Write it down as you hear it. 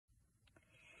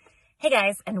Hey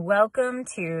guys, and welcome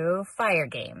to Fire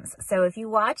Games. So if you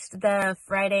watched the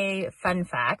Friday Fun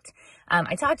Fact,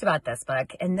 I talked about this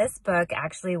book, and this book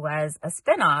actually was a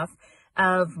spinoff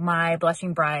of my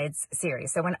Blushing Brides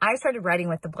series. So when I started writing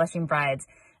with the Blushing Brides,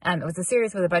 it was a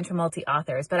series with a bunch of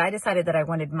multi-authors, but I decided that I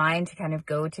wanted mine to kind of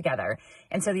go together.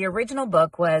 And so the original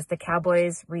book was The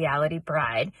Cowboy's Reality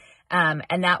Bride,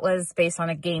 and that was based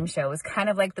on a game show. It was kind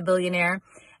of like The Billionaire.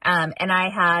 And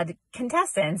I had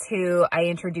contestants who I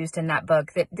introduced in that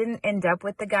book that didn't end up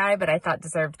with the guy, but I thought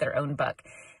deserved their own book.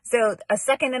 So a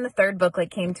second and a third book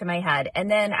came to my head. And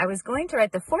then I was going to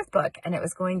write the fourth book, and it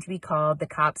was going to be called The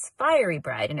Cop's Fiery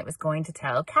Bride. And it was going to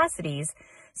tell Cassidy's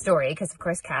story because, of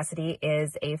course, Cassidy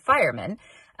is a fireman.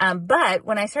 But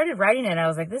when I started writing it, I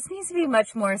was like, this needs to be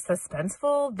much more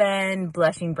suspenseful than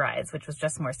Blushing Brides, which was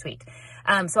just more sweet.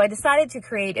 So I decided to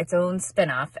create its own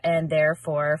spinoff, and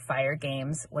therefore Fire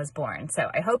Games was born. So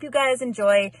I hope you guys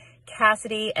enjoy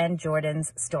Cassidy and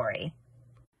Jordan's story.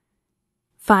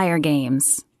 Fire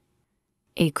Games,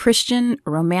 a Christian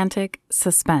romantic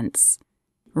suspense.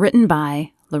 Written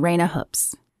by Lorana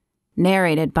Hoopes.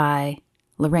 Narrated by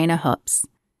Lorana Hoopes.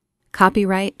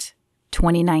 Copyright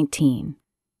 2019.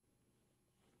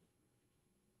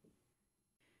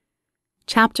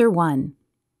 Chapter 1.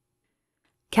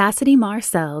 Cassidy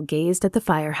Marcel gazed at the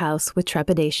firehouse with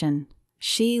trepidation.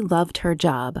 She loved her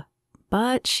job,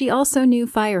 but she also knew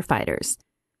firefighters.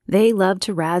 They loved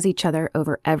to razz each other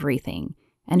over everything,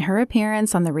 and her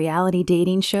appearance on the reality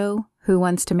dating show, Who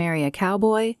Wants to Marry a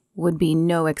Cowboy, would be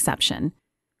no exception.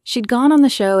 She'd gone on the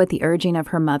show at the urging of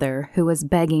her mother, who was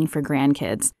begging for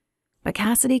grandkids, but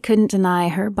Cassidy couldn't deny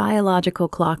her biological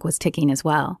clock was ticking as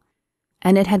well.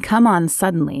 And it had come on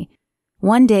suddenly.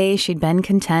 One day, she'd been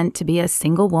content to be a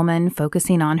single woman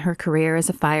focusing on her career as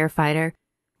a firefighter,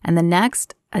 and the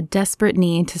next, a desperate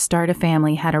need to start a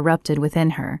family had erupted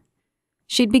within her.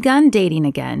 She'd begun dating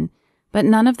again, but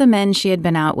none of the men she had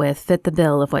been out with fit the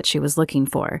bill of what she was looking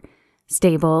for: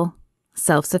 stable,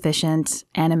 self-sufficient,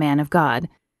 and a man of God.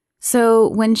 So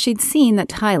when she'd seen that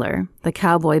Tyler, the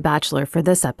cowboy bachelor for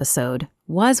this episode,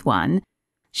 was one,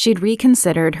 she'd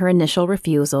reconsidered her initial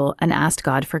refusal and asked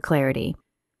God for clarity.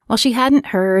 While she hadn't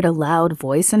heard a loud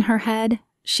voice in her head,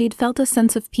 she'd felt a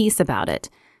sense of peace about it,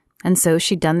 and so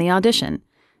she'd done the audition,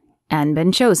 and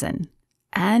been chosen,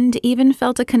 and even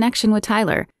felt a connection with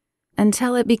Tyler,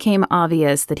 until it became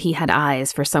obvious that he had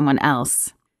eyes for someone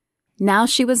else. Now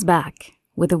she was back,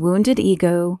 with a wounded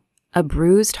ego, a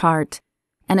bruised heart,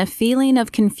 and a feeling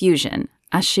of confusion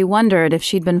as she wondered if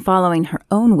she'd been following her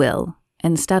own will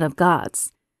instead of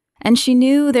God's. And she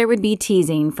knew there would be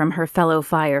teasing from her fellow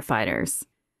firefighters.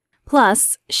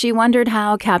 Plus, she wondered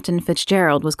how Captain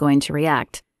Fitzgerald was going to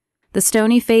react. The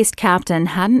stony-faced captain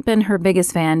hadn't been her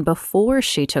biggest fan before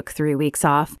she took 3 weeks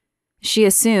off. She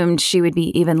assumed she would be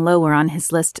even lower on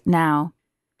his list now.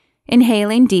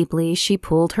 Inhaling deeply, she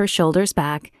pulled her shoulders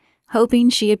back, hoping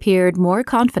she appeared more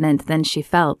confident than she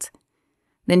felt.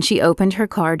 Then she opened her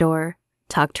car door,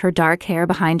 tucked her dark hair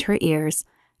behind her ears,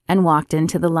 and walked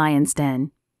into the lion's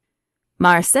den.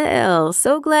 "Marcel,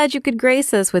 so glad you could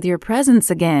grace us with your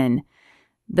presence again."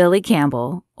 Billy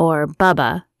Campbell, or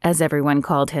Bubba, as everyone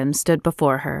called him, stood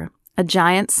before her, a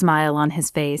giant smile on his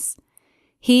face.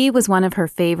 He was one of her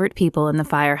favorite people in the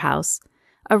firehouse.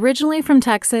 Originally from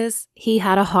Texas, he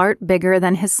had a heart bigger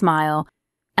than his smile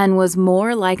and was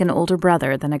more like an older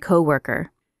brother than a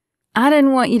coworker. "I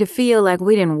didn't want you to feel like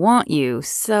we didn't want you,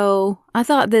 so I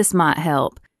thought this might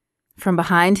help." From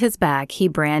behind his back, he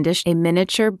brandished a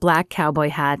miniature black cowboy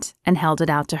hat and held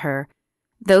it out to her.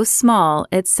 Though small,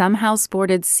 it somehow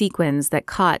sported sequins that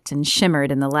caught and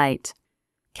shimmered in the light.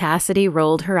 Cassidy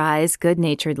rolled her eyes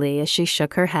good-naturedly as she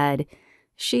shook her head.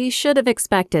 She should have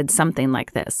expected something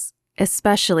like this,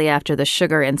 especially after the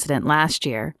sugar incident last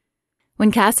year.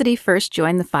 When Cassidy first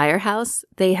joined the firehouse,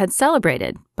 they had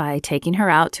celebrated by taking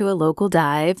her out to a local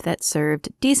dive that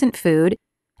served decent food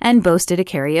and boasted a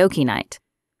karaoke night.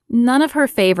 None of her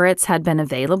favorites had been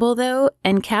available, though,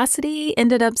 and Cassidy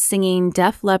ended up singing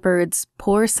Def Leppard's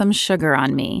 "Pour Some Sugar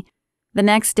on Me." The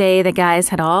next day, the guys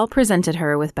had all presented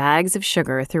her with bags of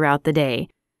sugar throughout the day.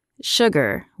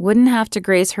 Sugar wouldn't have to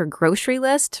grace her grocery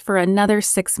list for another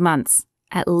 6 months,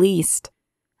 at least.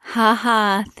 "Ha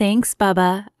ha, thanks,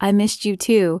 Bubba. I missed you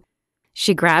too."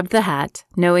 She grabbed the hat,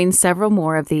 knowing several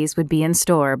more of these would be in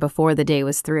store before the day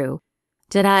was through.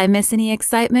 "Did I miss any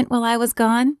excitement while I was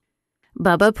gone?"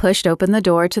 Bubba pushed open the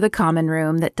door to the common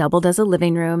room that doubled as a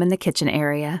living room in the kitchen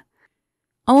area.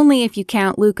 "Only if you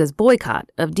count Luca's boycott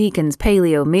of Deacon's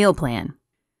paleo meal plan."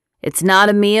 "It's not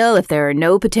a meal if there are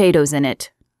no potatoes in it,"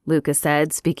 Luca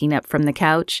said, speaking up from the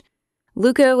couch.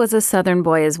 Luca was a Southern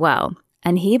boy as well,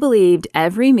 and he believed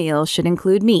every meal should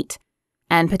include meat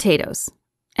and potatoes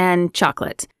and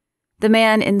chocolate. The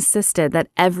man insisted that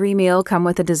every meal come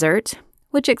with a dessert,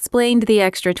 which explained the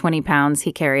extra 20 pounds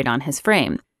he carried on his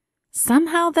frame.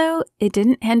 Somehow, though, it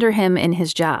didn't hinder him in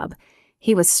his job.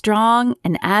 He was strong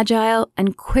and agile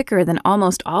and quicker than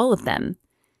almost all of them.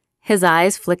 His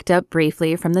eyes flicked up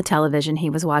briefly from the television he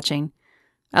was watching.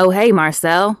 "Oh, hey,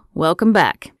 Marcel, welcome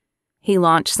back." He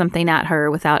launched something at her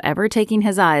without ever taking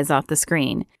his eyes off the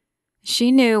screen.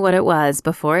 She knew what it was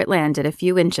before it landed a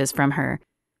few inches from her.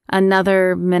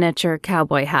 Another miniature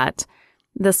cowboy hat.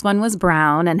 This one was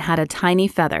brown and had a tiny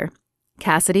feather.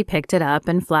 Cassidy picked it up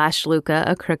and flashed Luca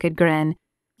a crooked grin.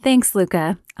 "Thanks,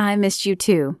 Luca. I missed you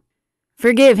too."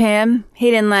 "Forgive him.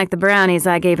 He didn't like the brownies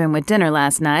I gave him with dinner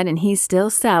last night, and he's still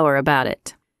sour about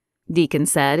it," Deacon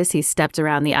said as he stepped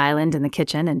around the island in the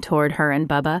kitchen and toward her and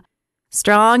Bubba.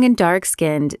 Strong and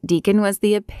dark-skinned, Deacon was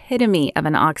the epitome of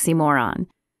an oxymoron.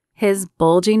 His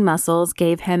bulging muscles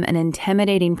gave him an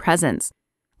intimidating presence,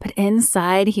 but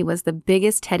inside he was the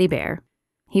biggest teddy bear.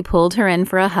 He pulled her in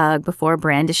for a hug before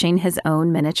brandishing his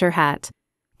own miniature hat.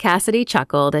 Cassidy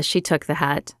chuckled as she took the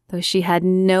hat, though she had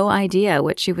no idea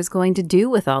what she was going to do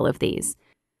with all of these.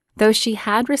 Though she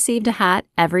had received a hat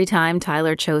every time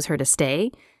Tyler chose her to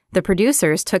stay, the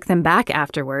producers took them back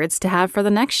afterwards to have for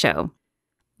the next show.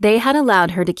 They had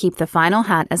allowed her to keep the final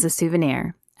hat as a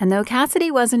souvenir, and though Cassidy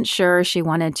wasn't sure she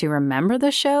wanted to remember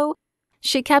the show,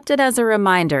 she kept it as a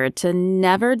reminder to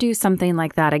never do something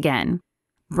like that again.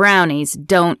 "Brownies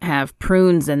don't have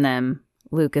prunes in them,"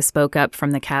 Lucas spoke up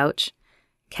from the couch.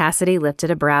 Cassidy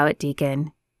lifted a brow at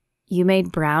Deacon. "You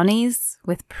made brownies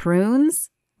with prunes?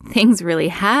 Things really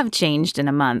have changed in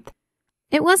a month."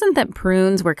 It wasn't that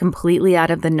prunes were completely out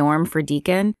of the norm for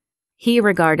Deacon. He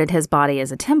regarded his body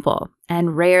as a temple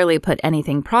and rarely put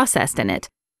anything processed in it,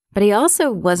 but he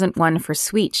also wasn't one for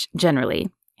sweets generally.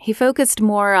 He focused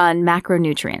more on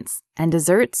macronutrients, and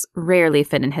desserts rarely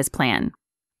fit in his plan.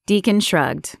 Deacon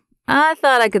shrugged. "I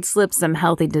thought I could slip some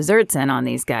healthy desserts in on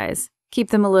these guys. Keep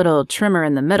them a little trimmer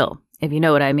in the middle, if you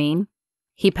know what I mean."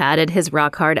 He patted his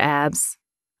rock-hard abs.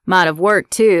 "Might have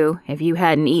worked, too, if you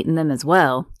hadn't eaten them as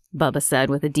well," Bubba said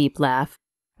with a deep laugh.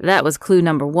 "That was clue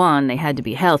number 1, they had to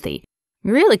be healthy.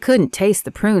 You really couldn't taste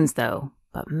the prunes, though.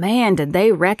 But man, did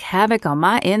they wreak havoc on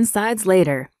my insides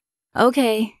later."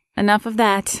 "Okay, enough of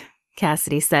that,"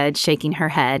 Cassidy said, shaking her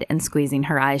head and squeezing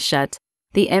her eyes shut.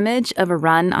 The image of a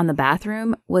run on the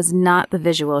bathroom was not the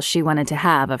visual she wanted to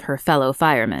have of her fellow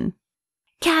firemen.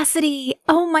 "Cassidy,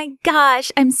 oh my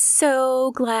gosh, I'm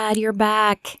so glad you're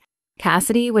back."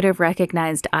 Cassidy would have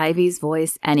recognized Ivy's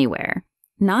voice anywhere.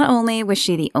 Not only was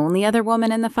she the only other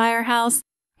woman in the firehouse,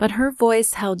 but her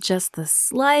voice held just the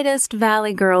slightest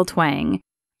Valley Girl twang.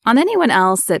 On anyone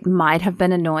else, it might have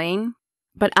been annoying,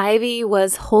 but Ivy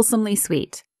was wholesomely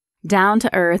sweet, down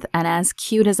to earth and as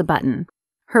cute as a button.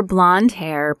 Her blonde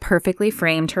hair perfectly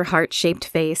framed her heart-shaped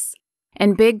face,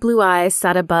 and big blue eyes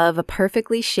sat above a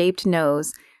perfectly shaped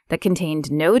nose that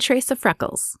contained no trace of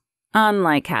freckles,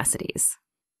 unlike Cassidy's.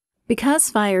 Because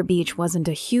Fire Beach wasn't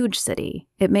a huge city,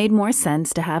 it made more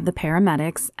sense to have the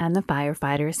paramedics and the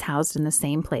firefighters housed in the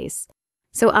same place,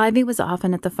 so Ivy was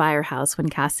often at the firehouse when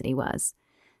Cassidy was.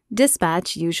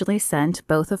 Dispatch usually sent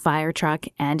both a fire truck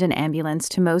and an ambulance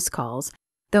to most calls,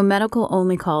 though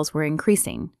medical-only calls were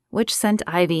increasing, which sent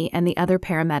Ivy and the other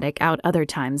paramedic out other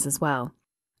times as well.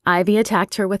 Ivy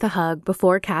attacked her with a hug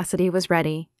before Cassidy was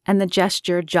ready, and the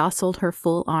gesture jostled her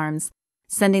full arms,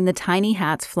 sending the tiny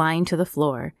hats flying to the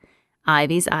floor.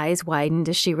 Ivy's eyes widened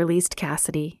as she released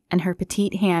Cassidy, and her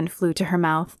petite hand flew to her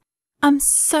mouth. "I'm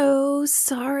so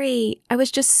sorry. I was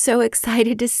just so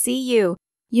excited to see you.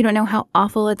 You don't know how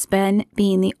awful it's been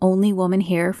being the only woman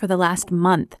here for the last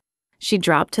month." She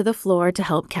dropped to the floor to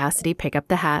help Cassidy pick up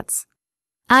the hats.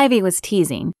 Ivy was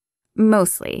teasing,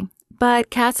 mostly,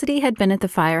 but Cassidy had been at the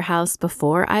firehouse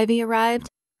before Ivy arrived,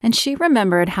 and she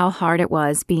remembered how hard it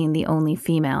was being the only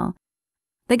female.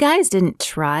 The guys didn't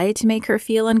try to make her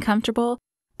feel uncomfortable,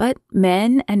 but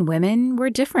men and women were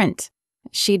different.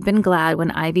 She'd been glad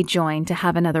when Ivy joined to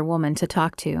have another woman to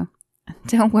talk to.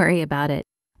 "Don't worry about it.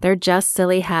 They're just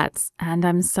silly hats, and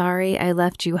I'm sorry I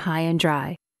left you high and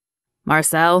dry."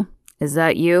 "Marcel, is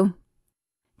that you?"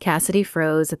 Cassidy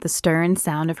froze at the stern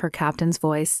sound of her captain's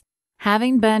voice.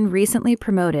 Having been recently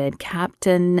promoted,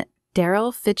 Captain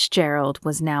Daryl Fitzgerald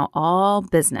was now all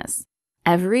business.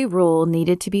 Every rule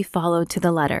needed to be followed to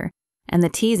the letter, and the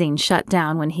teasing shut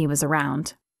down when he was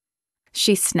around.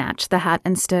 She snatched the hat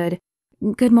and stood.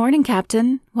 "Good morning,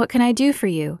 Captain. What can I do for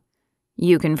you?"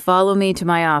 "You can follow me to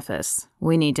my office.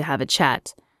 We need to have a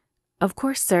chat." "Of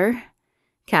course, sir."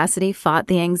 Cassidy fought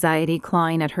the anxiety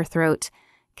clawing at her throat.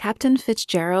 Captain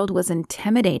Fitzgerald was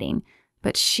intimidating,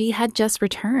 but she had just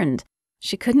returned.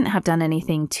 She couldn't have done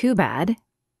anything too bad.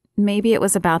 Maybe it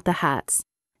was about the hats.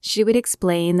 She would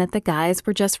explain that the guys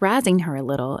were just razzing her a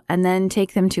little and then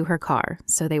take them to her car,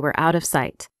 so they were out of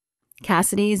sight.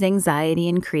 Cassidy's anxiety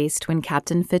increased when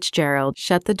Captain Fitzgerald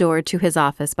shut the door to his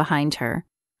office behind her.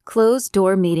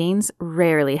 Closed-door meetings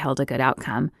rarely held a good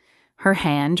outcome. Her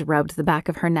hand rubbed the back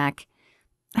of her neck.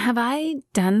 "Have I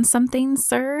done something,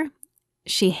 sir?"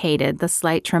 She hated the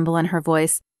slight tremble in her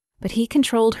voice, but he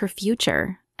controlled her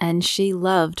future, and she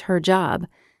loved her job.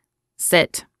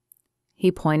 "Sit."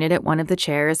 He pointed at one of the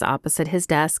chairs opposite his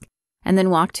desk, and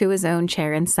then walked to his own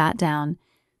chair and sat down.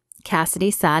 Cassidy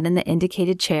sat in the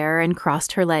indicated chair and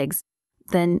crossed her legs,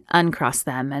 then uncrossed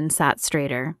them and sat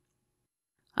straighter.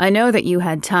 "I know that you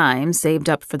had time saved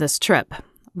up for this trip,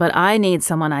 but I need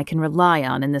someone I can rely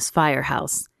on in this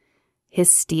firehouse."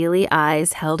 His steely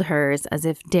eyes held hers as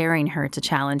if daring her to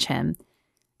challenge him.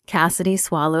 Cassidy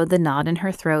swallowed the knot in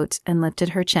her throat and lifted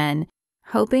her chin,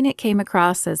 hoping it came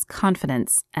across as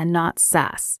confidence and not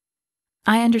sass.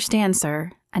 "I understand,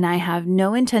 sir, and I have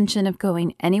no intention of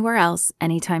going anywhere else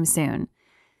anytime soon."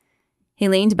 He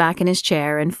leaned back in his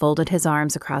chair and folded his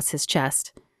arms across his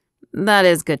chest. "That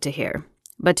is good to hear.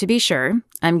 But to be sure,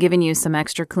 I'm giving you some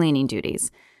extra cleaning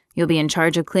duties. You'll be in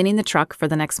charge of cleaning the truck for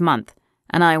the next month,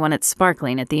 and I want it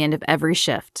sparkling at the end of every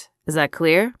shift. Is that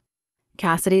clear?"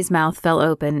 Cassidy's mouth fell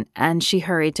open, and she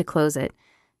hurried to close it.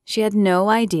 She had no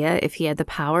idea if he had the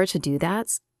power to do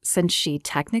that, since she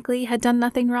technically had done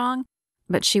nothing wrong,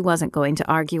 but she wasn't going to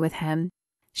argue with him.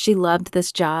 She loved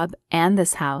this job and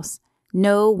this house.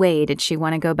 No way did she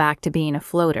want to go back to being a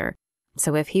floater.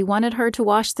 So if he wanted her to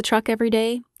wash the truck every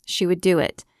day, she would do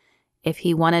it. If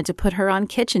he wanted to put her on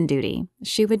kitchen duty,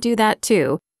 she would do that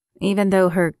too, even though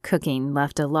her cooking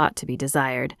left a lot to be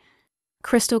desired.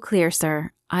 "Crystal clear,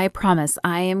 sir. I promise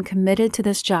I am committed to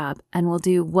this job and will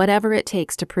do whatever it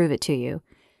takes to prove it to you."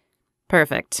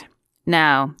 "Perfect.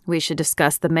 Now, we should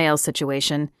discuss the mail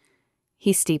situation."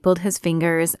 He steepled his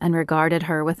fingers and regarded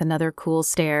her with another cool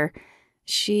stare.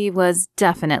 She was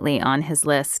definitely on his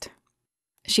list.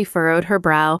 She furrowed her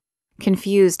brow,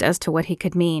 confused as to what he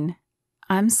could mean.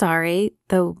 "I'm sorry,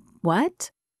 the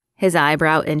what?" His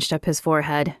eyebrow inched up his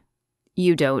forehead.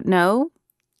 "You don't know?"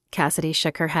 Cassidy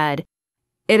shook her head.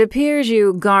 "It appears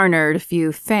you garnered a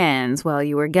few fans while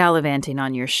you were gallivanting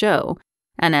on your show,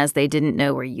 and as they didn't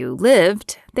know where you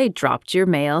lived, they dropped your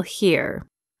mail here."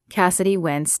 Cassidy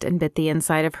winced and bit the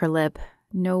inside of her lip.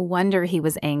 No wonder he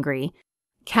was angry.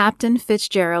 Captain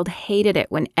Fitzgerald hated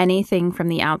it when anything from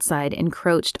the outside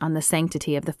encroached on the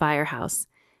sanctity of the firehouse.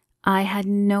 "I had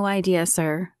no idea,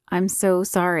 sir. I'm so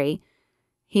sorry."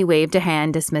 He waved a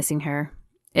hand, dismissing her.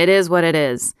 "It is what it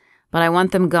is, but I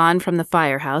want them gone from the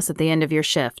firehouse at the end of your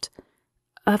shift."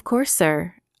 "Of course,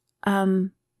 sir.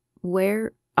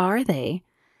 Where are they?"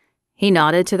 He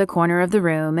nodded to the corner of the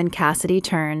room, and Cassidy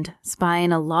turned,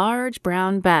 spying a large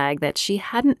brown bag that she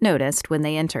hadn't noticed when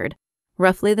they entered.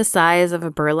 Roughly the size of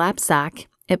a burlap sack,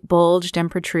 it bulged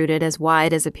and protruded as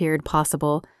wide as appeared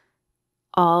possible.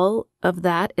 "All of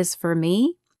that is for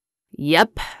me?"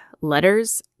 "Yep.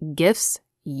 Letters, gifts,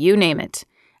 you name it.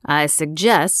 I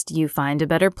suggest you find a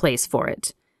better place for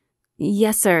it."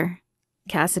 "Yes, sir."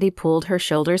 Cassidy pulled her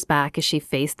shoulders back as she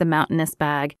faced the mountainous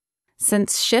bag.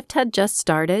 Since shift had just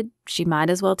started, she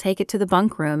might as well take it to the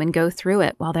bunk room and go through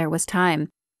it while there was time.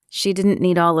 She didn't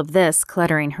need all of this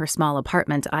cluttering her small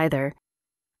apartment either.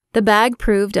 The bag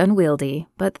proved unwieldy,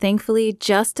 but thankfully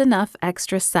just enough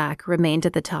extra sack remained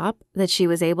at the top that she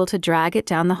was able to drag it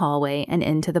down the hallway and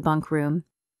into the bunk room.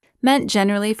 Meant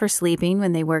generally for sleeping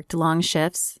when they worked long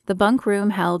shifts, the bunk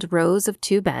room held rows of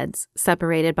 2 beds,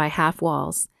 separated by half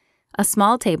walls. A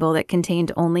small table that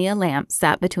contained only a lamp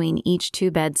sat between each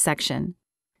 2-bed section.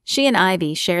 She and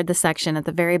Ivy shared the section at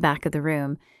the very back of the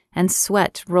room, and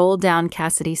sweat rolled down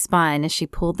Cassidy's spine as she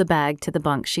pulled the bag to the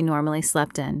bunk she normally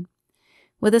slept in.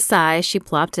 With a sigh, she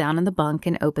plopped down on the bunk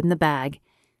and opened the bag.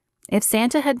 If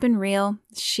Santa had been real,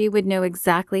 she would know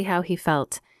exactly how he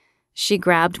felt. She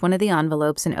grabbed one of the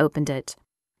envelopes and opened it.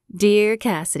 "Dear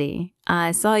Cassidy,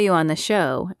 I saw you on the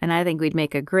show, and I think we'd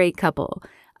make a great couple.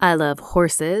 I love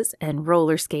horses and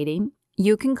roller skating.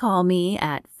 You can call me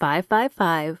at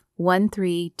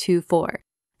 555-1324.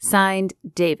 Signed,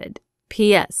 David.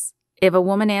 P.S. If a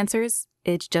woman answers,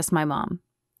 it's just my mom."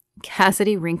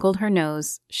 Cassidy wrinkled her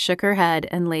nose, shook her head,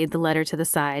 and laid the letter to the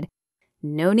side.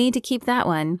 No need to keep that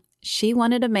one. She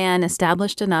wanted a man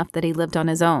established enough that he lived on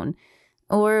his own,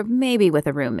 or maybe with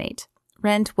a roommate.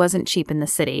 Rent wasn't cheap in the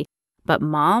city, but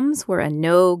moms were a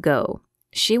no-go.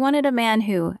 She wanted a man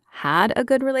who had a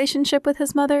good relationship with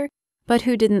his mother, but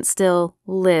who didn't still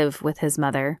live with his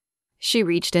mother. She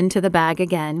reached into the bag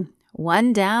again,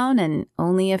 one down and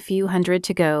only a few hundred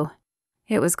to go.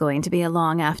 It was going to be a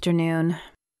long afternoon.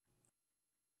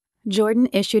 Jordan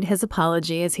issued his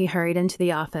apology as he hurried into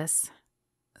the office.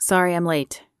 "Sorry I'm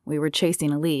late. We were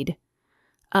chasing a lead."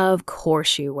 "Of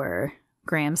course you were,"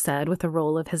 Graham said with a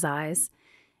roll of his eyes.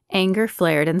 Anger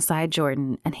flared inside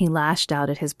Jordan, and he lashed out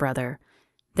at his brother.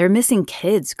 "They're missing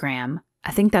kids, Graham. I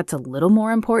think that's a little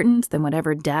more important than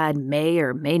whatever Dad may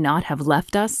or may not have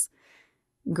left us."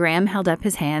 Graham held up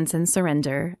his hands in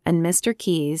surrender, and Mr.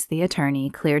 Keyes, the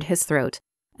attorney, cleared his throat,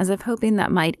 as if hoping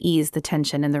that might ease the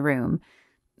tension in the room.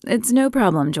 "It's no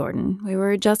problem, Jordan. We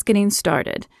were just getting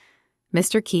started."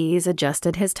 Mr. Keyes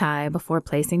adjusted his tie before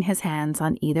placing his hands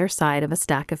on either side of a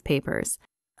stack of papers.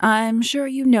 "I'm sure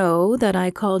you know that I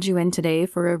called you in today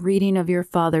for a reading of your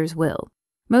father's will.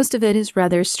 Most of it is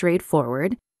rather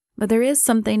straightforward, but there is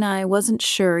something I wasn't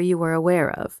sure you were aware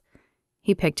of."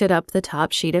 He picked it up the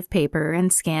top sheet of paper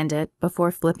and scanned it before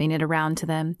flipping it around to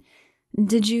them.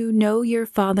 "Did you know your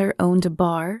father owned a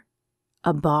bar?"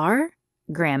 "A bar?"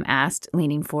 Graham asked,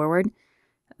 leaning forward.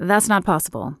 "That's not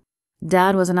possible.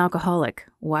 Dad was an alcoholic.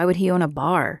 Why would he own a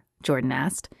bar?" Jordan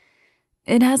asked.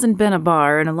 "It hasn't been a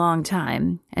bar in a long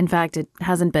time. In fact, it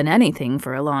hasn't been anything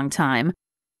for a long time.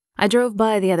 I drove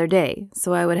by the other day,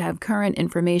 so I would have current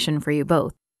information for you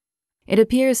both. It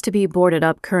appears to be boarded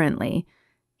up currently."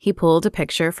 He pulled a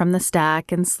picture from the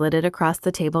stack and slid it across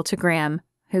the table to Graham,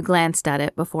 who glanced at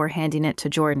it before handing it to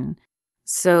Jordan.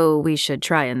 "So we should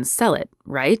try and sell it,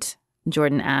 right?"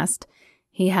 Jordan asked.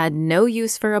 He had no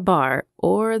use for a bar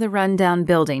or the rundown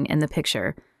building in the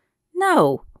picture.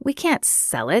 "No, we can't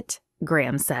sell it,"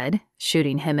 Graham said,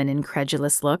 shooting him an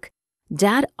incredulous look.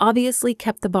 "Dad obviously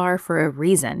kept the bar for a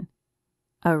reason."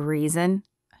 "A reason?"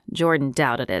 Jordan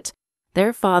doubted it.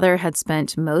 Their father had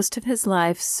spent most of his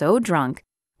life so drunk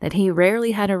that he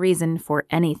rarely had a reason for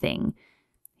anything.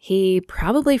 He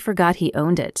probably forgot he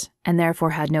owned it, and therefore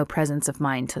had no presence of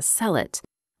mind to sell it.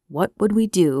 What would we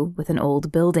do with an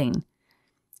old building?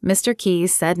 Mr.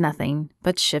 Keyes said nothing,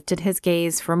 but shifted his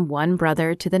gaze from one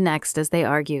brother to the next as they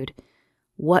argued.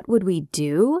 "What would we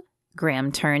do?"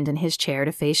 Graham turned in his chair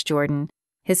to face Jordan,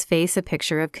 his face a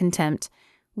picture of contempt.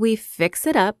 "We fix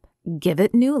it up, give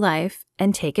it new life,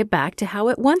 and take it back to how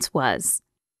it once was."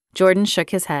 Jordan shook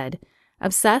his head.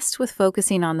 Obsessed with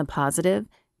focusing on the positive,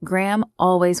 Graham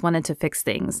always wanted to fix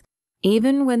things,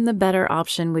 even when the better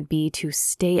option would be to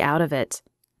stay out of it.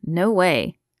 "No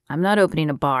way. I'm not opening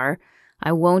a bar.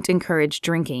 I won't encourage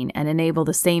drinking and enable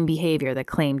the same behavior that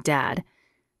claimed Dad."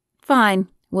 "Fine.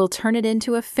 We'll turn it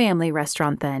into a family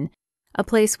restaurant then, a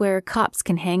place where cops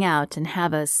can hang out and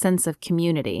have a sense of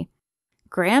community."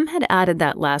 Graham had added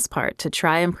that last part to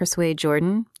try and persuade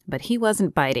Jordan, but he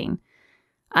wasn't biting.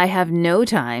 "I have no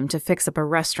time to fix up a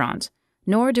restaurant,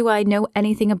 nor do I know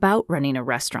anything about running a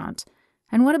restaurant.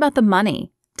 And what about the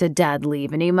money? Did Dad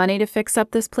leave any money to fix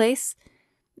up this place?"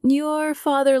 "Your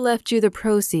father left you the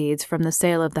proceeds from the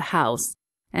sale of the house,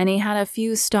 and he had a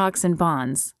few stocks and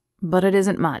bonds, but it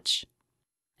isn't much."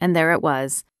 And there it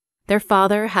was. Their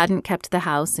father hadn't kept the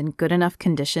house in good enough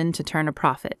condition to turn a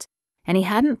profit, and he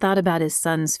hadn't thought about his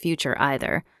son's future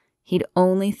either. He'd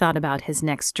only thought about his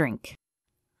next drink.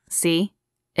 "See?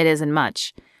 It isn't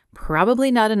much. Probably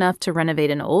not enough to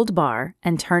renovate an old bar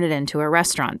and turn it into a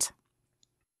restaurant."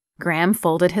 Graham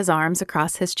folded his arms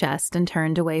across his chest and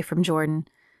turned away from Jordan.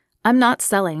 "I'm not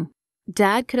selling.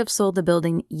 Dad could have sold the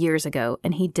building years ago,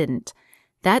 and he didn't.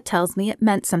 That tells me it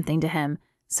meant something to him,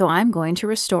 so I'm going to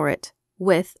restore it,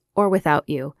 with or without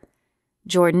you."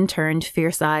 Jordan turned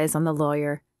fierce eyes on the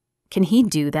lawyer. "Can he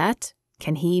do that?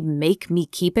 Can he make me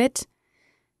keep it?"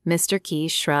 Mr.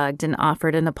 Keyes shrugged and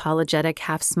offered an apologetic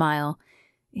half-smile.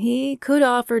 "He could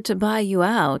offer to buy you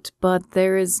out, but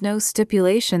there is no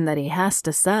stipulation that he has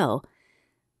to sell."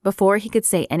 Before he could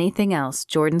say anything else,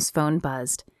 Jordan's phone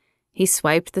buzzed. He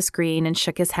swiped the screen and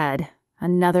shook his head.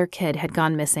 Another kid had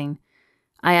gone missing.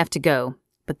 "I have to go,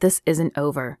 but this isn't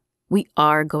over. We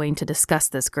are going to discuss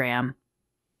this, Graham."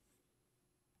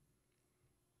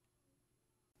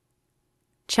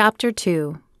 Chapter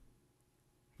 2.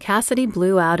 Cassidy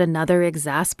blew out another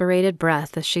exasperated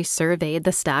breath as she surveyed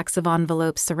the stacks of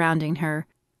envelopes surrounding her.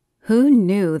 Who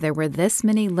knew there were this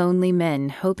many lonely men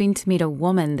hoping to meet a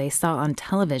woman they saw on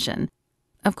television?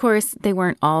 Of course, they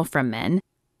weren't all from men.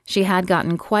 She had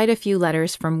gotten quite a few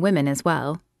letters from women as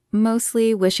well,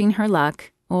 mostly wishing her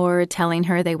luck or telling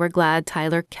her they were glad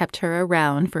Tyler kept her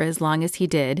around for as long as he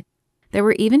did. There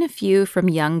were even a few from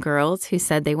young girls who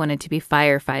said they wanted to be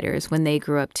firefighters when they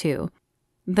grew up too.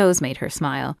 Those made her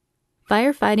smile.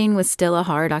 Firefighting was still a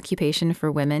hard occupation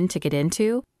for women to get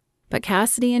into, but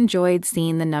Cassidy enjoyed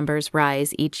seeing the numbers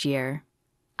rise each year.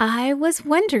 "I was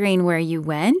wondering where you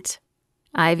went."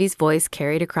 Ivy's voice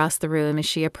carried across the room as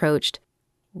she approached.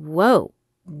 "Whoa,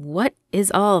 what is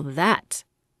all that?"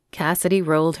 Cassidy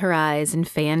rolled her eyes and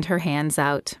fanned her hands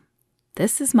out.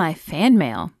 "This is my fan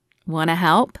mail. Want to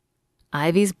help?"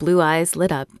 Ivy's blue eyes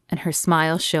lit up and her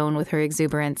smile shone with her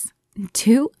exuberance.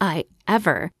 "Do I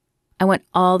ever? I want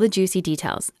all the juicy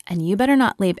details, and you better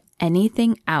not leave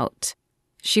anything out."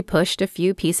 She pushed a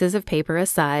few pieces of paper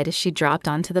aside as she dropped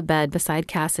onto the bed beside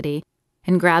Cassidy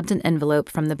and grabbed an envelope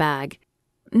from the bag.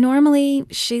 Normally,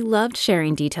 she loved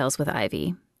sharing details with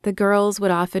Ivy. The girls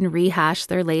would often rehash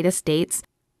their latest dates,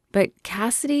 but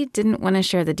Cassidy didn't want to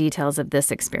share the details of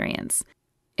this experience.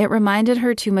 It reminded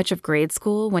her too much of grade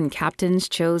school when captains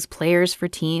chose players for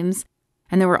teams,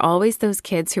 and there were always those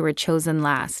kids who were chosen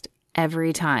last,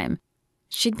 every time.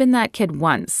 She'd been that kid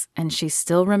once, and she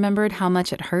still remembered how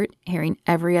much it hurt hearing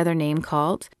every other name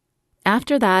called.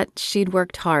 After that, she'd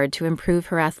worked hard to improve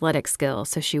her athletic skill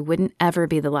so she wouldn't ever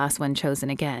be the last one chosen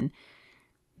again.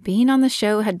 Being on the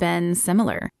show had been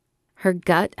similar. Her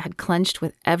gut had clenched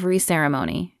with every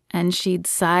ceremony, and she'd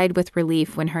sighed with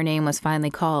relief when her name was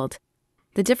finally called.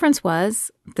 The difference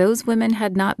was, those women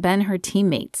had not been her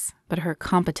teammates, but her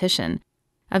competition.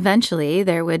 Eventually,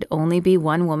 there would only be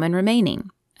one woman remaining,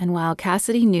 and while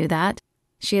Cassidy knew that,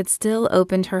 she had still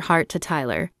opened her heart to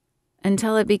Tyler,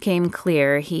 until it became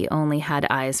clear he only had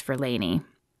eyes for Lainey.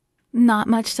 "Not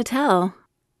much to tell."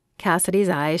 Cassidy's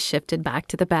eyes shifted back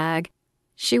to the bag.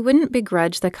 She wouldn't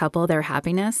begrudge the couple their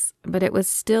happiness, but it was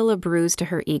still a bruise to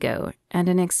her ego, and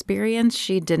an experience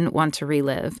she didn't want to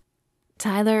relive.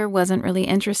 Tyler wasn't really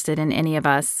interested in any of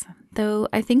us, though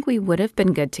I think we would have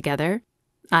been good together.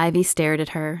 Ivy stared at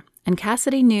her, and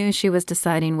Cassidy knew she was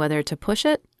deciding whether to push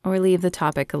it or leave the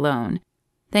topic alone.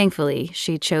 Thankfully,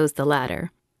 she chose the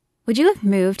latter. "Would you have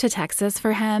moved to Texas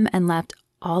for him and left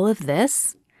all of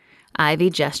this?" Ivy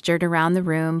gestured around the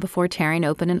room before tearing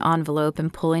open an envelope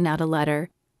and pulling out a letter.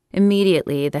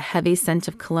 Immediately, the heavy scent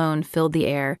of cologne filled the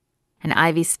air, and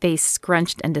Ivy's face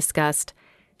scrunched in disgust.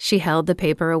 She held the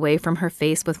paper away from her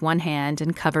face with one hand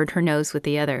and covered her nose with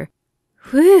the other.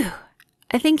 "Whew!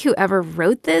 I think whoever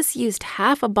wrote this used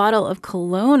half a bottle of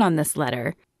cologne on this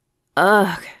letter.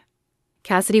 Ugh."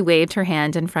 Cassidy waved her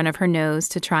hand in front of her nose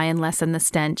to try and lessen the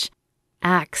stench.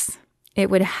 Axe. It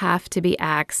would have to be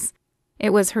Axe.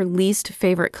 It was her least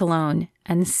favorite cologne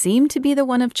and seemed to be the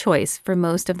one of choice for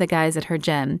most of the guys at her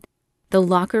gym. The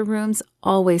locker rooms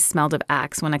always smelled of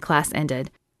Axe when a class ended.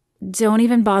 "Don't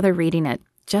even bother reading it.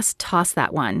 Just toss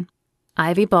that one."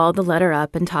 Ivy balled the letter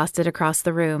up and tossed it across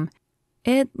the room.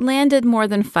 It landed more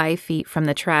than 5 feet from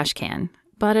the trash can,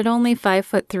 but at only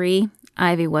 5'3",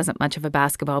 Ivy wasn't much of a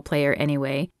basketball player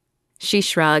anyway. She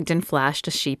shrugged and flashed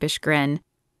a sheepish grin.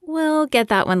 "We'll get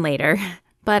that one later,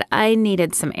 but I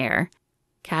needed some air."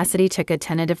 Cassidy took a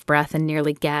tentative breath and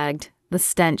nearly gagged. The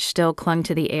stench still clung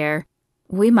to the air.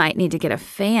 "We might need to get a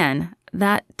fan.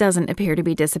 That doesn't appear to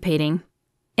be dissipating."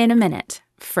 "In a minute.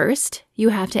 First, you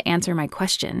have to answer my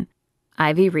question."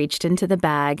 Ivy reached into the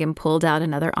bag and pulled out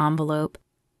another envelope.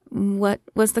 "What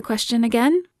was the question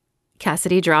again?"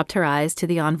 Cassidy dropped her eyes to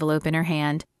the envelope in her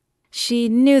hand. She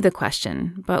knew the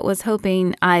question, but was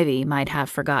hoping Ivy might have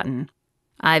forgotten.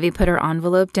 Ivy put her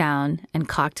envelope down and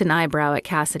cocked an eyebrow at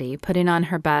Cassidy, putting on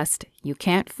her best "you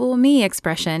can't fool me"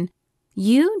 expression.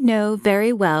 "You know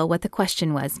very well what the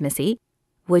question was, Missy.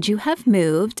 Would you have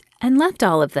moved and left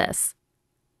all of this?"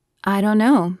 "I don't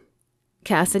know."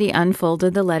 Cassidy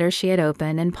unfolded the letter she had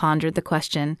opened and pondered the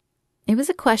question. It was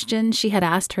a question she had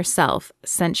asked herself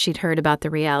since she'd heard about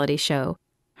the reality show.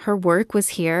 Her work was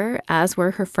here, as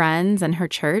were her friends and her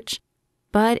church.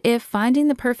 But if finding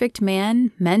the perfect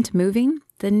man meant moving,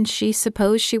 then she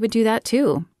supposed she would do that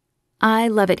too. "I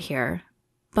love it here,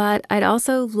 but I'd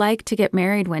also like to get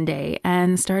married one day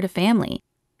and start a family.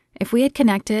 If we had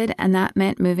connected and that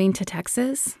meant moving to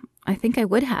Texas, I think I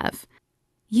would have."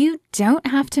 "You don't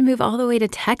have to move all the way to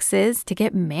Texas to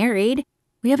get married.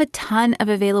 We have a ton of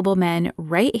available men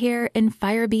right here in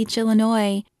Fire Beach,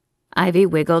 Illinois." Ivy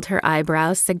wiggled her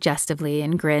eyebrows suggestively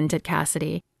and grinned at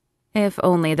Cassidy. If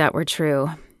only that were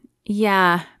true.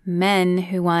 Yeah, men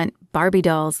who want Barbie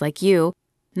dolls like you,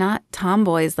 not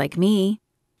tomboys like me.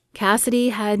 Cassidy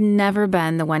had never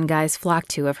been the one guys flocked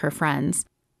to of her friends.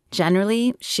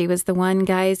 Generally, she was the one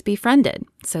guys befriended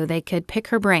so they could pick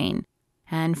her brain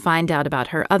and find out about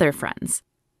her other friends.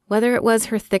 Whether it was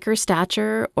her thicker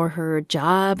stature or her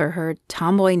job or her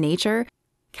tomboy nature,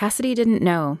 Cassidy didn't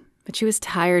know, but she was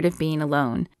tired of being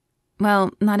alone.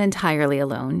 Well, not entirely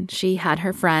alone. She had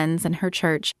her friends and her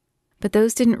church, but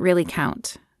those didn't really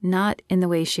count, not in the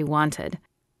way she wanted.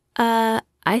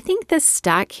 I think this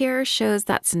stack here shows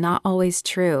that's not always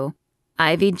true.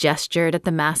 Ivy gestured at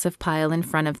the massive pile in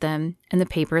front of them and the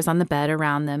papers on the bed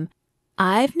around them.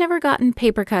 I've never gotten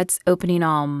paper cuts opening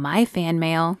all my fan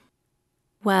mail.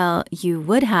 Well, you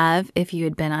would have if you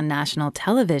had been on national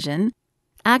television.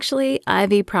 Actually,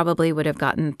 Ivy probably would have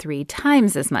gotten 3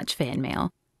 times as much fan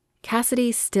mail.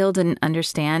 Cassidy still didn't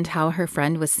understand how her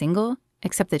friend was single,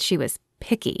 except that she was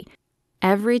picky.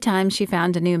 Every time she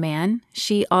found a new man,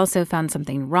 she also found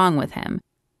something wrong with him.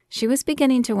 She was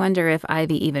beginning to wonder if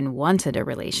Ivy even wanted a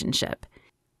relationship.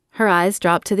 Her eyes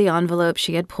dropped to the envelope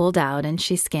she had pulled out, and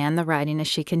she scanned the writing as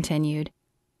she continued.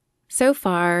 So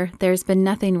far, there's been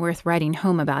nothing worth writing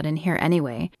home about in here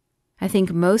anyway. I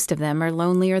think most of them are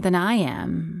lonelier than I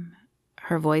am.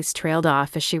 Her voice trailed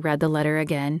off as she read the letter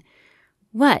again.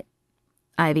 What?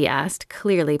 Ivy asked,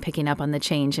 clearly picking up on the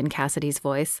change in Cassidy's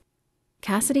voice.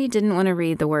 Cassidy didn't want to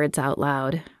read the words out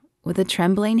loud. With a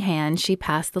trembling hand, she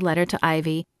passed the letter to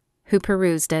Ivy, who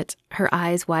perused it, her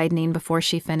eyes widening before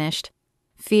she finished.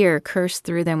 Fear coursed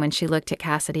through them when she looked at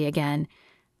Cassidy again.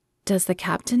 Does the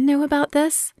captain know about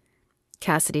this?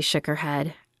 Cassidy shook her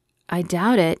head. I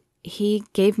doubt it. He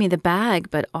gave me the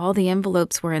bag, but all the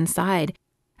envelopes were inside,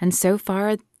 and so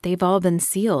far they've all been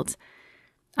sealed.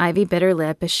 Ivy bit her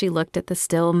lip as she looked at the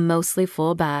still mostly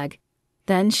full bag.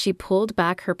 Then she pulled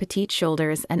back her petite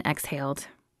shoulders and exhaled.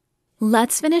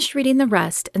 Let's finish reading the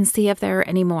rest and see if there are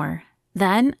any more.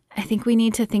 Then I think we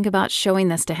need to think about showing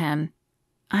this to him.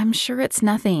 I'm sure it's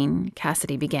nothing,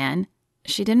 Cassidy began.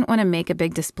 She didn't want to make a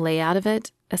big display out of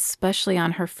it, especially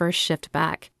on her first shift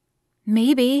back.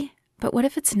 Maybe, but what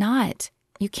if it's not?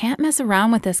 You can't mess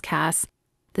around with this, Cass.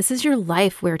 This is your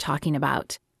life we're talking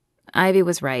about. Ivy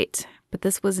was right, but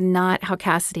this was not how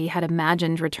Cassidy had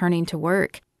imagined returning to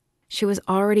work. She was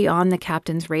already on the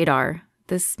captain's radar.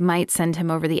 This might send him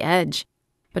over the edge.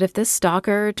 But if this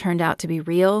stalker turned out to be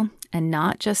real and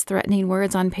not just threatening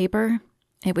words on paper,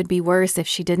 it would be worse if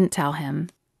she didn't tell him.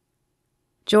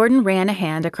 Jordan ran a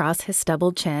hand across his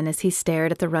stubbled chin as he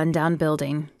stared at the rundown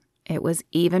building. It was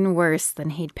even worse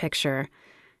than he'd picture.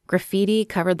 Graffiti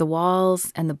covered the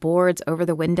walls and the boards over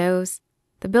the windows.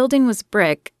 The building was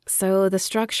brick, so the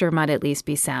structure might at least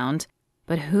be sound,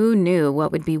 but who knew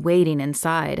what would be waiting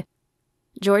inside?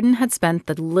 Jordan had spent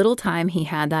the little time he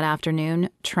had that afternoon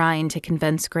trying to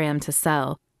convince Graham to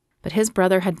sell, but his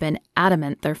brother had been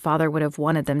adamant their father would have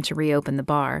wanted them to reopen the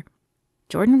bar.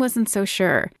 Jordan wasn't so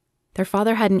sure. Their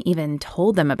father hadn't even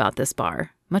told them about this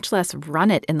bar, much less run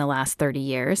it in the last 30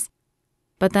 years.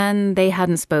 But then they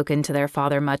hadn't spoken to their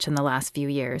father much in the last few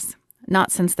years,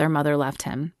 not since their mother left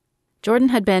him. Jordan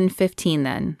had been 15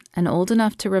 then, and old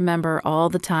enough to remember all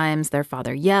the times their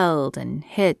father yelled and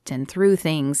hit and threw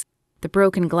things, the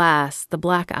broken glass, the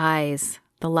black eyes,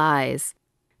 the lies.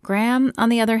 Graham, on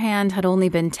the other hand, had only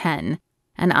been 10,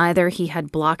 and either he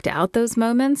had blocked out those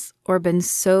moments or been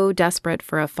so desperate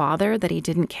for a father that he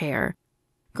didn't care.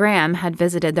 Graham had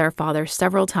visited their father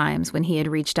several times when he had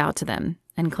reached out to them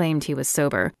and claimed he was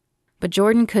sober, but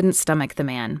Jordan couldn't stomach the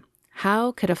man.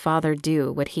 How could a father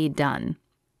do what he'd done?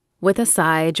 With a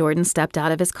sigh, Jordan stepped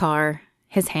out of his car.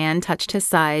 His hand touched his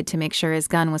side to make sure his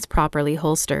gun was properly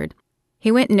holstered.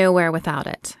 He went nowhere without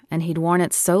it, and he'd worn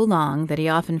it so long that he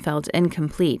often felt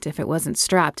incomplete if it wasn't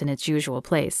strapped in its usual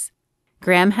place.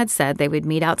 Graham had said they would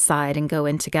meet outside and go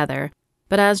in together,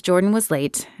 but as Jordan was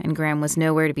late and Graham was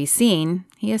nowhere to be seen,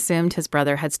 he assumed his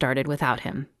brother had started without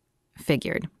him.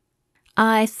 Figured.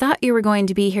 I thought you were going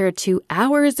to be here 2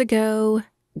 hours ago.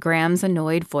 Graham's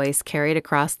annoyed voice carried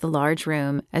across the large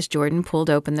room as Jordan pulled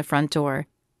open the front door.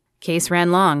 Case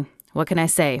ran long. What can I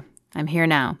say? I'm here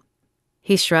now.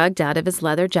 He shrugged out of his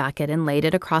leather jacket and laid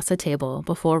it across a table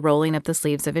before rolling up the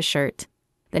sleeves of his shirt.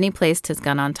 Then he placed his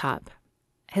gun on top.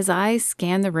 His eyes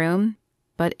scanned the room,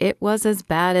 but it was as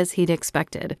bad as he'd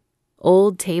expected.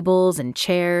 Old tables and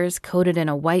chairs, coated in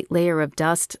a white layer of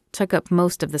dust, took up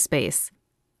most of the space.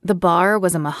 The bar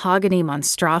was a mahogany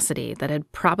monstrosity that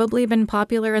had probably been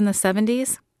popular in the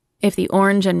 70s, if the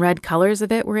orange and red colors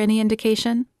of it were any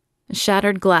indication.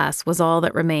 Shattered glass was all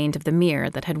that remained of the mirror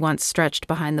that had once stretched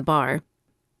behind the bar.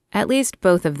 At least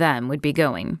both of them would be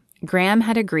going. Graham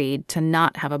had agreed to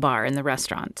not have a bar in the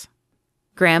restaurant.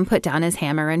 Graham put down his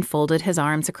hammer and folded his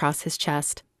arms across his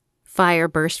chest. Fire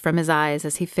burst from his eyes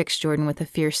as he fixed Jordan with a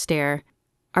fierce stare.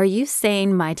 Are you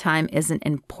saying my time isn't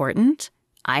important?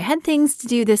 I had things to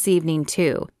do this evening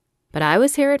too, but I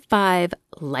was here at 5,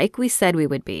 like we said we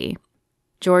would be.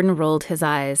 Jordan rolled his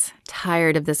eyes,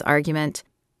 tired of this argument.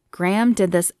 Graham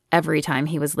did this every time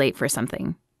he was late for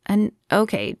something. And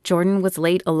okay, Jordan was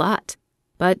late a lot,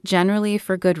 but generally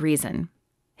for good reason.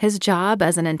 His job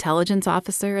as an intelligence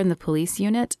officer in the police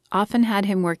unit often had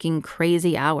him working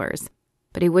crazy hours,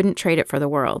 but he wouldn't trade it for the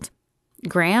world.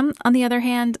 Graham, on the other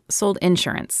hand, sold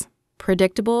insurance.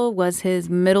 Predictable was his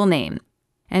middle name,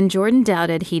 and Jordan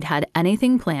doubted he'd had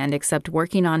anything planned except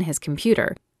working on his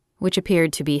computer, which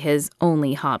appeared to be his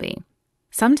only hobby.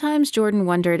 Sometimes Jordan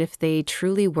wondered if they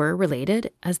truly were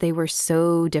related, as they were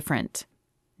so different.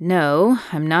 No,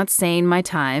 I'm not saying my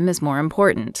time is more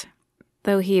important,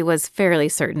 though he was fairly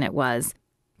certain it was.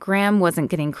 Graham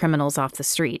wasn't getting criminals off the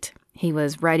street. He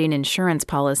was writing insurance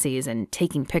policies and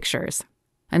taking pictures.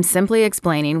 I'm simply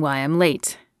explaining why I'm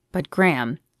late. But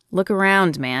Graham, look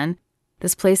around, man.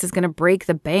 This place is going to break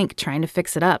the bank trying to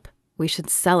fix it up. We should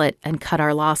sell it and cut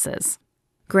our losses.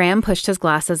 Graham pushed his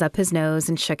glasses up his nose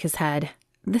and shook his head.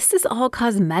 This is all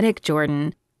cosmetic,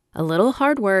 Jordan. A little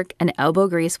hard work and elbow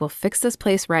grease will fix this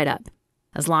place right up.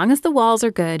 As long as the walls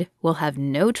are good, we'll have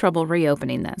no trouble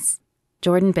reopening this.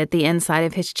 Jordan bit the inside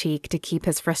of his cheek to keep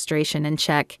his frustration in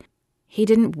check. He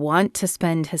didn't want to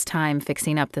spend his time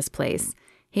fixing up this place.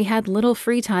 He had little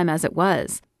free time as it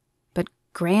was. But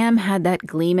Graham had that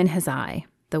gleam in his eye,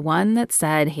 the one that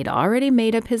said he'd already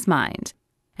made up his mind,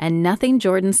 and nothing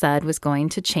Jordan said was going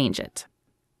to change it.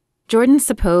 Jordan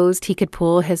supposed he could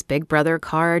pull his big brother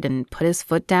card and put his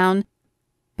foot down,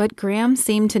 but Graham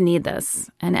seemed to need this,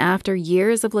 and after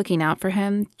years of looking out for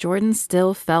him, Jordan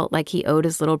still felt like he owed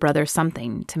his little brother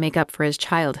something to make up for his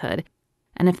childhood,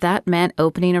 and if that meant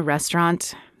opening a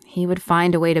restaurant, he would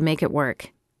find a way to make it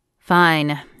work.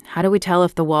 Fine, how do we tell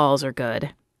if the walls are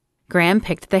good? Graham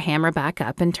picked the hammer back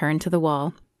up and turned to the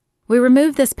wall. We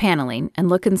remove this paneling and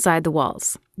look inside the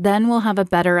walls. Then we'll have a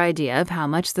better idea of how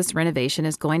much this renovation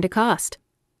is going to cost.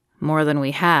 More than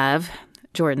we have,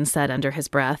 Jordan said under his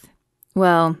breath.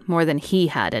 Well, more than he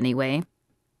had anyway.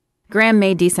 Graham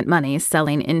made decent money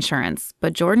selling insurance,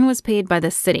 but Jordan was paid by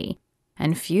the city,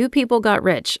 and few people got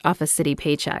rich off a city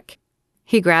paycheck.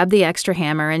 He grabbed the extra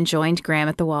hammer and joined Graham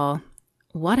at the wall.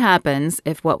 What happens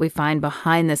if what we find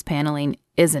behind this paneling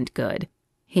isn't good?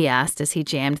 He asked as he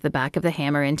jammed the back of the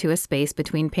hammer into a space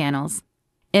between panels.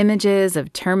 Images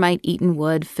of termite-eaten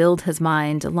wood filled his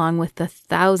mind, along with the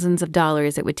thousands of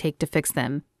dollars it would take to fix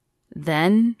them.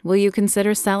 Then, will you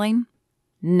consider selling?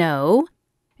 No.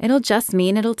 It'll just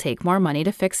mean it'll take more money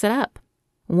to fix it up.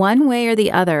 One way or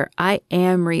the other, I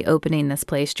am reopening this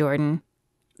place, Jordan.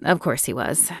 Of course he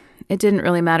was. It didn't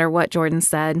really matter what Jordan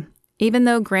said. Even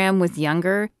though Graham was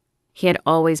younger, he had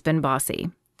always been bossy.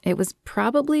 It was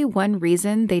probably one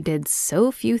reason they did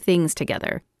so few things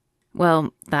together.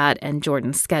 Well, that and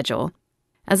Jordan's schedule.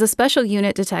 As a special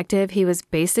unit detective, he was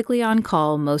basically on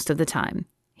call most of the time.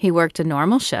 He worked a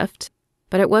normal shift,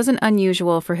 but it wasn't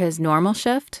unusual for his normal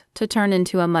shift to turn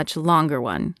into a much longer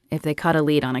one if they caught a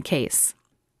lead on a case.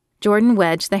 Jordan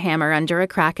wedged the hammer under a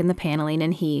crack in the paneling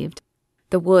and heaved.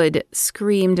 The wood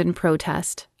screamed in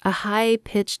protest, a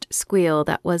high-pitched squeal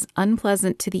that was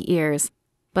unpleasant to the ears,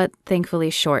 but thankfully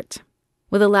short.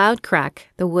 With a loud crack,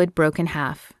 the wood broke in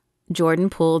half. Jordan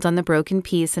pulled on the broken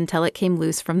piece until it came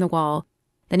loose from the wall.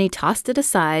 Then he tossed it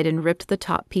aside and ripped the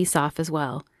top piece off as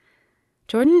well.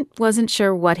 Jordan wasn't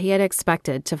sure what he had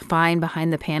expected to find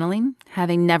behind the paneling,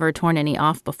 having never torn any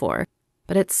off before,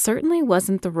 but it certainly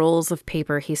wasn't the rolls of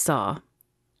paper he saw.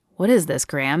 What is this,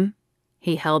 Graham?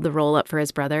 He held the roll up for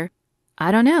his brother.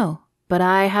 I don't know, but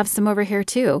I have some over here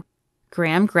too.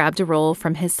 Graham grabbed a roll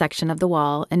from his section of the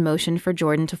wall and motioned for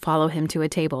Jordan to follow him to a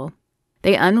table.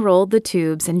 They unrolled the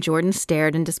tubes and Jordan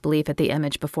stared in disbelief at the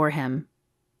image before him.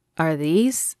 Are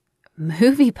these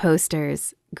movie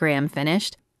posters? Graham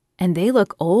finished. And they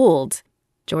look old.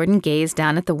 Jordan gazed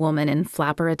down at the woman in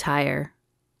flapper attire.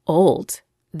 Old?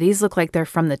 These look like they're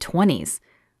from the 20s.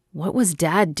 What was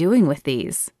Dad doing with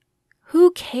these? Who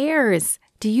cares?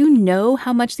 Do you know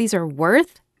how much these are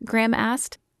worth? Graham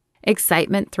asked.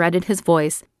 Excitement threaded his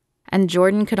voice, and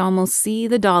Jordan could almost see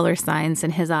the dollar signs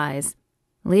in his eyes.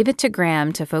 Leave it to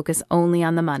Graham to focus only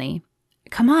on the money.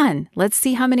 Come on, let's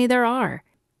see how many there are.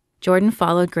 Jordan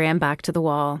followed Graham back to the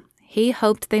wall. He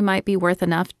hoped they might be worth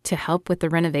enough to help with the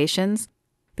renovations,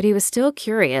 but he was still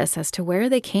curious as to where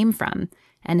they came from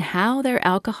and how their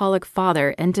alcoholic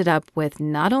father ended up with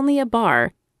not only a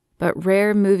bar, but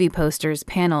rare movie posters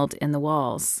paneled in the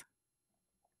walls.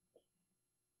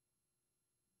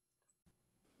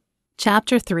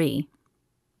 Chapter 3.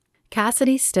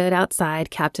 Cassidy stood outside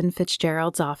Captain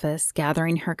Fitzgerald's office,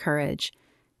 gathering her courage.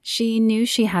 She knew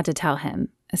she had to tell him,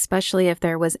 especially if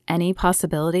there was any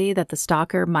possibility that the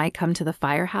stalker might come to the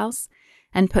firehouse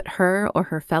and put her or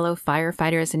her fellow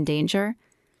firefighters in danger.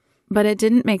 But it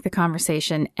didn't make the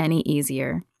conversation any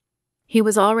easier. He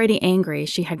was already angry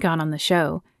she had gone on the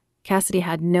show. Cassidy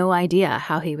had no idea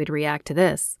how he would react to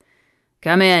this.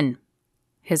 "Come in."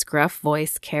 His gruff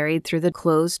voice carried through the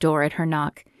closed door at her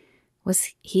knock.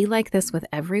 Was he like this with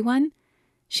everyone?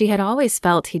 She had always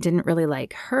felt he didn't really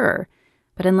like her,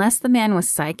 but unless the man was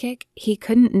psychic, he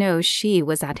couldn't know she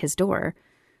was at his door.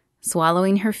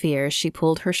 Swallowing her fears, she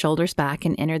pulled her shoulders back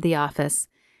and entered the office.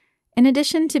 In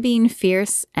addition to being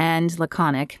fierce and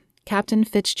laconic, Captain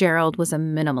Fitzgerald was a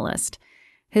minimalist.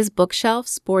 His bookshelf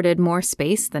sported more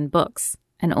space than books,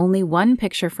 and only one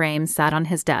picture frame sat on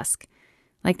his desk.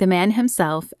 Like the man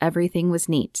himself, everything was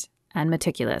neat and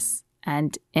meticulous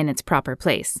and in its proper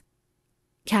place.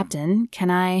 "Captain, can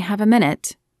I have a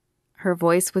minute?" Her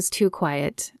voice was too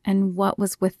quiet, and what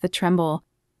was with the tremble?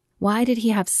 Why did he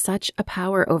have such a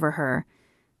power over her?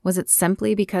 Was it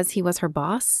simply because he was her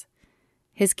boss?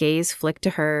 His gaze flicked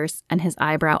to hers, and his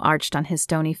eyebrow arched on his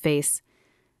stony face.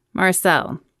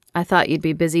 "Marcel, I thought you'd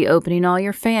be busy opening all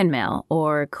your fan mail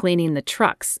or cleaning the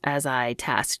trucks as I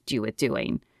tasked you with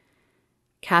doing."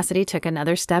 Cassidy took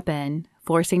another step in,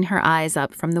 forcing her eyes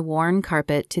up from the worn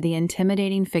carpet to the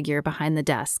intimidating figure behind the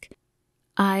desk.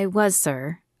 "I was,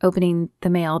 sir. Opening the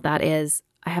mail, that is.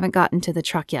 I haven't gotten to the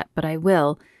truck yet, but I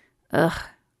will." Ugh,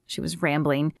 she was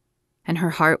rambling, and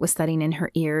her heart was thudding in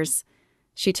her ears.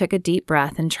 She took a deep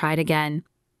breath and tried again.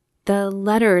 "The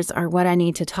letters are what I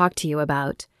need to talk to you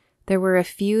about. There were a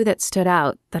few that stood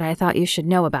out that I thought you should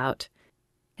know about."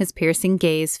 His piercing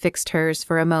gaze fixed hers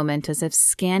for a moment as if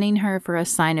scanning her for a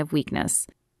sign of weakness.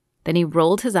 Then he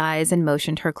rolled his eyes and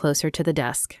motioned her closer to the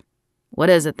desk. "What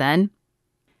is it, then?"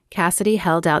 Cassidy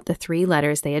held out the 3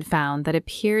 letters they had found that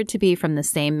appeared to be from the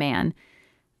same man.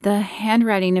 "The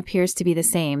handwriting appears to be the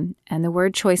same, and the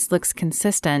word choice looks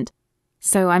consistent,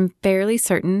 so I'm fairly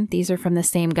certain these are from the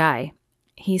same guy.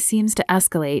 He seems to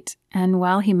escalate, and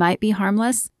while he might be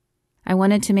harmless, I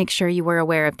wanted to make sure you were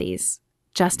aware of these,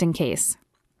 just in case."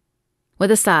 With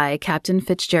a sigh, Captain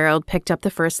Fitzgerald picked up the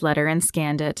first letter and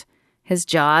scanned it. His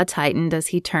jaw tightened as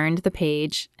he turned the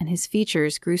page, and his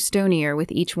features grew stonier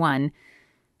with each one.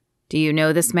 "Do you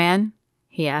know this man?"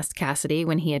 he asked Cassidy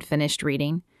when he had finished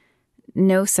reading.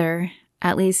 "No, sir.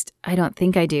 At least, I don't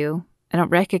think I do. I don't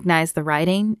recognize the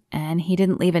writing, and he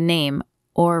didn't leave a name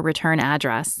or return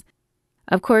address."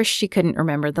 Of course, she couldn't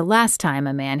remember the last time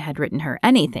a man had written her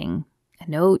anything. A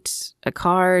note, a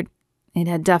card. It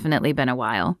had definitely been a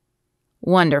while.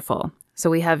 "Wonderful. So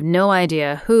we have no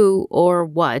idea who or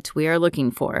what we are looking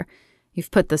for.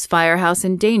 You've put this firehouse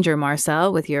in danger,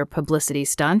 Marcel, with your publicity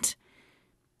stunt."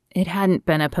 It hadn't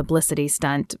been a publicity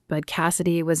stunt, but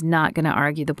Cassidy was not going to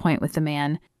argue the point with the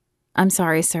man. "I'm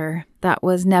sorry, sir. That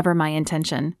was never my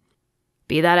intention."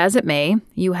 "Be that as it may,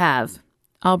 you have.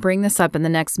 I'll bring this up in the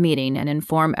next meeting and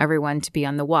inform everyone to be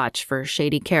on the watch for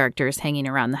shady characters hanging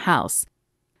around the house.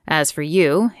 As for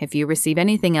you, if you receive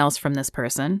anything else from this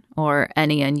person, or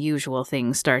any unusual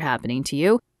things start happening to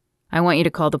you, I want you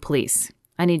to call the police.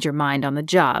 I need your mind on the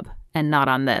job, and not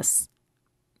on this."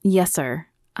 "Yes, sir.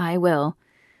 I will."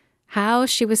 How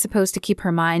she was supposed to keep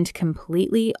her mind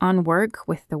completely on work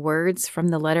with the words from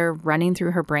the letter running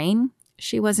through her brain,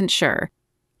 she wasn't sure,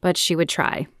 but she would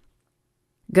try.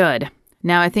 "Good.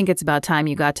 Now I think it's about time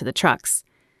you got to the trucks."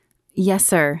 "Yes,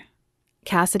 sir."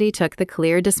 Cassidy took the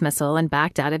clear dismissal and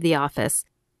backed out of the office.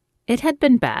 It had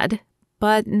been bad,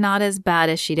 but not as bad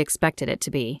as she'd expected it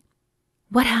to be.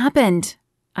 "What happened?"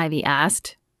 Ivy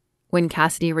asked when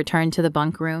Cassidy returned to the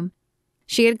bunk room.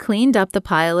 She had cleaned up the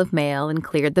pile of mail and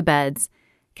cleared the beds.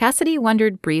 Cassidy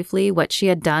wondered briefly what she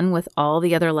had done with all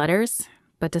the other letters,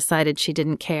 but decided she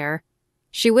didn't care.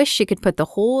 She wished she could put the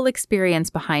whole experience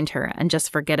behind her and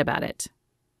just forget about it.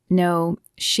 No,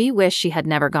 she wished she had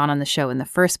never gone on the show in the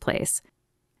first place.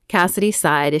 Cassidy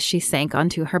sighed as she sank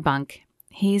onto her bunk.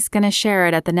 He's going to share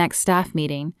it at the next staff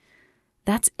meeting.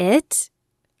 "That's it?"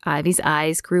 Ivy's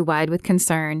eyes grew wide with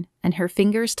concern, and her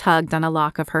fingers tugged on a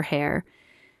lock of her hair.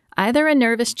 Either a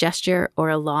nervous gesture or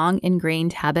a long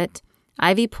ingrained habit,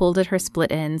 Ivy pulled at her split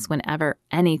ends whenever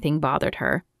anything bothered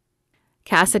her.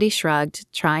 Cassidy shrugged,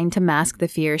 trying to mask the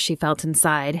fear she felt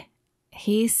inside.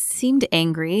 "He seemed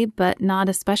angry, but not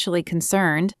especially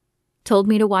concerned. Told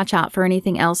me to watch out for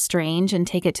anything else strange and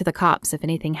take it to the cops if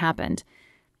anything happened.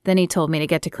 Then he told me to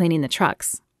get to cleaning the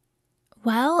trucks."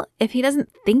 "Well, if he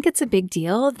doesn't think it's a big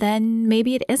deal, then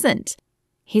maybe it isn't.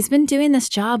 He's been doing this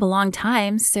job a long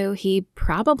time, so he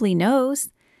probably knows."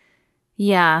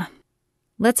 "Yeah,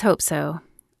 let's hope so.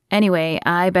 Anyway,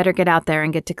 I better get out there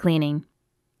and get to cleaning."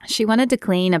 She wanted to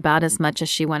clean about as much as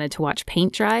she wanted to watch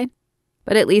paint dry,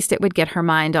 but at least it would get her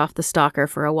mind off the stalker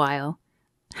for a while.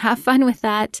 "Have fun with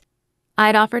that.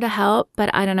 I'd offer to help,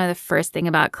 but I don't know the first thing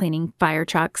about cleaning fire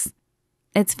trucks."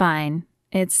 "It's fine.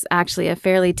 It's actually a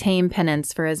fairly tame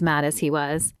penance for as mad as he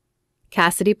was.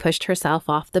 Cassidy pushed herself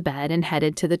off the bed and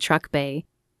headed to the truck bay.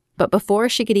 But before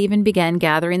she could even begin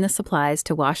gathering the supplies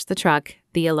to wash the truck,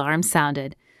 the alarm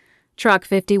sounded. Truck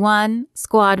 51,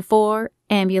 Squad 4,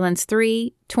 Ambulance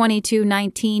 3,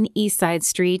 2219 Eastside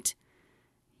Street.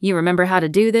 You remember how to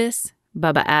do this?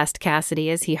 Bubba asked Cassidy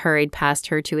as he hurried past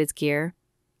her to his gear.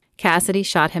 Cassidy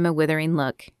shot him a withering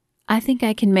look. I think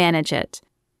I can manage it.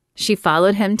 She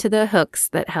followed him to the hooks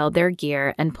that held their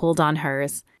gear and pulled on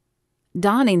hers.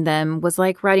 Donning them was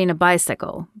like riding a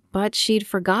bicycle, but she'd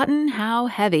forgotten how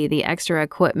heavy the extra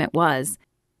equipment was.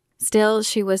 Still,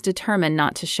 she was determined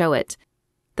not to show it.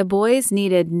 The boys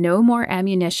needed no more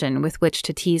ammunition with which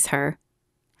to tease her.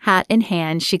 Hat in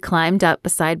hand, she climbed up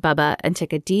beside Bubba and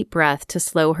took a deep breath to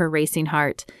slow her racing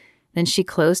heart. Then she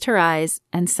closed her eyes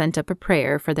and sent up a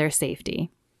prayer for their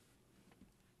safety.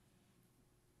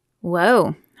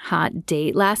 Whoa, hot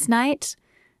date last night?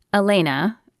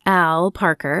 Alana, Al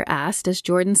Parker asked as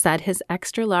Jordan set his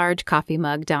extra-large coffee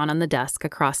mug down on the desk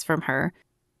across from her.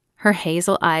 Her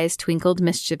hazel eyes twinkled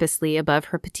mischievously above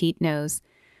her petite nose.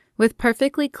 With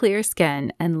perfectly clear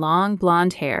skin and long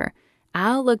blonde hair,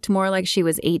 Al looked more like she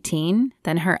was 18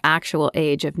 than her actual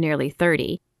age of nearly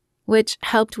 30, which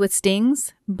helped with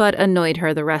stings, but annoyed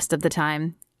her the rest of the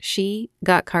time. She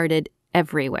got carded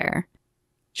everywhere.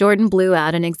 Jordan blew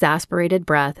out an exasperated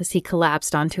breath as he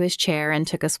collapsed onto his chair and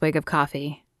took a swig of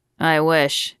coffee. I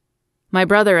wish. My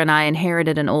brother and I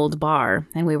inherited an old bar,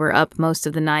 and we were up most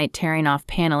of the night tearing off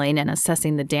paneling and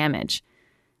assessing the damage.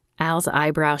 Al's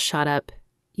eyebrow shot up.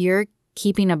 You're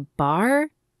keeping a bar?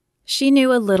 She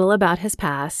knew a little about his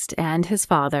past and his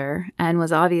father, and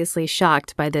was obviously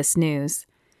shocked by this news.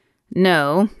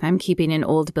 No, I'm keeping an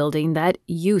old building that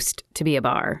used to be a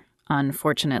bar,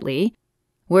 unfortunately.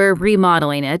 We're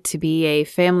remodeling it to be a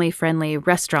family-friendly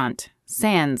restaurant,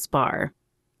 Sans Bar.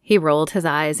 He rolled his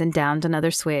eyes and downed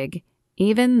another swig.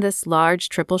 Even this large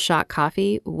triple-shot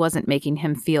coffee wasn't making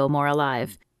him feel more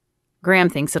alive. Graham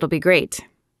thinks it'll be great.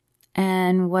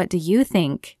 And what do you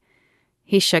think?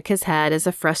 He shook his head as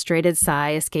a frustrated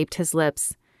sigh escaped his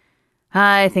lips.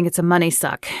 I think it's a money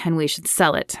suck, and we should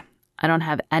sell it. I don't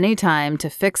have any time to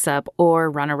fix up or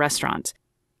run a restaurant.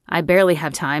 I barely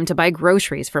have time to buy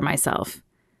groceries for myself.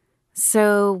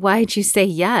 So why'd you say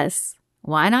yes?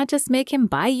 Why not just make him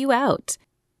buy you out?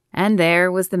 And there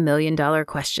was the million-dollar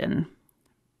question.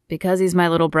 Because he's my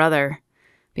little brother.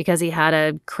 Because he had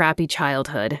a crappy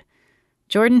childhood.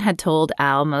 Jordan had told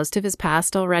Al most of his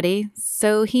past already,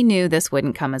 so he knew this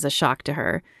wouldn't come as a shock to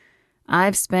her.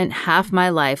 I've spent half my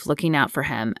life looking out for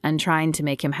him and trying to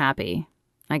make him happy.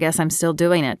 I guess I'm still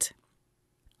doing it.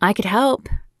 I could help,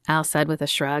 Al said with a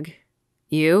shrug.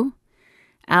 You?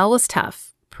 Al was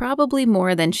tough, probably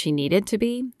more than she needed to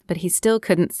be, but he still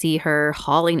couldn't see her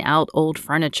hauling out old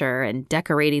furniture and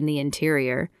decorating the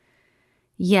interior.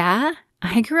 Yeah,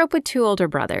 I grew up with 2 older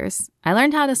brothers. I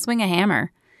learned how to swing a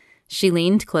hammer. She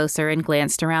leaned closer and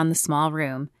glanced around the small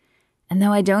room. And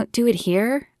though I don't do it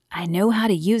here, I know how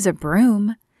to use a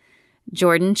broom.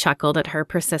 Jordan chuckled at her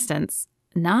persistence.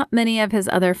 Not many of his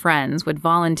other friends would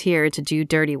volunteer to do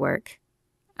dirty work.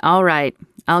 All right,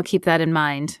 I'll keep that in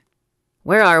mind.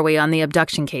 Where are we on the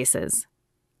abduction cases?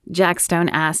 Jack Stone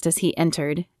asked as he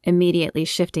entered, immediately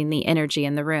shifting the energy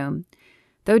in the room.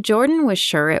 Though Jordan was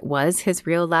sure it was his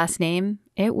real last name,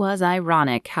 it was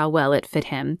ironic how well it fit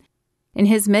him. In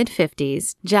his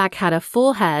mid-50s, Jack had a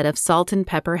full head of salt and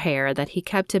pepper hair that he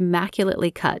kept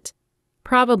immaculately cut,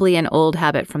 probably an old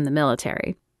habit from the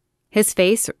military. His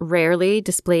face rarely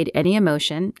displayed any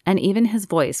emotion, and even his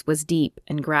voice was deep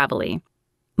and gravelly.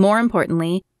 More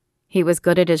importantly, he was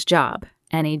good at his job,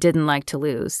 and he didn't like to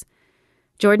lose.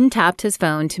 Jordan tapped his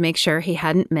phone to make sure he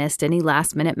hadn't missed any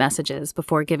last-minute messages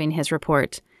before giving his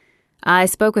report. I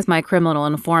spoke with my criminal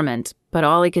informant, but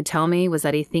all he could tell me was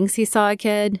that he thinks he saw a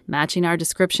kid, matching our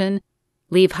description,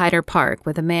 leave Hyder Park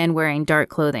with a man wearing dark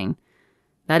clothing.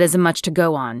 That isn't much to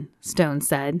go on, Stone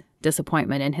said,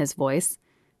 disappointment in his voice.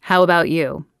 How about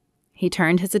you? He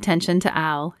turned his attention to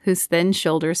Al, whose thin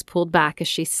shoulders pulled back as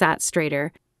she sat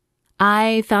straighter.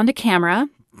 I found a camera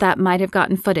that might have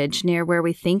gotten footage near where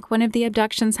we think one of the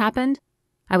abductions happened.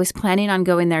 I was planning on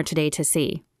going there today to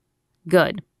see.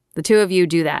 Good. The 2 of you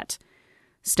do that.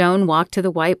 Stone walked to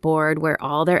the whiteboard where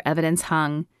all their evidence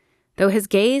hung. Though his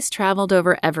gaze traveled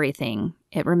over everything,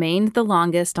 it remained the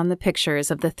longest on the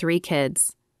pictures of the 3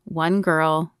 kids, 1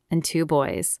 girl and 2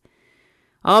 boys.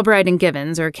 Albright and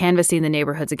Givens are canvassing the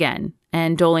neighborhoods again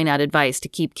and doling out advice to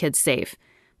keep kids safe,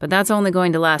 but that's only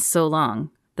going to last so long.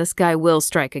 This guy will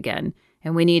strike again,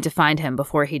 and we need to find him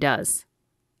before he does.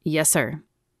 Yes, sir.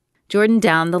 Jordan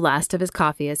downed the last of his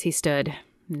coffee as he stood.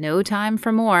 no time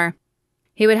for more.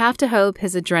 He would have to hope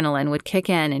his adrenaline would kick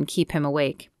in and keep him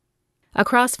awake.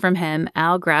 Across from him,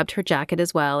 Al grabbed her jacket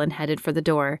as well and headed for the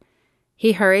door.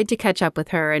 He hurried to catch up with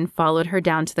her and followed her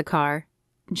down to the car.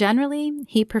 Generally,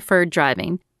 he preferred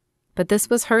driving, but this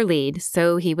was her lead,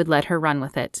 so he would let her run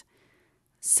with it.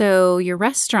 "So, your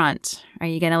restaurant, are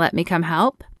you going to let me come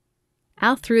help?"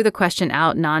 Al threw the question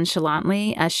out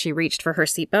nonchalantly as she reached for her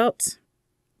seatbelt.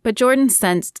 But Jordan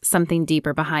sensed something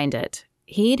deeper behind it.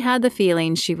 He'd had the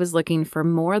feeling she was looking for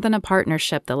more than a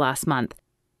partnership the last month,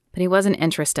 but he wasn't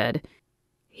interested.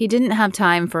 He didn't have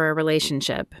time for a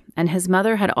relationship, and his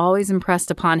mother had always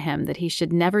impressed upon him that he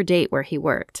should never date where he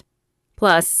worked.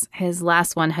 Plus, his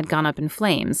last one had gone up in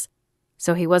flames,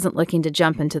 so he wasn't looking to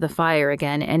jump into the fire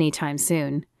again anytime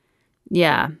soon.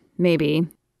 Yeah, maybe.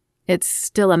 It's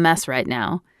still a mess right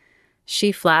now.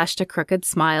 She flashed a crooked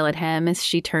smile at him as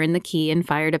she turned the key and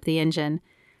fired up the engine.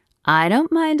 "I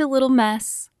don't mind a little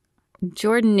mess."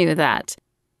 Jordan knew that.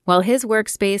 While his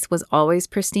workspace was always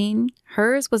pristine,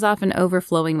 hers was often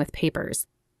overflowing with papers.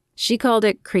 She called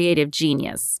it creative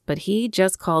genius, but he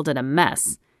just called it a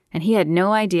mess, and he had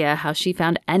no idea how she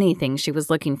found anything she was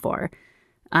looking for.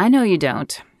 "I know you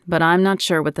don't, but I'm not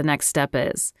sure what the next step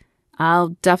is. I'll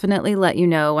definitely let you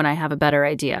know when I have a better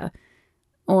idea."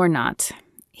 Or not.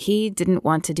 He didn't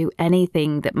want to do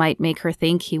anything that might make her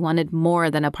think he wanted more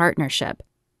than a partnership.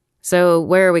 "So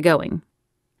where are we going?"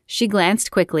 She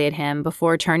glanced quickly at him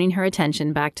before turning her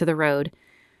attention back to the road.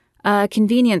 "A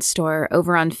convenience store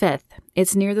over on 5th.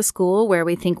 It's near the school where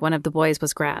we think one of the boys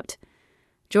was grabbed."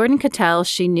 Jordan could tell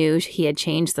she knew he had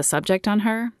changed the subject on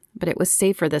her, but it was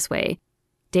safer this way.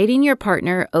 Dating your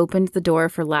partner opened the door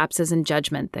for lapses in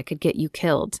judgment that could get you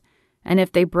killed, and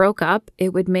if they broke up,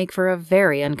 it would make for a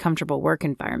very uncomfortable work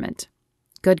environment.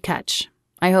 Good catch.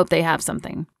 I hope they have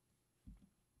something.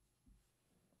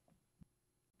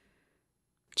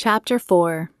 Chapter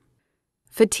 4.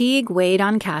 Fatigue weighed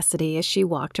on Cassidy as she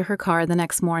walked to her car the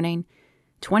next morning.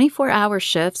 24-hour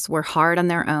shifts were hard on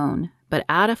their own, but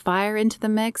add a fire into the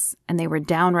mix, and they were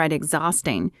downright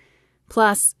exhausting.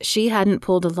 Plus, she hadn't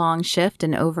pulled a long shift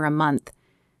in over a month.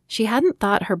 She hadn't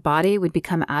thought her body would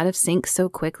become out of sync so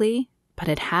quickly, but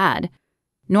it had.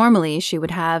 Normally, she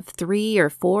would have 3 or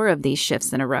 4 of these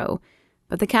shifts in a row,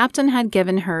 but the captain had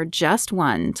given her just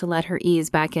one to let her ease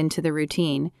back into the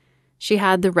routine. She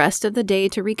had the rest of the day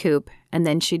to recoup, and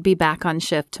then she'd be back on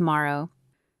shift tomorrow.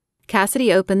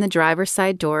 Cassidy opened the driver's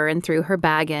side door and threw her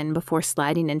bag in before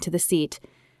sliding into the seat.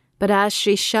 But as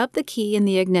she shoved the key in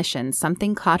the ignition,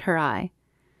 something caught her eye.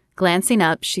 Glancing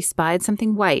up, she spied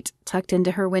something white tucked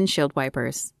into her windshield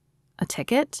wipers. A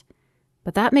ticket?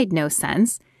 But that made no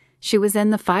sense. She was in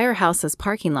the firehouse's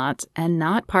parking lot and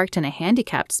not parked in a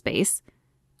handicapped space.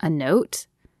 A note?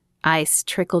 Ice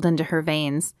trickled into her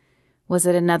veins. Was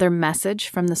it another message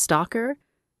from the stalker?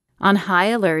 On high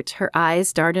alert, her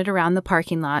eyes darted around the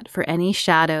parking lot for any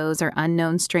shadows or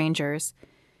unknown strangers.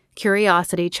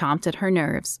 Curiosity chomped at her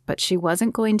nerves, but she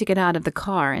wasn't going to get out of the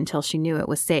car until she knew it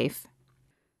was safe.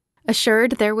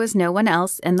 Assured there was no one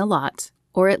else in the lot,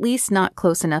 or at least not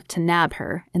close enough to nab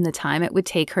her in the time it would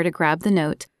take her to grab the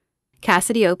note,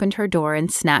 Cassidy opened her door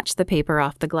and snatched the paper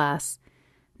off the glass.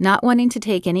 Not wanting to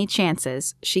take any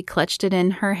chances, she clutched it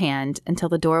in her hand until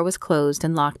the door was closed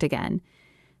and locked again.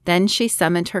 Then she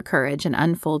summoned her courage and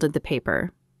unfolded the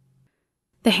paper.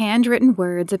 The handwritten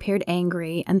words appeared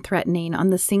angry and threatening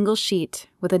on the single sheet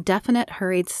with a definite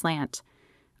hurried slant.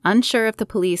 Unsure if the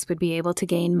police would be able to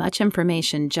gain much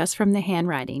information just from the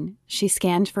handwriting, she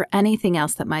scanned for anything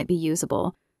else that might be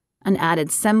usable. An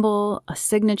added symbol, a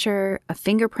signature, a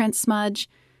fingerprint smudge,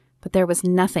 but there was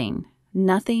nothing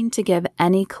to give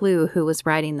any clue who was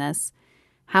writing this.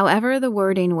 However, the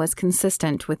wording was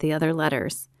consistent with the other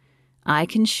letters. "I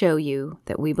can show you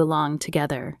that we belong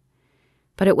together."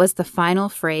 But it was the final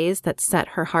phrase that set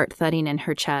her heart thudding in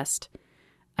her chest.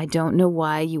 "I don't know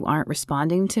why you aren't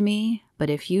responding to me, but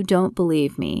if you don't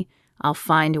believe me, I'll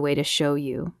find a way to show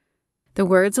you." The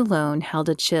words alone held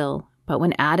a chill, but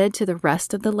when added to the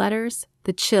rest of the letters,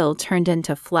 the chill turned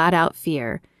into flat-out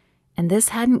fear. And this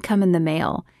hadn't come in the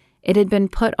mail. It had been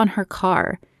put on her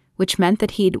car, which meant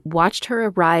that he'd watched her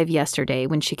arrive yesterday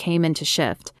when she came into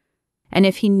shift. And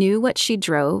if he knew what she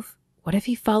drove, what if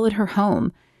he followed her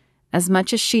home? As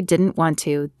much as she didn't want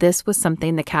to, this was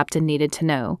something the captain needed to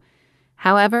know.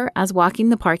 However, as walking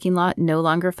the parking lot no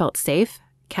longer felt safe,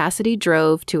 Cassidy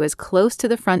drove to as close to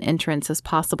the front entrance as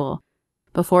possible,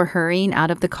 before hurrying out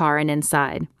of the car and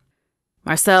inside.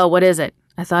 "Marcel, what is it?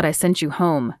 I thought I sent you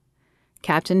home,"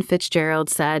 Captain Fitzgerald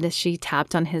said as she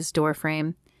tapped on his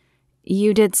doorframe.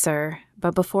 "You did, sir,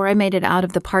 but before I made it out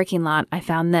of the parking lot, I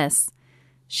found this."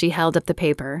 She held up the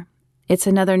paper. It's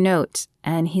another note,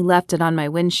 and he left it on my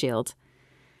windshield."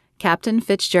 Captain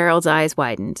Fitzgerald's eyes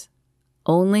widened.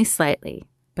 Only slightly,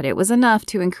 but it was enough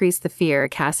to increase the fear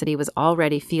Cassidy was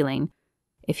already feeling.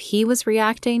 If he was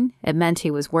reacting, it meant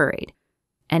he was worried.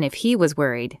 And if he was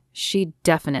worried, she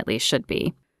definitely should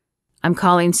be. "I'm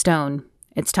calling Stone.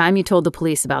 It's time you told the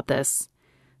police about this."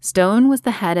 Stone was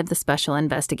the head of the Special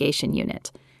Investigation Unit.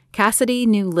 Cassidy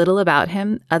knew little about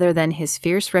him other than his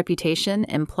fierce reputation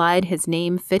implied his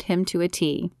name fit him to a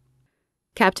T.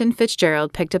 Captain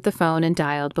Fitzgerald picked up the phone and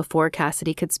dialed before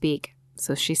Cassidy could speak,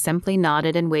 so she simply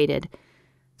nodded and waited.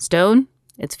 "Stone,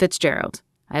 it's Fitzgerald.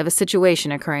 I have a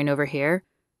situation occurring over here.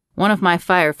 One of my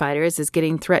firefighters is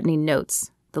getting threatening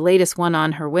notes, the latest one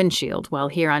on her windshield while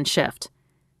here on shift."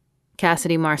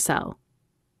 "Cassidy Marcel."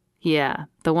 "Yeah,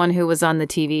 the one who was on the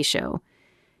TV show."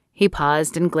 He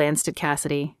paused and glanced at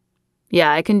Cassidy.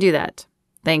 "Yeah, I can do that.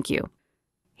 Thank you."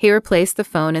 He replaced the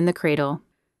phone in the cradle.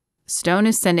 "Stone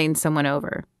is sending someone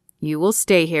over. You will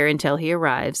stay here until he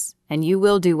arrives, and you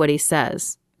will do what he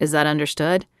says. Is that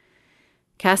understood?"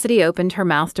 Cassidy opened her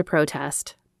mouth to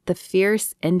protest. The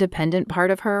fierce, independent part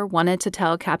of her wanted to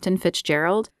tell Captain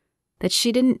Fitzgerald that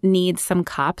she didn't need some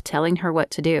cop telling her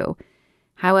what to do.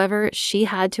 However, she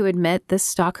had to admit this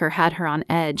stalker had her on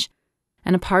edge,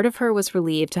 and a part of her was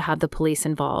relieved to have the police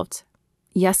involved.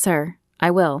 "Yes, sir, I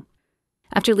will."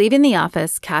 After leaving the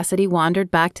office, Cassidy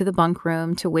wandered back to the bunk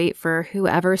room to wait for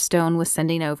whoever Stone was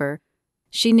sending over.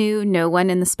 She knew no one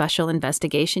in the Special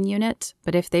Investigation Unit,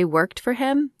 but if they worked for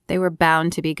him, they were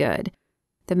bound to be good.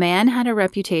 The man had a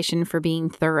reputation for being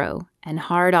thorough and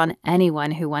hard on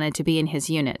anyone who wanted to be in his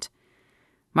unit.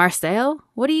 "Marcel,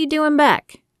 what are you doing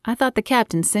back? I thought the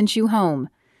captain sent you home."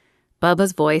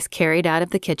 Bubba's voice carried out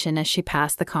of the kitchen as she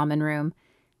passed the common room.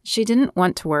 She didn't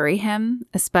want to worry him,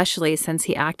 especially since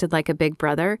he acted like a big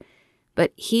brother,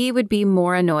 but he would be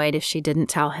more annoyed if she didn't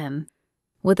tell him.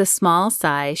 With a small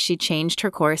sigh, she changed her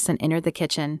course and entered the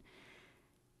kitchen.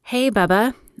 "Hey,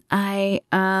 Bubba, I,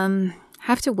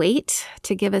 have to wait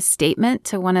to give a statement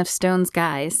to one of Stone's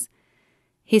guys."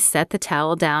 He set the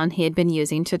towel down he had been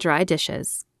using to dry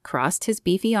dishes, crossed his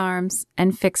beefy arms,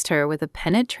 and fixed her with a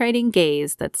penetrating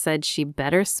gaze that said she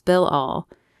better spill all.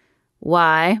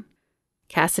 "Why?"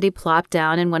 Cassidy plopped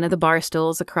down in one of the bar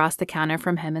stools across the counter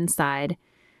from him and sighed.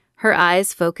 Her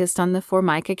eyes focused on the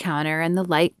Formica counter and the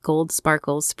light gold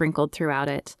sparkles sprinkled throughout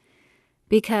it.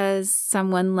 "Because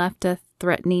someone left a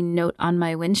threatening note on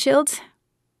my windshield?"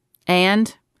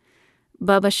 "And?"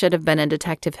 Bubba should have been a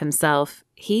detective himself.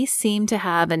 He seemed to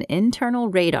have an internal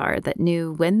radar that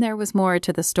knew when there was more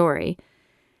to the story.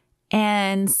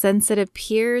 "And since it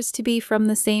appears to be from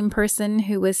the same person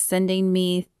who was sending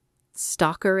me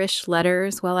stalkerish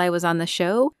letters while I was on the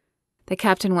show, the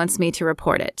captain wants me to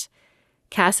report it."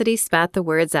 Cassidy spat the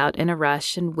words out in a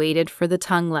rush and waited for the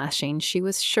tongue lashing she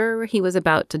was sure he was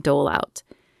about to dole out.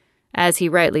 As he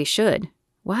rightly should.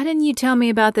 "Why didn't you tell me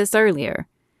about this earlier?"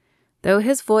 Though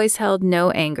his voice held no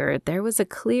anger, there was a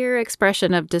clear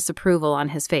expression of disapproval on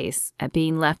his face at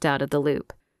being left out of the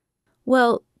loop.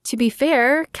 "Well, to be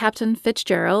fair, Captain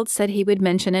Fitzgerald said he would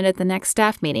mention it at the next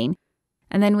staff meeting,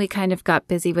 and then we kind of got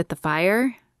busy with the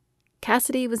fire."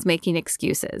 Cassidy was making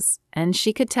excuses, and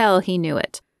she could tell he knew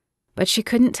it. But she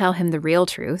couldn't tell him the real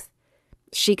truth.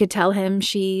 She could tell him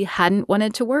she hadn't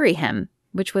wanted to worry him,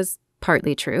 which was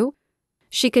partly true.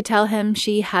 She could tell him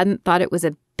she hadn't thought it was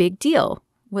a big deal,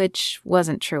 which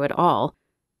wasn't true at all.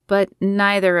 But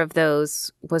neither of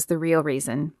those was the real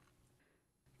reason.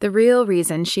 The real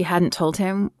reason she hadn't told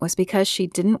him was because she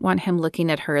didn't want him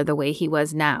looking at her the way he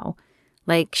was now,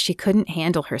 like she couldn't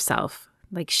handle herself,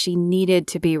 like she needed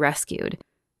to be rescued.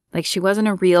 Like she wasn't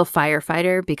a real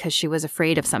firefighter because she was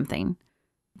afraid of something.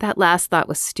 That last thought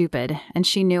was stupid, and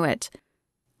she knew it.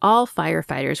 All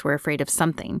firefighters were afraid of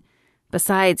something.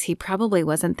 Besides, he probably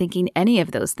wasn't thinking any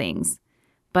of those things.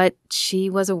 But she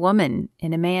was a woman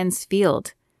in a man's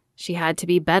field. She had to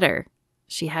be better.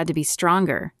 She had to be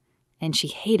stronger. And she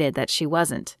hated that she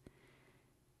wasn't.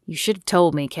 "You should have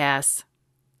told me, Cass."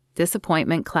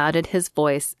 Disappointment clouded his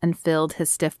voice and filled his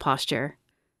stiff posture.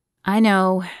 "I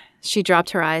know." She dropped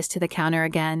her eyes to the counter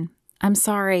again. "I'm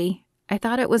sorry. I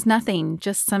thought it was nothing,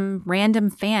 just some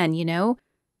random fan, you know?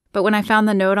 But when I found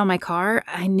the note on my car,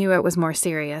 I knew it was more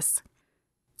serious."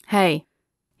 "Hey."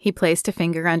 He placed a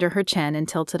finger under her chin and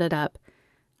tilted it up.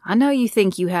 "I know you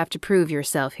think you have to prove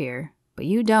yourself here, but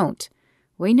you don't.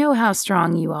 We know how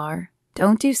strong you are.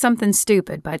 Don't do something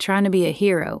stupid by trying to be a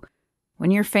hero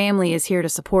when your family is here to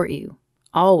support you.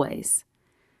 Always."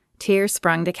 Tears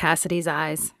sprung to Cassidy's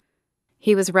eyes.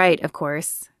 He was right, of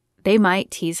course. They might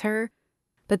tease her,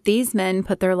 but these men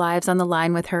put their lives on the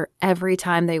line with her every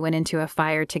time they went into a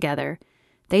fire together.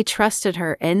 They trusted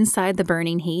her inside the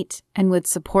burning heat and would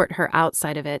support her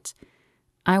outside of it.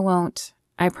 I won't,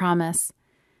 I promise.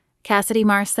 Cassidy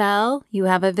Marcel, you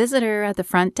have a visitor at the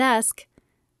front desk.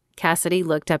 Cassidy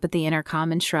looked up at the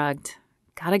intercom and shrugged.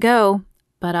 Gotta go,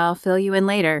 but I'll fill you in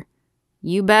later.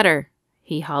 You better,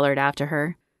 he hollered after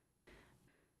her.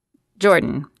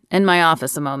 Jordan, in my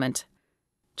office a moment.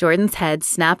 Jordan's head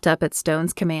snapped up at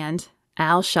Stone's command.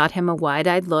 Al shot him a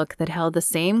wide-eyed look that held the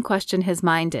same question his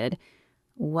mind did.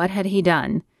 What had he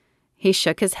done? He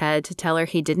shook his head to tell her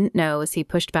he didn't know as he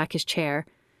pushed back his chair.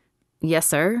 Yes,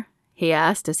 sir, he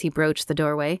asked as he broached the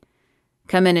doorway.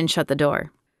 Come in and shut the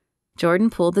door. Jordan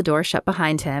pulled the door shut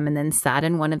behind him and then sat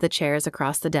in one of the chairs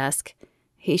across the desk.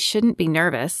 He shouldn't be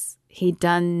nervous. He'd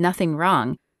done nothing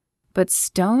wrong. But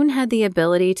Stone had the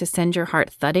ability to send your heart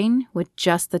thudding with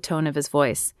just the tone of his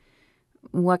voice.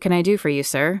 What can I do for you,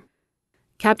 sir?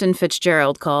 Captain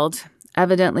Fitzgerald called.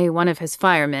 Evidently one of his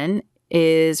firemen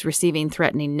is receiving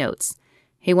threatening notes.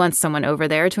 He wants someone over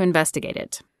there to investigate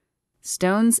it.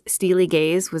 Stone's steely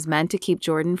gaze was meant to keep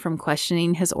Jordan from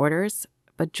questioning his orders,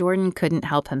 but Jordan couldn't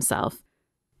help himself.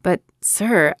 But,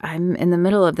 sir, I'm in the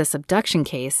middle of this abduction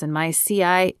case, and my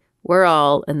CI... We're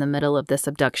all in the middle of this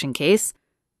abduction case.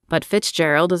 But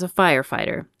Fitzgerald is a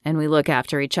firefighter, and we look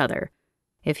after each other.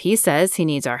 If he says he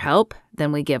needs our help,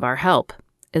 then we give our help.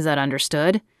 Is that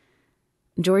understood?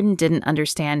 Jordan didn't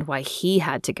understand why he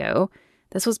had to go.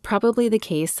 This was probably the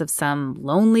case of some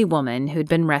lonely woman who'd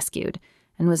been rescued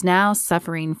and was now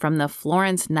suffering from the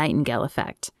Florence Nightingale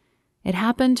effect. It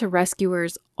happened to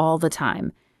rescuers all the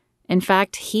time. In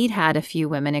fact, he'd had a few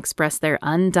women express their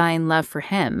undying love for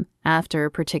him after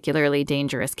particularly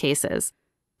dangerous cases.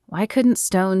 Why couldn't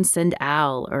Stone send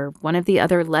Al or one of the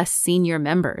other less senior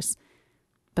members?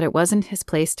 But it wasn't his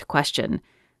place to question.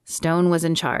 Stone was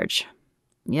in charge.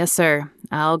 Yes, sir.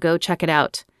 I'll go check it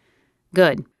out.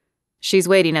 Good. She's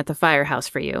waiting at the firehouse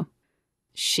for you.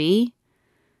 She?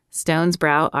 Stone's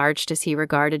brow arched as he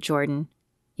regarded Jordan.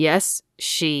 Yes,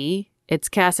 she. It's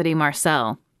Cassidy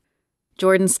Marcel.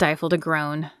 Jordan stifled a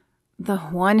groan. The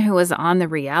one who was on the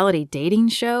reality dating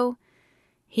show?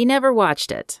 He never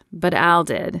watched it, but Al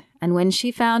did, and when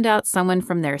she found out someone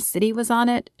from their city was on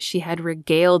it, she had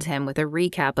regaled him with a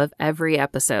recap of every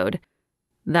episode.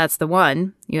 That's the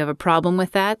one. You have a problem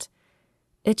with that?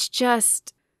 It's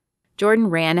just... Jordan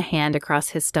ran a hand across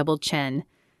his stubbled chin.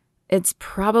 It's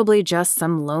probably just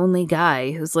some lonely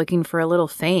guy who's looking for a little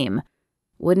fame.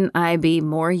 Wouldn't I be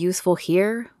more useful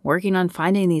here, working on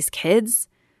finding these kids?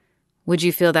 Would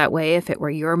you feel that way if it were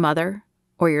your mother,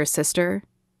 or your sister,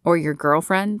 or your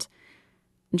girlfriend?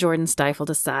 Jordan stifled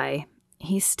a sigh.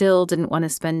 He still didn't want to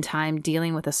spend time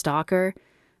dealing with a stalker,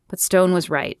 but Stone was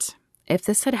right. If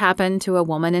this had happened to a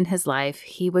woman in his life,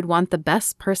 he would want the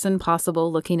best person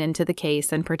possible looking into the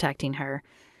case and protecting her.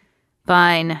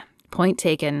 Fine. Point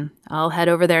taken. I'll head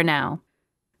over there now.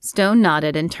 Stone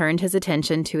nodded and turned his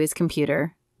attention to his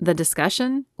computer. The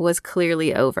discussion was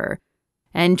clearly over,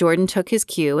 and Jordan took his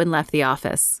cue and left the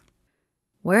office.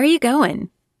 Where are you going?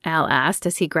 Al asked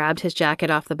as he grabbed his jacket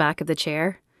off the back of the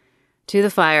chair. To the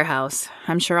firehouse.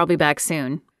 I'm sure I'll be back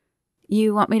soon.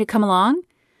 You want me to come along?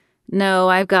 No,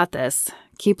 I've got this.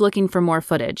 Keep looking for more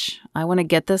footage. I want to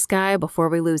get this guy before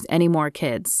we lose any more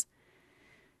kids.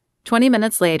 20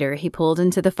 minutes later, he pulled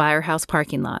into the firehouse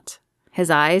parking lot. His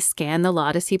eyes scanned the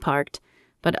lot as he parked,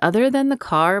 but other than the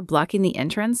car blocking the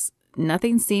entrance,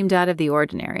 nothing seemed out of the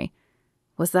ordinary.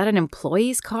 Was that an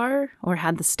employee's car, or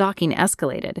had the stalking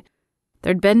escalated?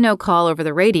 There'd been no call over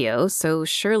the radio, so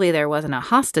surely there wasn't a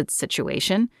hostage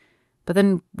situation. But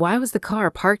then why was the car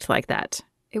parked like that?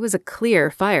 It was a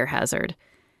clear fire hazard.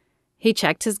 He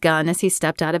checked his gun as he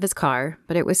stepped out of his car,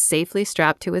 but it was safely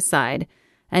strapped to his side,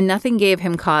 and nothing gave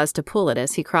him cause to pull it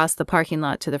as he crossed the parking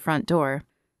lot to the front door.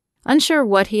 Unsure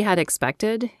what he had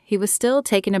expected, he was still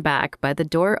taken aback by the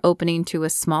door opening to a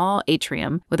small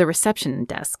atrium with a reception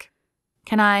desk.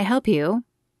 Can I help you?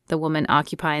 The woman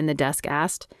occupying the desk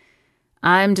asked.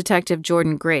 I'm Detective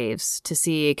Jordan Graves, to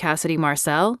see Cassidy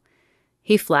Marcel.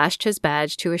 He flashed his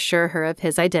badge to assure her of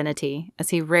his identity, as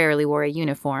he rarely wore a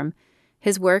uniform.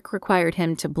 His work required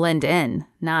him to blend in,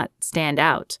 not stand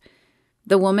out.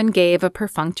 The woman gave a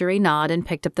perfunctory nod and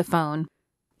picked up the phone.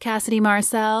 Cassidy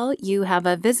Marcel, you have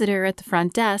a visitor at the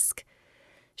front desk.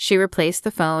 She replaced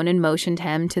the phone and motioned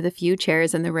him to the few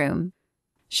chairs in the room.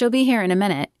 She'll be here in a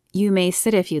minute. You may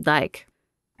sit if you'd like.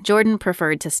 Jordan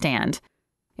preferred to stand.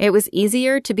 It was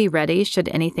easier to be ready should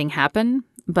anything happen,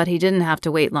 but he didn't have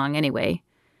to wait long anyway.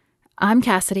 I'm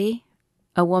Cassidy.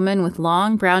 A woman with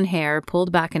long brown hair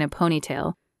pulled back in a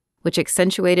ponytail, which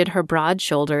accentuated her broad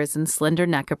shoulders and slender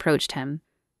neck, approached him.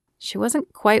 She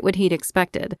wasn't quite what he'd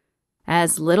expected.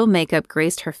 As little makeup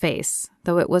graced her face,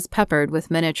 though it was peppered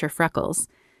with miniature freckles,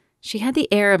 she had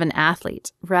the air of an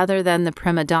athlete rather than the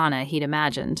prima donna he'd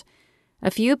imagined. A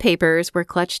few papers were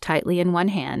clutched tightly in one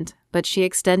hand, but she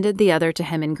extended the other to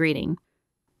him in greeting.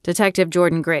 Detective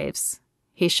Jordan Graves.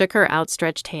 He shook her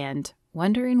outstretched hand,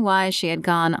 wondering why she had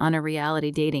gone on a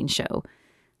reality dating show.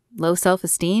 Low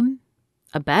self-esteem?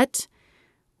 A bet?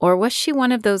 Or was she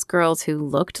one of those girls who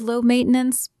looked low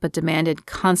maintenance but demanded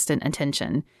constant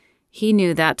attention? He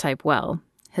knew that type well.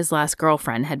 His last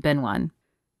girlfriend had been one.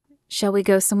 "Shall we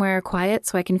go somewhere quiet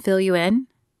so I can fill you in?"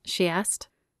 she asked.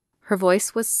 Her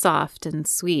voice was soft and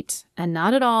sweet, and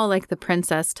not at all like the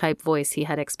princess-type voice he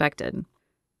had expected.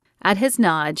 At his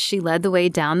nod, she led the way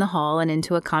down the hall and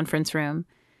into a conference room.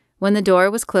 When the door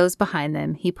was closed behind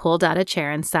them, he pulled out a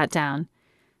chair and sat down.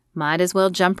 Might as well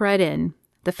jump right in.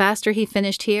 The faster he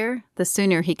finished here, the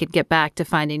sooner he could get back to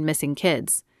finding missing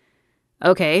kids.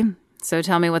 "Okay, so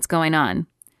tell me what's going on."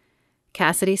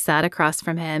 Cassidy sat across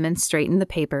from him and straightened the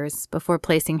papers before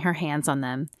placing her hands on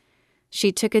them.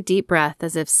 She took a deep breath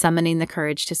as if summoning the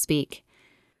courage to speak.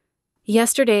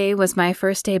 "Yesterday was my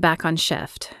first day back on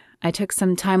shift. I took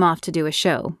some time off to do a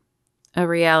show. A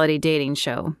reality dating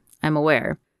show, I'm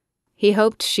aware." He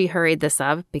hoped she hurried this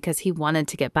up because he wanted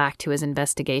to get back to his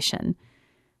investigation.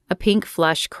 A pink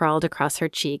flush crawled across her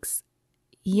cheeks.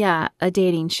 "Yeah, a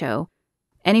dating show.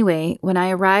 Anyway, when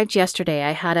I arrived yesterday,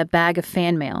 I had a bag of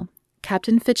fan mail.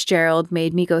 Captain Fitzgerald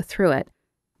made me go through it.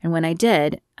 And when I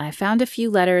did, I found a few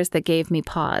letters that gave me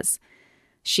pause."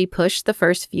 She pushed the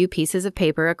first few pieces of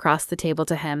paper across the table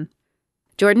to him.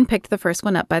 Jordan picked the first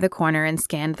one up by the corner and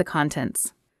scanned the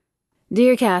contents.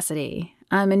 "Dear Cassidy,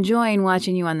 I'm enjoying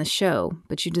watching you on the show,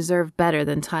 but you deserve better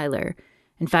than Tyler.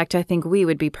 In fact, I think we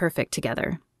would be perfect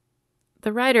together."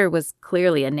 The writer was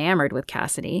clearly enamored with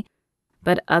Cassidy,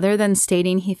 but other than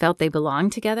stating he felt they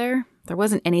belonged together, there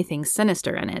wasn't anything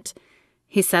sinister in it.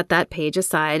 He set that page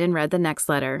aside and read the next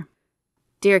letter.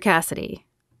 "Dear Cassidy,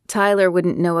 Tyler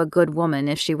wouldn't know a good woman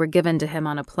if she were given to him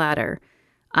on a platter.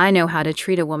 I know how to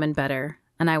treat a woman better,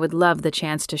 and I would love the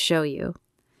chance to show you."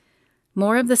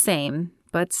 More of the same,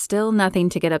 but still nothing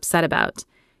to get upset about.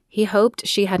 He hoped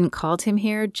she hadn't called him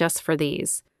here just for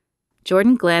these.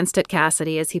 Jordan glanced at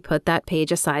Cassidy as he put that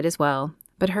page aside as well,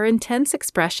 but her intense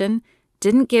expression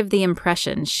didn't give the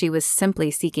impression she was simply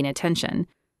seeking attention.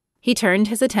 He turned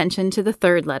his attention to the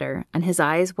third letter, and his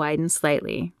eyes widened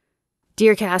slightly.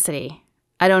 "Dear Cassidy,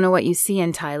 I don't know what you see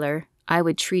in Tyler. I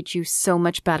would treat you so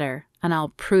much better, and I'll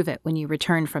prove it when you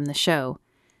return from the show."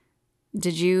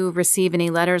 "Did you receive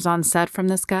any letters on set from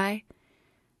this guy?"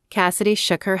 Cassidy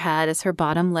shook her head as her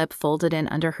bottom lip folded in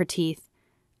under her teeth.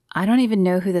 "I don't even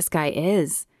know who this guy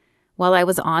is. While I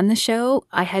was on the show,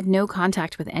 I had no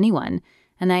contact with anyone,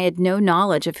 and I had no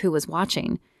knowledge of who was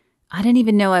watching. I didn't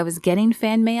even know I was getting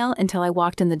fan mail until I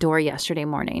walked in the door yesterday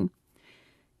morning."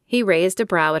 He raised a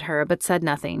brow at her but said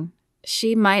nothing.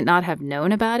 She might not have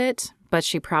known about it, but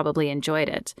she probably enjoyed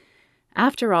it.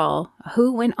 After all,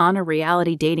 who went on a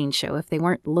reality dating show if they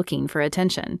weren't looking for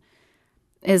attention?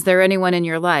 "Is there anyone in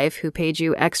your life who paid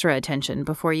you extra attention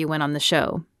before you went on the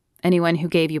show? Anyone who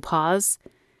gave you pause?"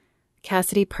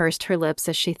 Cassidy pursed her lips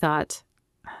as she thought,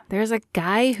 "There's a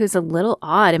guy who's a little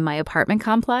odd in my apartment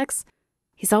complex.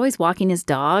 He's always walking his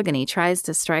dog, and he tries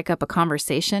to strike up a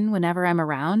conversation whenever I'm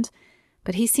around,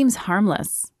 but he seems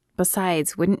harmless.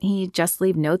 Besides, wouldn't he just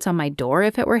leave notes on my door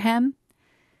if it were him?"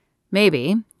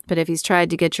 "Maybe, but if he's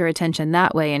tried to get your attention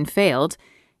that way and failed,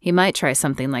 he might try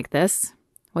something like this.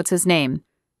 What's his name?"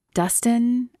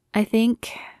 "Dustin, I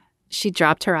think." She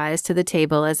dropped her eyes to the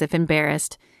table as if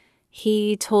embarrassed.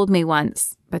 "He told me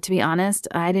once, but to be honest,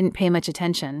 I didn't pay much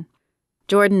attention."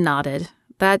 Jordan nodded.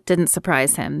 That didn't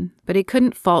surprise him, but he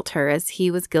couldn't fault her as he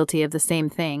was guilty of the same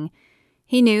thing.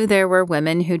 He knew there were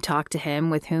women who talked to him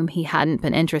with whom he hadn't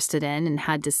been interested in and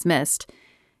had dismissed.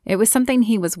 It was something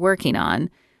he was working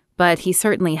on, but he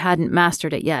certainly hadn't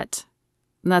mastered it yet.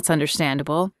 That's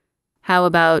understandable. How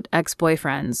about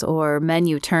ex-boyfriends or men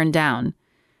you turned down?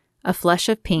 A flush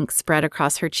of pink spread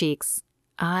across her cheeks.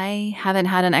 "I haven't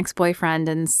had an ex-boyfriend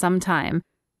in some time,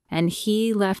 and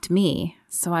he left me,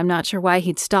 so I'm not sure why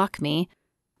he'd stalk me.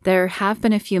 There have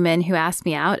been a few men who asked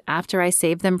me out after I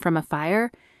saved them from a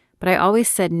fire, but I always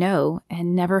said no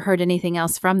and never heard anything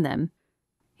else from them."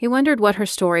 He wondered what her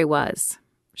story was.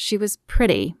 She was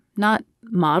pretty, not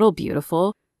model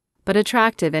beautiful, but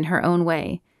attractive in her own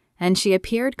way, and she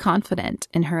appeared confident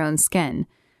in her own skin,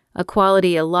 a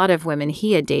quality a lot of women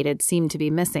he had dated seemed to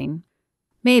be missing.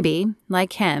 Maybe,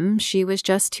 like him, she was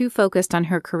just too focused on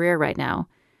her career right now.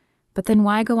 But then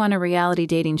why go on a reality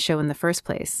dating show in the first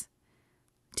place?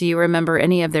 "Do you remember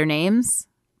any of their names?"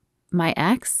 My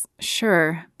ex?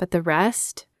 Sure, but the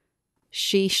rest?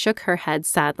 She shook her head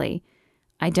sadly.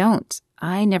 I don't.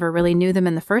 I never really knew them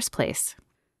in the first place.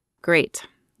 Great.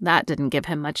 That didn't give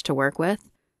him much to work with.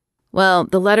 Well,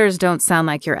 the letters don't sound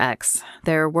like your ex.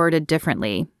 They're worded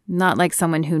differently, not like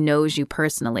someone who knows you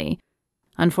personally.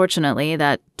 Unfortunately,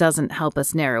 that doesn't help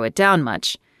us narrow it down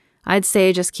much. I'd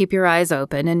say just keep your eyes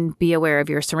open and be aware of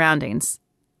your surroundings.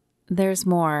 There's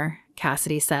more,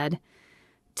 Cassidy said.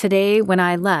 Today, when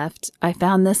I left, I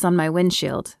found this on my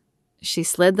windshield. She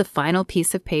slid the final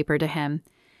piece of paper to him.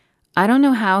 I don't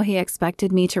know how he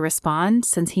expected me to respond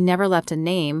since he never left a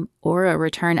name or a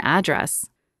return address.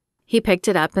 He picked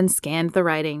it up and scanned the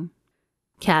writing.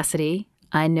 Cassidy,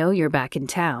 I know you're back in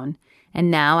town, and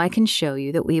now I can show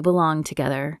you that we belong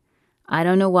together. I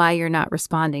don't know why you're not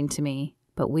responding to me,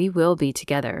 but we will be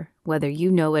together, whether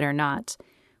you know it or not.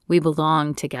 We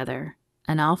belong together,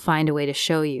 and I'll find a way to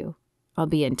show you. I'll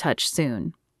be in touch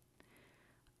soon.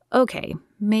 Okay,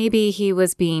 maybe he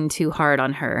was being too hard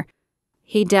on her.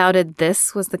 He doubted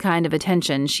this was the kind of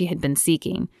attention she had been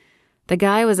seeking. The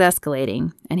guy was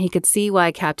escalating, and he could see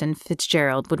why Captain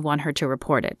Fitzgerald would want her to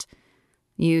report it.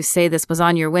 You say this was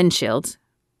on your windshield?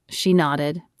 She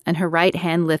nodded, and her right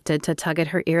hand lifted to tug at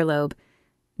her earlobe.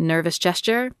 Nervous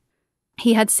gesture?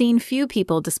 He had seen few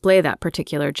people display that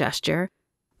particular gesture,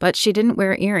 but she didn't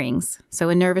wear earrings, so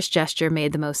a nervous gesture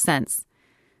made the most sense.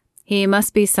 He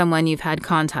must be someone you've had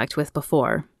contact with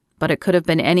before, but it could have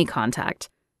been any contact.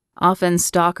 Often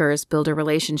stalkers build a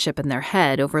relationship in their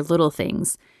head over little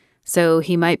things, so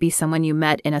he might be someone you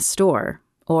met in a store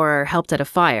or helped at a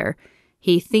fire.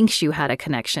 He thinks you had a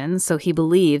connection, so he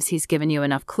believes he's given you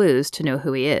enough clues to know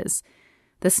who he is.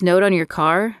 This note on your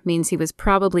car means he was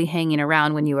probably hanging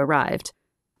around when you arrived.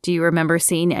 Do you remember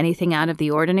seeing anything out of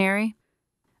the ordinary?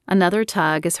 Another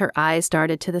tug as her eyes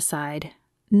darted to the side.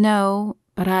 No,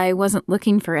 but I wasn't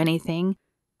looking for anything.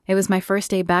 It was my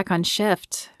first day back on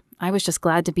shift. I was just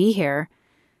glad to be here.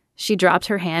 She dropped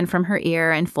her hand from her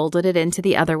ear and folded it into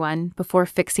the other one before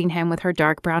fixing him with her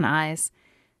dark brown eyes.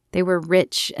 They were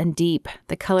rich and deep,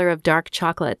 the color of dark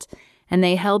chocolate, and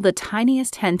they held the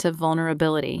tiniest hint of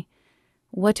vulnerability.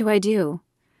 What do I do?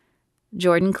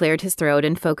 Jordan cleared his throat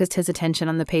and focused his attention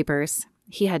on the papers.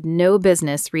 He had no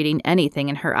business reading anything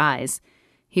in her eyes.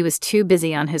 He was too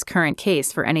busy on his current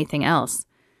case for anything else.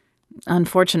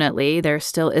 Unfortunately, there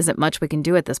still isn't much we can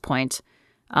do at this point.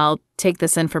 I'll take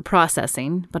this in for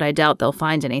processing, but I doubt they'll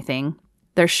find anything.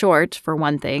 They're short, for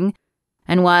one thing,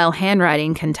 and while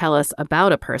handwriting can tell us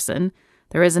about a person,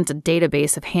 there isn't a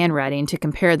database of handwriting to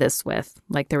compare this with,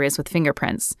 like there is with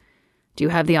fingerprints. Do you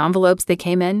have the envelopes they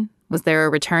came in? Was there a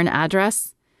return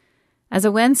address? As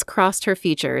a wince crossed her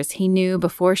features, he knew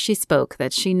before she spoke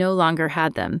that she no longer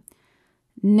had them.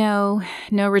 No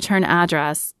return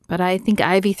address, but I think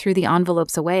Ivy threw the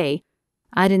envelopes away.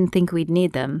 I didn't think we'd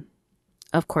need them.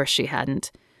 Of course she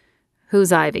hadn't.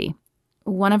 Who's Ivy?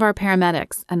 One of our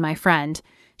paramedics and my friend.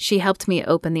 She helped me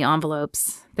open the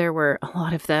envelopes. There were a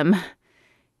lot of them.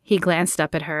 He glanced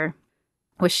up at her.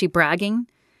 Was she bragging?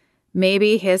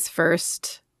 Maybe his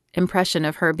first impression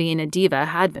of her being a diva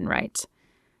had been right.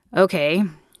 Okay,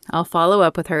 I'll follow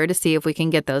up with her to see if we can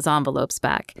get those envelopes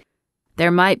back.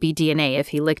 There might be DNA if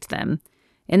he licked them.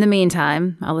 In the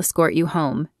meantime, I'll escort you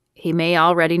home. He may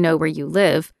already know where you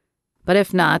live, but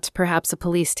if not, perhaps a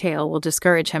police tail will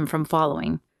discourage him from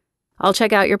following. I'll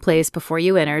check out your place before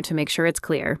you enter to make sure it's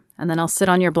clear, and then I'll sit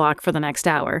on your block for the next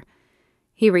hour.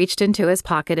 He reached into his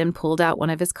pocket and pulled out one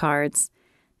of his cards.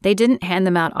 They didn't hand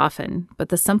them out often, but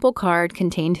the simple card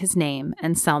contained his name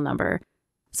and cell number,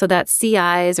 so that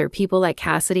CIs or people like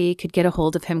Cassidy could get a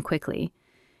hold of him quickly.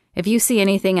 If you see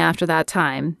anything after that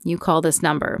time, you call this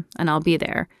number, and I'll be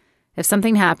there. If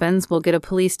something happens, we'll get a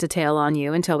police detail on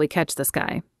you until we catch this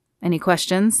guy. Any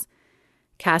questions?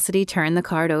 Cassidy turned the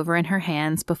card over in her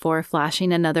hands before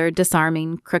flashing another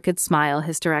disarming, crooked smile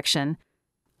his direction.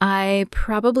 I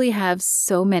probably have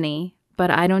so many, but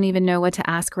I don't even know what to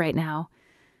ask right now.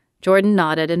 Jordan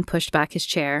nodded and pushed back his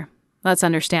chair. That's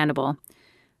understandable.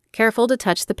 Careful to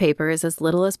touch the papers as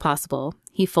little as possible,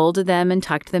 he folded them and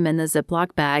tucked them in the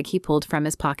Ziploc bag he pulled from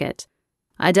his pocket.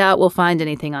 I doubt we'll find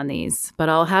anything on these, but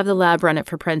I'll have the lab run it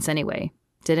for prints anyway.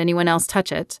 Did anyone else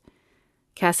touch it?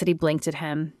 Cassidy blinked at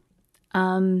him.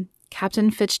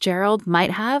 Captain Fitzgerald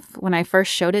might have when I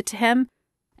first showed it to him,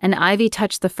 and Ivy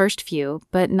touched the first few,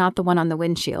 but not the one on the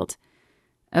windshield.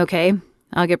 Okay,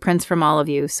 I'll get prints from all of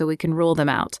you so we can rule them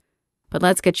out. But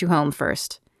let's get you home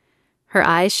first. Her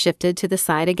eyes shifted to the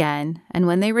side again, and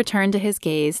when they returned to his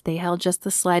gaze, they held just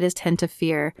the slightest hint of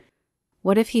fear.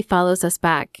 What if he follows us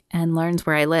back and learns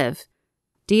where I live?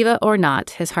 Diva or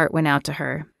not, his heart went out to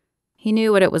her. He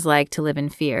knew what it was like to live in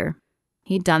fear.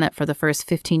 He'd done it for the first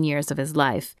 15 years of his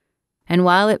life. And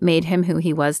while it made him who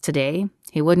he was today,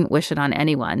 he wouldn't wish it on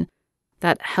anyone.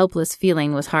 That helpless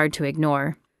feeling was hard to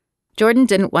ignore. Jordan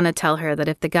didn't want to tell her that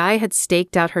if the guy had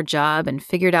staked out her job and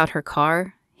figured out her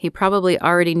car, he probably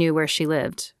already knew where she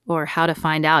lived, or how to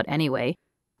find out anyway.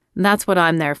 That's what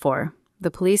I'm there for.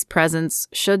 The police presence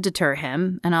should deter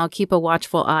him, and I'll keep a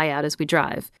watchful eye out as we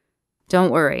drive.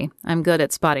 Don't worry, I'm good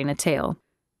at spotting a tail.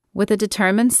 With a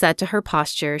determined set to her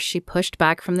posture, she pushed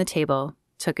back from the table,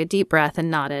 took a deep breath, and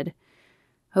nodded.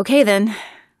 Okay then,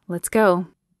 let's go.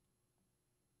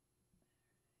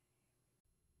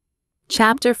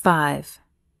 Chapter 5.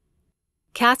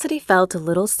 Cassidy felt a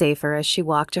little safer as she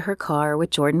walked to her car with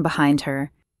Jordan behind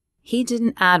her. He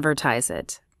didn't advertise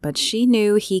it, but she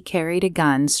knew he carried a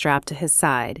gun strapped to his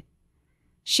side.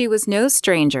 She was no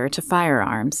stranger to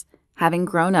firearms, having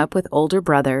grown up with older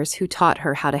brothers who taught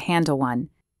her how to handle one.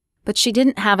 But she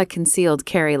didn't have a concealed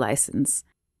carry license.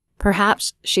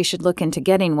 Perhaps she should look into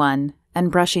getting one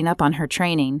and brushing up on her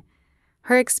training.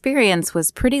 Her experience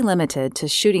was pretty limited to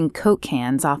shooting Coke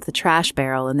cans off the trash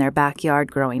barrel in their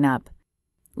backyard growing up.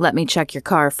 Let me check your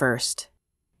car first,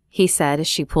 he said as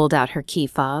she pulled out her key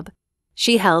fob.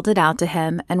 She held it out to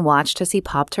him and watched as he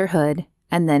popped her hood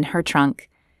and then her trunk.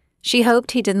 She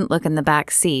hoped he didn't look in the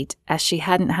back seat, as she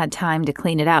hadn't had time to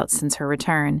clean it out since her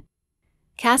return.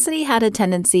 Cassidy had a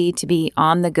tendency to be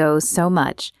on the go so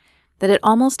much that it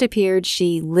almost appeared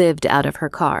she lived out of her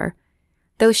car.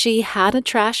 Though she had a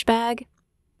trash bag,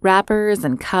 wrappers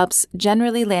and cups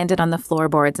generally landed on the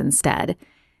floorboards instead,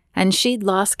 and she'd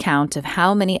lost count of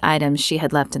how many items she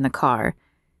had left in the car.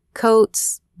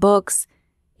 Coats, books,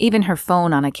 even her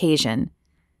phone on occasion.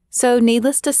 So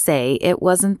needless to say, it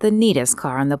wasn't the neatest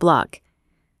car on the block.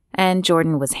 And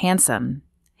Jordan was handsome.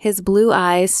 His blue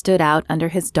eyes stood out under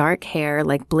his dark hair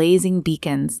like blazing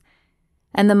beacons,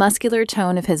 and the muscular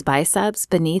tone of his biceps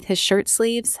beneath his shirt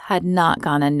sleeves had not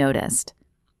gone unnoticed.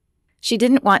 She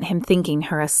didn't want him thinking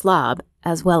her a slob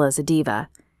as well as a diva.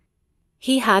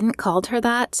 He hadn't called her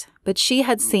that, but she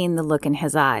had seen the look in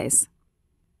his eyes.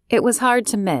 It was hard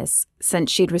to miss,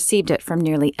 since she'd received it from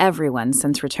nearly everyone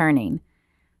since returning.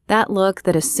 That look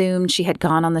that assumed she had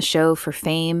gone on the show for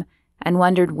fame and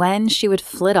wondered when she would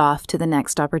flit off to the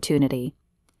next opportunity.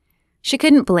 She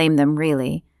couldn't blame them,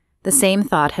 really. The same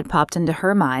thought had popped into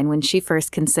her mind when she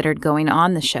first considered going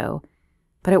on the show,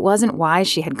 but it wasn't why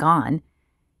she had gone.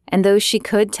 And though she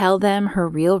could tell them her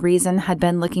real reason had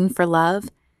been looking for love,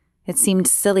 it seemed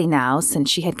silly now since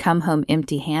she had come home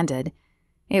empty-handed.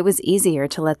 It was easier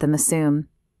to let them assume.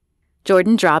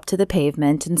 Jordan dropped to the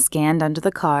pavement and scanned under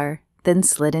the car, then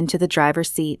slid into the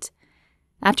driver's seat.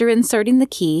 After inserting the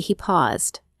key, he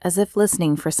paused, as if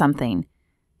listening for something.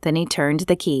 Then he turned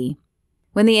the key.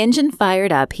 When the engine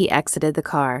fired up, he exited the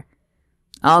car.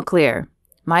 All clear.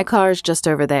 My car's just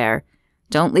over there.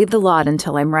 Don't leave the lot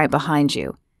until I'm right behind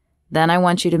you. Then I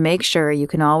want you to make sure you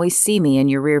can always see me in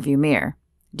your rearview mirror.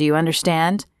 Do you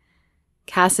understand?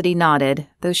 Cassidy nodded,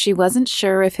 though she wasn't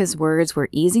sure if his words were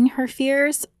easing her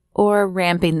fears or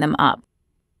ramping them up.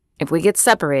 If we get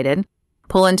separated,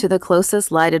 pull into the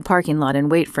closest lighted parking lot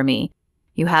and wait for me.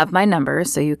 You have my number,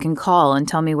 so you can call and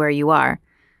tell me where you are.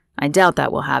 I doubt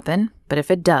that will happen, but if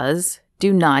it does,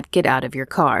 do not get out of your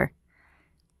car.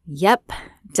 Yep,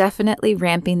 definitely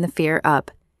ramping the fear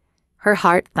up. Her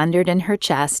heart thundered in her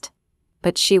chest,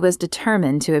 but she was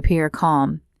determined to appear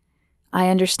calm. I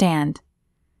understand.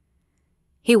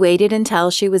 He waited until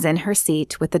she was in her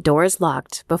seat with the doors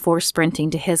locked before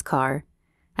sprinting to his car.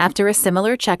 After a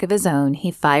similar check of his own, he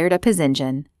fired up his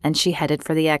engine, and she headed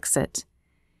for the exit.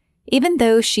 Even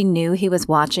though she knew he was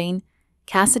watching,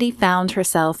 Cassidy found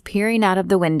herself peering out of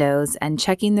the windows and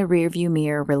checking the rearview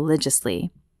mirror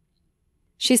religiously.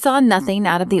 She saw nothing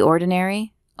out of the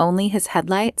ordinary, only his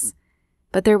headlights,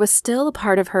 but there was still a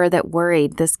part of her that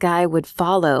worried this guy would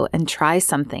follow and try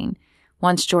something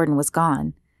once Jordan was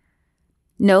gone.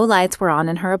 No lights were on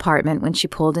in her apartment when she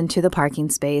pulled into the parking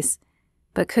space,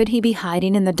 but could he be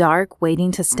hiding in the dark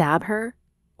waiting to stab her?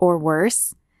 Or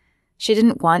worse? She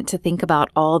didn't want to think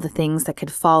about all the things that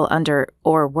could fall under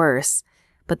or worse,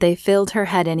 but they filled her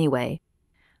head anyway.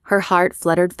 Her heart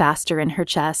fluttered faster in her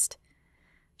chest.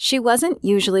 She wasn't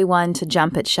usually one to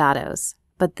jump at shadows,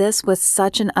 but this was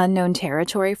such an unknown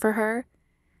territory for her.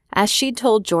 As she'd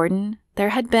told Jordan, there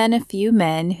had been a few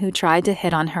men who tried to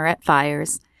hit on her at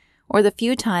fires, or the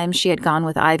few times she had gone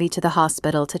with Ivy to the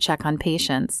hospital to check on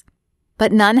patients.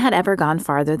 But none had ever gone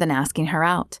farther than asking her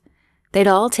out. They'd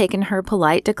all taken her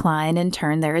polite decline and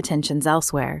turned their attentions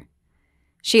elsewhere.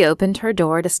 She opened her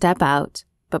door to step out,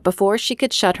 but before she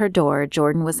could shut her door,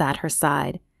 Jordan was at her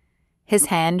side. His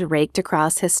hand raked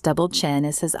across his stubbled chin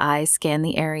as his eyes scanned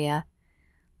the area.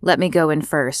 Let me go in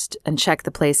first and check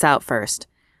the place out first.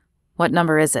 What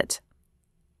number is it?"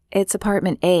 "It's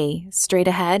apartment A, straight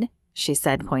ahead," she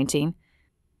said, pointing.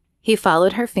 He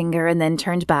followed her finger and then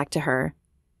turned back to her.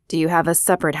 "Do you have a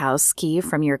separate house key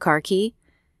from your car key?"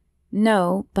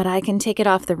 "No, but I can take it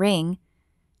off the ring."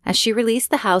 As she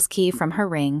released the house key from her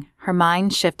ring, her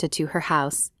mind shifted to her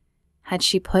house. Had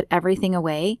she put everything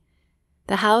away?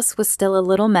 The house was still a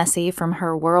little messy from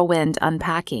her whirlwind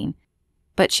unpacking,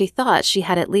 but she thought she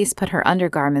had at least put her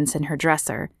undergarments in her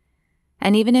dresser.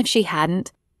 And even if she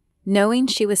hadn't, knowing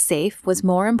she was safe was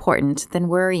more important than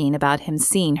worrying about him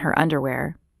seeing her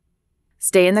underwear.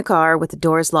 "Stay in the car with the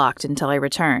doors locked until I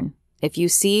return. If you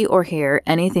see or hear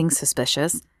anything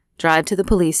suspicious, drive to the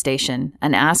police station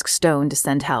and ask Stone to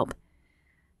send help."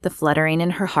 The fluttering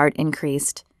in her heart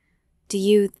increased. "Do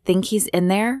you think he's in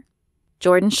there?"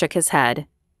 Jordan shook his head,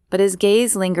 but his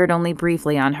gaze lingered only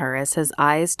briefly on her as his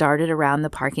eyes darted around the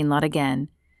parking lot again.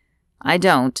 "I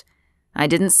don't. I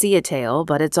didn't see a tail,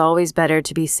 but it's always better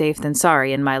to be safe than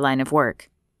sorry in my line of work."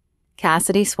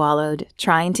 Cassidy swallowed,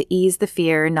 trying to ease the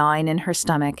fear gnawing in her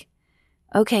stomach.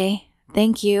 "Okay,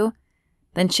 thank you."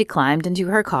 Then she climbed into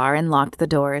her car and locked the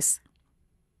doors.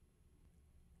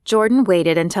 Jordan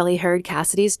waited until he heard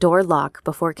Cassidy's door lock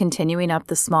before continuing up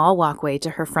the small walkway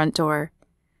to her front door.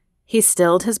 He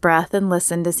stilled his breath and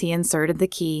listened as he inserted the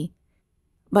key.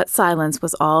 But silence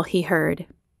was all he heard.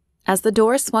 As the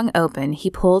door swung open, he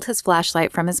pulled his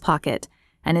flashlight from his pocket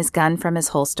and his gun from his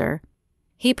holster.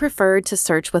 He preferred to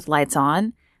search with lights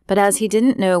on, but as he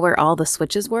didn't know where all the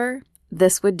switches were,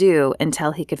 this would do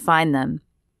until he could find them.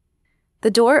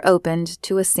 The door opened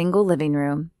to a single living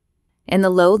room. In the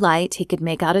low light, he could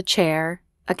make out a chair,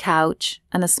 a couch,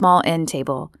 and a small end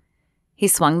table. He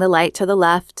swung the light to the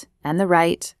left and the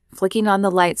right, flicking on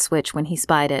the light switch when he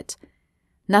spied it.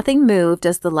 Nothing moved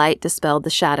as the light dispelled the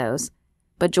shadows,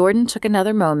 but Jordan took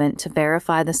another moment to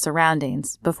verify the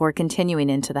surroundings before continuing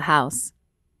into the house.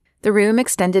 The room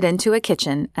extended into a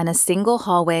kitchen, and a single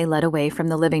hallway led away from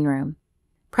the living room,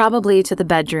 probably to the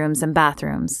bedrooms and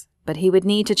bathrooms, but he would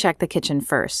need to check the kitchen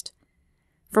first.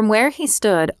 From where he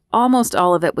stood, almost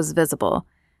all of it was visible,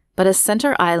 but a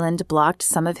center island blocked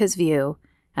some of his view,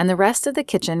 and the rest of the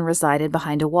kitchen resided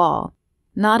behind a wall.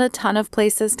 Not a ton of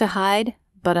places to hide,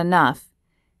 but enough,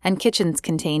 and kitchens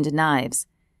contained knives.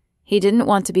 He didn't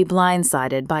want to be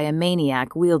blindsided by a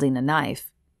maniac wielding a knife.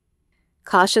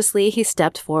 Cautiously, he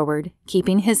stepped forward,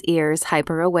 keeping his ears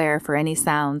hyper-aware for any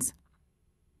sounds.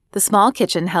 The small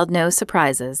kitchen held no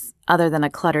surprises, other than a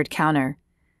cluttered counter.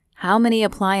 How many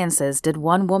appliances did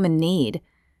one woman need?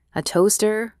 A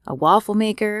toaster, a waffle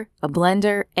maker, a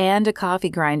blender, and a coffee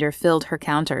grinder filled her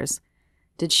counters.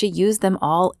 Did she use them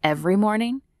all every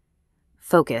morning?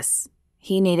 Focus.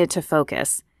 He needed to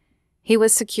focus. He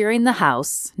was securing the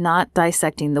house, not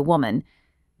dissecting the woman,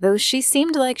 though she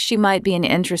seemed like she might be an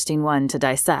interesting one to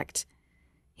dissect.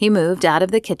 He moved out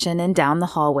of the kitchen and down the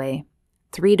hallway.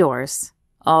 3 doors,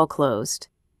 all closed.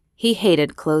 He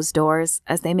hated closed doors,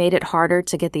 as they made it harder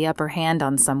to get the upper hand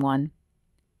on someone.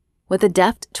 With a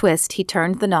deft twist, he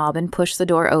turned the knob and pushed the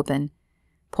door open,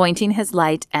 pointing his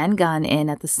light and gun in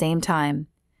at the same time.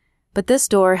 But this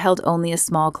door held only a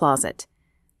small closet,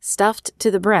 stuffed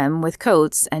to the brim with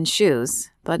coats and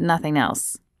shoes, but nothing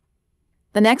else.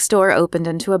 The next door opened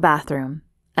into a bathroom.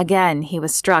 Again, he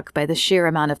was struck by the sheer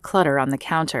amount of clutter on the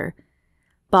counter.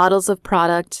 Bottles of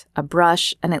product, a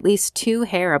brush, and at least 2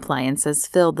 hair appliances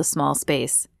filled the small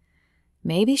space.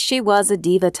 Maybe she was a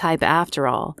diva type after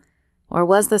all, or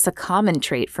was this a common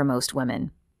trait for most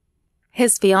women?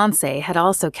 His fiancée had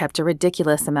also kept a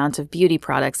ridiculous amount of beauty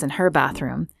products in her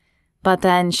bathroom, but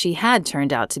then she had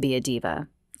turned out to be a diva,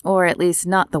 or at least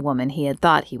not the woman he had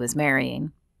thought he was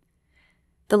marrying.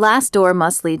 The last door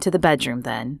must lead to the bedroom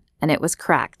then, and it was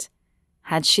cracked.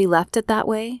 Had she left it that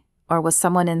way, or was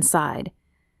someone inside?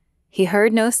 He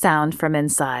heard no sound from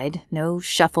inside, no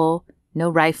shuffle, no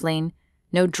rifling,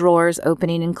 no drawers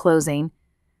opening and closing.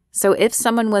 So if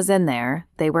someone was in there,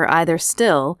 they were either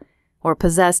still or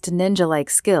possessed ninja-like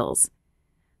skills.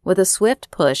 With a swift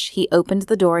push, he opened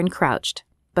the door and crouched,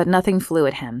 but nothing flew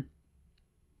at him.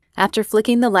 After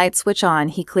flicking the light switch on,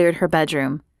 he cleared her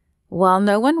bedroom. While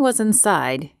no one was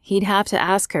inside, he'd have to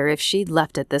ask her if she'd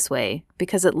left it this way,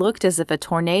 because it looked as if a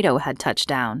tornado had touched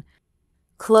down.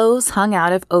 Clothes hung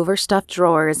out of overstuffed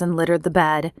drawers and littered the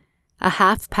bed. A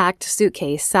half-packed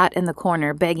suitcase sat in the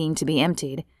corner begging to be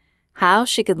emptied. How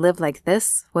she could live like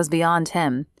this was beyond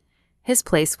him. His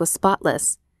place was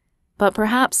spotless. But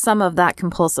perhaps some of that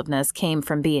compulsiveness came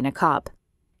from being a cop.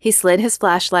 He slid his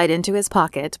flashlight into his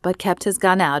pocket, but kept his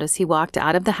gun out as he walked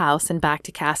out of the house and back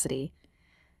to Cassidy.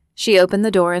 She opened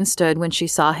the door and stood when she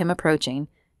saw him approaching,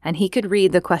 and he could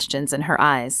read the questions in her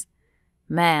eyes.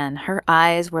 Man, her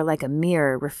eyes were like a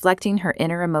mirror reflecting her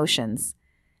inner emotions.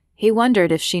 He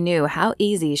wondered if she knew how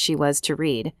easy she was to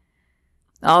read.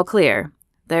 "All clear.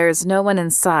 There's no one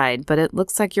inside, but it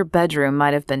looks like your bedroom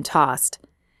might have been tossed."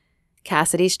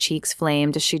 Cassidy's cheeks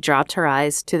flamed as she dropped her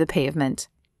eyes to the pavement.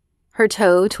 Her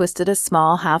toe twisted a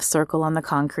small half circle on the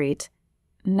concrete.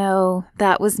 "No,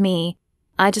 that was me.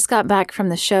 I just got back from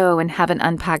the show and haven't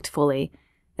unpacked fully.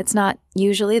 It's not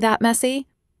usually that messy."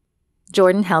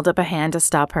 Jordan held up a hand to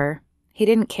stop her. He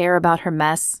didn't care about her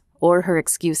mess or her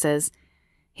excuses.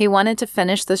 He wanted to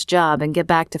finish this job and get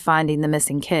back to finding the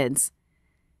missing kids.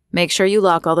 "Make sure you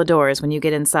lock all the doors when you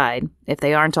get inside, if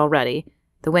they aren't already.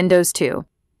 The windows too.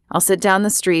 I'll sit down the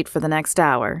street for the next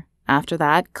hour. After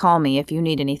that, call me if you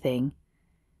need anything."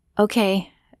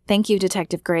 "Okay. Thank you,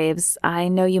 Detective Graves. I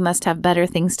know you must have better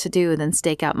things to do than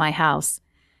stake out my house."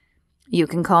 "You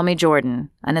can call me Jordan,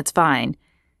 and it's fine,"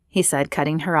 he said,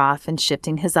 cutting her off and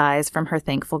shifting his eyes from her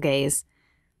thankful gaze.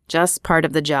 "Just part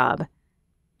of the job."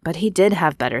 But he did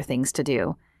have better things to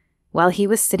do. While he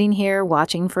was sitting here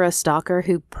watching for a stalker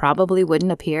who probably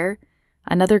wouldn't appear,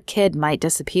 another kid might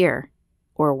disappear,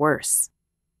 or worse.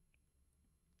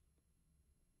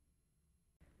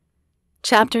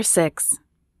 Chapter 6.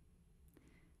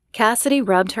 Cassidy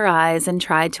rubbed her eyes and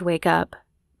tried to wake up,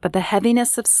 but the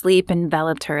heaviness of sleep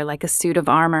enveloped her like a suit of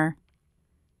armor.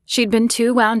 She'd been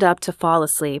too wound up to fall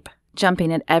asleep,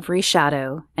 jumping at every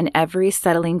shadow and every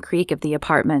settling creak of the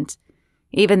apartment,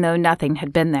 even though nothing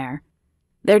had been there.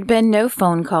 There'd been no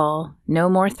phone call, no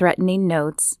more threatening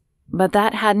notes, but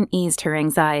that hadn't eased her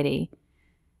anxiety.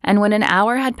 And when an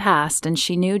hour had passed and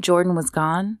she knew Jordan was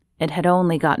gone, it had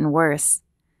only gotten worse.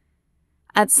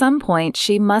 At some point,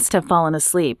 she must have fallen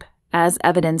asleep, as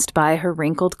evidenced by her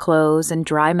wrinkled clothes and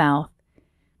dry mouth,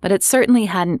 but it certainly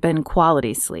hadn't been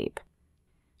quality sleep.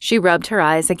 She rubbed her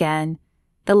eyes again.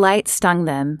 The light stung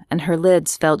them, and her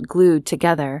lids felt glued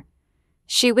together.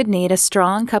 She would need a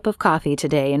strong cup of coffee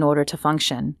today in order to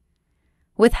function.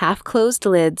 With half-closed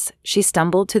lids, she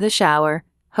stumbled to the shower,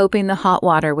 hoping the hot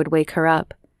water would wake her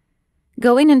up.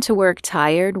 Going into work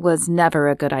tired was never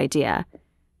a good idea,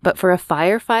 but for a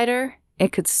firefighter,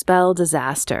 it could spell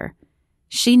disaster.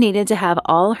 She needed to have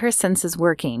all her senses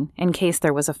working in case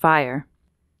there was a fire.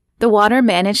 The water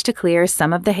managed to clear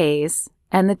some of the haze,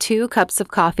 and the 2 cups of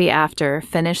coffee after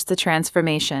finished the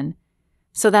transformation,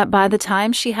 so that by the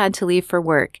time she had to leave for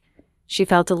work, she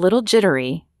felt a little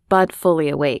jittery, but fully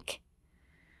awake.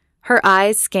 Her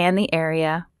eyes scanned the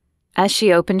area as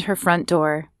she opened her front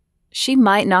door. She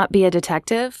might not be a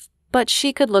detective, but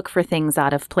she could look for things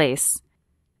out of place.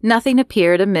 Nothing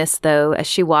appeared amiss, though, as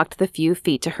she walked the few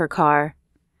feet to her car.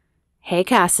 "Hey,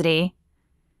 Cassidy."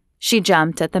 She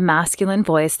jumped at the masculine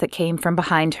voice that came from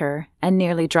behind her and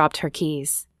nearly dropped her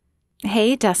keys.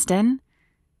 "Hey, Dustin."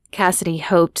 Cassidy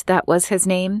hoped that was his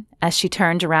name as she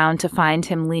turned around to find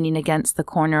him leaning against the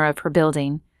corner of her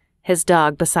building, his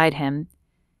dog beside him.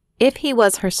 If he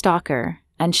was her stalker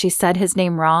and she said his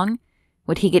name wrong,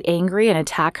 would he get angry and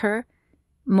attack her?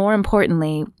 More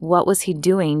importantly, what was he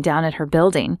doing down at her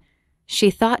building?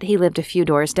 She thought he lived a few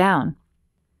doors down.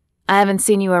 "I haven't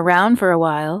seen you around for a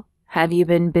while. Have you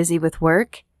been busy with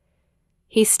work?"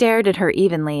 He stared at her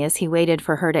evenly as he waited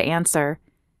for her to answer.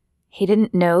 He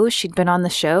didn't know she'd been on the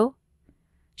show?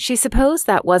 She supposed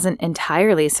that wasn't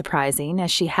entirely surprising,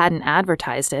 as she hadn't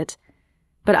advertised it.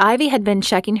 But Ivy had been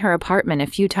checking her apartment a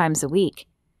few times a week.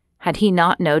 Had he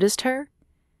not noticed her?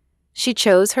 She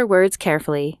chose her words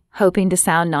carefully, hoping to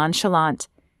sound nonchalant.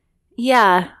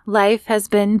 "Yeah, life has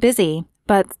been busy,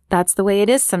 but that's the way it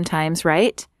is sometimes,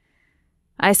 right?"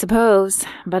 "I suppose,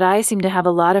 but I seem to have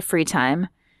a lot of free time.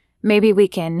 Maybe we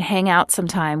can hang out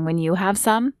sometime when you have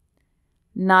some?"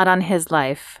 Not on his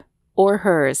life, or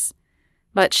hers,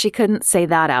 but she couldn't say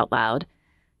that out loud.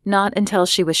 Not until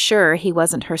she was sure he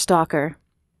wasn't her stalker.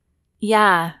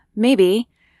 "Yeah, maybe.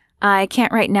 I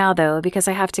can't right now, though, because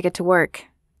I have to get to work.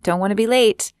 Don't want to be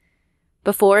late."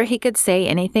 Before he could say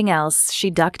anything else, she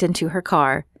ducked into her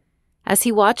car. As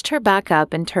he watched her back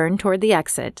up and turn toward the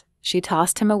exit, she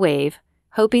tossed him a wave,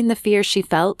 hoping the fear she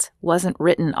felt wasn't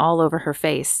written all over her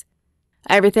face.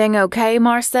 "Everything okay,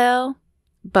 Marcel?"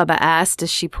 Bubba asked as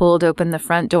she pulled open the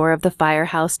front door of the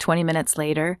firehouse 20 minutes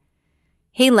later.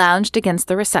 He lounged against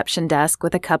the reception desk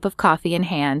with a cup of coffee in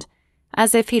hand,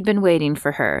 as if he'd been waiting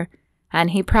for her, and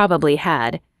he probably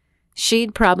had.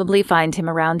 She'd probably find him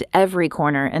around every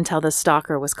corner until the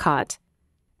stalker was caught.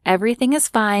 "Everything is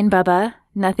fine, Bubba.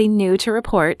 Nothing new to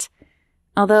report."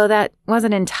 Although that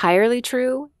wasn't entirely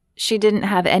true, she didn't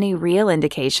have any real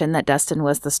indication that Dustin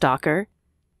was the stalker.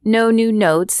 No new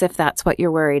notes, if that's what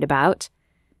you're worried about.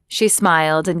 She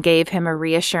smiled and gave him a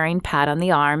reassuring pat on the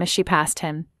arm as she passed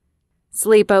him.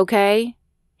 "Sleep okay?"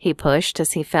 he pushed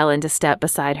as he fell into step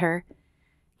beside her.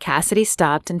 Cassidy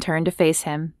stopped and turned to face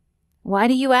him. "Why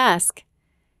do you ask?"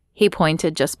 He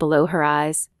pointed just below her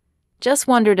eyes. "Just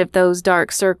wondered if those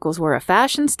dark circles were a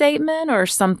fashion statement or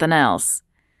something else."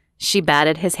 She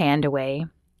batted his hand away.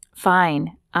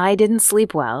 "Fine. I didn't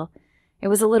sleep well. It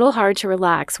was a little hard to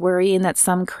relax, worrying that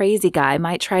some crazy guy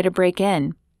might try to break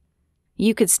in."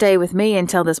 "You could stay with me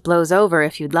until this blows over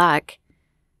if you'd like."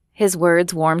 His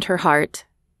words warmed her heart.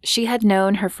 She had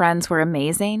known her friends were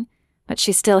amazing, but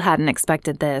she still hadn't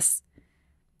expected this.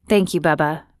 "Thank you,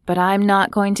 Bubba, but I'm not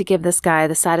going to give this guy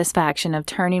the satisfaction of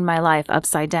turning my life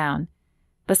upside down.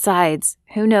 Besides,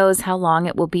 who knows how long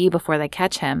it will be before they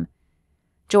catch him.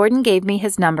 Jordan gave me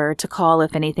his number to call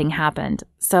if anything happened,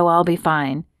 so I'll be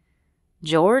fine."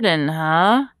 "Jordan,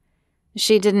 huh?"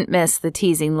 She didn't miss the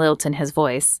teasing lilt in his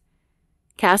voice.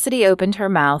 Cassidy opened her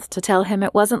mouth to tell him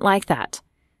it wasn't like that.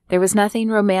 There was nothing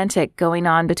romantic going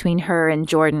on between her and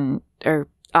Jordan,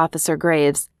 Officer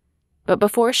Graves. But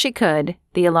before she could,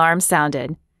 the alarm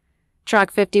sounded.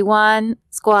 "Truck 51,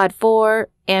 Squad 4,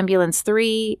 Ambulance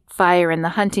 3, fire in the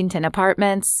Huntington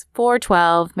Apartments,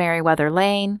 412 Merriweather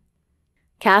Lane."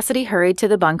 Cassidy hurried to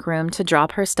the bunk room to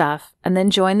drop her stuff and then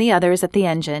joined the others at the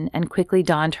engine and quickly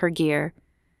donned her gear.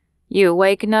 "You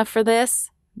awake enough for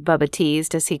this?" Bubba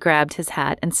teased as he grabbed his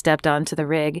hat and stepped onto the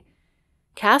rig.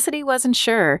 Cassidy wasn't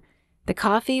sure. The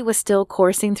coffee was still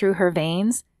coursing through her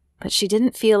veins, but she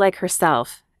didn't feel like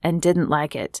herself and didn't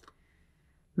like it.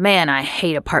 "Man, I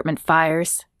hate apartment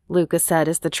fires," Lucas said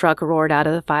as the truck roared out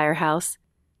of the firehouse.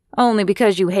 "Only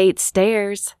because you hate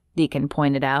stairs," Deacon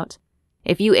pointed out.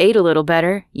 "If you ate a little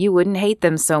better, you wouldn't hate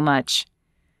them so much."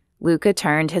 Luca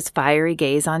turned his fiery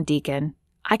gaze on Deacon.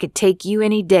 "I could take you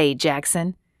any day,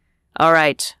 Jackson." "All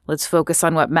right, let's focus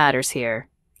on what matters here,"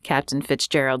 Captain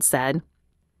Fitzgerald said.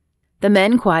 The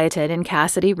men quieted and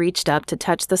Cassidy reached up to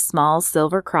touch the small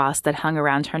silver cross that hung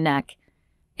around her neck.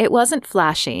 It wasn't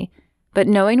flashy, but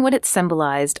knowing what it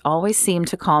symbolized always seemed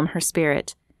to calm her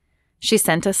spirit. She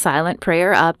sent a silent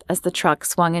prayer up as the truck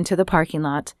swung into the parking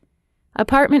lot.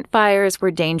 Apartment fires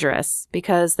were dangerous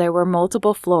because there were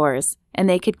multiple floors and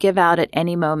they could give out at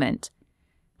any moment.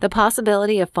 The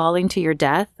possibility of falling to your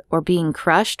death or being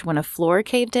crushed when a floor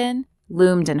caved in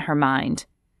loomed in her mind.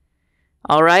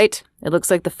 "All right, it looks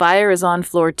like the fire is on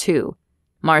floor 2.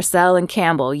 Marcel and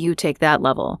Campbell, you take that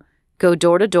level. Go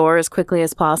door to door as quickly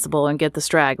as possible and get the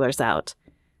stragglers out.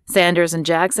 Sanders and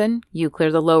Jackson, you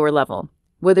clear the lower level.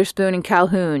 Witherspoon and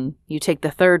Calhoun, you take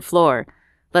the 3rd floor.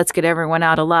 Let's get everyone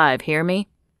out alive, hear me?"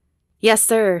 "Yes,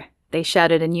 sir," they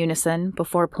shouted in unison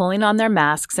before pulling on their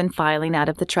masks and filing out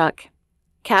of the truck.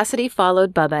 Cassidy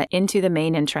followed Bubba into the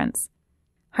main entrance.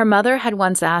 Her mother had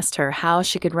once asked her how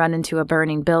she could run into a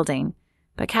burning building,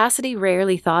 but Cassidy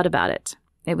rarely thought about it.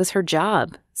 It was her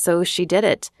job, so she did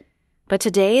it. But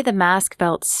today the mask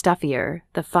felt stuffier,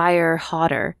 the fire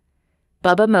hotter.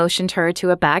 Bubba motioned her to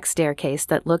a back staircase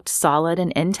that looked solid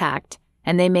and intact,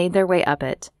 and they made their way up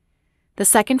it. The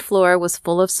 2nd floor was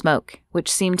full of smoke,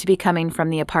 which seemed to be coming from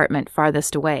the apartment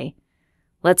farthest away.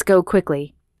 "Let's go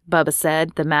quickly," Bubba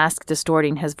said, the mask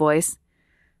distorting his voice.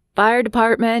 "Fire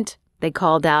department," they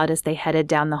called out as they headed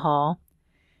down the hall.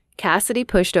 Cassidy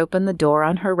pushed open the door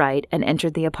on her right and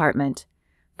entered the apartment.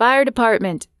 "Fire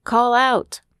department, call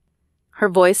out." Her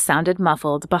voice sounded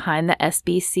muffled behind the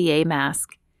SBCA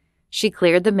mask. She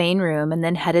cleared the main room and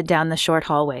then headed down the short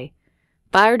hallway.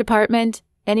 "Fire department,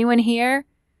 anyone here?"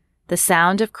 The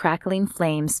sound of crackling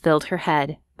flames filled her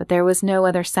head, but there was no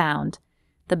other sound.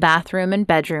 The bathroom and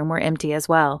bedroom were empty as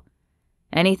well.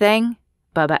 "Anything?"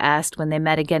 Bubba asked when they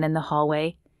met again in the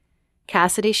hallway.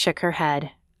 Cassidy shook her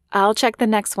head. "I'll check the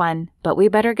next one, but we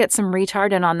better get some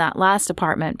retardant on that last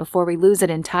apartment before we lose it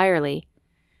entirely."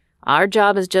 "Our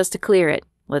job is just to clear it.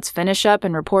 Let's finish up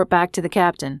and report back to the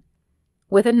captain."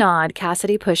 With a nod,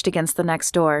 Cassidy pushed against the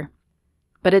next door.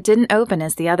 But it didn't open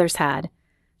as the others had.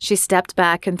 She stepped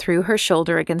back and threw her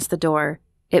shoulder against the door.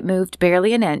 It moved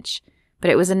barely an inch, but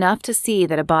it was enough to see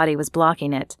that a body was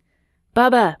blocking it.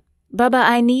 "Bubba! Bubba,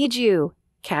 I need you!"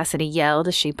 Cassidy yelled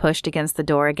as she pushed against the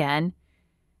door again.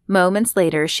 Moments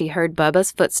later, she heard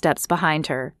Bubba's footsteps behind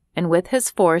her, and with his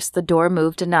force, the door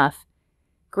moved enough.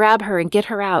 "Grab her and get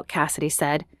her out," Cassidy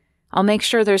said. "I'll make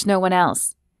sure there's no one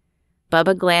else."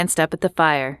 Bubba glanced up at the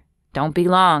fire. "Don't be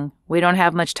long. We don't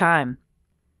have much time."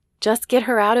 "Just get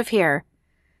her out of here."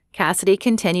 Cassidy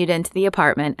continued into the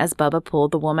apartment as Bubba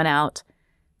pulled the woman out.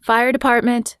 "Fire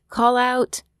department, call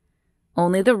out."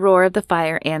 Only the roar of the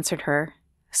fire answered her.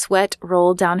 Sweat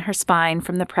rolled down her spine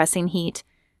from the pressing heat,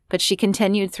 but she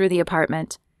continued through the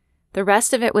apartment. The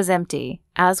rest of it was empty,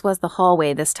 as was the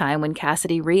hallway this time when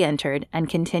Cassidy re-entered and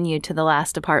continued to the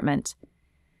last apartment.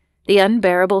 The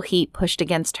unbearable heat pushed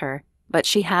against her, but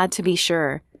she had to be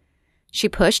sure. She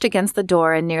pushed against the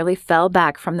door and nearly fell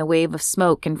back from the wave of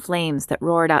smoke and flames that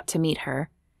roared out to meet her.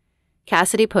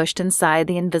 Cassidy pushed inside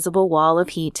the invisible wall of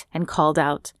heat and called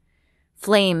out.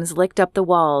 Flames licked up the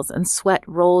walls and sweat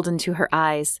rolled into her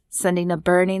eyes, sending a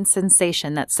burning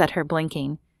sensation that set her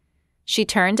blinking. She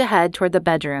turned to head toward the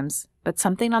bedrooms, but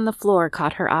something on the floor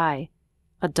caught her eye.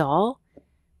 A doll?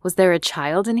 Was there a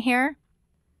child in here?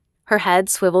 Her head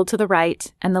swiveled to the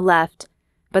right and the left,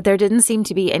 but there didn't seem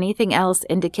to be anything else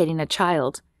indicating a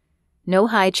child. No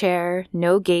high chair,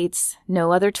 no gates,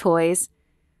 no other toys,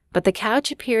 but the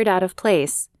couch appeared out of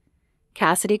place.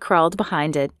 Cassidy crawled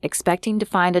behind it, expecting to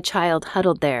find a child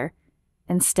huddled there.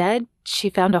 Instead, she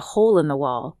found a hole in the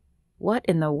wall. What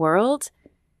in the world?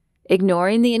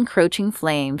 Ignoring the encroaching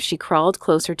flame, she crawled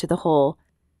closer to the hole.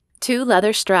 2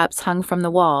 leather straps hung from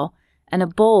the wall, and a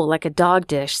bowl like a dog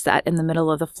dish sat in the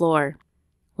middle of the floor.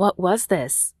 What was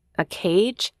this? A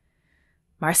cage?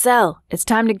 Marcel, it's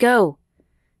time to go.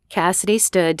 Cassidy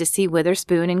stood to see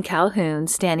Witherspoon and Calhoun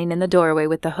standing in the doorway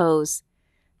with the hose.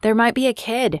 There might be a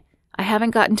kid. I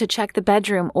haven't gotten to check the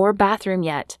bedroom or bathroom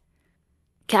yet.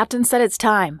 Captain said it's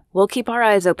time. We'll keep our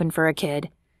eyes open for a kid.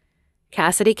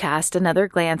 Cassidy cast another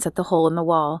glance at the hole in the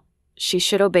wall. She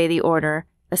should obey the order,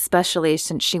 especially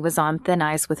since she was on thin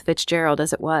ice with Fitzgerald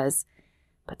as it was.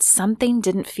 But something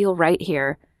didn't feel right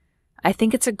here. I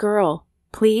think it's a girl.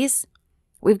 Please?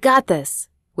 We've got this,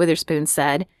 Witherspoon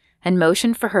said, and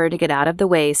motioned for her to get out of the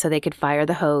way so they could fire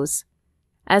the hose.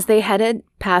 As they headed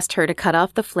past her to cut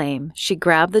off the flame, she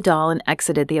grabbed the doll and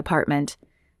exited the apartment.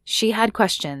 She had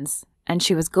questions, and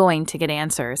she was going to get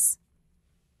answers.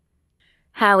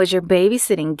 How was your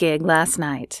babysitting gig last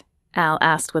night? Al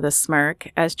asked with a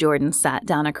smirk as Jordan sat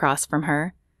down across from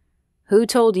her. Who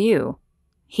told you?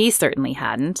 He certainly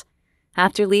hadn't.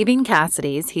 After leaving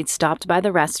Cassidy's, he'd stopped by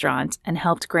the restaurant and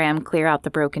helped Graham clear out the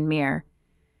broken mirror.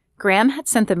 Graham had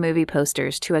sent the movie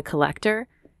posters to a collector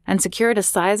and secured a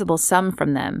sizable sum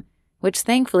from them, which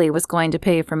thankfully was going to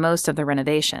pay for most of the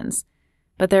renovations.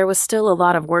 But there was still a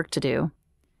lot of work to do.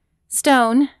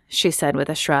 Stone, she said with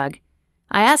a shrug.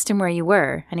 I asked him where you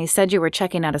were, and he said you were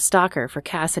checking out a stalker for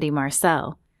Cassidy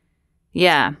Marcel.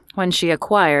 Yeah, one she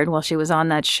acquired while she was on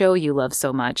that show you love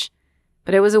so much.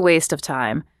 But it was a waste of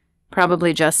time.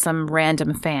 Probably just some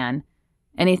random fan.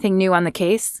 Anything new on the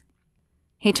case?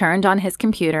 He turned on his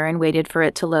computer and waited for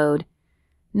it to load.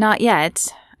 Not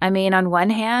yet. I mean, on one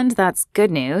hand, that's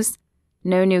good news.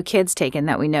 No new kids taken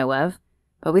that we know of.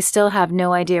 But we still have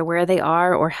no idea where they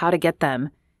are or how to get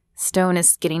them. Stone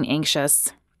is getting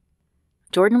anxious.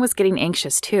 Jordan was getting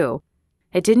anxious, too.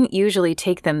 It didn't usually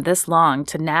take them this long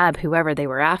to nab whoever they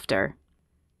were after.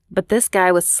 But this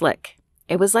guy was slick.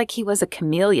 It was like he was a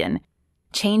chameleon,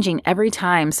 changing every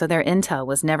time so their intel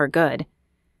was never good.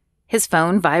 His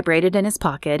phone vibrated in his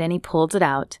pocket and he pulled it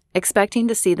out, expecting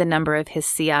to see the number of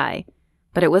his CI.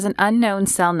 But it was an unknown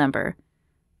cell number.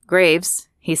 Graves,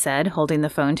 he said, holding the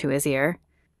phone to his ear.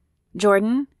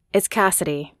 Jordan, it's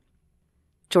Cassidy.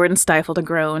 Jordan stifled a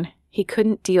groan. He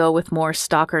couldn't deal with more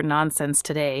stalker nonsense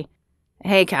today.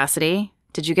 Hey, Cassidy,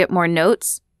 did you get more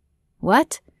notes?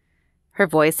 What? Her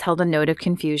voice held a note of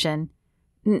confusion.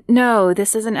 No,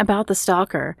 this isn't about the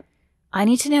stalker. I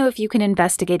need to know if you can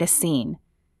investigate a scene.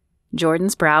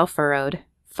 Jordan's brow furrowed.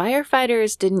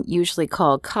 Firefighters didn't usually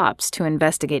call cops to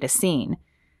investigate a scene.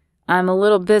 I'm a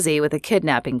little busy with a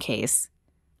kidnapping case.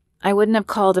 I wouldn't have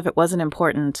called if it wasn't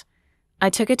important. I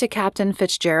took it to Captain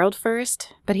Fitzgerald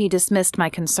first, but he dismissed my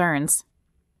concerns.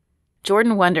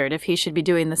 Jordan wondered if he should be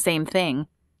doing the same thing,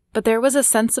 but there was a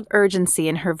sense of urgency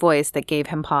in her voice that gave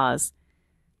him pause.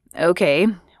 Okay,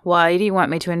 why do you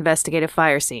want me to investigate a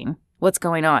fire scene? What's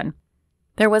going on?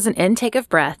 There was an intake of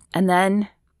breath, and then,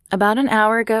 about an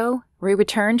hour ago, we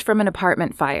returned from an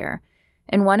apartment fire.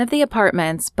 In one of the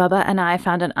apartments, Bubba and I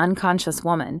found an unconscious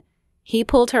woman. He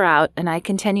pulled her out, and I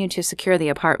continued to secure the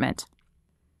apartment.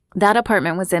 That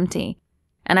apartment was empty,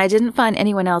 and I didn't find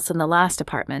anyone else in the last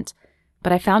apartment,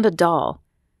 but I found a doll.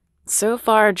 So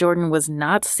far, Jordan was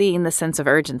not seeing the sense of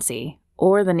urgency,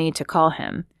 or the need to call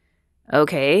him.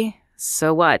 Okay,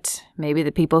 so what? Maybe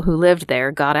the people who lived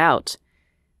there got out.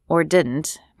 Or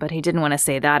didn't, but he didn't want to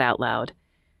say that out loud.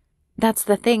 That's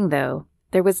the thing, though.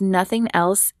 There was nothing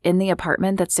else in the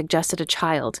apartment that suggested a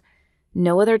child.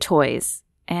 No other toys.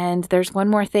 And there's one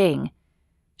more thing.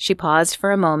 She paused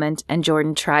for a moment, and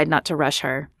Jordan tried not to rush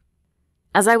her.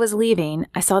 As I was leaving,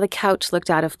 I saw the couch looked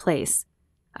out of place.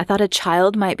 I thought a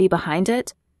child might be behind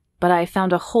it, but I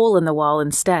found a hole in the wall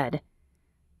instead.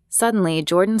 Suddenly,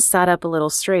 Jordan sat up a little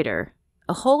straighter.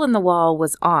 A hole in the wall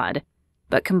was odd,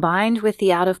 but combined with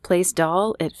the out-of-place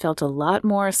doll, it felt a lot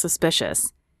more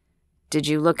suspicious. "Did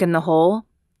you look in the hole?"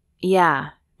 "Yeah,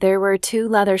 there were 2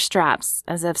 leather straps,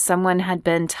 as if someone had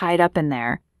been tied up in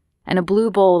there, and a blue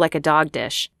bowl like a dog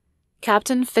dish.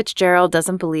 Captain Fitzgerald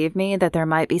doesn't believe me that there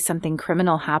might be something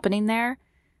criminal happening there,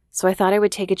 so I thought I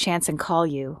would take a chance and call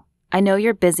you. I know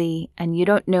you're busy, and you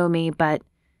don't know me, but—"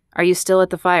 "Are you still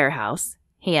at the firehouse?"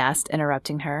 he asked,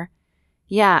 interrupting her.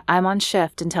 "Yeah, I'm on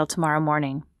shift until tomorrow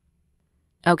morning."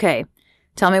 "Okay,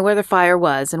 tell me where the fire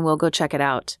was, and we'll go check it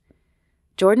out."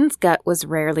 Jordan's gut was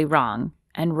rarely wrong,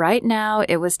 and right now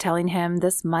it was telling him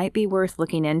this might be worth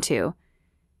looking into.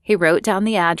 He wrote down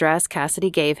the address Cassidy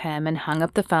gave him and hung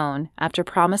up the phone after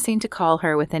promising to call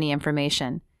her with any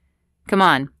information. "Come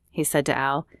on," he said to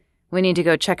Al. "We need to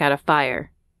go check out a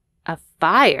fire." "A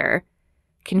fire?"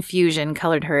 Confusion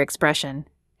colored her expression.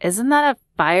 "Isn't that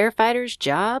a firefighter's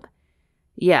job?"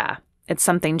 "Yeah, it's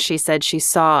something she said she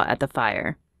saw at the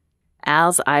fire."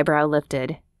 Al's eyebrow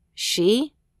lifted.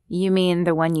 "She? You mean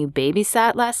the one you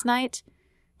babysat last night?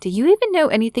 Do you even know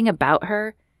anything about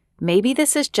her? Maybe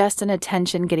this is just an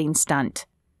attention-getting stunt."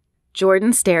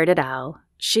 Jordan stared at Al.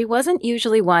 She wasn't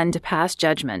usually one to pass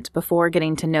judgment before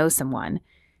getting to know someone,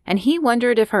 and he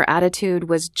wondered if her attitude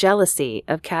was jealousy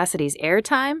of Cassidy's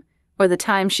airtime or the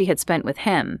time she had spent with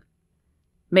him.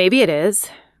 "Maybe it is,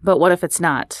 but what if it's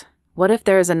not? What if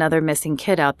there's another missing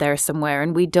kid out there somewhere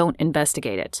and we don't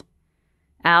investigate it?"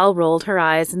 Al rolled her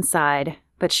eyes and sighed,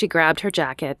 but she grabbed her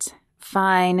jacket.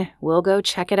 "Fine, we'll go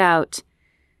check it out."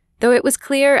 Though it was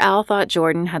clear Al thought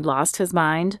Jordan had lost his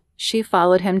mind, she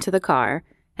followed him to the car,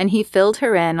 and he filled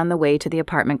her in on the way to the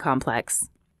apartment complex.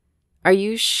 "Are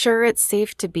you sure it's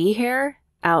safe to be here?"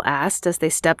 Al asked as they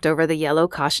stepped over the yellow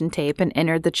caution tape and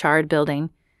entered the charred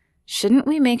building. "Shouldn't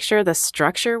we make sure the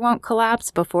structure won't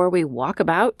collapse before we walk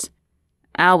about?"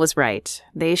 Al was right.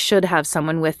 They should have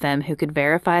someone with them who could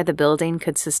verify the building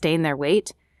could sustain their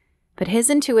weight, but his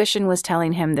intuition was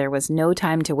telling him there was no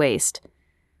time to waste.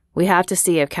 "We have to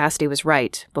see if Cassidy was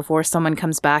right before someone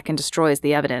comes back and destroys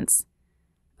the evidence."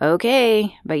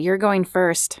 "Okay, but you're going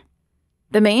first."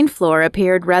 The main floor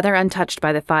appeared rather untouched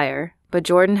by the fire, but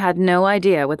Jordan had no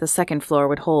idea what the second floor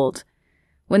would hold.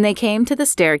 When they came to the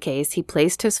staircase, he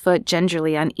placed his foot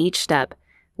gingerly on each step,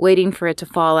 waiting for it to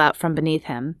fall out from beneath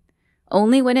him.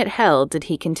 Only when it held did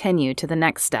he continue to the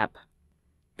next step.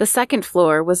 The second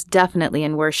floor was definitely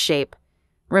in worse shape.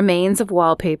 Remains of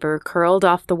wallpaper curled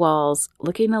off the walls,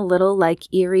 looking a little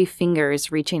like eerie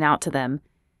fingers reaching out to them,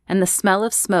 and the smell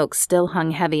of smoke still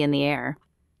hung heavy in the air.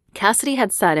 Cassidy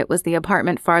had said it was the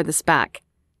apartment farthest back,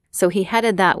 so he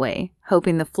headed that way,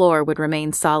 hoping the floor would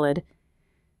remain solid.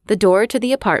 The door to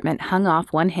the apartment hung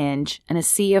off one hinge, and a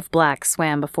sea of black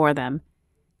swam before them.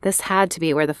 This had to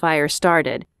be where the fire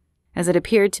started, as it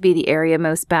appeared to be the area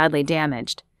most badly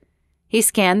damaged. He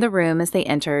scanned the room as they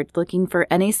entered, looking for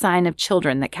any sign of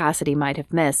children that Cassidy might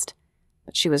have missed.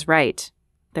 But she was right.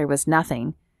 There was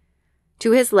nothing.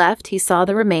 To his left, he saw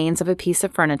the remains of a piece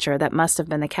of furniture that must have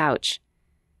been the couch.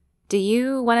 "Do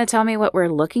you want to tell me what we're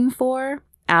looking for?"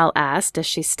 Al asked as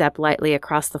she stepped lightly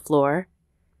across the floor.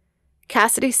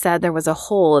 Cassidy said there was a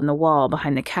hole in the wall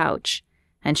behind the couch,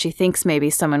 and she thinks maybe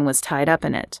someone was tied up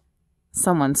in it.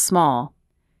 Someone small.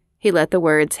 He let the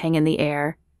words hang in the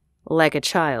air, like a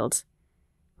child.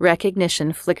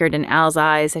 Recognition flickered in Al's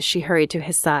eyes as she hurried to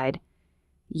his side.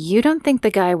 "You don't think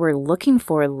the guy we're looking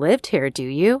for lived here, do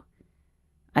you?"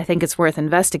 "I think it's worth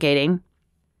investigating."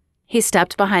 He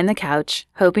stepped behind the couch,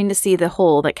 hoping to see the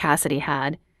hole that Cassidy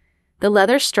had. The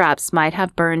leather straps might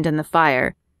have burned in the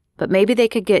fire, but maybe they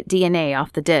could get DNA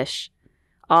off the dish.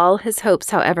 All his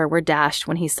hopes, however, were dashed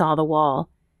when he saw the wall.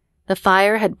 The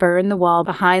fire had burned the wall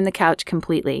behind the couch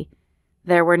completely.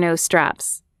 There were no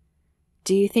straps.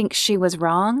 "Do you think she was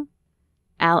wrong?"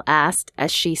 Al asked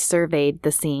as she surveyed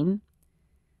the scene.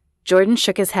 Jordan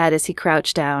shook his head as he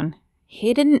crouched down.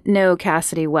 He didn't know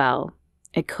Cassidy well.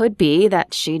 It could be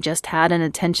that she just had an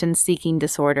attention-seeking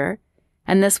disorder,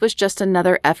 and this was just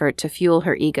another effort to fuel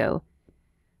her ego.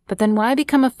 But then why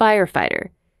become a firefighter?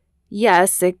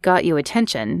 Yes, it got you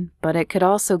attention, but it could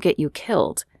also get you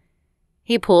killed.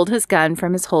 He pulled his gun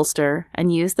from his holster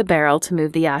and used the barrel to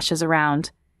move the ashes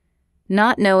around.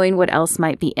 Not knowing what else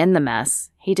might be in the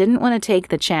mess, he didn't want to take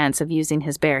the chance of using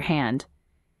his bare hand.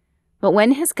 But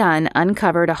when his gun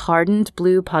uncovered a hardened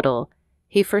blue puddle,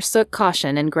 he forsook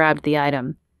caution and grabbed the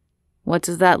item. "What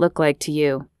does that look like to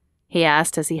you?" he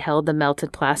asked as he held the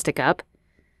melted plastic up.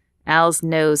 Al's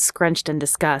nose scrunched in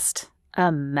disgust.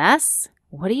 "A mess?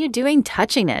 What are you doing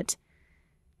touching it?"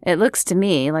 "It looks to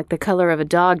me like the color of a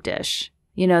dog dish.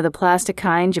 You know, the plastic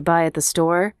kind you buy at the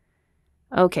store?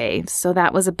 Okay, so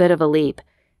that was a bit of a leap,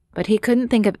 but he couldn't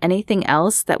think of anything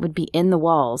else that would be in the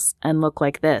walls and look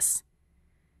like this.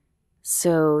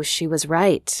 So she was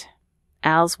right.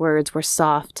 Al's words were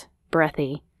soft,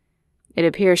 breathy. It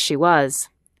appears she was.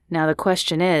 Now the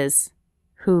question is,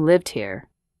 who lived here?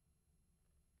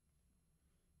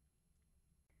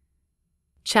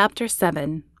 Chapter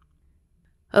 7.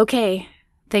 Okay,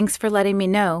 thanks for letting me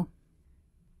know.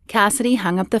 Cassidy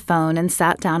hung up the phone and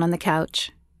sat down on the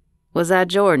couch. Was that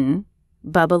Jordan?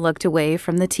 Bubba looked away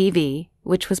from the TV,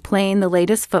 which was playing the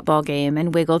latest football game,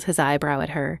 and wiggled his eyebrow at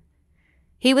her.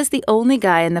 He was the only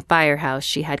guy in the firehouse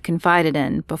she had confided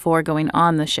in before going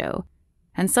on the show,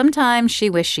 and sometimes she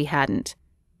wished she hadn't.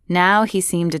 Now he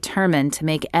seemed determined to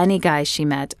make any guy she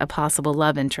met a possible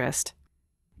love interest.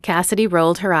 Cassidy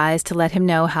rolled her eyes to let him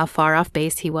know how far off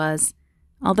base he was,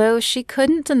 although she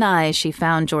couldn't deny she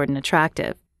found Jordan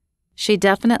attractive. She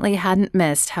definitely hadn't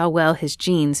missed how well his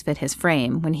jeans fit his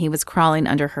frame when he was crawling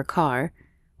under her car,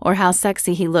 or how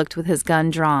sexy he looked with his gun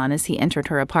drawn as he entered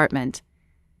her apartment.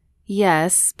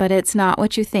 Yes, but it's not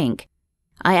what you think.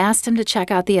 I asked him to check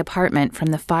out the apartment from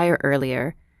the fire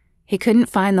earlier. He couldn't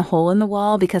find the hole in the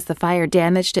wall because the fire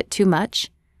damaged it too much,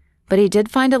 but he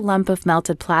did find a lump of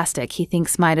melted plastic he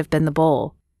thinks might have been the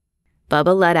bowl.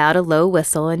 Bubba let out a low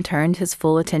whistle and turned his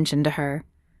full attention to her.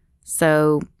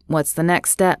 So, what's the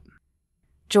next step?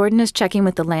 Jordan is checking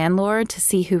with the landlord to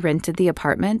see who rented the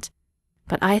apartment,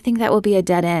 but I think that will be a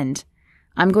dead end.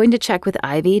 I'm going to check with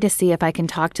Ivy to see if I can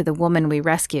talk to the woman we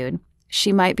rescued.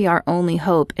 She might be our only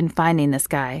hope in finding this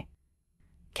guy.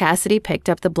 Cassidy picked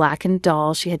up the blackened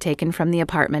doll she had taken from the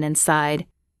apartment and sighed.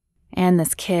 And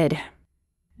this kid.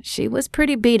 She was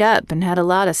pretty beat up and had a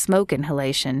lot of smoke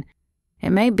inhalation. It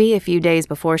may be a few days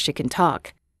before she can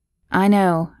talk. I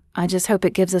know. I just hope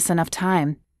it gives us enough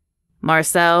time.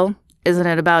 Marcel, isn't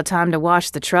it about time to wash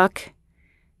the truck?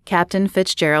 Captain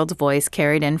Fitzgerald's voice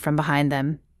carried in from behind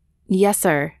them. Yes,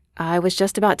 sir. I was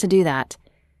just about to do that.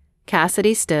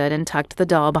 Cassidy stood and tucked the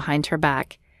doll behind her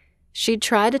back. She'd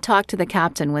tried to talk to the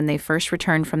captain when they first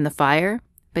returned from the fire,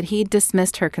 but he'd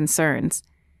dismissed her concerns.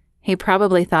 He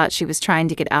probably thought she was trying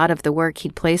to get out of the work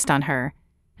he'd placed on her,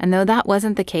 and though that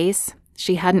wasn't the case,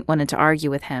 she hadn't wanted to argue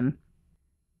with him.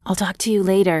 I'll talk to you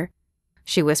later,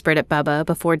 she whispered at Bubba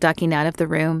before ducking out of the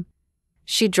room.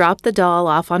 She dropped the doll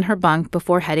off on her bunk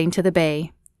before heading to the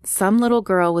bay. Some little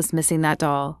girl was missing that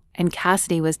doll, and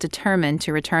Cassidy was determined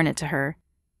to return it to her.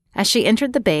 As she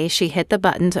entered the bay, she hit the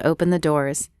button to open the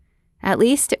doors. At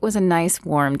least it was a nice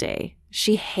warm day.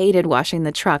 She hated washing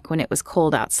the truck when it was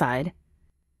cold outside.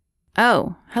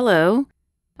 Oh, hello.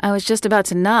 I was just about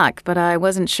to knock, but I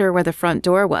wasn't sure where the front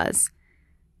door was.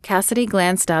 Cassidy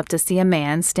glanced up to see a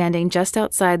man standing just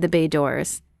outside the bay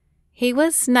doors. He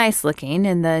was nice-looking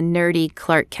in the nerdy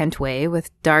Clark Kent way, with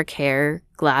dark hair,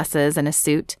 glasses, and a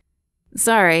suit.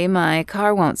 Sorry, my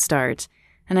car won't start,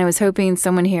 and I was hoping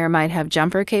someone here might have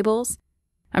jumper cables.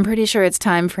 I'm pretty sure it's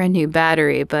time for a new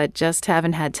battery, but just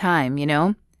haven't had time, you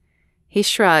know? He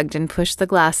shrugged and pushed the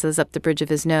glasses up the bridge of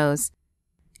his nose.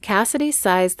 Cassidy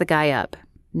sized the guy up.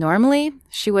 Normally,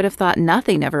 she would have thought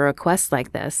nothing of a request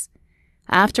like this.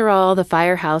 After all, the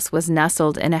firehouse was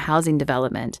nestled in a housing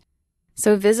development,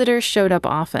 so visitors showed up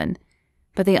often.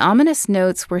 But the ominous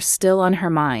notes were still on her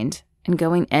mind, and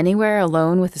going anywhere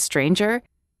alone with a stranger,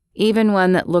 even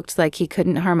one that looked like he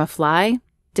couldn't harm a fly,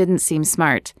 didn't seem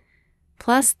smart.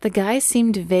 Plus, the guy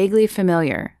seemed vaguely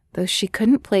familiar, though she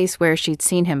couldn't place where she'd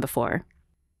seen him before.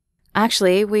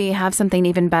 Actually, we have something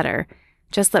even better.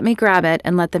 Just let me grab it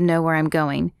and let them know where I'm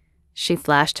going. She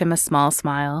flashed him a small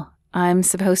smile. I'm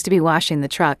supposed to be washing the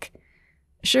truck.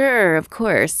 Sure, of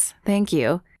course. Thank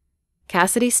you.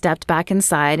 Cassidy stepped back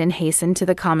inside and hastened to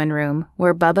the common room,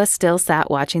 where Bubba still sat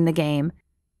watching the game.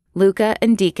 Luca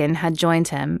and Deacon had joined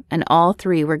him, and all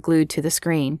three were glued to the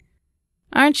screen.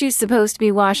 Aren't you supposed to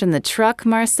be washing the truck,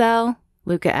 Marcel?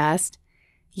 Luca asked.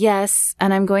 Yes,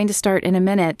 and I'm going to start in a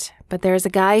minute, but there's a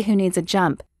guy who needs a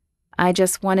jump. I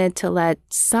just wanted to let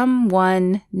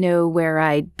someone know where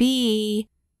I'd be.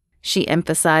 She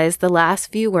emphasized the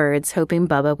last few words, hoping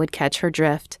Bubba would catch her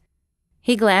drift.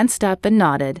 He glanced up and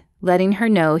nodded, letting her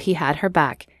know he had her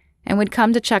back and would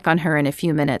come to check on her in a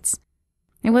few minutes.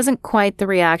 It wasn't quite the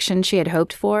reaction she had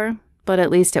hoped for, but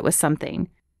at least it was something.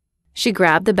 She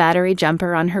grabbed the battery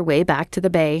jumper on her way back to the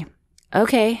bay.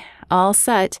 Okay, all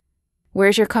set.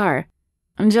 Where's your car?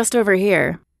 I'm just over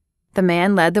here. The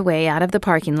man led the way out of the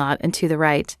parking lot and to the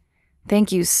right.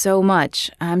 Thank you so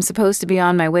much. I'm supposed to be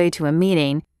on my way to a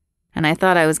meeting, and I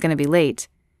thought I was going to be late.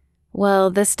 Well,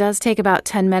 this does take about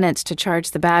 10 minutes to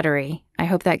charge the battery. I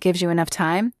hope that gives you enough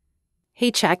time.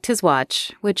 He checked his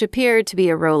watch, which appeared to be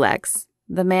a Rolex.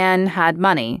 The man had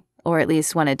money, or at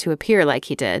least wanted to appear like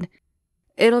he did.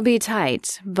 "It'll be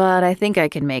tight, but I think I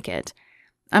can make it.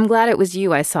 I'm glad it was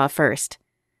you I saw first."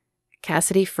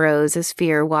 Cassidy froze as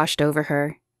fear washed over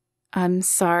her. "I'm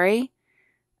sorry?"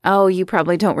 "Oh, you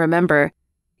probably don't remember.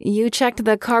 You checked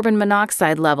the carbon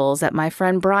monoxide levels at my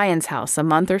friend Brian's house a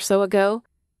month or so ago.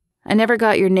 I never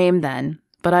got your name then,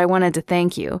 but I wanted to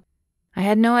thank you. I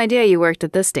had no idea you worked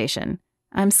at this station.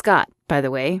 I'm Scott, by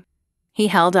the way." He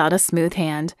held out a smooth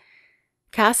hand.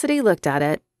 Cassidy looked at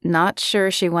it, not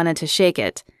sure she wanted to shake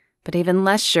it, but even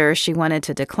less sure she wanted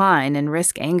to decline and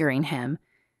risk angering him.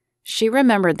 She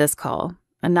remembered this call,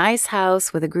 a nice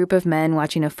house with a group of men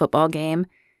watching a football game.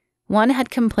 One had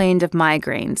complained of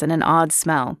migraines and an odd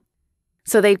smell,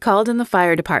 so they'd called in the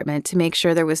fire department to make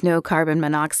sure there was no carbon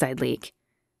monoxide leak.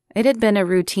 It had been a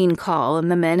routine call, and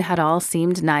the men had all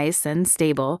seemed nice and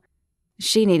stable.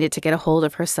 She needed to get a hold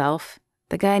of herself.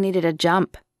 The guy needed a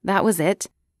jump. That was it.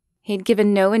 He'd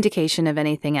given no indication of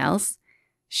anything else.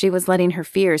 She was letting her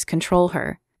fears control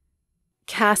her.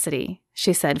 "Cassidy,"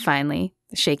 she said finally,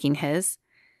 shaking his.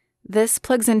 "This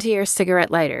plugs into your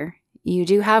cigarette lighter. You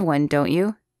do have one, don't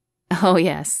you?" "Oh,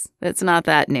 yes. It's not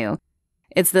that new.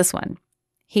 It's this one."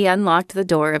 He unlocked the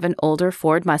door of an older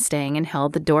Ford Mustang and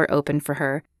held the door open for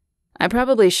her. "I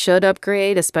probably should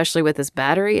upgrade, especially with this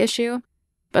battery issue,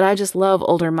 but I just love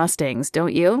older Mustangs,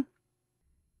 don't you?"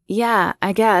 "Yeah,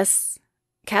 I guess."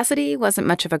 Cassidy wasn't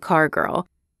much of a car girl.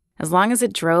 As long as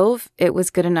it drove, it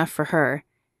was good enough for her.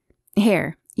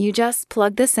 "Here, you just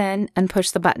plug this in and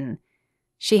push the button."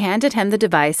 She handed him the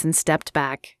device and stepped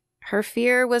back. Her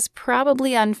fear was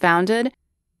probably unfounded,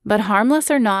 but harmless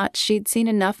or not, she'd seen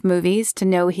enough movies to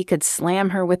know he could slam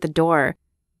her with the door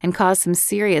and cause some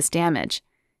serious damage.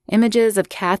 Images of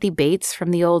Kathy Bates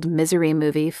from the old Misery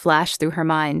movie flashed through her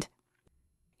mind.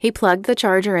 He plugged the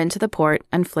charger into the port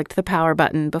and flicked the power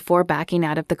button before backing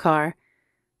out of the car.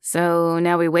 "So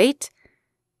now we wait?"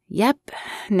 "Yep,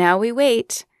 now we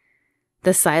wait."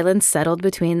 The silence settled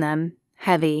between them,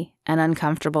 heavy and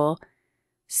uncomfortable.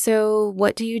 "So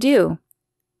what do you do?"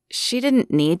 She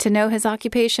didn't need to know his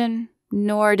occupation,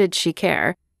 nor did she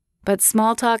care, but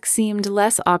small talk seemed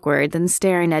less awkward than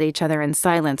staring at each other in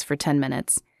silence for 10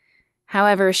 minutes.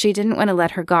 However, she didn't want to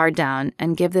let her guard down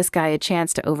and give this guy a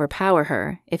chance to overpower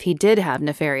her if he did have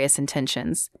nefarious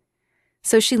intentions.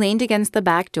 So she leaned against the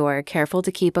back door, careful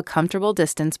to keep a comfortable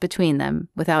distance between them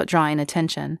without drawing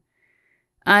attention.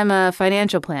 "I'm a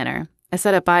financial planner. I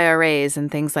set up IRAs and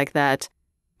things like that.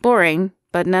 Boring,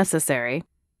 but necessary."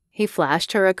 He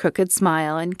flashed her a crooked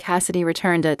smile, and Cassidy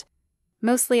returned it,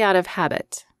 mostly out of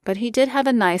habit, but he did have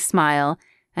a nice smile,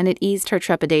 and it eased her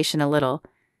trepidation a little.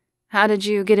 "How did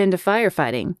you get into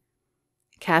firefighting?"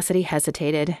 Cassidy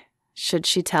hesitated. Should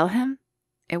she tell him?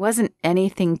 It wasn't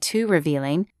anything too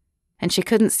revealing, and she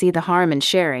couldn't see the harm in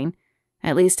sharing.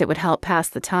 At least it would help pass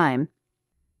the time.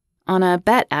 "On a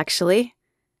bet, actually."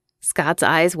 Scott's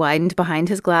eyes widened behind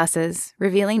his glasses,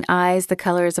 revealing eyes the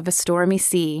colors of a stormy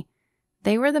sea.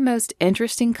 They were the most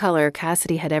interesting color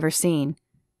Cassidy had ever seen.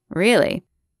 "Really?"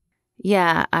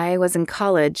 "Yeah, I was in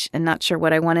college and not sure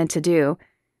what I wanted to do.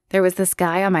 There was this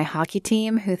guy on my hockey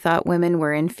team who thought women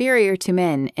were inferior to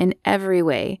men in every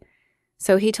way.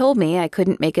 So he told me I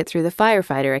couldn't make it through the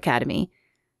Firefighter Academy.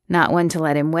 Not one to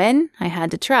let him win, I had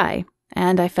to try,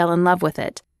 and I fell in love with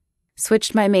it.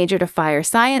 Switched my major to fire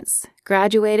science,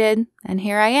 graduated, and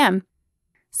here I am."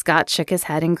 Scott shook his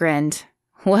head and grinned.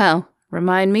 "Well,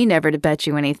 remind me never to bet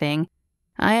you anything.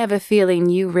 I have a feeling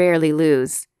you rarely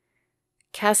lose."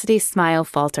 Cassidy's smile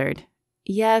faltered.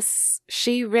 Yes,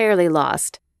 she rarely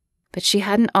lost, but she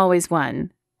hadn't always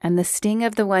won, and the sting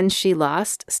of the ones she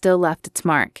lost still left its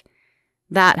mark.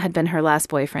 That had been her last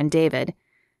boyfriend, David.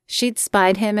 She'd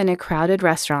spied him in a crowded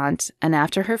restaurant, and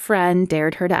after her friend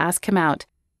dared her to ask him out,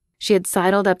 she had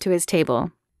sidled up to his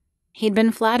table. He'd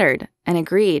been flattered and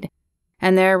agreed,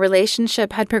 and their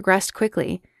relationship had progressed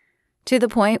quickly, to the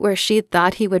point where she'd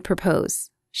thought he would propose.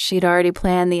 She'd already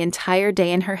planned the entire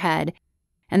day in her head,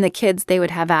 and the kids they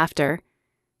would have after.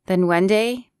 Then one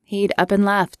day, he'd up and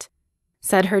left.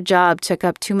 Said her job took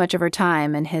up too much of her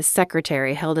time and his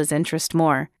secretary held his interest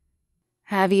more.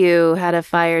 "Have you had a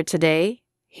fire today?"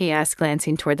 he asked,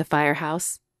 glancing toward the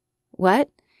firehouse. "What?"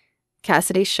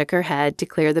 Cassidy shook her head to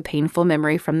clear the painful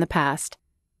memory from the past.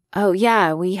 "Oh,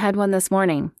 yeah, we had one this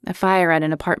morning, a fire at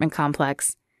an apartment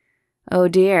complex." "Oh,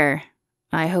 dear.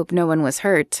 I hope no one was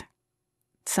hurt."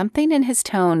 Something in his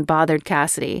tone bothered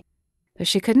Cassidy, though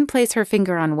she couldn't place her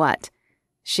finger on what.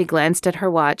 She glanced at her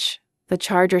watch. The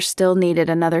charger still needed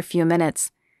another few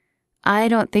minutes. "I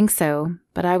don't think so,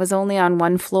 but I was only on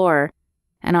one floor,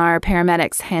 and our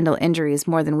paramedics handle injuries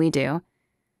more than we do."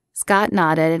 Scott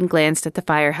nodded and glanced at the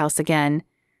firehouse again.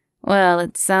 Well,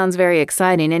 it sounds very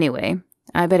exciting anyway.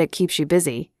 I bet it keeps you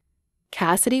busy.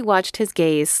 Cassidy watched his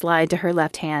gaze slide to her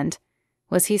left hand.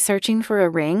 Was he searching for a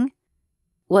ring?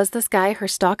 Was this guy her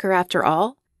stalker after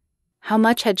all? How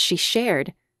much had she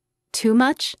shared? Too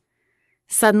much?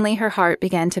 Suddenly her heart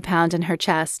began to pound in her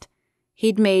chest.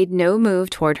 He'd made no move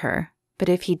toward her, but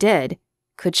if he did,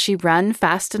 could she run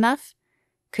fast enough?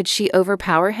 Could she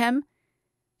overpower him?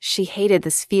 She hated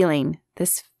this feeling,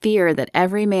 this fear that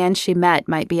every man she met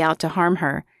might be out to harm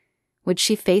her. Would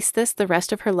she face this the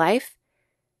rest of her life?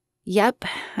 Yep,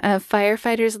 a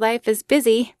firefighter's life is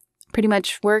busy. Pretty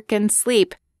much work and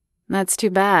sleep. That's too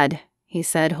bad, he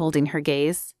said, holding her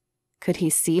gaze. Could he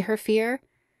see her fear?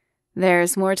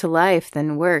 There's more to life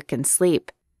than work and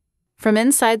sleep. From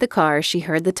inside the car, she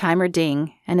heard the timer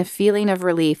ding, and a feeling of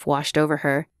relief washed over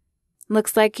her.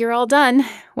 Looks like you're all done.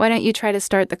 Why don't you try to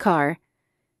start the car?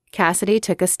 Cassidy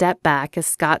took a step back as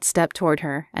Scott stepped toward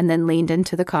her and then leaned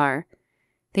into the car.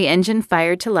 The engine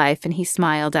fired to life and he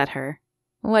smiled at her.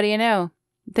 What do you know?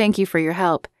 Thank you for your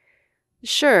help.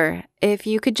 Sure, if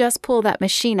you could just pull that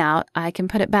machine out, I can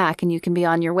put it back and you can be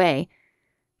on your way.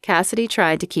 Cassidy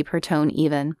tried to keep her tone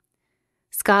even.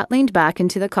 Scott leaned back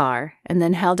into the car and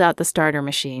then held out the starter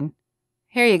machine.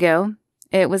 Here you go.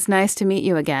 It was nice to meet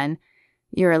you again.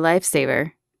 You're a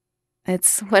lifesaver.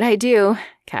 It's what I do,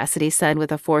 Cassidy said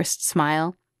with a forced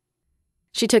smile.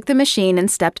 She took the machine and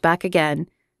stepped back again,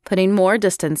 putting more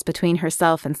distance between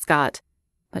herself and Scott.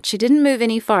 But she didn't move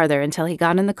any farther until he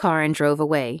got in the car and drove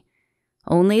away.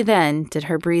 Only then did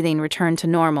her breathing return to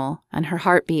normal and her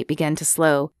heartbeat begin to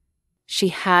slow. She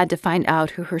had to find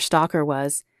out who her stalker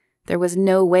was. There was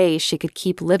no way she could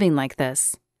keep living like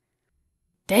this.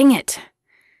 Dang it!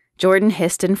 Jordan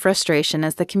hissed in frustration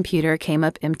as the computer came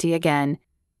up empty again.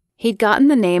 He'd gotten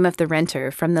the name of the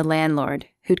renter from the landlord,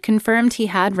 who'd confirmed he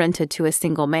had rented to a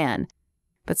single man.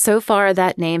 But so far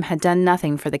that name had done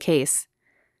nothing for the case.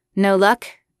 No luck?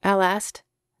 Al asked.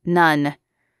 None.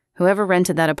 Whoever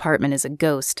rented that apartment is a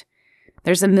ghost.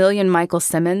 There's a million Michael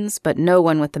Simmons, but no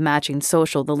one with the matching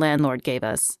social the landlord gave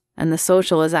us. And the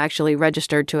social is actually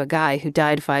registered to a guy who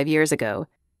died 5 years ago.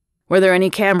 Were there any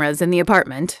cameras in the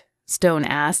apartment? Stone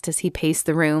asked as he paced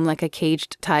the room like a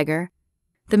caged tiger.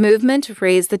 The movement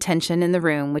raised the tension in the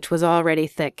room, which was already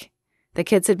thick. The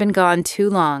kids had been gone too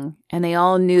long, and they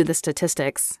all knew the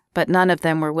statistics, but none of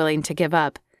them were willing to give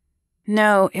up.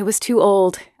 No, it was too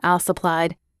old, Al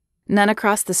supplied. None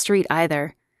across the street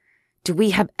either. Do we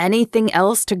have anything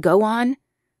else to go on?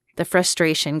 The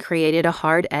frustration created a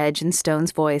hard edge in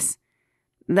Stone's voice.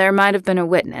 There might have been a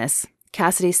witness.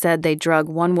 Cassidy said they drug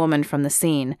one woman from the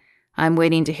scene. I'm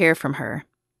waiting to hear from her.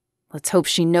 Let's hope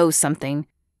she knows something,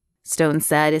 Stone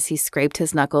said as he scraped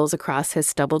his knuckles across his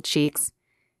stubbled cheeks.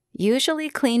 Usually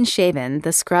clean-shaven,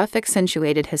 the scruff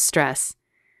accentuated his stress.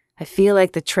 I feel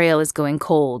like the trail is going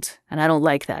cold, and I don't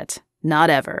like that. Not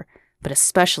ever, but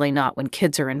especially not when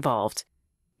kids are involved.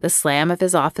 The slam of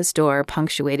his office door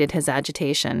punctuated his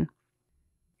agitation.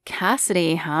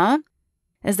 Cassidy, huh?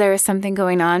 Is there something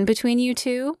going on between you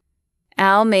two?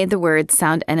 Al made the words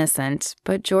sound innocent,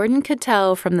 but Jordan could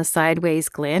tell from the sideways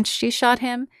glance she shot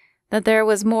him that there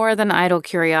was more than idle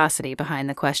curiosity behind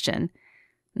the question.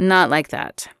 Not like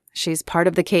that. She's part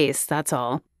of the case, that's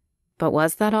all. But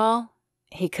was that all?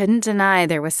 He couldn't deny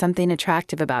there was something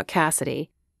attractive about Cassidy.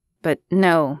 But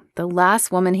no, the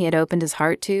last woman he had opened his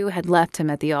heart to had left him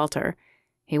at the altar.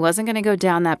 He wasn't going to go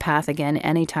down that path again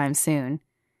anytime soon.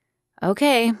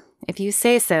 Okay, if you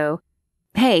say so.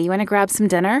 Hey, you want to grab some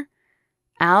dinner?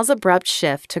 Al's abrupt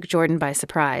shift took Jordan by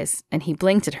surprise, and he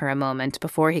blinked at her a moment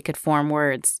before he could form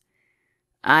words.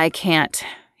 I can't,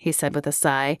 he said with a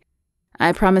sigh.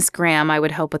 I promised Graham I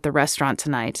would help with the restaurant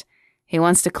tonight. He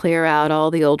wants to clear out all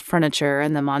the old furniture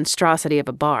and the monstrosity of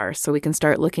a bar so we can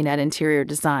start looking at interior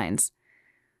designs.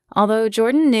 Although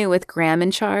Jordan knew with Graham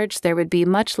in charge, there would be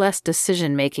much less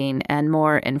decision-making and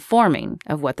more informing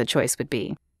of what the choice would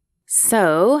be.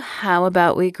 So, how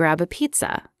about we grab a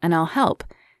pizza, and I'll help.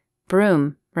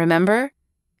 Broom, remember?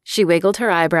 She wiggled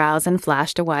her eyebrows and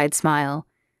flashed a wide smile.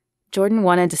 Jordan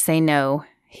wanted to say no.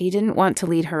 He didn't want to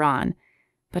lead her on.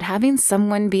 But having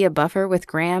someone be a buffer with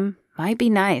Graham might be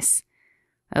nice.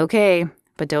 Okay,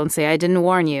 but don't say I didn't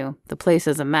warn you. The place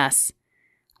is a mess.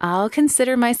 I'll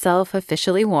consider myself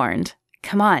officially warned.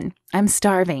 Come on, I'm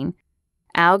starving.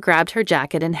 Al grabbed her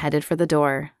jacket and headed for the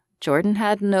door. Jordan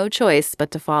had no choice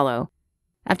but to follow.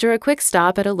 After a quick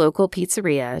stop at a local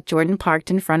pizzeria, Jordan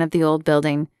parked in front of the old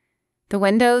building. The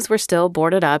windows were still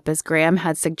boarded up as Graham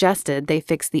had suggested they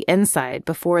fix the inside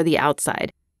before the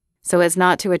outside, so as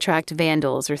not to attract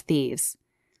vandals or thieves.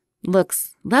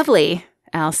 Looks lovely,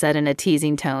 Al said in a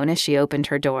teasing tone as she opened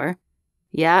her door.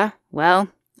 Yeah, well,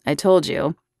 I told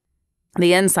you.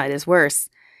 The inside is worse.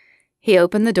 He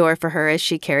opened the door for her as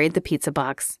she carried the pizza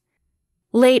box.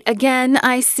 Late again,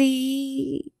 I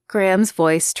see. Graham's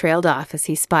voice trailed off as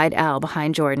he spied Al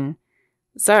behind Jordan.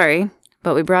 Sorry,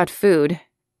 but we brought food.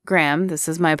 Graham, this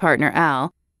is my partner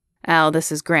Al. Al,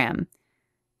 this is Graham.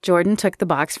 Jordan took the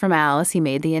box from Al as he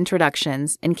made the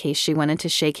introductions in case she wanted to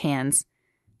shake hands.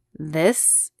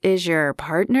 This is your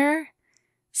partner?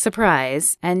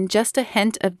 Surprise and just a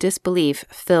hint of disbelief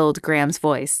filled Graham's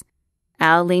voice.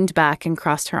 Al leaned back and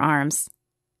crossed her arms.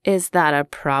 Is that a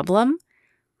problem?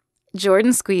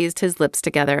 Jordan squeezed his lips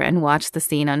together and watched the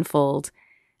scene unfold.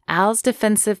 Al's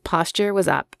defensive posture was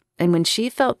up, and when she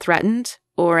felt threatened,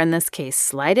 or in this case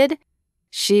slighted,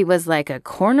 she was like a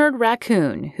cornered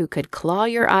raccoon who could claw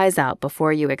your eyes out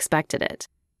before you expected it.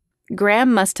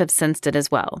 Graham must have sensed it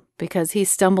as well, because he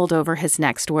stumbled over his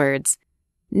next words.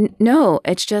 No,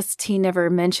 it's just he never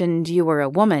mentioned you were a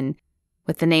woman.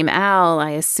 With the name Al,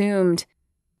 I assumed.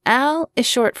 Al is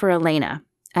short for Elena,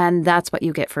 and that's what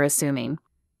you get for assuming.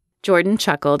 Jordan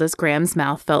chuckled as Graham's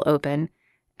mouth fell open.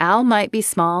 Al might be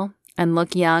small and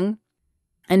look young.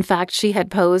 In fact, she had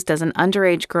posed as an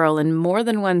underage girl in more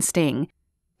than one sting,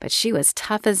 but she was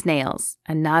tough as nails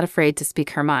and not afraid to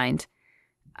speak her mind.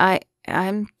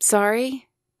 I'm sorry,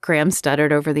 Graham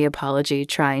stuttered over the apology,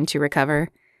 trying to recover.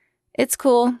 It's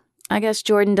cool. I guess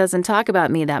Jordan doesn't talk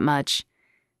about me that much.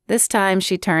 This time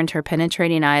she turned her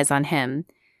penetrating eyes on him.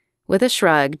 With a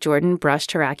shrug, Jordan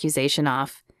brushed her accusation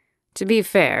off. To be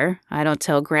fair, I don't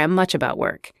tell Graham much about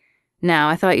work. Now,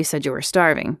 I thought you said you were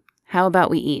starving. How about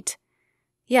we eat?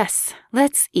 Yes,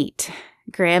 let's eat.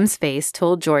 Graham's face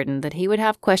told Jordan that he would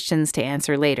have questions to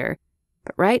answer later,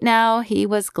 but right now he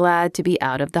was glad to be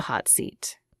out of the hot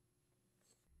seat.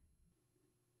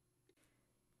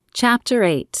 Chapter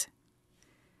 8.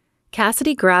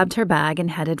 Cassidy grabbed her bag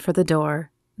and headed for the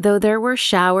door. Though there were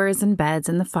showers and beds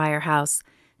in the firehouse,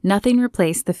 nothing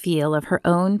replaced the feel of her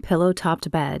own pillow-topped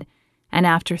bed, and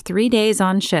after 3 days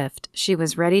on shift, she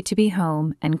was ready to be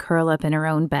home and curl up in her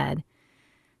own bed.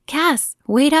 Cass,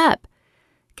 wait up!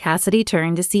 Cassidy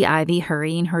turned to see Ivy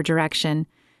hurrying her direction.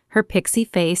 Her pixie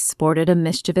face sported a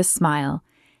mischievous smile.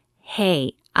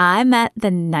 Hey, I met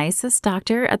the nicest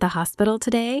doctor at the hospital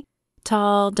today.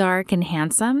 Tall, dark, and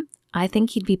handsome. I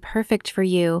think he'd be perfect for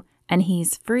you, and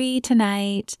he's free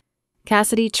tonight.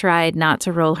 Cassidy tried not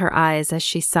to roll her eyes as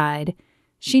she sighed.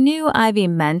 She knew Ivy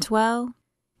meant well,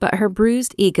 but her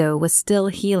bruised ego was still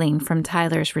healing from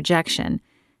Tyler's rejection,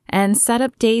 and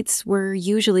set-up dates were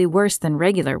usually worse than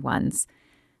regular ones.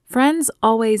 Friends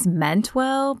always meant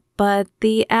well, but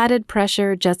the added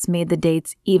pressure just made the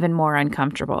dates even more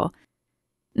uncomfortable.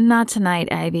 Not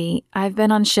tonight, Ivy. I've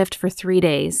been on shift for 3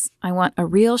 days. I want a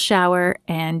real shower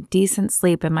and decent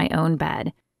sleep in my own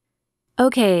bed.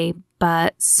 Okay,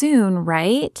 but soon,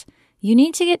 right? You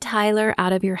need to get Tyler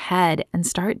out of your head and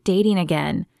start dating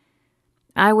again.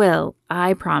 I will,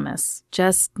 I promise.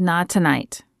 Just not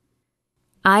tonight.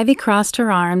 Ivy crossed her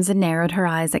arms and narrowed her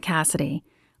eyes at Cassidy.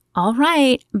 All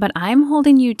right, but I'm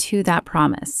holding you to that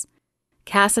promise.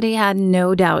 Cassidy had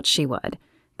no doubt she would.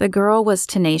 The girl was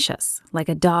tenacious, like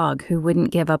a dog who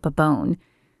wouldn't give up a bone.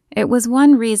 It was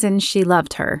one reason she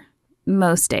loved her,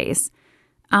 most days.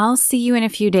 I'll see you in a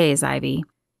few days, Ivy.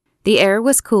 The air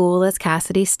was cool as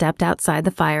Cassidy stepped outside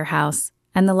the firehouse,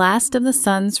 and the last of the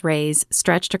sun's rays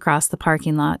stretched across the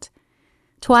parking lot.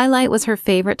 Twilight was her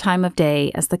favorite time of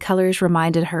day as the colors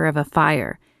reminded her of a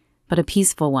fire, but a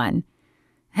peaceful one.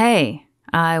 Hey,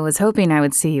 I was hoping I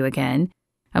would see you again.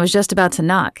 I was just about to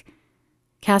knock.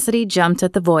 Cassidy jumped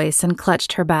at the voice and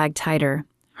clutched her bag tighter,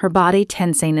 her body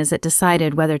tensing as it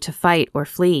decided whether to fight or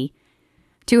flee.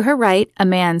 To her right, a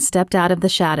man stepped out of the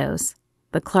shadows,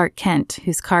 the Clark Kent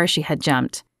whose car she had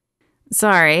jumped.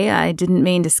 Sorry, I didn't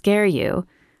mean to scare you.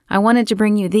 I wanted to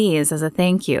bring you these as a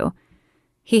thank you.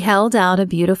 He held out a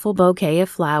beautiful bouquet of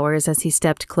flowers as he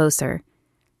stepped closer.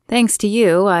 Thanks to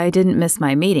you, I didn't miss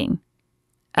my meeting.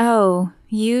 Oh,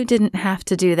 you didn't have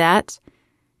to do that.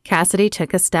 Cassidy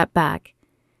took a step back.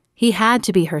 He had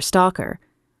to be her stalker.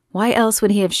 Why else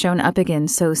would he have shown up again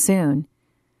so soon?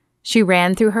 She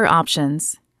ran through her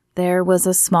options. There was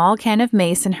a small can of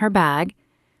mace in her bag,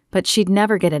 but she'd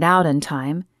never get it out in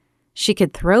time. She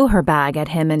could throw her bag at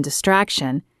him in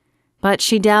distraction, but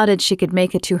she doubted she could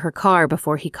make it to her car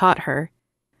before he caught her.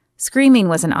 Screaming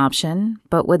was an option,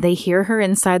 but would they hear her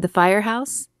inside the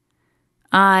firehouse?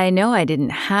 I know I didn't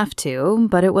have to,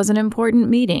 but it was an important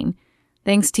meeting.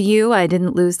 Thanks to you, I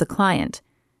didn't lose the client.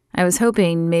 I was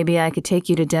hoping maybe I could take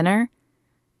you to dinner.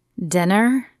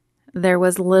 Dinner? There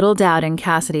was little doubt in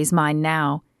Cassidy's mind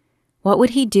now. What would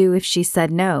he do if she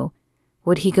said no?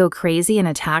 Would he go crazy and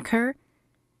attack her?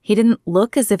 He didn't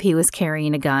look as if he was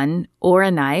carrying a gun or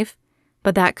a knife,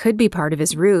 but that could be part of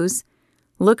his ruse.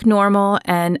 Look normal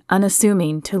and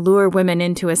unassuming to lure women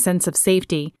into a sense of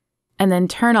safety, and then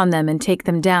turn on them and take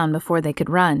them down before they could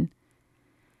run.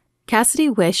 Cassidy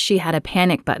wished she had a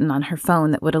panic button on her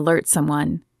phone that would alert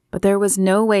someone, but there was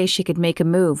no way she could make a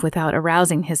move without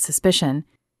arousing his suspicion.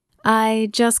 "I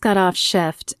just got off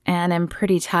shift and am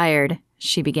pretty tired,"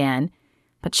 she began,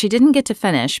 but she didn't get to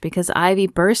finish because Ivy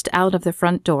burst out of the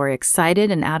front door, excited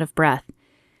and out of breath.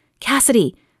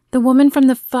 "Cassidy, the woman from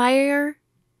the fire?"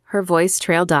 Her voice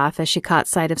trailed off as she caught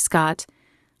sight of Scott.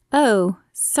 "Oh,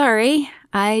 sorry,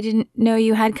 I didn't know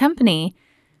you had company."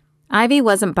 Ivy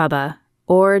wasn't Bubba,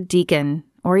 or Deacon,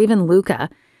 or even Luca,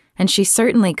 and she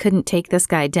certainly couldn't take this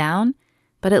guy down,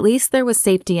 but at least there was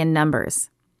safety in numbers.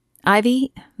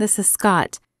 "Ivy, this is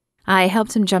Scott. I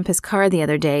helped him jump his car the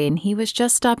other day, and he was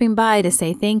just stopping by to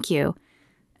say thank you."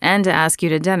 "And to ask you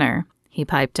to dinner," he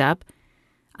piped up.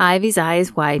 Ivy's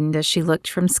eyes widened as she looked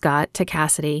from Scott to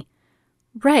Cassidy.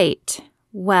 "Right.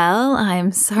 Well,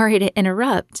 I'm sorry to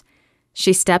interrupt."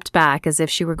 She stepped back as if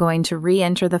she were going to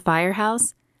re-enter the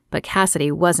firehouse, but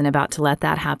Cassidy wasn't about to let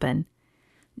that happen.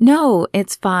 "No,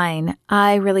 it's fine.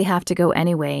 I really have to go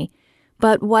anyway.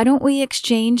 But why don't we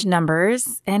exchange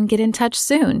numbers and get in touch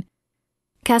soon?"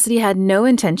 Cassidy had no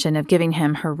intention of giving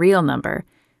him her real number,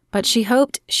 but she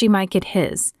hoped she might get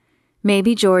his.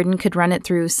 Maybe Jordan could run it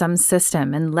through some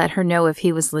system and let her know if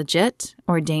he was legit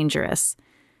or dangerous.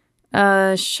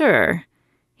 Sure."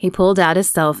 He pulled out his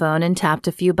cell phone and tapped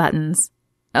a few buttons.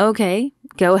 "Okay,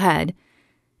 go ahead."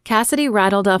 Cassidy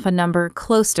rattled off a number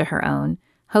close to her own,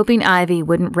 hoping Ivy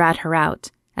wouldn't rat her out,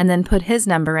 and then put his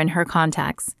number in her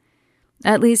contacts.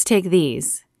 "At least take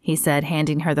these," he said,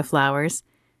 handing her the flowers.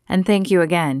 "And thank you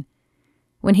again."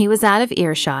 When he was out of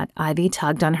earshot, Ivy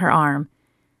tugged on her arm.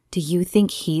 "Do you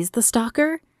think he's the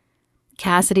stalker?"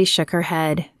 Cassidy shook her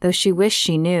head, though she wished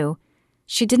she knew.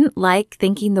 She didn't like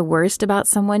thinking the worst about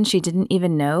someone she didn't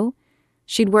even know.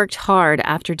 She'd worked hard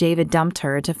after David dumped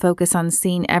her to focus on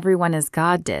seeing everyone as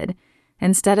God did,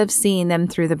 instead of seeing them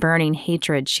through the burning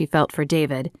hatred she felt for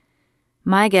David.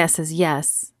 "My guess is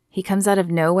yes. He comes out of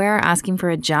nowhere asking for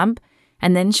a jump,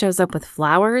 and then shows up with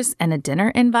flowers and a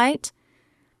dinner invite?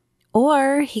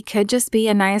 Or he could just be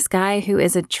a nice guy who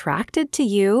is attracted to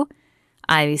you,"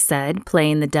 Ivy said,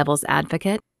 playing the devil's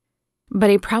advocate. "But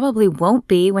he probably won't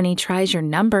be when he tries your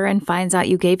number and finds out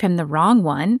you gave him the wrong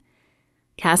one."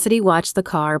 Cassidy watched the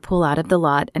car pull out of the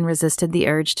lot and resisted the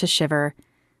urge to shiver.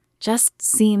 "Just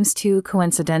seems too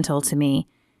coincidental to me.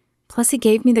 Plus he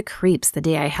gave me the creeps the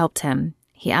day I helped him.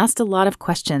 He asked a lot of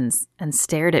questions and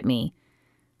stared at me."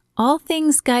 "All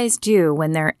things guys do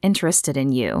when they're interested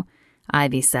in you,"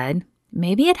 Ivy said.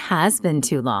 "Maybe it has been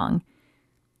too long."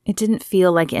 "It didn't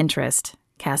feel like interest,"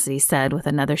 Cassidy said with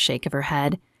another shake of her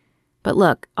head. "But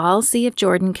look, I'll see if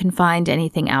Jordan can find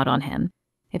anything out on him.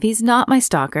 If he's not my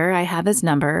stalker, I have his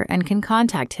number and can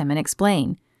contact him and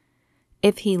explain."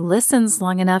 "If he listens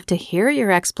long enough to hear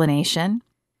your explanation."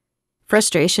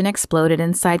 Frustration exploded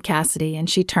inside Cassidy, and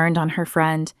she turned on her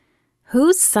friend.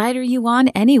 "Whose side are you on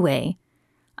anyway?"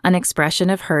 An expression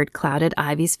of hurt clouded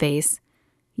Ivy's face.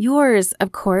 "Yours,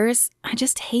 of course. I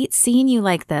just hate seeing you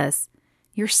like this.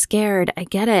 You're scared, I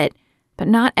get it, but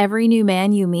not every new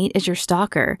man you meet is your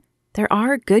stalker. There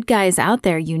are good guys out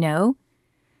there, you know."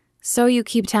 "So you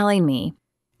keep telling me."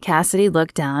 Cassidy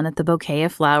looked down at the bouquet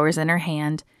of flowers in her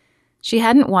hand. She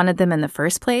hadn't wanted them in the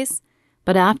first place,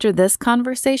 but after this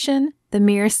conversation, the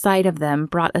mere sight of them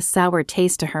brought a sour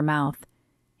taste to her mouth.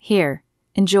 "Here,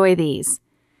 enjoy these."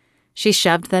 She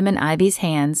shoved them in Ivy's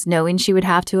hands, knowing she would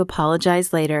have to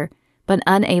apologize later, but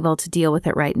unable to deal with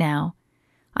it right now.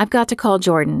 "I've got to call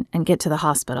Jordan and get to the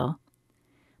hospital."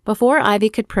 Before Ivy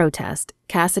could protest,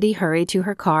 Cassidy hurried to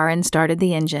her car and started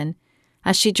the engine.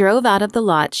 As she drove out of the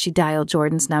lot, she dialed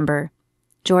Jordan's number.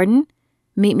 "Jordan,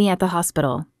 meet me at the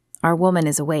hospital. Our woman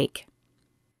is awake."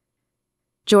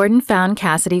 Jordan found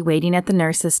Cassidy waiting at the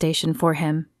nurse's station for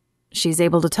him. "She's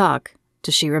able to talk.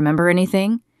 Does she remember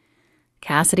anything?"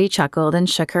 Cassidy chuckled and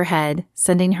shook her head,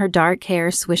 sending her dark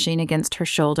hair swishing against her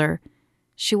shoulder.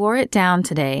 She wore it down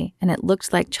today, and it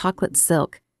looked like chocolate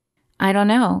silk. "I don't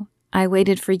know. I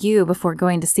waited for you before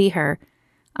going to see her.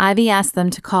 Ivy asked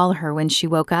them to call her when she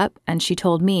woke up, and she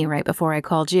told me right before I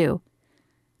called you."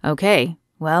 "Okay,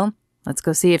 well, let's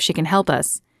go see if she can help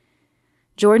us."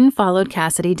 Jordan followed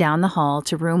Cassidy down the hall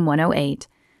to room 108,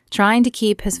 trying to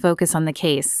keep his focus on the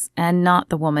case and not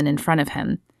the woman in front of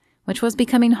him, which was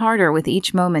becoming harder with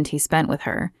each moment he spent with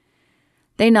her.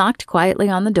 They knocked quietly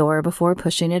on the door before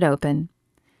pushing it open.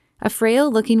 A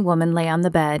frail-looking woman lay on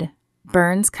the bed.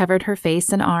 Burns covered her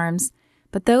face and arms,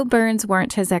 But though burns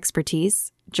weren't his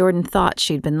expertise, Jordan thought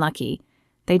she'd been lucky.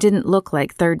 They didn't look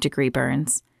like third-degree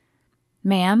burns.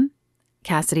 "Ma'am?"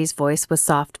 Cassidy's voice was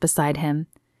soft beside him.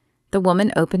 The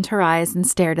woman opened her eyes and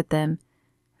stared at them.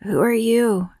 "Who are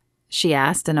you?" she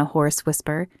asked in a hoarse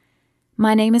whisper.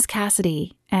 "My name is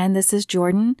Cassidy, and this is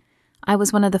Jordan. I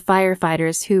was one of the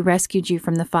firefighters who rescued you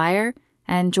from the fire,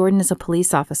 and Jordan is a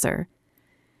police officer."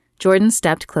 Jordan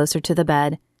stepped closer to the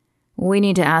bed. "We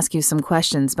need to ask you some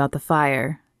questions about the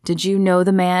fire. Did you know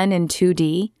the man in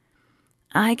 2D?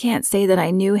 "I can't say that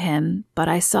I knew him, but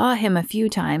I saw him a few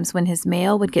times when his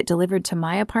mail would get delivered to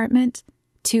my apartment,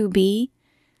 2B.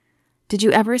 "Did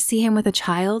you ever see him with a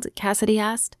child?" Cassidy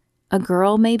asked. "A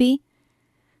girl, maybe?"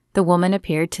 The woman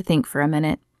appeared to think for a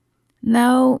minute.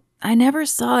 "No, I never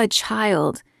saw a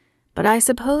child, but I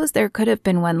suppose there could have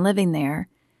been one living there.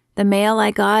 The mail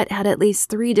I got had at least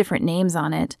 3 different names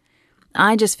on it.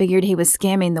 I just figured he was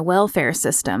scamming the welfare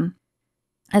system,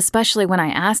 especially when I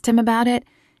asked him about it,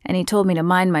 and he told me to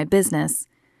mind my business.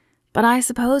 But I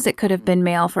suppose it could have been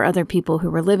mail for other people who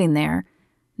were living there.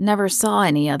 Never saw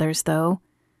any others, though."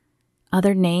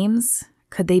 Other names?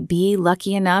 Could they be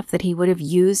lucky enough that he would have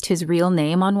used his real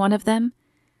name on one of them?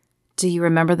 "Do you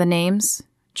remember the names?"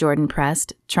 Jordan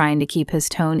pressed, trying to keep his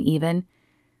tone even.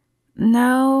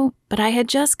 "No, but I had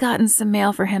just gotten some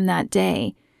mail for him that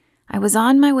day. I was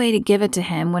on my way to give it to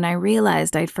him when I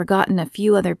realized I'd forgotten a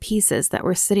few other pieces that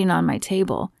were sitting on my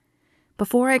table.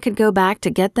 Before I could go back to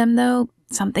get them, though,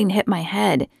 something hit my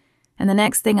head, and the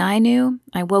next thing I knew,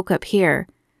 I woke up here."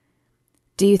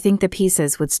 "Do you think the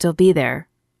pieces would still be there,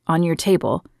 on your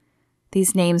table?"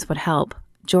 These names would help.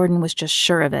 Jordan was just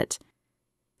sure of it.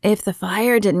 "If the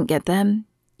fire didn't get them,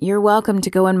 you're welcome to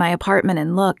go in my apartment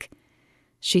and look."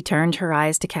 She turned her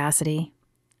eyes to Cassidy.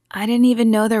 "I didn't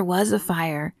even know there was a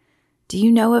fire. Do you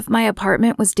know if my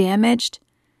apartment was damaged?"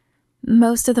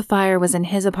 "Most of the fire was in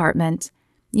his apartment.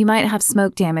 You might have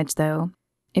smoke damage, though.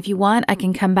 If you want, I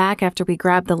can come back after we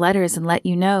grab the letters and let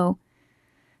you know."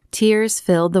 Tears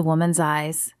filled the woman's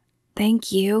eyes.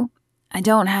 "Thank you. I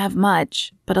don't have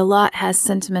much, but a lot has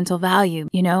sentimental value,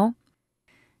 you know?"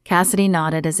 Cassidy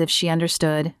nodded as if she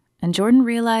understood, and Jordan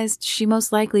realized she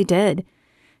most likely did.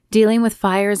 Dealing with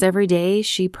fires every day,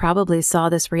 she probably saw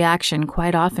this reaction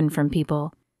quite often from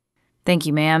people. "Thank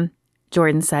you, ma'am,"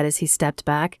 Jordan said as he stepped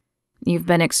back. "You've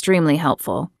been extremely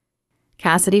helpful."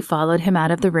 Cassidy followed him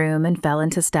out of the room and fell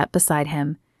into step beside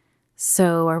him.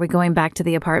 "So, are we going back to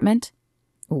the apartment?"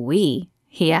 "We?"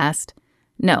 he asked.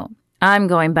 "No, I'm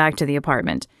going back to the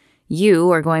apartment.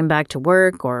 You are going back to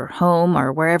work or home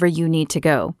or wherever you need to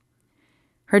go."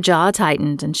 Her jaw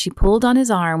tightened and she pulled on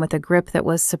his arm with a grip that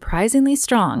was surprisingly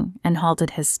strong and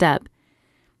halted his step.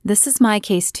 "This is my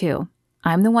case too.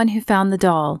 I'm the one who found the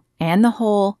doll and the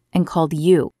hole and called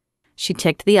you." She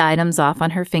ticked the items off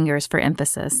on her fingers for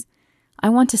emphasis. "I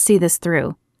want to see this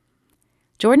through."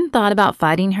 Jordan thought about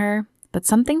fighting her, but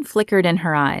something flickered in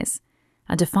her eyes,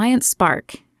 a defiant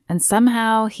spark, and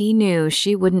somehow he knew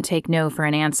she wouldn't take no for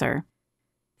an answer.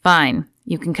 "Fine,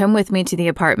 you can come with me to the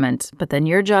apartment, but then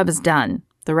your job is done.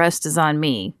 The rest is on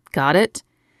me. Got it?"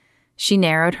 She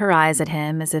narrowed her eyes at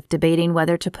him as if debating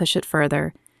whether to push it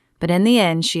further, but in the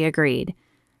end she agreed.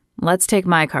 "Let's take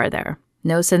my car there.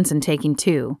 No sense in taking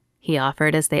 2, he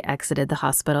offered as they exited the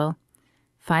hospital.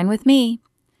 "Fine with me."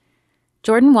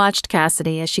 Jordan watched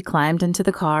Cassidy as she climbed into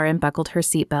the car and buckled her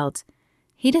seatbelt.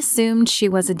 He'd assumed she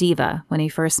was a diva when he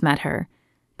first met her,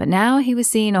 but now he was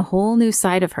seeing a whole new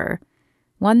side of her,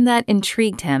 one that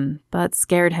intrigued him but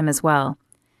scared him as well,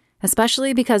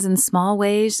 especially because in small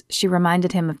ways she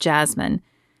reminded him of Jasmine.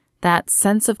 That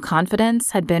sense of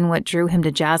confidence had been what drew him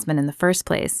to Jasmine in the first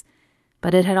place,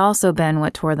 but it had also been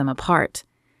what tore them apart.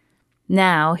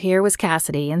 Now, here was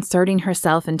Cassidy inserting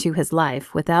herself into his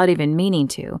life without even meaning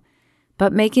to,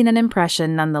 but making an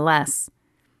impression nonetheless.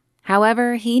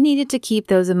 However, he needed to keep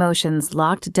those emotions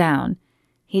locked down.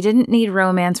 He didn't need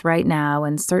romance right now,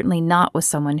 and certainly not with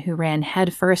someone who ran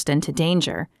headfirst into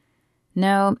danger.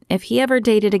 No, if he ever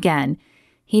dated again,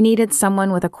 he needed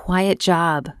someone with a quiet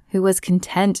job who was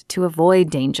content to avoid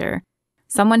danger,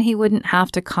 someone he wouldn't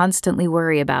have to constantly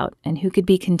worry about and who could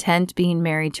be content being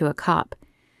married to a cop.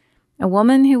 A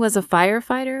woman who was a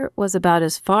firefighter was about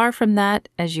as far from that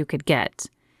as you could get.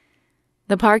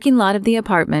 The parking lot of the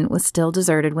apartment was still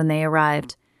deserted when they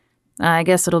arrived. "I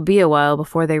guess it'll be a while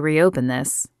before they reopen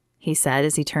this," he said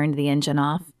as he turned the engine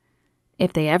off.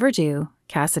 "If they ever do,"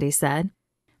 Cassidy said.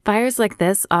 "Fires like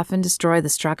this often destroy the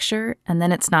structure, and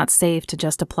then it's not safe to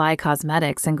just apply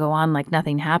cosmetics and go on like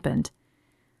nothing happened."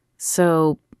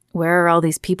 "So, where are all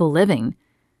these people living?"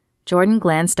 Jordan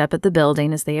glanced up at the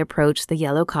building as they approached the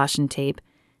yellow caution tape,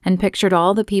 and pictured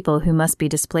all the people who must be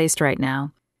displaced right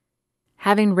now.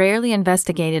 Having rarely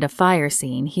investigated a fire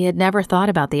scene, he had never thought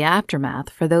about the aftermath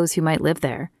for those who might live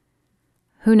there.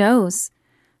 Who knows?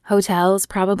 Hotels,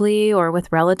 probably, or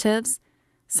with relatives.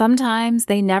 Sometimes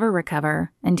they never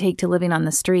recover and take to living on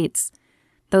the streets.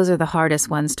 Those are the hardest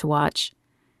ones to watch.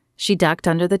 She ducked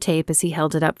under the tape as he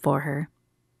held it up for her.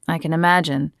 I can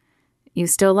imagine. You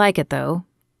still like it, though.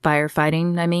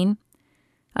 Firefighting, I mean.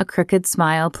 A crooked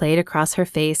smile played across her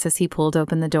face as he pulled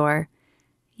open the door.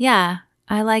 Yeah,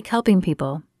 I like helping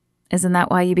people. Isn't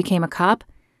that why you became a cop?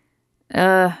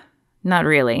 Not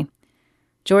really.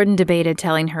 Jordan debated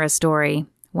telling her a story,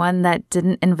 one that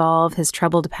didn't involve his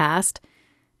troubled past,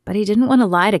 but he didn't want to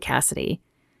lie to Cassidy.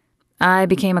 I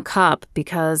became a cop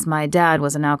because my dad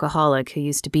was an alcoholic who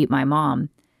used to beat my mom.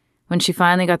 When she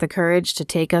finally got the courage to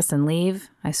take us and leave,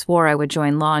 I swore I would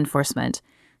join law enforcement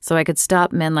so I could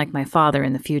stop men like my father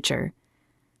in the future.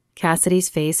 Cassidy's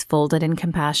face folded in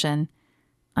compassion.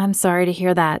 I'm sorry to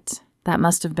hear that. That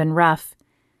must have been rough.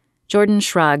 Jordan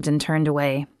shrugged and turned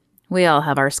away. We all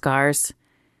have our scars.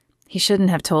 He shouldn't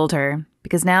have told her,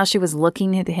 because now she was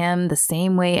looking at him the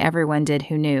same way everyone did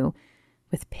who knew,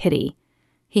 with pity.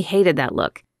 He hated that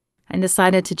look, and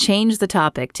decided to change the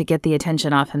topic to get the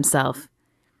attention off himself.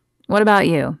 What about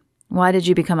you? Why did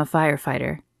you become a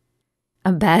firefighter?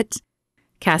 A bet?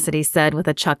 Cassidy said with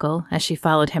a chuckle as she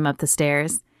followed him up the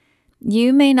stairs.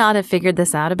 You may not have figured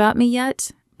this out about me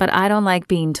yet, but I don't like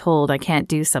being told I can't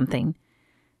do something.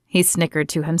 He snickered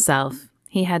to himself.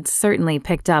 He had certainly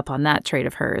picked up on that trait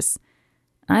of hers.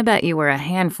 I bet you were a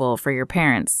handful for your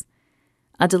parents.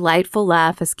 A delightful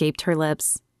laugh escaped her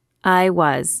lips. I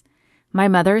was. My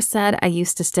mother said I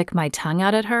used to stick my tongue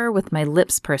out at her with my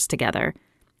lips pursed together.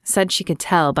 Said she could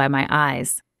tell by my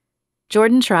eyes.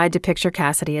 Jordan tried to picture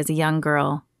Cassidy as a young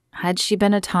girl. Had she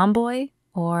been a tomboy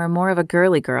or more of a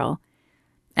girly girl?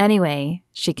 Anyway,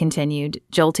 she continued,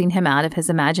 jolting him out of his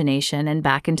imagination and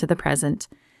back into the present.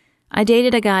 I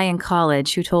dated a guy in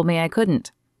college who told me I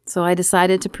couldn't, so I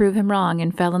decided to prove him wrong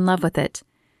and fell in love with it.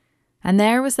 And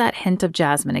there was that hint of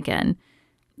Jasmine again.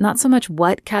 Not so much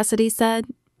what Cassidy said,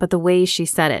 but the way she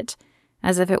said it,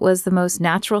 as if it was the most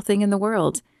natural thing in the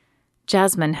world.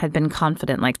 Jasmine had been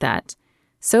confident like that.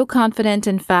 So confident,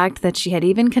 in fact, that she had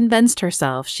even convinced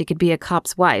herself she could be a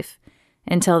cop's wife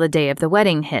until the day of the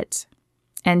wedding hit.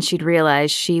 And she'd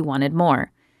realized she wanted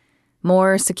more.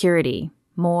 More security,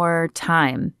 more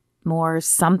time, more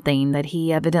something that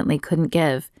he evidently couldn't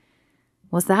give.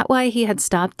 Was that why he had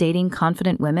stopped dating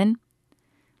confident women?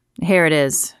 Here it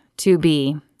is,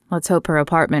 2B. Let's hope her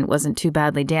apartment wasn't too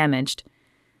badly damaged.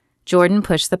 Jordan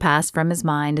pushed the past from his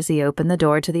mind as he opened the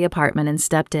door to the apartment and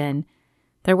stepped in.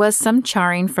 There was some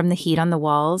charring from the heat on the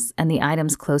walls and the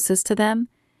items closest to them,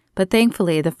 but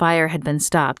thankfully the fire had been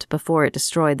stopped before it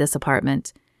destroyed this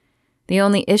apartment. The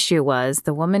only issue was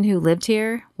the woman who lived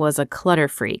here was a clutter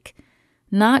freak.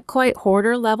 Not quite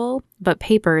hoarder level, but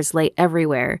papers lay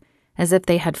everywhere, as if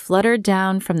they had fluttered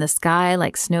down from the sky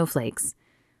like snowflakes.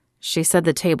 She said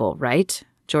the table, right?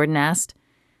 Jordan asked.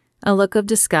 A look of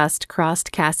disgust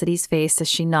crossed Cassidy's face as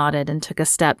she nodded and took a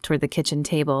step toward the kitchen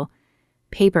table.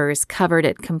 Papers covered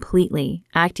it completely,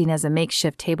 acting as a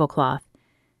makeshift tablecloth.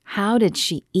 How did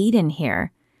she eat in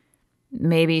here?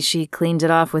 Maybe she cleaned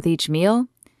it off with each meal?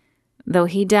 Though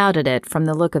he doubted it from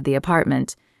the look of the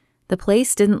apartment. The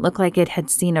place didn't look like it had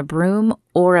seen a broom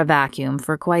or a vacuum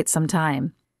for quite some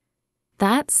time.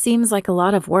 That seems like a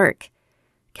lot of work.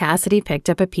 Cassidy picked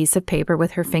up a piece of paper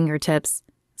with her fingertips.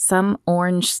 Some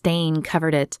orange stain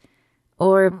covered it.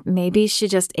 Or maybe she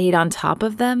just ate on top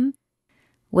of them?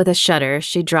 With a shudder,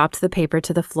 she dropped the paper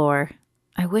to the floor.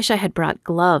 I wish I had brought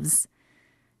gloves.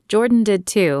 Jordan did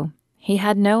too. He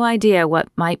had no idea what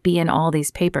might be in all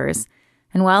these papers,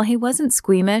 and while he wasn't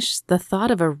squeamish, the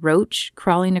thought of a roach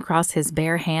crawling across his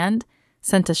bare hand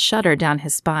sent a shudder down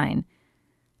his spine.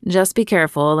 Just be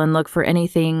careful and look for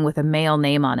anything with a male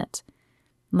name on it.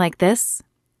 Like this?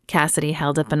 Cassidy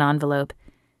held up an envelope.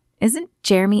 Isn't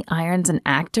Jeremy Irons an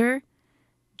actor?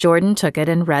 Jordan took it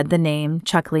and read the name,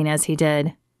 chuckling as he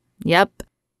did. Yep.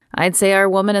 I'd say our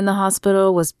woman in the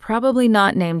hospital was probably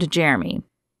not named Jeremy,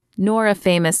 nor a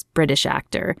famous British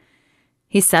actor.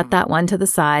 He set that one to the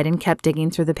side and kept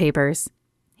digging through the papers.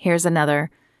 Here's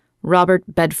another. Robert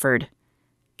Bedford.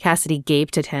 Cassidy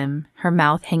gaped at him, her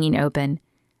mouth hanging open.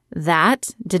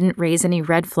 That didn't raise any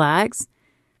red flags?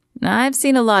 I've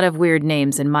seen a lot of weird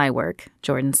names in my work,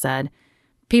 Jordan said.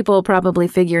 People probably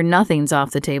figure nothing's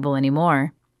off the table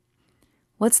anymore.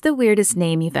 What's the weirdest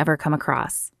name you've ever come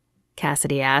across?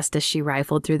 Cassidy asked as she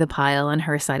rifled through the pile on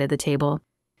her side of the table.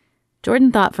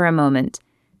 Jordan thought for a moment.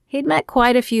 He'd met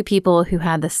quite a few people who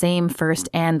had the same first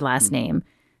and last name,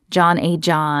 John A.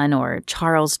 John or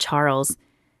Charles Charles.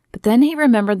 But then he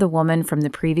remembered the woman from the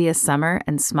previous summer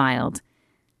and smiled.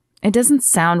 It doesn't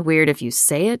sound weird if you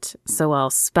say it, so I'll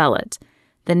spell it.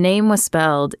 The name was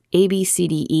spelled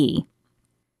ABCDE.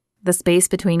 The space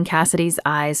between Cassidy's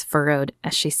eyes furrowed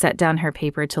as she set down her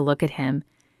paper to look at him.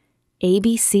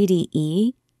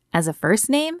 ABCDE? As a first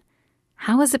name?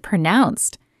 How was it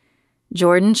pronounced?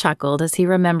 Jordan chuckled as he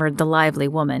remembered the lively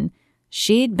woman.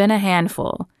 She'd been a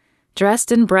handful.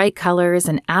 Dressed in bright colors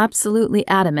and absolutely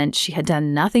adamant she had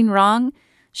done nothing wrong,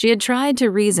 she had tried to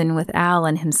reason with Al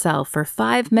and himself for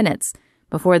 5 minutes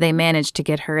before they managed to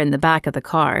get her in the back of the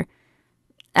car.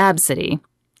 Absidy.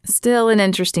 Still an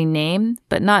interesting name,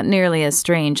 but not nearly as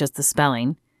strange as the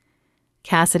spelling.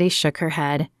 Cassidy shook her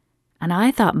head, and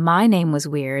I thought my name was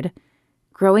weird.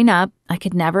 Growing up, I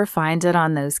could never find it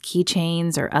on those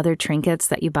keychains or other trinkets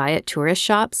that you buy at tourist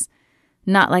shops.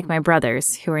 Not like my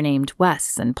brothers, who are named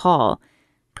Wes and Paul.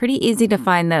 Pretty easy to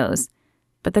find those.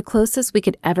 But the closest we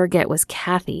could ever get was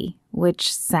Kathy,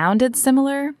 which sounded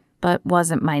similar, but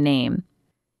wasn't my name.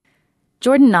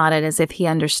 Jordan nodded as if he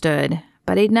understood,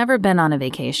 but he'd never been on a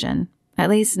vacation, at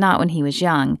least not when he was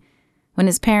young. When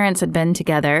his parents had been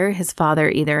together, his father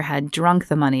either had drunk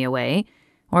the money away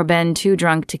or been too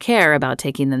drunk to care about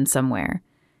taking them somewhere.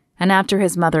 And after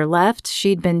his mother left,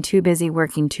 she'd been too busy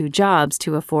working 2 jobs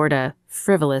to afford a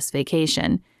frivolous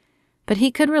vacation. But he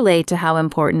could relate to how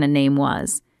important a name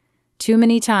was. Too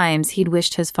many times he'd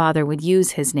wished his father would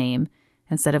use his name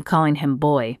instead of calling him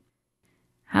boy.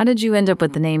 How did you end up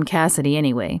with the name Cassidy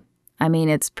anyway? I mean,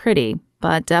 it's pretty,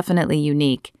 but definitely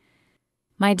unique.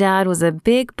 My dad was a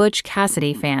big Butch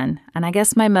Cassidy fan, and I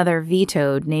guess my mother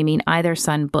vetoed naming either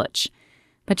son Butch.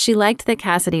 But she liked that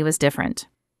Cassidy was different.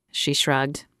 She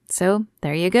shrugged. So,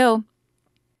 there you go.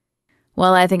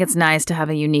 Well, I think it's nice to have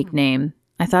a unique name.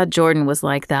 I thought Jordan was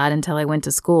like that until I went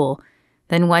to school.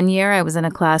 Then one year I was in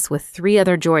a class with 3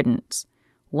 other Jordans.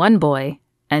 1 boy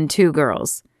and 2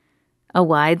 girls. A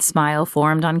wide smile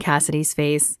formed on Cassidy's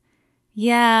face.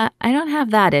 Yeah, I don't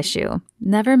have that issue.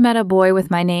 Never met a boy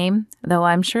with my name, though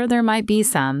I'm sure there might be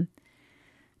some.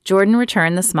 Jordan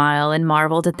returned the smile and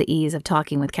marveled at the ease of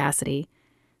talking with Cassidy.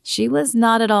 She was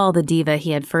not at all the diva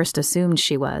he had first assumed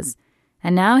she was,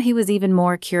 and now he was even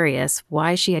more curious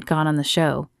why she had gone on the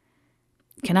show.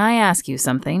 Can I ask you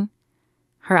something?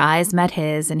 Her eyes met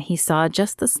his, and he saw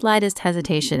just the slightest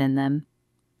hesitation in them.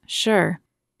 Sure.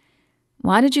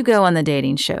 Why did you go on the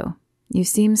dating show? You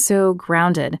seem so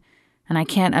grounded, and I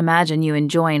can't imagine you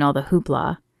enjoying all the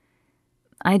hoopla.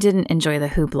 I didn't enjoy the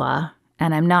hoopla,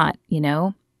 and I'm not, you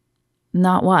know.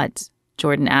 Not what?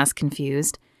 Jordan asked,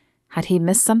 confused. Had he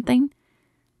missed something?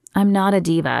 I'm not a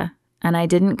diva, and I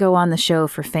didn't go on the show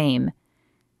for fame.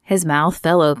 His mouth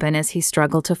fell open as he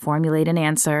struggled to formulate an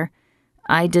answer.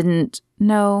 I didn't.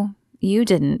 No, you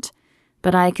didn't.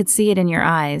 But I could see it in your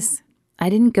eyes. I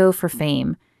didn't go for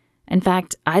fame. In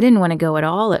fact, I didn't want to go at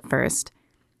all at first.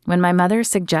 When my mother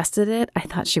suggested it, I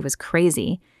thought she was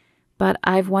crazy. But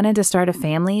I've wanted to start a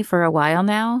family for a while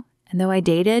now, and though I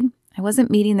dated, I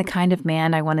wasn't meeting the kind of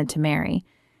man I wanted to marry.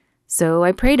 So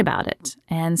I prayed about it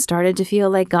and started to feel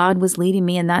like God was leading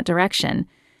me in that direction.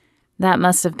 That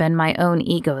must have been my own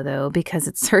ego, though, because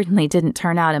it certainly didn't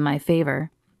turn out in my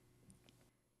favor.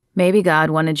 Maybe God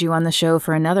wanted you on the show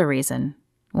for another reason,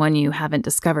 one you haven't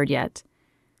discovered yet.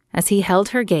 As he held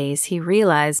her gaze, he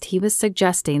realized he was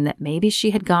suggesting that maybe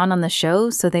she had gone on the show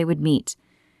so they would meet.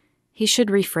 He should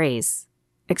rephrase,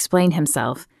 explain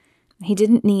himself. He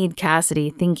didn't need Cassidy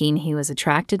thinking he was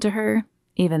attracted to her,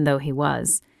 even though he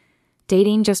was.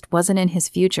 Dating just wasn't in his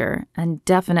future, and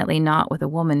definitely not with a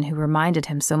woman who reminded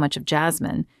him so much of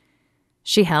Jasmine.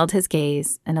 She held his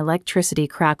gaze, and electricity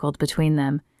crackled between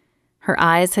them. Her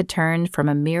eyes had turned from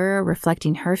a mirror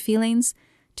reflecting her feelings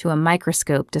to a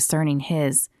microscope discerning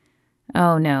his.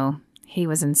 Oh no, he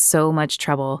was in so much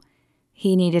trouble.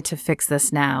 He needed to fix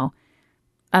this now.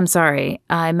 I'm sorry,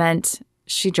 I meant...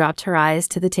 She dropped her eyes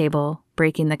to the table,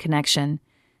 breaking the connection.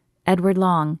 Edward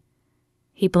Long.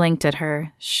 He blinked at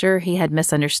her, sure he had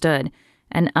misunderstood,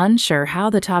 and unsure how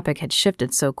the topic had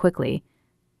shifted so quickly.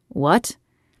 What?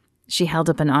 She held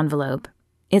up an envelope.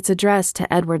 It's addressed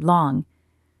to Edward Long.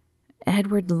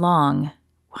 Edward Long.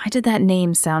 Why did that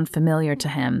name sound familiar to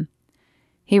him?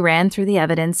 He ran through the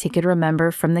evidence he could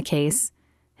remember from the case.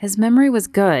 His memory was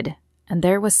good, and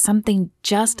there was something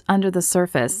just under the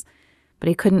surface, but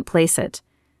he couldn't place it.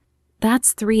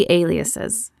 That's 3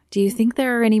 aliases. Do you think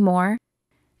there are any more?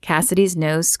 Cassidy's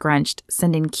nose scrunched,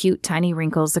 sending cute tiny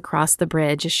wrinkles across the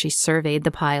bridge as she surveyed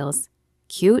the piles.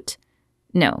 Cute?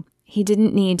 No, he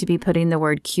didn't need to be putting the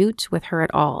word cute with her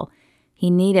at all. He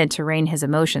needed to rein his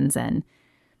emotions in.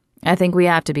 I think we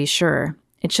have to be sure.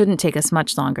 It shouldn't take us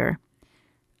much longer.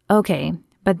 Okay,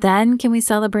 but then can we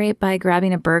celebrate by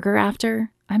grabbing a burger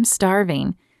after? I'm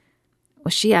starving.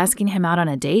 Was she asking him out on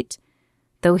a date?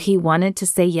 Though he wanted to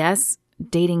say yes,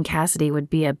 dating Cassidy would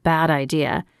be a bad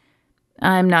idea.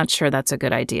 I'm not sure that's a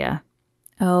good idea.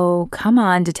 Oh, come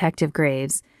on, Detective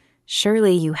Graves.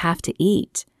 Surely you have to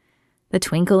eat. The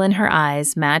twinkle in her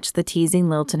eyes matched the teasing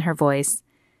lilt in her voice.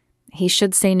 He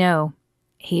should say no.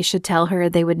 He should tell her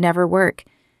they would never work.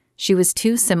 She was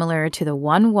too similar to the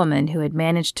one woman who had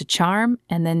managed to charm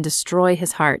and then destroy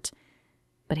his heart.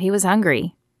 But he was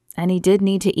hungry, and he did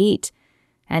need to eat,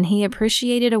 and he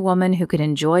appreciated a woman who could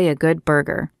enjoy a good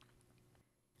burger.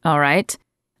 All right,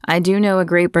 I do know a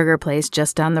great burger place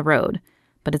just down the road,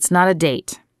 but it's not a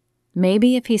date.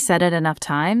 Maybe if he said it enough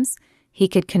times, he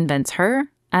could convince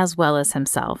her as well as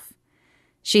himself.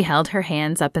 She held her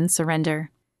hands up in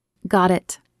surrender. Got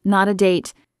it. Not a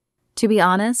date. To be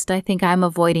honest, I think I'm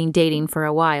avoiding dating for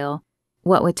a while.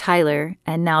 What with Tyler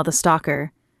and now the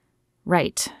stalker.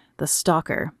 Right, the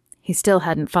stalker. He still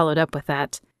hadn't followed up with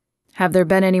that. Have there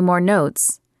been any more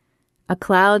notes? A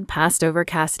cloud passed over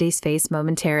Cassidy's face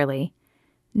momentarily.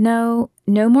 No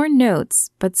more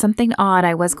notes, but something odd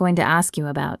I was going to ask you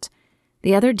about.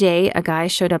 The other day, a guy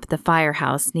showed up at the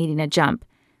firehouse needing a jump.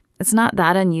 It's not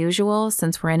that unusual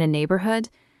since we're in a neighborhood,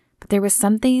 but there was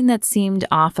something that seemed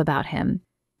off about him.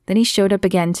 Then he showed up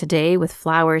again today with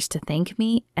flowers to thank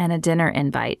me and a dinner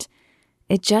invite.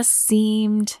 It just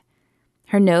seemed...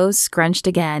 Her nose scrunched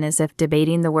again as if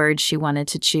debating the word she wanted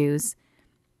to choose.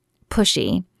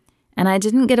 Pushy. And I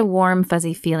didn't get a warm,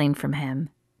 fuzzy feeling from him.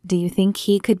 Do you think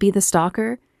he could be the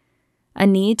stalker? A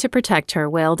need to protect her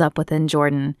welled up within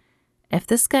Jordan. If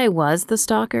this guy was the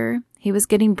stalker, he was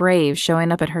getting brave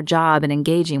showing up at her job and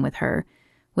engaging with her,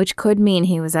 which could mean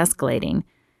he was escalating.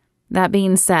 That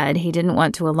being said, he didn't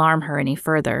want to alarm her any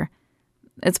further.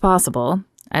 It's possible.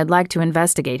 I'd like to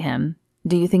investigate him.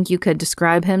 Do you think you could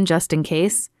describe him just in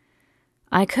case?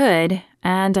 I could,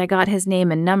 and I got his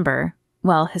name and number.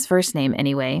 Well, his first name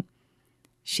anyway.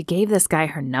 She gave this guy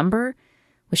her number?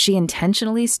 Was she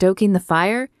intentionally stoking the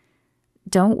fire?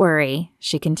 Don't worry,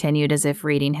 she continued as if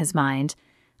reading his mind.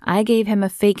 I gave him a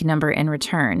fake number in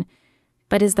return.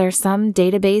 But is there some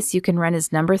database you can run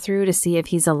his number through to see if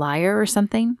he's a liar or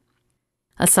something?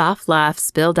 A soft laugh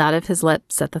spilled out of his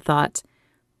lips at the thought.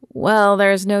 Well,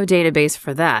 there's no database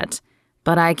for that,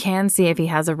 but I can see if he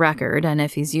has a record and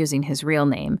if he's using his real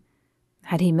name.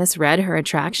 Had he misread her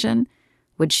attraction?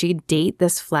 Would she date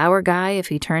this flower guy if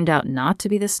he turned out not to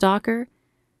be the stalker?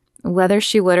 Whether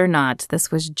she would or not,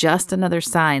 this was just another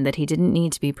sign that he didn't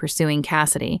need to be pursuing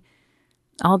Cassidy.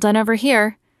 All done over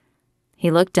here.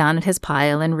 He looked down at his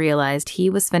pile and realized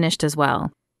he was finished as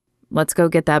well. Let's go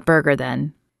get that burger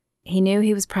then. He knew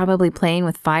he was probably playing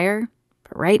with fire,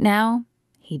 but right now,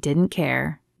 he didn't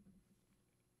care.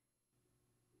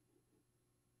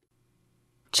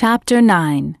 Chapter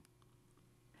 9.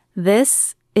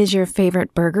 This is your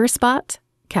favorite burger spot?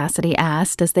 Cassidy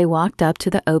asked as they walked up to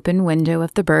the open window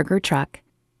of the burger truck.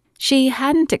 She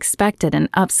hadn't expected an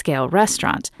upscale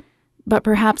restaurant, but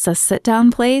perhaps a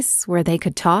sit-down place where they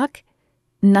could talk?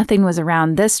 Nothing was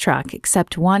around this truck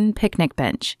except one picnic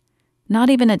bench. Not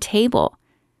even a table.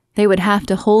 They would have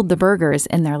to hold the burgers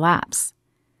in their laps.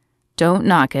 Don't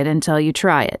knock it until you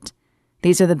try it.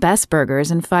 These are the best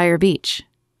burgers in Fire Beach.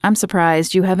 I'm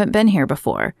surprised you haven't been here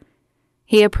before.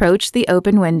 He approached the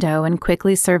open window and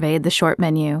quickly surveyed the short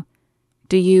menu.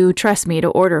 Do you trust me to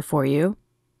order for you?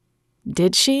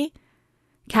 Did she?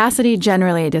 Cassidy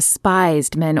generally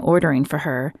despised men ordering for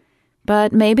her,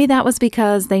 but maybe that was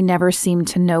because they never seemed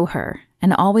to know her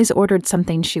and always ordered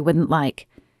something she wouldn't like.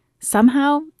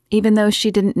 Somehow, even though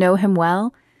she didn't know him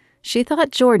well, she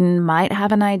thought Jordan might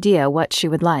have an idea what she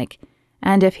would like,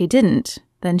 and if he didn't,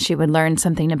 then she would learn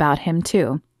something about him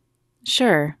too.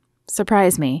 Sure,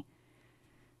 surprise me.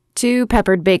 2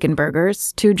 peppered bacon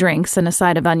burgers, 2 drinks, and a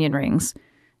side of onion rings,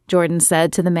 Jordan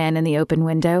said to the man in the open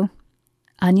window.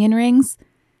 Onion rings?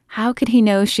 How could he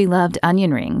know she loved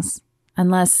onion rings?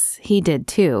 Unless he did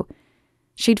too.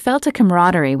 She'd felt a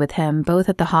camaraderie with him both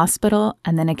at the hospital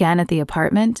and then again at the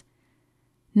apartment.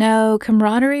 No,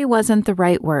 camaraderie wasn't the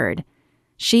right word.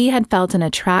 She had felt an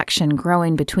attraction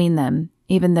growing between them,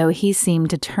 even though he seemed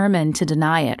determined to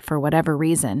deny it for whatever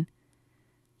reason.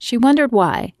 She wondered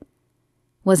why.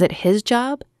 Was it his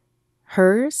job?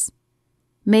 Hers?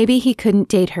 Maybe he couldn't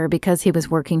date her because he was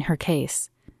working her case.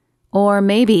 Or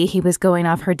maybe he was going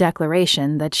off her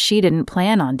declaration that she didn't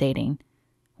plan on dating.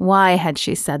 Why had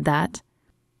she said that?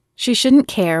 She shouldn't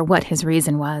care what his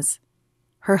reason was.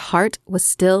 Her heart was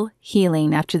still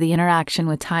healing after the interaction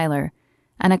with Tyler,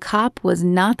 and a cop was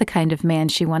not the kind of man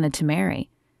she wanted to marry.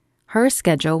 Her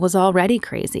schedule was already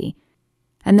crazy.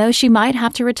 And though she might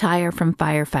have to retire from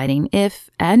firefighting if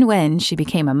and when she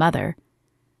became a mother,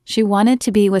 she wanted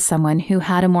to be with someone who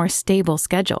had a more stable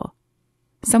schedule.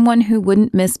 Someone who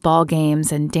wouldn't miss ball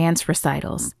games and dance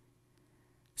recitals.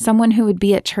 Someone who would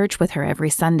be at church with her every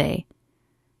Sunday.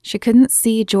 She couldn't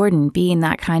see Jordan being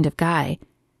that kind of guy,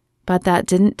 but that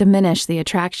didn't diminish the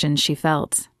attraction she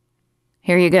felt.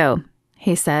 "Here you go,"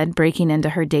 he said, breaking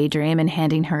into her daydream and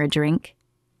handing her a drink.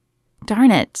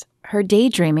 Darn it, her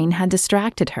daydreaming had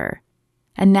distracted her,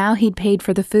 and now he'd paid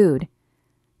for the food.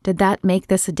 Did that make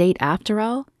this a date after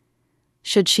all?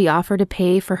 Should she offer to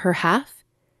pay for her half?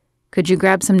 "Could you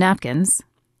grab some napkins?"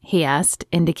 he asked,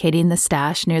 indicating the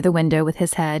stash near the window with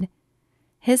his head.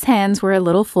 His hands were a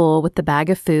little full with the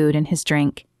bag of food and his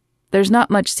drink. "There's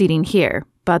not much seating here,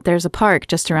 but there's a park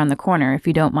just around the corner if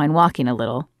you don't mind walking a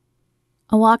little."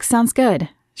 "A walk sounds good,"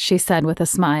 she said with a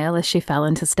smile as she fell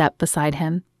into step beside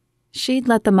him. She'd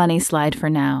let the money slide for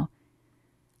now.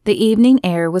 The evening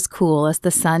air was cool as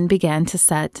the sun began to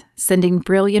set, sending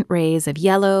brilliant rays of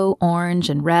yellow, orange,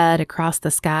 and red across the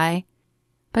sky.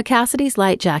 But Cassidy's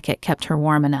light jacket kept her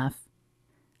warm enough.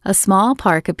 A small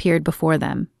park appeared before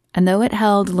them, and though it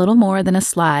held little more than a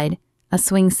slide, a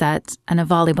swing set, and a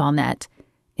volleyball net,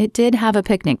 it did have a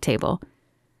picnic table.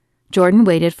 Jordan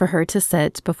waited for her to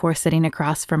sit before sitting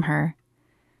across from her.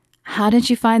 "How did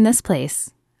you find this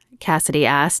place?" Cassidy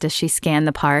asked as she scanned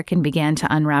the park and began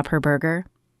to unwrap her burger.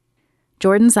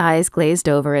 Jordan's eyes glazed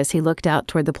over as he looked out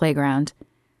toward the playground.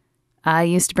 "I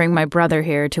used to bring my brother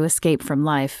here to escape from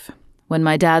life. When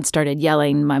my dad started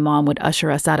yelling, my mom would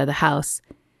usher us out of the house.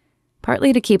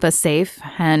 Partly to keep us safe,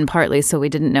 and partly so we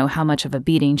didn't know how much of a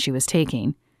beating she was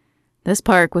taking. This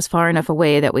park was far enough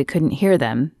away that we couldn't hear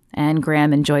them, and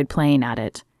Graham enjoyed playing at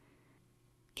it."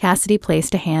 Cassidy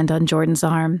placed a hand on Jordan's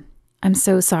arm. "I'm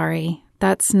so sorry.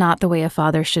 That's not the way a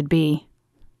father should be."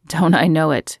 "Don't I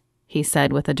know it?" he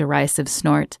said with a derisive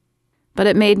snort. "But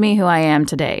it made me who I am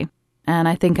today, and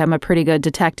I think I'm a pretty good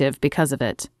detective because of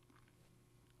it."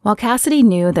 While Cassidy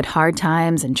knew that hard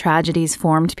times and tragedies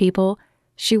formed people,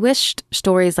 she wished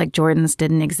stories like Jordan's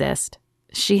didn't exist.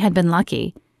 She had been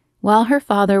lucky. While her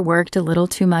father worked a little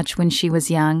too much when she was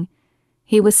young,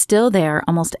 he was still there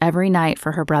almost every night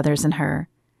for her brothers and her.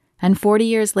 And 40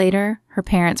 years later, her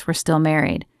parents were still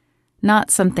married.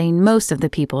 Not something most of the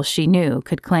people she knew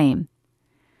could claim.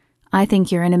 "I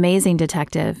think you're an amazing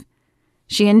detective."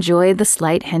 She enjoyed the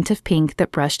slight hint of pink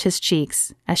that brushed his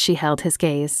cheeks as she held his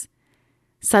gaze.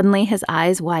 Suddenly his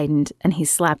eyes widened and he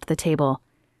slapped the table.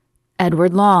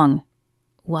 "Edward Long."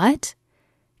 "What?"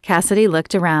 Cassidy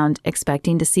looked around,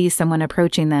 expecting to see someone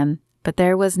approaching them, but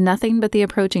there was nothing but the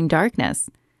approaching darkness.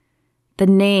 "The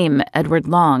name Edward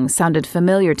Long sounded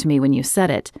familiar to me when you said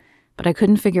it, but I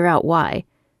couldn't figure out why.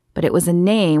 But it was a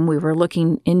name we were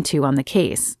looking into on the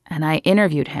case, and I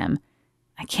interviewed him.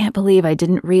 I can't believe I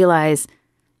didn't realize.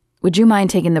 Would you mind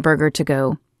taking the burger to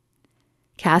go?"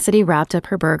 Cassidy wrapped up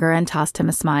her burger and tossed him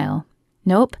a smile.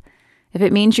 "Nope. If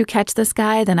it means you catch this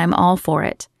guy, then I'm all for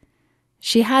it."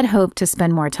 She had hoped to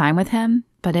spend more time with him,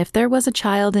 but if there was a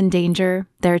child in danger,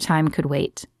 their time could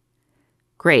wait.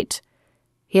 "Great."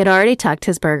 He had already tucked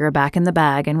his burger back in the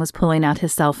bag and was pulling out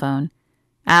his cell phone.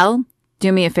 "Al,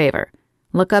 do me a favor.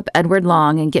 Look up Edward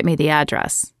Long and get me the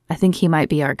address. I think he might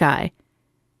be our guy."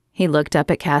 He looked up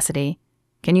at Cassidy.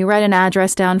 "Can you write an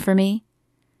address down for me?"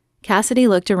 Cassidy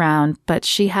looked around, but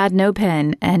she had no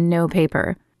pen and no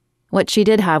paper. What she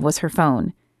did have was her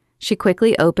phone. She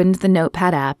quickly opened the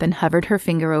Notepad app and hovered her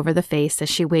finger over the face as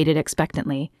she waited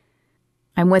expectantly.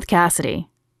 "I'm with Cassidy."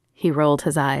 He rolled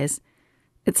his eyes.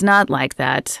 "It's not like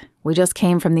that. We just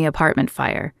came from the apartment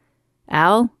fire.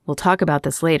 Al, we'll talk about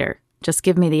this later. Just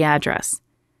give me the address.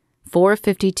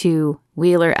 452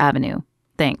 Wheeler Avenue.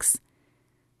 Thanks."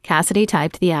 Cassidy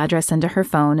typed the address into her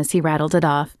phone as he rattled it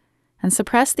off and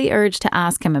suppressed the urge to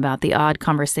ask him about the odd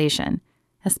conversation,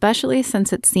 especially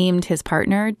since it seemed his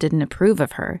partner didn't approve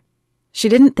of her. She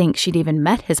didn't think she'd even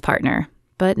met his partner,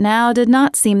 but now did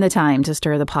not seem the time to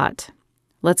stir the pot.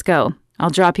 "Let's go.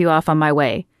 I'll drop you off on my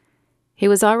way." He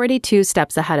was already 2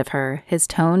 steps ahead of her, his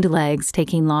toned legs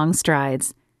taking long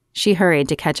strides. She hurried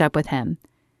to catch up with him.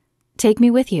 "Take me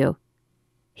with you."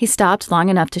 He stopped long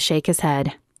enough to shake his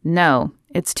head. "No,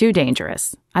 it's too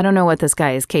dangerous. I don't know what this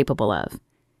guy is capable of."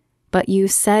 "But you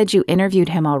said you interviewed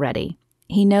him already.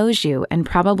 He knows you and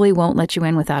probably won't let you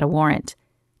in without a warrant.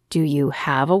 Do you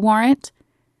have a warrant?"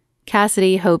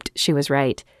 Cassidy hoped she was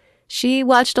right. She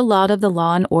watched a lot of the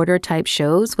Law and Order type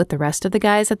shows with the rest of the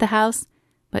guys at the house,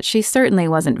 but she certainly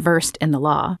wasn't versed in the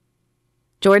law.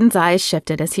 Jordan's eyes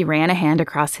shifted as he ran a hand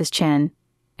across his chin,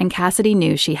 and Cassidy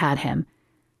knew she had him.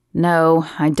 "No,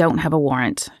 I don't have a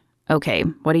warrant." Okay,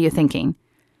 what are you thinking?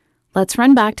 Let's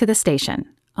run back to the station.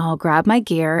 I'll grab my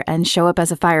gear and show up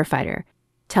as a firefighter.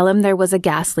 Tell him there was a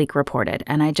gas leak reported,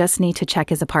 and I just need to check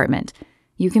his apartment.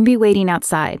 You can be waiting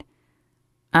outside.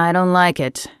 I don't like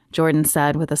it, Jordan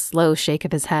said with a slow shake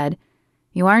of his head.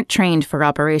 You aren't trained for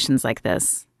operations like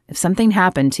this. If something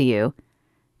happened to you...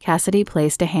 Cassidy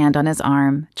placed a hand on his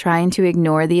arm, trying to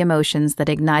ignore the emotions that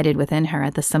ignited within her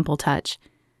at the simple touch.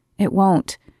 It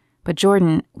won't. But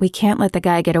Jordan, we can't let the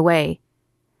guy get away.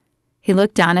 He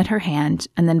looked down at her hand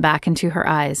and then back into her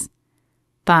eyes.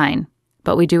 Fine,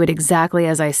 but we do it exactly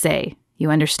as I say.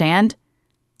 You understand?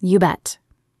 You bet.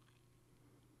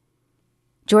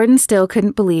 Jordan still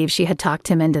couldn't believe she had talked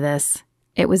him into this.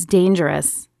 It was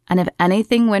dangerous, and if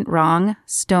anything went wrong,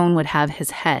 Stone would have his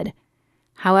head.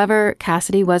 However,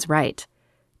 Cassidy was right.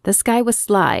 This guy was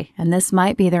sly, and this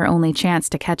might be their only chance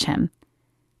to catch him.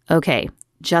 Okay,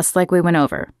 just like we went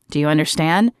over. Do you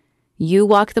understand? You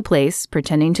walk the place,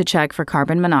 pretending to check for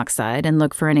carbon monoxide and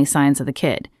look for any signs of the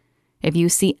kid. If you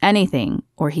see anything,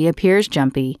 or he appears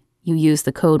jumpy, you use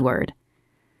the code word.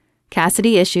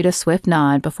 Cassidy issued a swift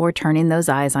nod before turning those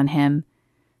eyes on him.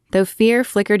 Though fear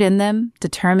flickered in them,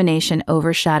 determination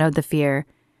overshadowed the fear,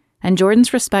 and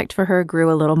Jordan's respect for her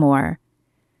grew a little more.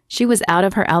 She was out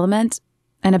of her element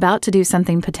and about to do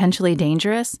something potentially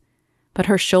dangerous, but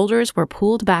her shoulders were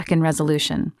pulled back in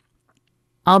resolution.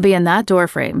 I'll be in that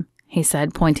doorframe, he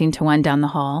said, pointing to one down the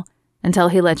hall, until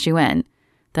he lets you in.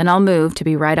 Then I'll move to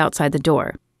be right outside the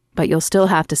door, but you'll still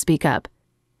have to speak up.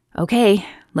 Okay,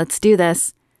 let's do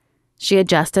this. She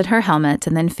adjusted her helmet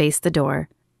and then faced the door.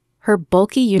 Her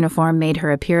bulky uniform made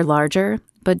her appear larger,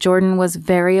 but Jordan was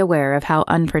very aware of how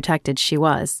unprotected she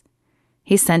was.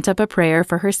 He sent up a prayer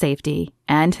for her safety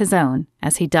and his own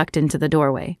as he ducked into the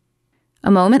doorway.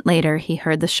 A moment later, he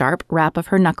heard the sharp rap of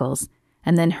her knuckles,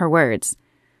 and then her words,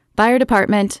 "Fire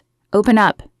department, open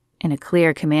up," in a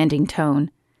clear, commanding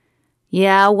tone.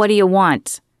 "Yeah, what do you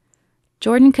want?"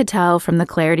 Jordan could tell from the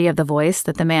clarity of the voice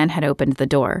that the man had opened the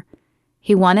door.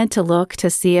 He wanted to look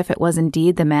to see if it was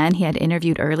indeed the man he had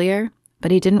interviewed earlier, but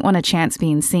he didn't want a chance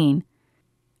being seen.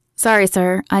 "Sorry,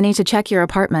 sir, I need to check your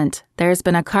apartment. There's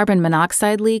been a carbon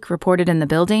monoxide leak reported in the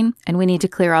building, and we need to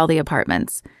clear all the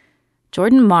apartments."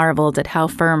 Jordan marveled at how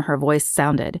firm her voice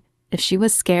sounded. If she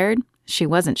was scared, she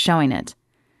wasn't showing it.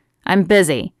 "I'm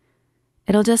busy."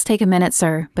 "It'll just take a minute,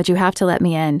 sir, but you have to let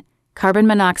me in. Carbon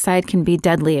monoxide can be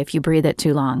deadly if you breathe it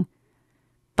too long."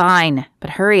 "Fine,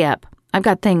 but hurry up. I've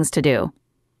got things to do."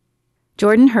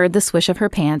 Jordan heard the swish of her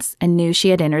pants and knew she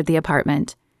had entered the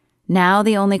apartment. Now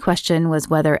the only question was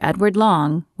whether Edward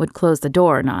Long would close the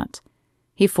door or not.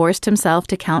 He forced himself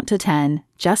to count to 10,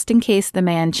 just in case the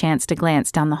man chanced to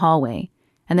glance down the hallway,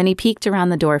 and then he peeked around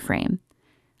the doorframe.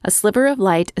 A sliver of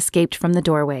light escaped from the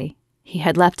doorway. He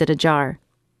had left it ajar.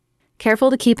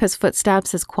 Careful to keep his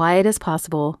footsteps as quiet as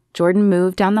possible, Jordan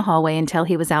moved down the hallway until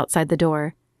he was outside the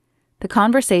door. The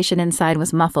conversation inside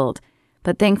was muffled,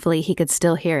 but thankfully he could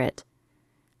still hear it.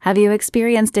 "Have you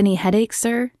experienced any headaches,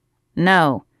 sir?"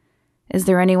 "No." "Is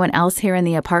there anyone else here in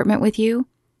the apartment with you?"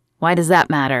 "Why does that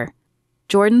matter?"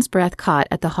 Jordan's breath caught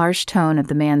at the harsh tone of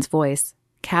the man's voice.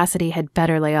 Cassidy had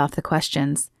better lay off the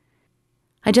questions.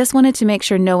 "I just wanted to make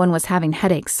sure no one was having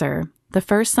headaches, sir. The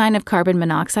first sign of carbon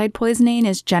monoxide poisoning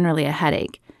is generally a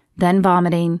headache, then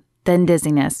vomiting, then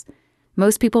dizziness.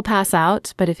 Most people pass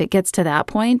out, but if it gets to that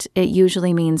point, it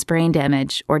usually means brain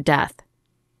damage or death."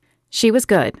 She was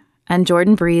good, and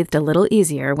Jordan breathed a little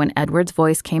easier when Edward's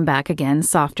voice came back again,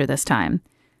 softer this time.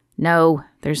 "No,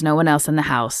 there's no one else in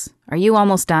the house. Are you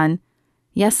almost done?"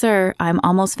 "Yes, sir, I'm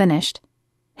almost finished."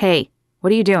 "Hey,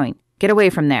 what are you doing? Get away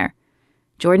from there."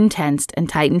 Jordan tensed and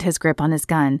tightened his grip on his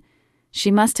gun.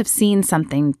 She must have seen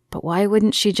something, but why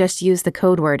wouldn't she just use the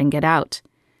code word and get out?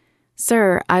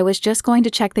 "Sir, I was just going to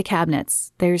check the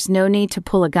cabinets. There's no need to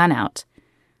pull a gun out."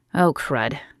 Oh,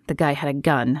 crud. The guy had a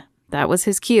gun. That was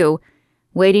his cue.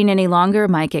 Waiting any longer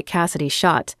might get Cassidy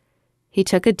shot. He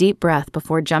took a deep breath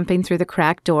before jumping through the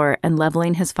cracked door and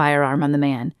leveling his firearm on the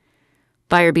man.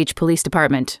 "Fire Beach Police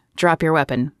Department, drop your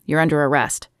weapon. You're under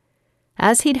arrest."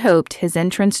 As he'd hoped, his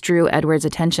entrance drew Edward's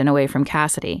attention away from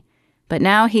Cassidy, but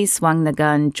now he swung the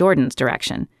gun Jordan's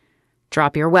direction.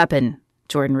 "Drop your weapon,"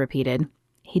 Jordan repeated.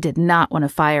 He did not want to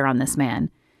fire on this man.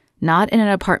 Not in an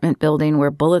apartment building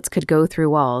where bullets could go through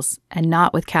walls, and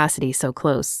not with Cassidy so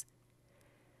close.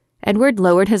 Edward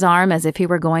lowered his arm as if he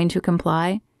were going to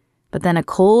comply, but then a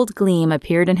cold gleam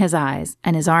appeared in his eyes,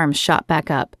 and his arm shot back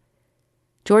up.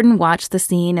 Jordan watched the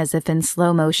scene as if in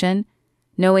slow motion,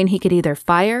 knowing he could either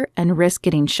fire and risk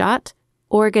getting shot,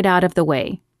 or get out of the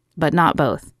way, but not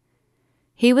both.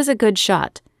 He was a good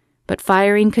shot, but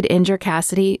firing could injure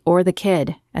Cassidy or the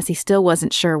kid, as he still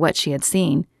wasn't sure what she had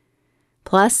seen.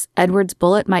 Plus, Edward's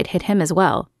bullet might hit him as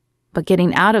well, but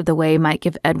getting out of the way might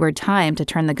give Edward time to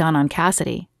turn the gun on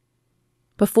Cassidy.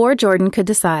 Before Jordan could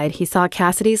decide, he saw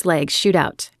Cassidy's legs shoot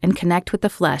out and connect with the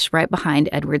flesh right behind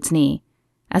Edward's knee.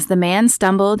 As the man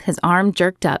stumbled, his arm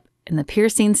jerked up, and the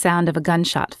piercing sound of a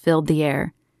gunshot filled the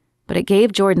air. But it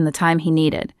gave Jordan the time he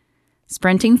needed.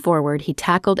 Sprinting forward, he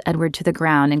tackled Edward to the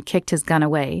ground and kicked his gun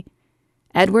away.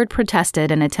 Edward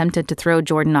protested and attempted to throw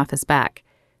Jordan off his back,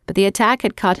 but the attack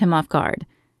had caught him off guard,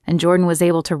 and Jordan was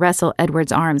able to wrestle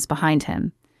Edward's arms behind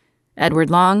him. "Edward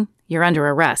Long, you're under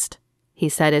arrest," he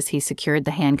said as he secured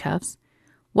the handcuffs.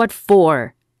 "What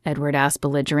for?" Edward asked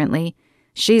belligerently.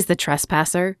 "She's the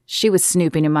trespasser. She was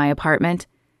snooping in my apartment."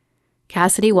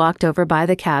 Cassidy walked over by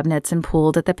the cabinets and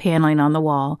pulled at the paneling on the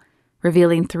wall,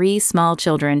 revealing 3 small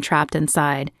children trapped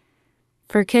inside.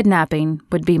 "For kidnapping,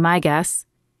 would be my guess.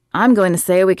 I'm going to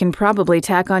say we can probably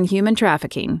tack on human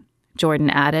trafficking," Jordan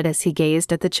added as he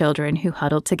gazed at the children who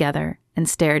huddled together and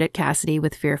stared at Cassidy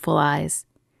with fearful eyes.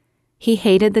 He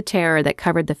hated the terror that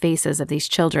covered the faces of these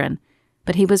children,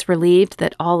 but he was relieved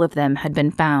that all of them had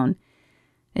been found.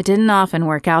 It didn't often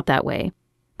work out that way,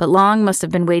 but Long must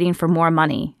have been waiting for more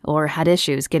money or had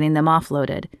issues getting them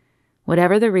offloaded.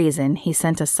 Whatever the reason, he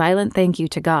sent a silent thank you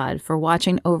to God for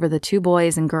watching over the 2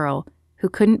 boys and girl who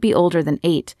couldn't be older than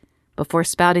 8 before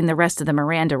spouting the rest of the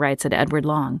Miranda rights at Edward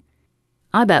Long.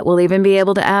 "I bet we'll even be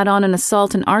able to add on an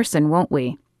assault and arson, won't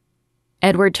we?"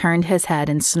 Edward turned his head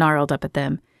and snarled up at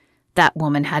them. "That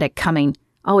woman had it coming,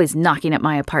 always knocking at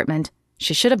my apartment.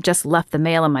 She should have just left the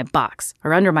mail in my box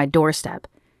or under my doorstep."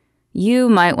 "You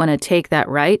might want to take that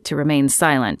right to remain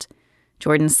silent,"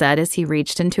 Jordan said as he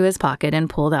reached into his pocket and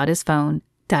pulled out his phone,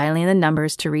 dialing the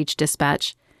numbers to reach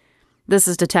dispatch. "This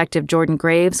is Detective Jordan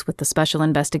Graves with the Special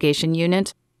Investigation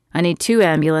Unit. I need 2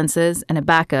 ambulances and a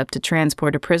backup to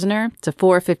transport a prisoner to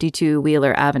 452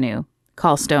 Wheeler Avenue.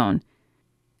 Call Stone."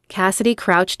 Cassidy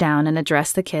crouched down and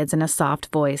addressed the kids in a soft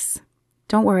voice.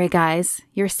 "Don't worry, guys.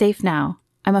 You're safe now.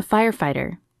 I'm a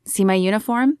firefighter. See my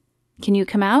uniform? Can you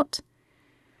come out?"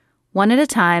 One at a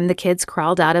time, the kids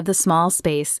crawled out of the small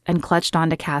space and clutched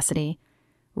onto Cassidy.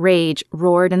 Rage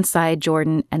roared inside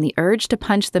Jordan, and the urge to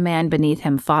punch the man beneath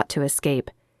him fought to escape.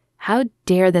 How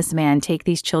dare this man take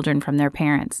these children from their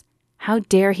parents? How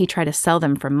dare he try to sell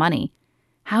them for money?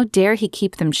 How dare he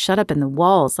keep them shut up in the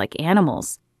walls like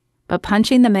animals? But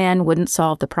punching the man wouldn't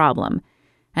solve the problem,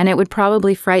 and it would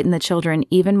probably frighten the children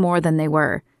even more than they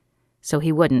were. So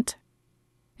he wouldn't.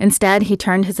 Instead, he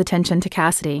turned his attention to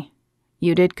Cassidy.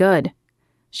 "You did good."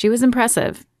 She was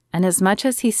impressive, and as much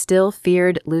as he still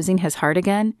feared losing his heart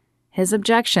again, his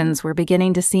objections were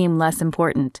beginning to seem less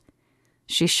important.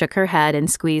 She shook her head and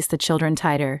squeezed the children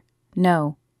tighter.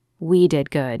 "No, we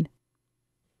did good."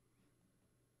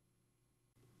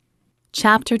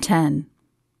 Chapter 10.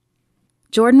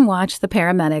 Jordan watched the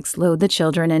paramedics load the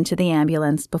children into the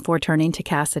ambulance before turning to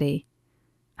Cassidy.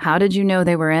 "How did you know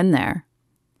they were in there?"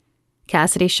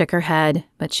 Cassidy shook her head,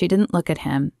 but she didn't look at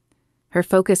him. Her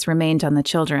focus remained on the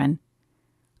children.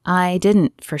 "I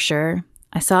didn't, for sure.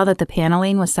 I saw that the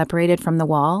paneling was separated from the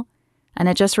wall, and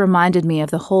it just reminded me of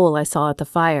the hole I saw at the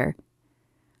fire.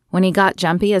 When he got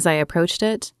jumpy as I approached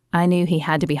it, I knew he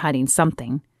had to be hiding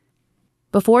something."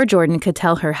 Before Jordan could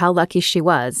tell her how lucky she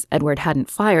was Edward hadn't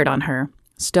fired on her,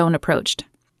 Stone approached.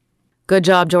 "Good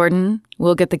job, Jordan.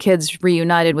 We'll get the kids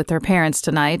reunited with their parents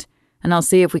tonight, and I'll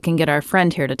see if we can get our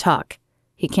friend here to talk.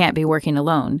 He can't be working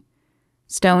alone."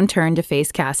 Stone turned to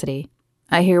face Cassidy.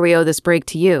 "I hear we owe this break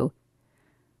to you."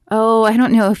 "Oh, I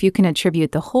don't know if you can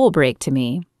attribute the whole break to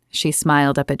me." She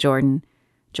smiled up at Jordan.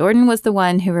 Jordan was the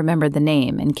one who remembered the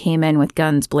name and came in with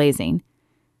guns blazing.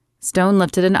 Stone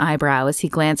lifted an eyebrow as he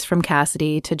glanced from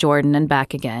Cassidy to Jordan and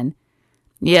back again.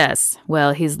 "Yes,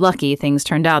 well, he's lucky things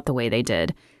turned out the way they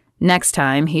did. Next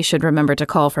time, he should remember to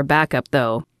call for backup,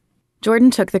 though." Jordan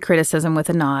took the criticism with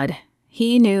a nod.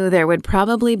 He knew there would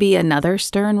probably be another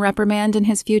stern reprimand in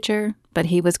his future, but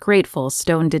he was grateful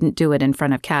Stone didn't do it in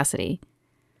front of Cassidy.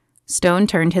 Stone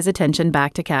turned his attention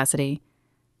back to Cassidy.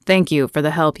 "Thank you for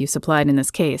the help you supplied in this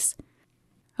case.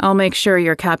 I'll make sure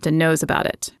your captain knows about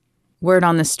it. Word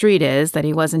on the street is that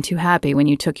he wasn't too happy when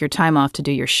you took your time off to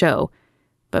do your show,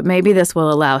 but maybe this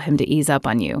will allow him to ease up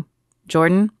on you.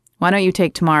 Jordan, why don't you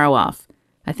take tomorrow off?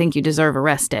 I think you deserve a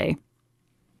rest day."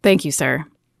 "Thank you, sir."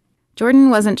 Jordan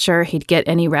wasn't sure he'd get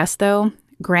any rest, though.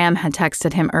 Graham had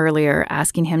texted him earlier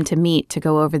asking him to meet to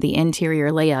go over the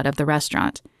interior layout of the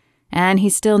restaurant, and he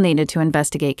still needed to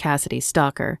investigate Cassidy's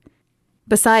stalker.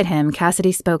 Beside him,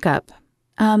 Cassidy spoke up.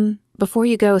 Before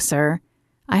you go, sir,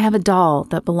 I have a doll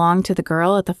that belonged to the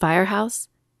girl at the firehouse.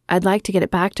 I'd like to get it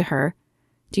back to her.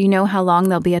 Do you know how long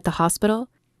they'll be at the hospital?"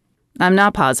 I'm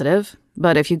not positive,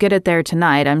 but if you get it there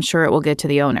tonight, I'm sure it will get to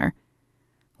the owner.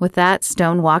 With that,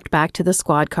 Stone walked back to the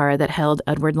squad car that held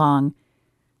Edward Long.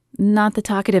 Not the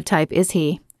talkative type, is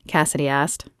he? Cassidy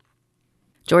asked.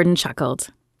 Jordan chuckled.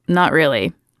 Not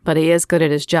really, but he is good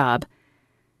at his job.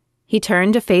 He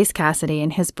turned to face Cassidy,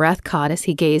 and his breath caught as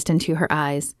he gazed into her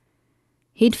eyes.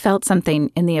 He'd felt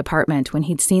something in the apartment when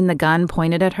he'd seen the gun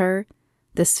pointed at her,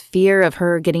 this fear of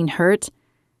her getting hurt,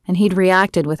 and he'd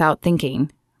reacted without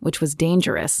thinking, which was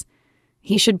dangerous.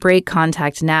 He should break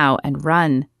contact now and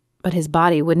run, but his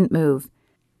body wouldn't move.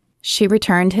 She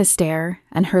returned his stare,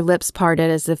 and her lips parted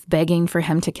as if begging for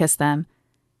him to kiss them.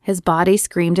 His body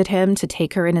screamed at him to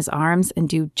take her in his arms and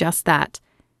do just that,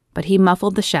 but he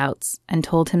muffled the shouts and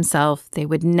told himself they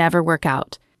would never work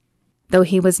out, though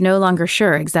he was no longer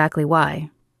sure exactly why.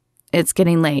 It's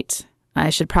getting late. I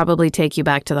should probably take you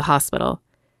back to the hospital.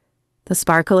 The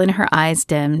sparkle in her eyes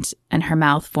dimmed, and her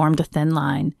mouth formed a thin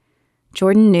line.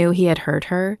 Jordan knew he had hurt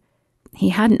her. He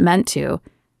hadn't meant to,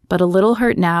 but a little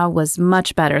hurt now was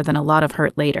much better than a lot of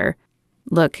hurt later.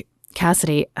 Look,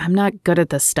 Cassidy, I'm not good at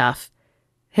this stuff.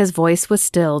 His voice was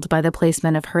stilled by the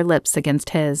placement of her lips against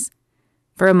his.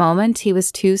 For a moment, he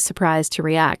was too surprised to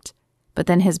react, but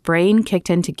then his brain kicked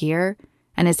into gear,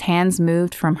 and his hands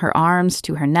moved from her arms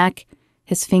to her neck,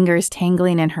 his fingers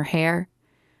tangling in her hair.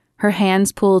 Her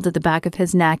hands pulled at the back of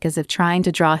his neck as if trying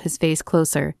to draw his face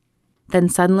closer. Then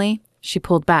suddenly, she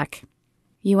pulled back.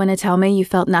 You want to tell me you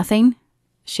felt nothing?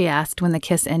 She asked when the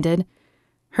kiss ended.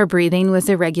 Her breathing was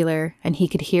irregular, and he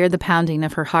could hear the pounding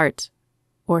of her heart.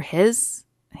 Or his?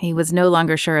 He was no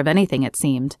longer sure of anything, it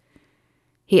seemed.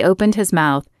 He opened his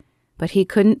mouth, but he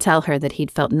couldn't tell her that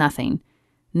he'd felt nothing.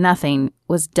 Nothing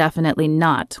was definitely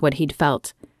not what he'd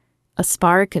felt. A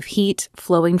spark of heat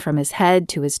flowing from his head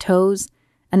to his toes,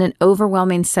 and an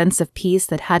overwhelming sense of peace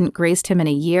that hadn't graced him in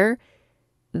a year.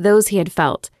 Those he had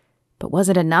felt. But was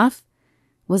it enough?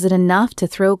 Was it enough to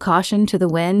throw caution to the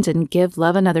wind and give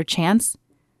love another chance?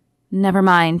 Never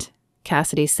mind,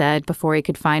 Cassidy said before he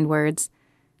could find words.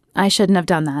 I shouldn't have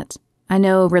done that. I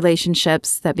know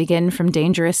relationships that begin from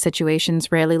dangerous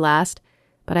situations rarely last,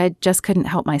 but I just couldn't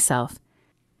help myself.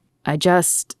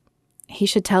 He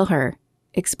should tell her,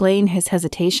 explain his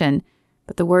hesitation,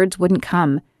 but the words wouldn't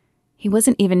come. He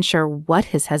wasn't even sure what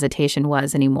his hesitation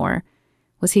was anymore.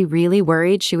 Was he really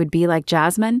worried she would be like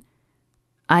Jasmine?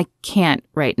 I can't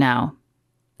right now.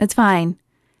 It's fine.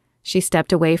 She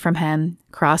stepped away from him,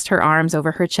 crossed her arms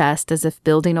over her chest as if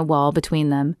building a wall between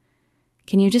them.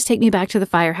 Can you just take me back to the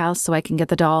firehouse so I can get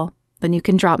the doll? Then you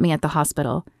can drop me at the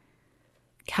hospital.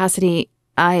 Cassidy,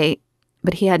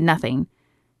 But he had nothing.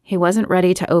 He wasn't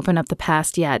ready to open up the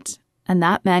past yet, and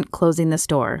that meant closing this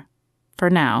door. For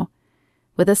now.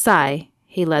 With a sigh,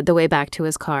 he led the way back to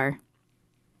his car.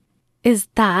 Is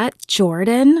that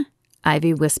Jordan?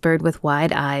 Ivy whispered with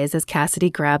wide eyes as Cassidy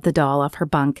grabbed the doll off her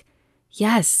bunk.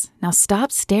 Yes, now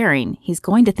stop staring. He's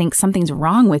going to think something's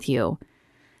wrong with you.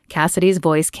 Cassidy's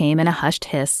voice came in a hushed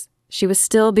hiss. She was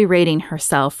still berating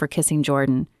herself for kissing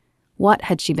Jordan. What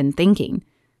had she been thinking?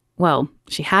 Well,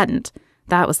 she hadn't.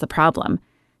 That was the problem.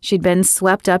 She'd been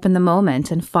swept up in the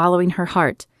moment and following her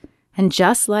heart. And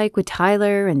just like with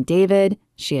Tyler and David,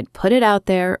 she had put it out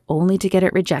there only to get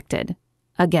it rejected.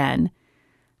 Again.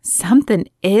 Something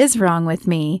is wrong with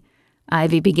me.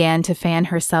 Ivy began to fan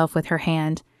herself with her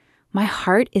hand. My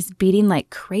heart is beating like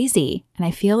crazy, and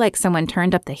I feel like someone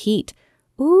turned up the heat.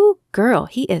 Ooh, girl,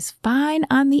 he is fine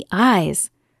on the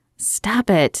eyes. Stop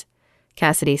it,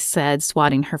 Cassidy said,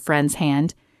 swatting her friend's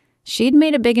hand. She'd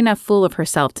made a big enough fool of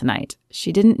herself tonight.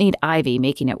 She didn't need Ivy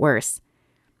making it worse.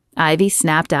 Ivy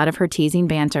snapped out of her teasing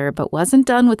banter, but wasn't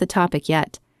done with the topic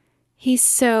yet. He's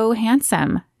so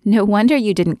handsome. No wonder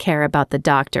you didn't care about the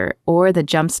doctor or the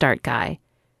jumpstart guy.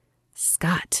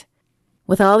 Scott.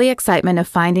 With all the excitement of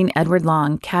finding Edward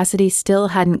Long, Cassidy still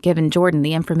hadn't given Jordan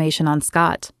the information on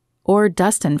Scott, or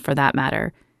Dustin for that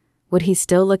matter. Would he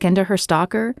still look into her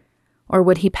stalker, or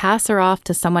would he pass her off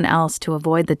to someone else to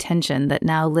avoid the tension that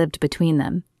now lived between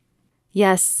them?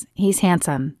 Yes, he's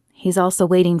handsome. He's also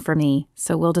waiting for me,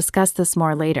 so we'll discuss this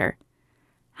more later.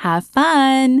 Have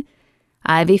fun!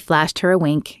 Ivy flashed her a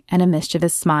wink and a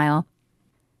mischievous smile.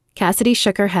 Cassidy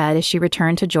shook her head as she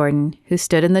returned to Jordan, who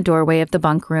stood in the doorway of the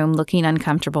bunk room looking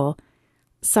uncomfortable.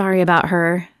 Sorry about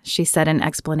her, she said in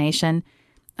explanation.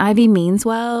 Ivy means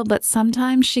well, but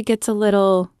sometimes she gets a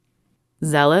little...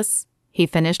 Zealous? He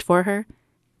finished for her.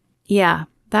 Yeah,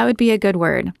 that would be a good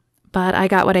word, but I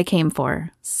got what I came for,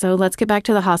 so let's get back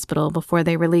to the hospital before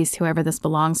they release whoever this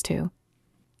belongs to.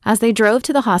 As they drove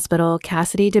to the hospital,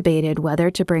 Cassidy debated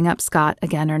whether to bring up Scott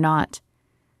again or not.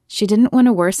 She didn't want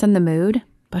to worsen the mood,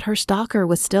 but her stalker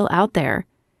was still out there.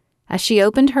 As she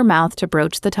opened her mouth to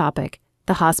broach the topic,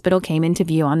 the hospital came into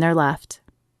view on their left.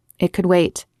 It could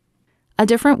wait. A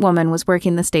different woman was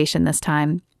working the station this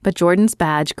time, but Jordan's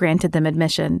badge granted them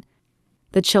admission.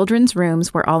 The children's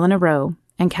rooms were all in a row,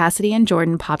 and Cassidy and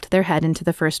Jordan popped their head into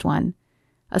the first one.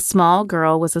 A small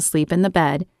girl was asleep in the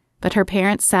bed, but her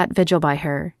parents sat vigil by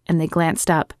her, and they glanced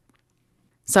up.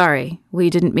 "Sorry, we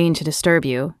didn't mean to disturb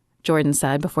you," Jordan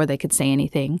said before they could say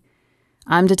anything.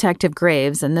 "I'm Detective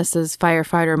Graves, and this is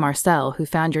Firefighter Marcel, who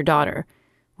found your daughter.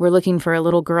 We're looking for a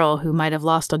little girl who might have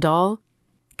lost a doll."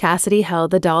 Cassidy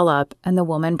held the doll up, and the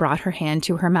woman brought her hand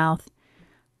to her mouth.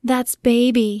 "That's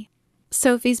Baby.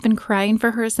 Sophie's been crying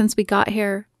for her since we got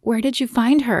here. Where did you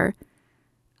find her?"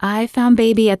 "I found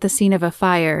Baby at the scene of a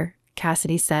fire,"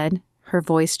 Cassidy said, her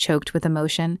voice choked with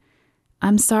emotion.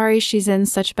 "I'm sorry she's in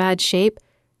such bad shape,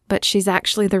 but she's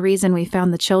actually the reason we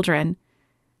found the children."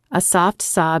 A soft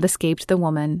sob escaped the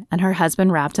woman, and her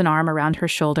husband wrapped an arm around her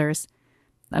shoulders.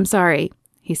 "I'm sorry,"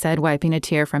 he said, wiping a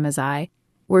tear from his eye.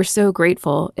 "We're so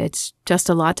grateful. It's just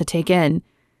a lot to take in."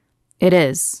 "It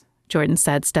is," Jordan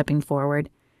said, stepping forward.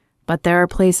 "But there are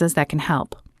places that can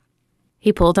help."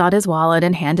 He pulled out his wallet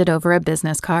and handed over a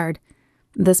business card.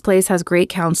 "This place has great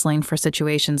counseling for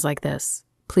situations like this.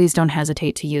 Please don't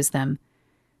hesitate to use them."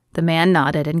 The man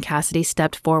nodded, and Cassidy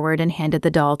stepped forward and handed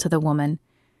the doll to the woman.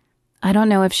 "I don't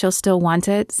know if she'll still want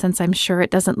it, since I'm sure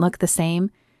it doesn't look the same,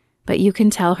 but you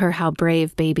can tell her how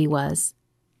brave Baby was."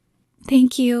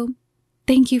 "Thank you.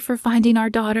 Thank you for finding our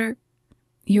daughter."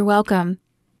 "You're welcome."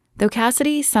 Though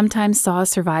Cassidy sometimes saw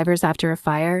survivors after a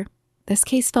fire, this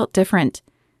case felt different,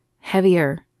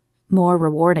 heavier, more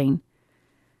rewarding.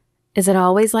 "Is it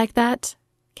always like that?"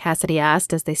 Cassidy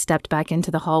asked as they stepped back into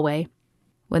the hallway.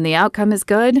 "When the outcome is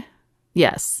good,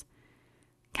 yes."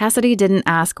 Cassidy didn't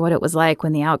ask what it was like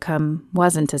when the outcome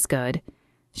wasn't as good.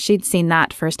 She'd seen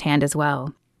that firsthand as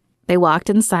well. They walked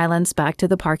in silence back to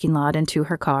the parking lot and to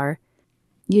her car.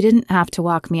 "You didn't have to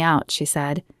walk me out," she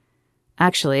said.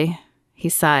 "Actually," he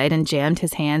sighed and jammed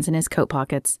his hands in his coat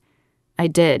pockets. "I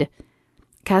did.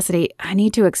 Cassidy, I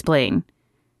need to explain."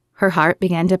 Her heart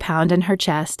began to pound in her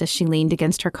chest as she leaned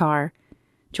against her car.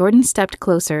 Jordan stepped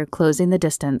closer, closing the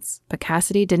distance, but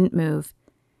Cassidy didn't move.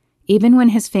 Even when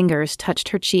his fingers touched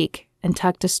her cheek and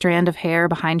tucked a strand of hair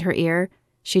behind her ear,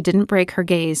 she didn't break her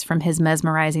gaze from his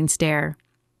mesmerizing stare.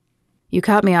 "You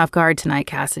caught me off guard tonight,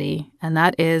 Cassidy, and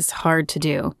that is hard to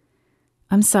do."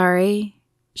 "I'm sorry."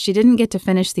 She didn't get to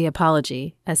finish the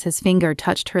apology as his finger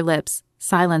touched her lips,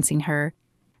 silencing her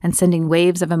and sending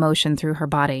waves of emotion through her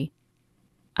body.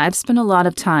 "I've spent a lot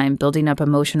of time building up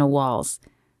emotional walls.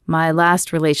 My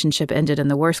last relationship ended in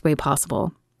the worst way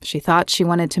possible. She thought she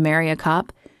wanted to marry a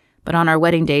cop, but on our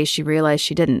wedding day she realized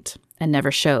she didn't, and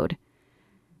never showed."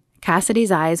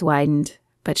 Cassidy's eyes widened,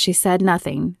 but she said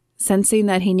nothing, sensing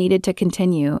that he needed to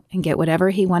continue and get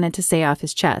whatever he wanted to say off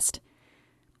his chest.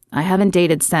 "I haven't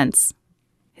dated since."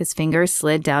 His fingers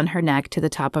slid down her neck to the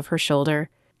top of her shoulder.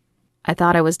 "I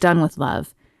thought I was done with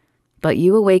love, but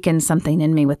you awakened something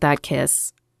in me with that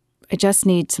kiss. I just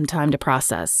need some time to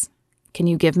process. Can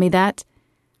you give me that?"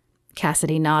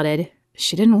 Cassidy nodded.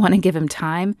 She didn't want to give him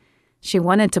time. She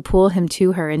wanted to pull him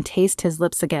to her and taste his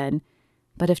lips again.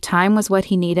 But if time was what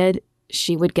he needed,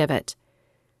 she would give it.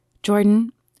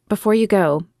 "Jordan, before you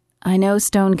go, I know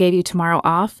Stone gave you tomorrow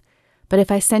off, but if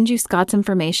I send you Scott's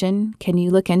information, can you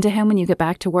look into him when you get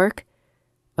back to work?"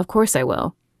 "Of course I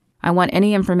will. I want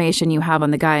any information you have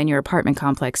on the guy in your apartment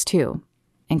complex, too."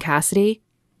 "And Cassidy?"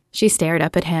 She stared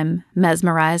up at him,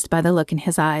 mesmerized by the look in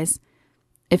his eyes.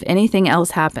 "If anything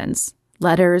else happens,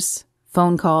 letters,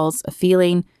 phone calls, a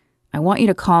feeling, I want you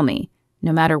to call me,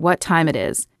 no matter what time it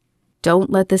is. Don't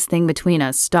let this thing between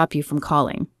us stop you from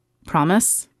calling.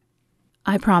 Promise?"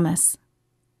 "I promise."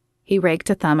 He raked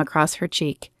a thumb across her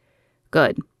cheek.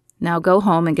 "Good. Now go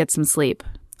home and get some sleep.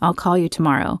 I'll call you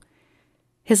tomorrow."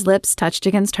 His lips touched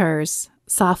against hers,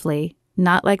 softly,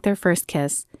 not like their first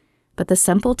kiss, but the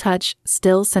simple touch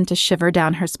still sent a shiver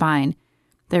down her spine.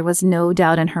 There was no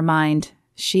doubt in her mind.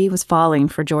 She was falling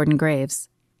for Jordan Graves.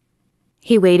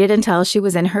 He waited until she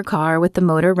was in her car with the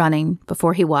motor running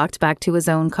before he walked back to his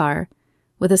own car.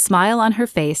 With a smile on her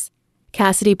face,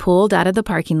 Cassidy pulled out of the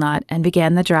parking lot and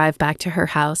began the drive back to her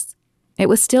house. It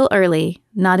was still early,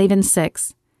 not even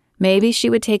 6. Maybe she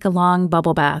would take a long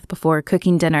bubble bath before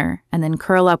cooking dinner and then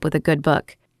curl up with a good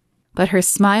book. But her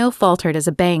smile faltered as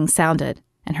a bang sounded,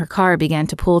 and her car began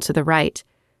to pull to the right.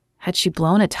 Had she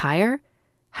blown a tire?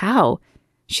 How?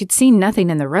 She'd seen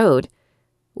nothing in the road.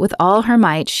 With all her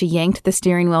might, she yanked the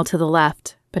steering wheel to the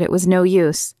left, but it was no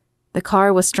use. The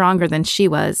car was stronger than she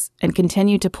was and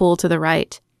continued to pull to the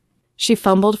right. She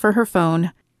fumbled for her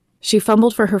phone,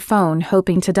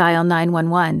 hoping to dial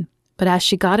 911, But as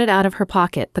she got it out of her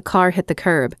pocket, the car hit the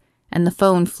curb, and the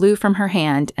phone flew from her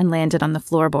hand and landed on the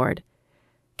floorboard.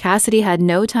 Cassidy had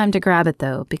no time to grab it,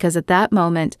 though, because at that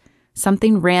moment,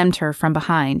 something rammed her from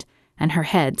behind, and her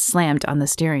head slammed on the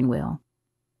steering wheel.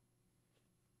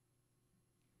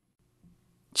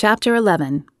 Chapter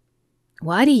 11.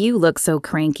 "Why do you look so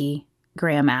cranky?"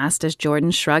 Graham asked as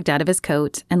Jordan shrugged out of his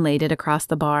coat and laid it across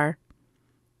the bar.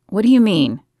 "What do you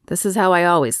mean? This is how I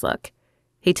always look."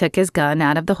 He took his gun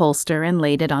out of the holster and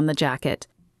laid it on the jacket.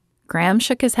 Graham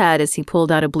shook his head as he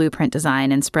pulled out a blueprint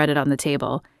design and spread it on the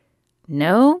table.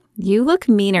 "No, you look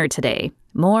meaner today,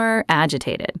 more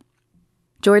agitated."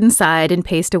 Jordan sighed and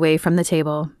paced away from the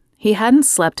table. He hadn't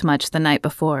slept much the night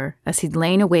before, as he'd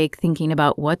lain awake thinking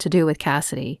about what to do with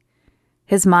Cassidy.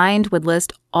 His mind would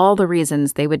list all the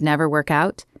reasons they would never work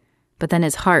out, but then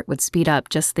his heart would speed up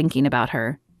just thinking about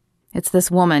her. It's this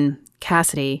woman,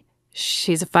 Cassidy.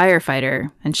 She's a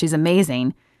firefighter, and she's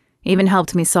amazing. Even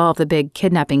helped me solve the big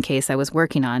kidnapping case I was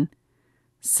working on.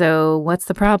 So what's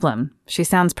the problem? She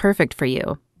sounds perfect for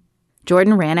you.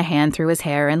 Jordan ran a hand through his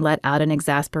hair and let out an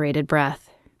exasperated breath.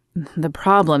 The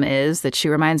problem is that she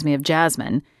reminds me of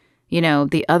Jasmine. You know,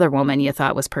 the other woman you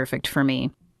thought was perfect for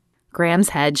me. Graham's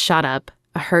head shot up,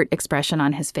 a hurt expression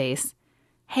on his face.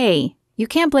 Hey, you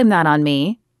can't blame that on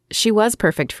me. She was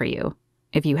perfect for you,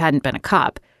 if you hadn't been a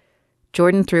cop.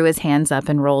 Jordan threw his hands up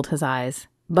and rolled his eyes.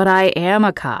 But I am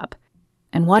a cop.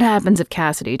 And what happens if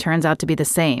Cassidy turns out to be the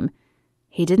same?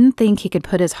 He didn't think he could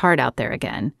put his heart out there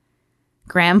again.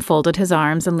 Graham folded his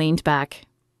arms and leaned back.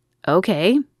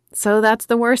 Okay, so that's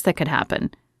the worst that could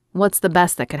happen. What's the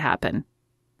best that could happen?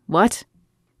 What?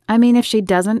 I mean, if she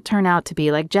doesn't turn out to be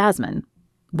like Jasmine,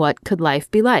 what could life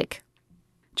be like?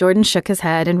 Jordan shook his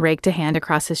head and raked a hand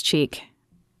across his cheek.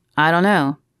 I don't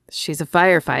know. She's a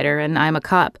firefighter and I'm a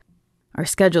cop. Our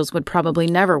schedules would probably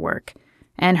never work,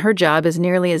 and her job is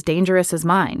nearly as dangerous as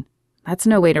mine. That's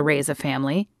no way to raise a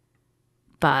family.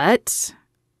 But,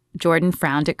 Jordan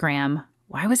frowned at Graham.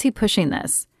 Why was he pushing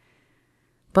this?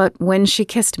 But when she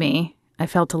kissed me, I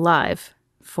felt alive,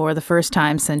 for the first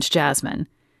time since Jasmine.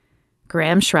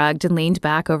 Graham shrugged and leaned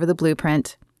back over the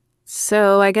blueprint.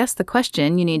 So I guess the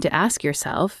question you need to ask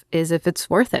yourself is if it's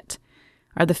worth it.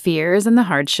 Are the fears and the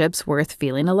hardships worth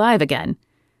feeling alive again?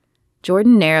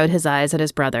 Jordan narrowed his eyes at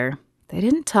his brother. They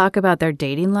didn't talk about their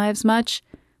dating lives much,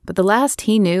 but the last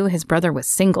he knew, his brother was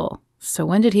single. So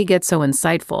when did he get so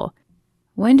insightful?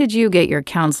 When did you get your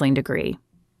counseling degree?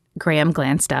 Graham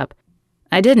glanced up.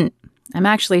 I didn't. I'm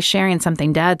actually sharing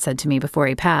something Dad said to me before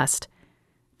he passed.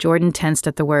 Jordan tensed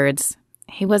at the words.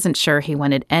 He wasn't sure he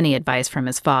wanted any advice from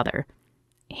his father.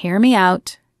 Hear me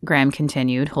out, Graham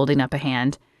continued, holding up a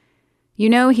hand. You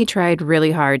know, he tried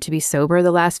really hard to be sober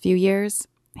the last few years.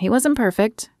 He wasn't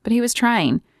perfect, but he was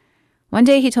trying. One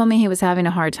day he told me he was having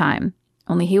a hard time,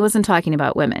 only he wasn't talking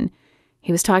about women.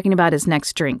 He was talking about his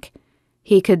next drink.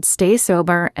 He could stay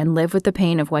sober and live with the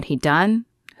pain of what he'd done,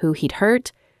 who he'd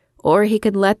hurt, or he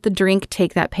could let the drink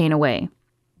take that pain away.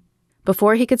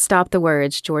 Before he could stop the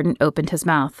words, Jordan opened his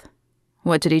mouth.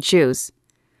 What did he choose?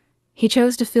 He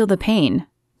chose to feel the pain,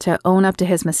 to own up to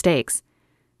his mistakes.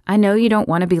 I know you don't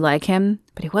want to be like him,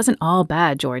 but he wasn't all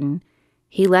bad, Jordan.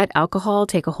 He let alcohol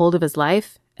take a hold of his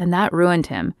life, and that ruined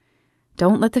him.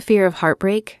 Don't let the fear of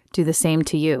heartbreak do the same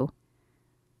to you.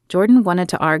 Jordan wanted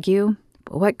to argue,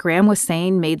 but what Graham was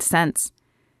saying made sense.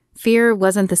 Fear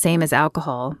wasn't the same as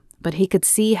alcohol, but he could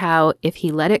see how, if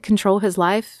he let it control his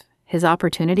life, his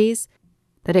opportunities,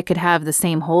 that it could have the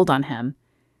same hold on him.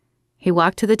 He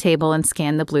walked to the table and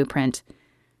scanned the blueprint.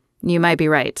 You might be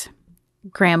right.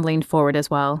 Graham leaned forward as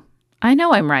well. I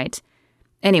know I'm right.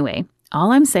 Anyway,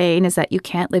 all I'm saying is that you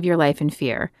can't live your life in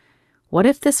fear. What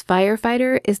if this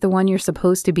firefighter is the one you're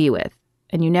supposed to be with,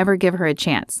 and you never give her a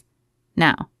chance?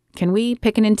 Now, can we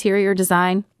pick an interior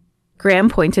design? Graham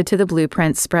pointed to the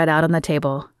blueprint spread out on the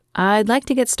table. I'd like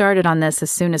to get started on this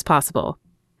as soon as possible.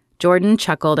 Jordan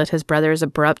chuckled at his brother's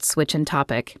abrupt switch in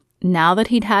topic. Now that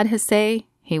he'd had his say,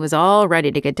 he was all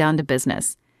ready to get down to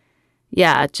business.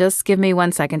 Yeah, just give me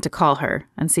 1 second to call her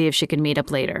and see if she can meet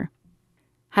up later.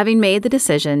 Having made the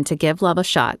decision to give love a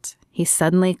shot, he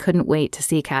suddenly couldn't wait to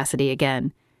see Cassidy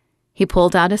again. He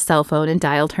pulled out his cell phone and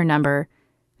dialed her number.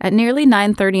 At nearly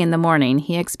 9:30 in the morning,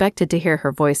 he expected to hear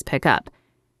her voice pick up,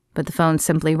 but the phone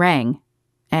simply rang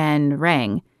and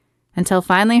rang until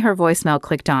finally her voicemail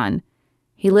clicked on.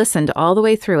 He listened all the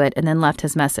way through it and then left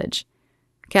his message.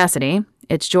 Cassidy,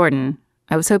 it's Jordan.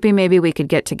 I was hoping maybe we could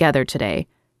get together today.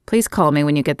 Please call me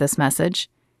when you get this message.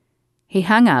 He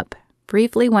hung up,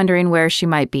 briefly wondering where she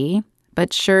might be,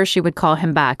 but sure she would call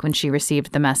him back when she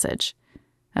received the message.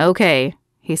 Okay,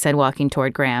 he said, walking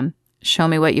toward Graham. Show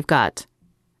me what you've got.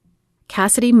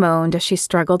 Cassidy moaned as she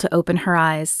struggled to open her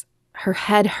eyes. Her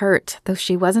head hurt, though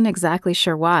she wasn't exactly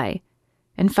sure why.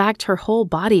 In fact, her whole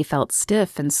body felt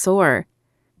stiff and sore.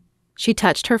 She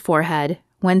touched her forehead,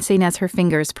 wincing as her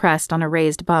fingers pressed on a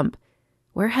raised bump.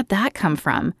 Where had that come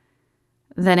from?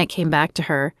 Then it came back to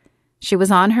her. She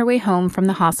was on her way home from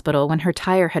the hospital when her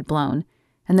tire had blown,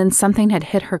 and then something had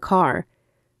hit her car.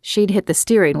 She'd hit the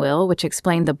steering wheel, which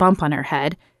explained the bump on her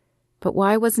head. But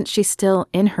why wasn't she still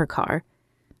in her car?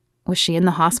 Was she in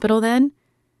the hospital then?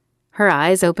 Her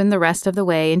eyes opened the rest of the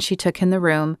way and she took in the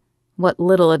room, what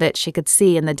little of it she could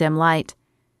see in the dim light.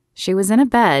 She was in a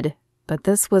bed, but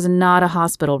this was not a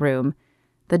hospital room.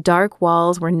 The dark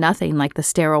walls were nothing like the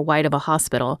sterile white of a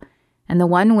hospital, and the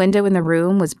one window in the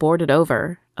room was boarded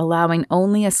over, allowing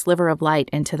only a sliver of light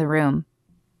into the room.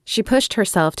 She pushed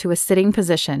herself to a sitting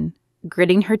position,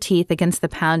 gritting her teeth against the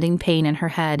pounding pain in her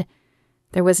head.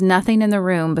 There was nothing in the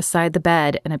room beside the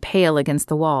bed and a pail against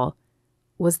the wall.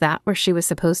 Was that where she was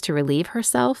supposed to relieve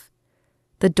herself?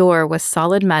 The door was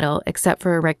solid metal except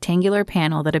for a rectangular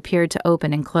panel that appeared to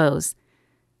open and close.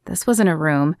 This wasn't a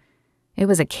room. It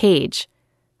was a cage.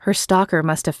 Her stalker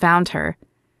must have found her.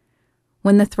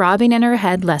 When the throbbing in her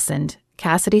head lessened,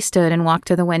 Cassidy stood and walked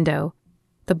to the window.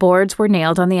 The boards were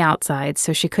nailed on the outside,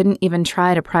 so she couldn't even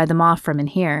try to pry them off from in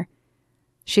here.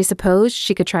 She supposed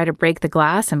she could try to break the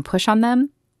glass and push on them,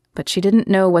 but she didn't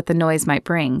know what the noise might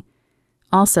bring.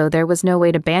 Also, there was no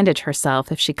way to bandage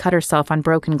herself if she cut herself on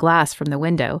broken glass from the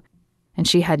window, and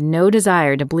she had no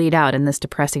desire to bleed out in this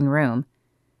depressing room.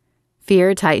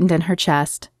 Fear tightened in her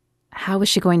chest. How was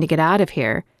she going to get out of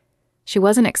here? She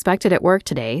wasn't expected at work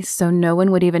today, so no one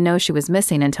would even know she was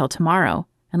missing until tomorrow,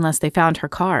 unless they found her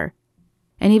car.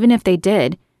 And even if they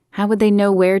did, how would they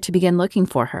know where to begin looking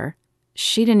for her?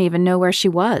 She didn't even know where she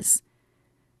was.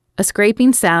 A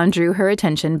scraping sound drew her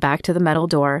attention back to the metal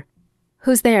door.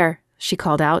 "Who's there?" she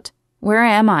called out. "Where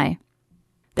am I?"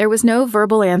 There was no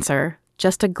verbal answer,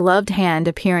 just a gloved hand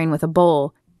appearing with a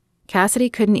bowl. Cassidy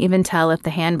couldn't even tell if the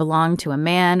hand belonged to a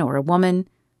man or a woman,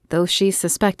 though she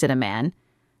suspected a man.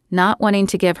 Not wanting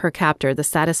to give her captor the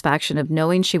satisfaction of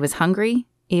knowing she was hungry,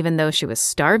 even though she was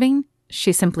starving,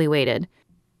 she simply waited.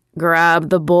 "Grab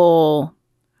the bowl."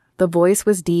 The voice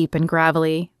was deep and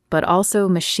gravelly, but also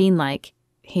machine-like.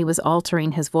 He was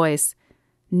altering his voice.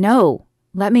 "No,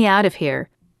 let me out of here."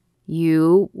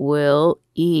 "You will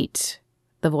eat,"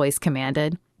 the voice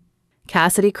commanded.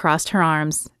 Cassidy crossed her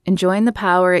arms, enjoying the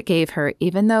power it gave her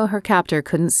even though her captor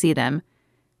couldn't see them.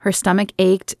 Her stomach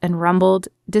ached and rumbled,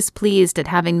 displeased at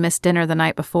having missed dinner the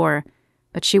night before,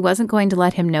 but she wasn't going to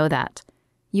let him know that.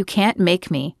 "You can't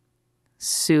make me."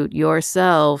 "Suit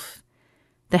yourself."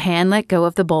 The hand let go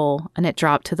of the bowl, and it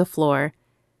dropped to the floor.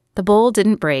 The bowl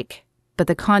didn't break, but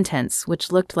the contents, which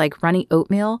looked like runny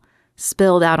oatmeal,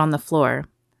 spilled out on the floor.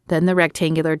 Then the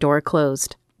rectangular door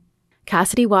closed.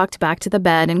 Cassidy walked back to the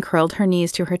bed and curled her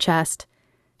knees to her chest.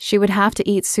 She would have to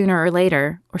eat sooner or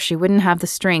later, or she wouldn't have the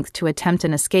strength to attempt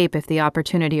an escape if the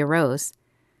opportunity arose.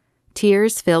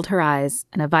 Tears filled her eyes,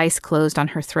 and a vice closed on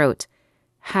her throat.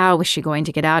 How was she going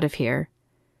to get out of here?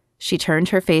 She turned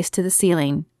her face to the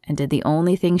ceiling and did the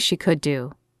only thing she could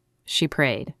do. She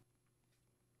prayed.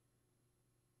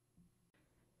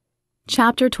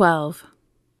 Chapter 12.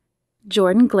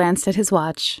 Jordan glanced at his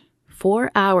watch.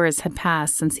 4 hours had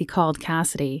passed since he called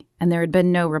Cassidy, and there had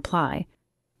been no reply.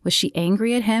 Was she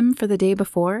angry at him for the day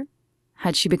before?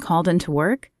 Had she been called into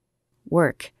work?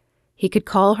 Work. He could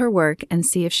call her work and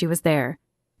see if she was there.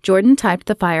 Jordan typed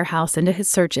the firehouse into his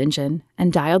search engine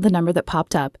and dialed the number that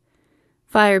popped up.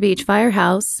 "Fire Beach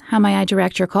Firehouse, how may I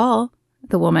direct your call?"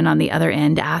 the woman on the other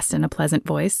end asked in a pleasant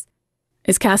voice.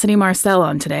 "Is Cassidy Marcel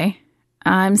on today?"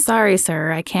 "I'm sorry,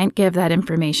 sir, I can't give that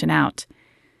information out."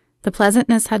 The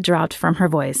pleasantness had dropped from her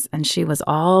voice, and she was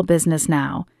all business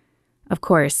now. Of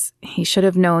course, he should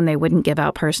have known they wouldn't give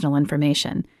out personal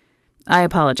information. "I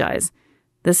apologize.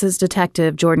 This is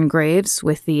Detective Jordan Graves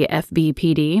with the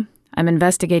FBPD. I'm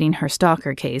investigating her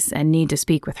stalker case and need to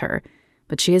speak with her,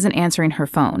 but she isn't answering her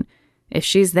phone. If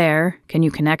she's there, can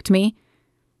you connect me?"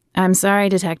 "I'm sorry,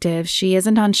 Detective. She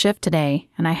isn't on shift today,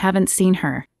 and I haven't seen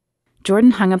her."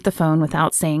 Jordan hung up the phone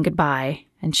without saying goodbye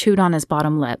and chewed on his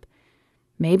bottom lip.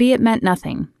 Maybe it meant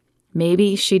nothing.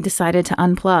 Maybe she decided to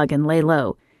unplug and lay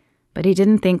low. But he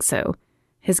didn't think so.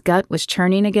 His gut was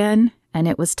churning again, and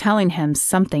it was telling him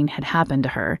something had happened to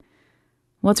her.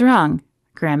 "What's wrong?"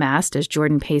 Graham asked as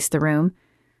Jordan paced the room.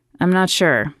 "I'm not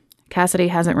sure. Cassidy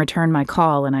hasn't returned my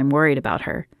call, and I'm worried about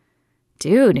her."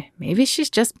 "Dude, maybe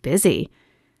she's just busy."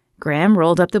 Graham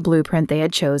rolled up the blueprint they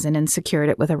had chosen and secured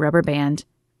it with a rubber band.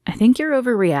 "I think you're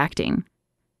overreacting."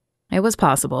 It was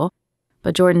possible,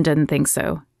 but Jordan didn't think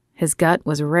so. His gut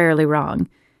was rarely wrong.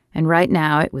 and right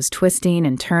now it was twisting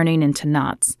and turning into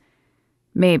knots.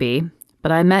 Maybe,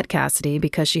 but I met Cassidy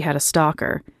because she had a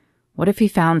stalker. What if he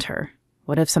found her?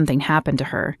 What if something happened to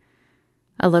her?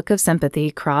 A look of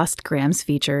sympathy crossed Graham's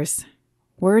features.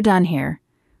 We're done here.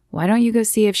 Why don't you go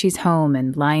see if she's home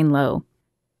and lying low?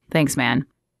 Thanks, man.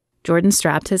 Jordan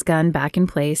strapped his gun back in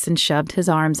place and shoved his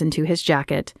arms into his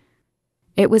jacket.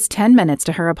 It was 10 minutes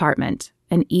to her apartment,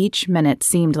 and each minute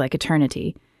seemed like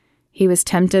eternity. He was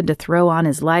tempted to throw on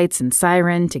his lights and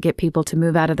siren to get people to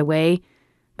move out of the way,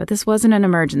 but this wasn't an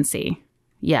emergency.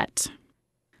 Yet.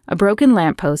 A broken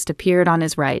lamppost appeared on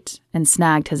his right and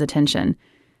snagged his attention.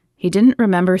 He didn't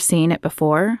remember seeing it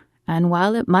before, and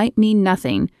while it might mean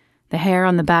nothing, the hair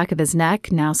on the back of his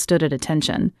neck now stood at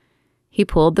attention. He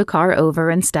pulled the car over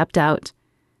and stepped out.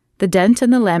 The dent in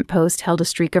the lamppost held a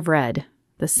streak of red,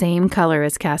 the same color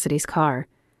as Cassidy's car.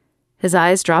 His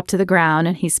eyes dropped to the ground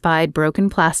and he spied broken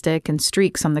plastic and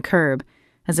streaks on the curb,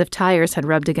 as if tires had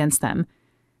rubbed against them.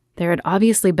 There had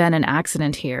obviously been an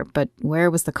accident here, but where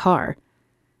was the car?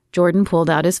 Jordan pulled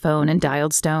out his phone and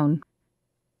dialed Stone.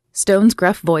 Stone's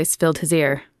gruff voice filled his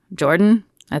ear. "Jordan,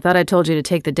 I thought I told you to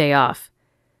take the day off."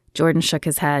 Jordan shook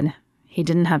his head. He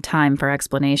didn't have time for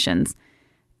explanations.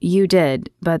 "You did,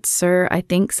 but sir, I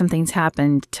think something's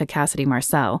happened to Cassidy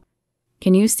Marcel.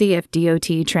 Can you see if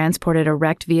DOT transported a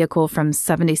wrecked vehicle from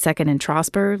 72nd and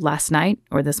Trosper last night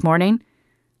or this morning?"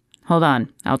 "Hold on,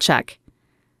 I'll check."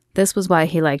 This was why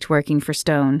he liked working for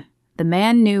Stone. The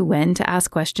man knew when to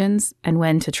ask questions and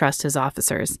when to trust his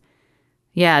officers.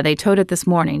 "Yeah, they towed it this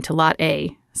morning to Lot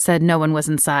A. Said no one was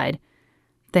inside."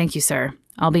 "Thank you, sir.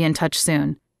 I'll be in touch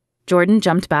soon." Jordan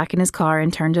jumped back in his car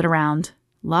and turned it around.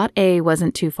 Lot A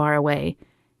wasn't too far away.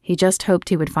 He just hoped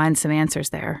he would find some answers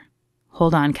there.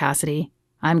 "Hold on, Cassidy.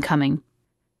 I'm coming."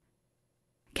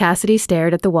 Cassidy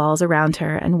stared at the walls around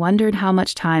her and wondered how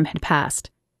much time had passed.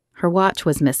 Her watch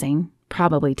was missing,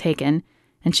 probably taken,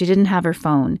 and she didn't have her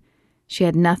phone. She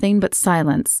had nothing but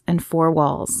silence and four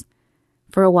walls.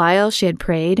 For a while she had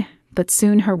prayed, but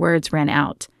soon her words ran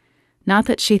out. Not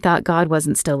that she thought God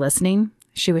wasn't still listening.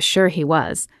 She was sure he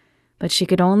was, but she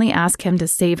could only ask him to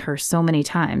save her so many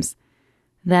times.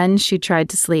 Then she tried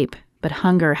to sleep, but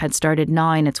hunger had started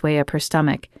gnawing its way up her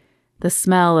stomach. The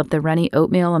smell of the runny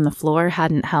oatmeal on the floor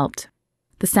hadn't helped.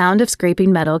 The sound of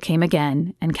scraping metal came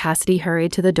again, and Cassidy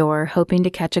hurried to the door, hoping to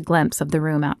catch a glimpse of the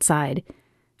room outside.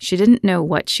 She didn't know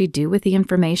what she'd do with the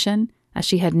information, as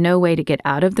she had no way to get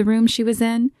out of the room she was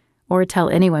in, or tell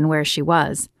anyone where she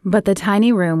was. But the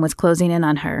tiny room was closing in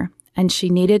on her, and she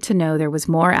needed to know there was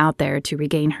more out there to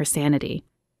regain her sanity.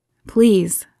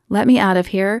 "Please, let me out of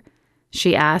here,"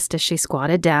 she asked as she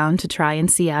squatted down to try and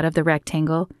see out of the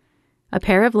rectangle. A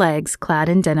pair of legs clad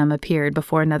in denim appeared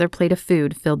before another plate of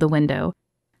food filled the window,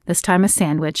 this time a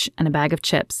sandwich and a bag of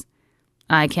chips.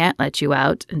 "I can't let you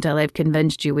out until I've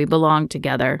convinced you we belong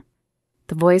together."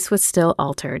 The voice was still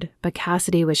altered, but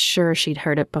Cassidy was sure she'd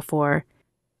heard it before.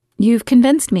 "You've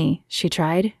convinced me," she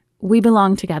tried. "We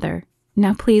belong together.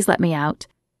 Now please let me out."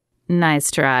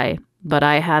 "Nice try, but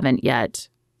I haven't yet.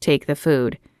 Take the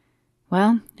food."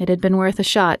 Well, it had been worth a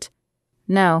shot.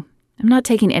 "No, I'm not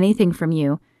taking anything from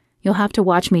you. You'll have to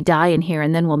watch me die in here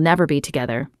and then we'll never be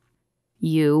together."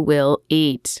 "You will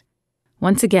eat."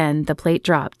 Once again, the plate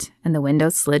dropped and the window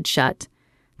slid shut.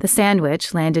 The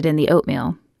sandwich landed in the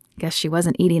oatmeal. Guess she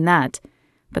wasn't eating that.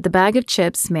 But the bag of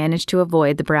chips managed to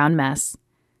avoid the brown mess.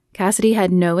 Cassidy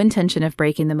had no intention of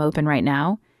breaking them open right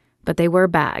now, but they were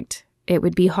bagged. It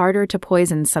would be harder to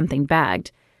poison something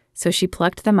bagged, so she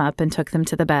plucked them up and took them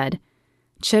to the bed.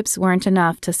 Chips weren't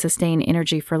enough to sustain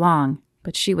energy for long,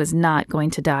 but she was not going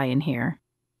to die in here.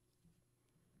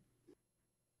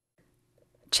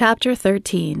 Chapter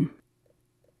 13.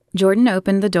 Jordan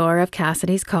opened the door of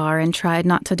Cassidy's car and tried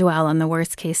not to dwell on the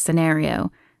worst-case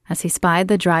scenario as he spied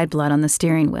the dried blood on the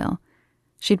steering wheel.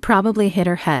 She'd probably hit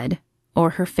her head,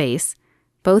 or her face,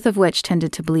 both of which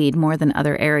tended to bleed more than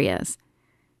other areas.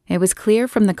 It was clear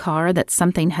from the car that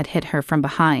something had hit her from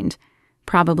behind,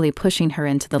 probably pushing her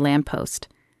into the lamppost.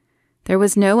 There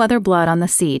was no other blood on the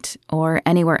seat or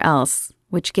anywhere else,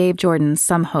 which gave Jordan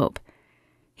some hope.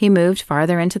 He moved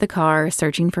farther into the car,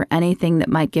 searching for anything that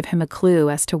might give him a clue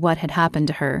as to what had happened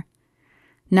to her.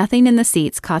 Nothing in the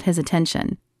seats caught his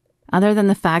attention, other than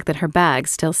the fact that her bag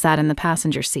still sat in the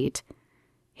passenger seat.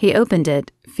 He opened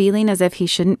it, feeling as if he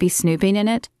shouldn't be snooping in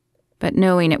it, but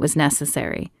knowing it was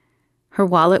necessary. Her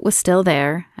wallet was still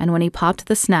there, and when he popped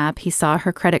the snap, he saw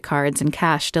her credit cards and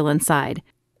cash still inside.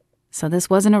 So this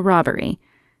wasn't a robbery.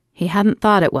 He hadn't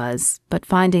thought it was, but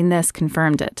finding this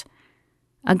confirmed it.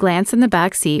 A glance in the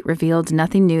back seat revealed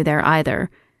nothing new there either,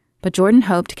 but Jordan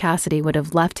hoped Cassidy would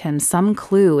have left him some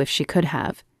clue if she could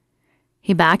have.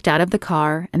 He backed out of the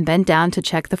car and bent down to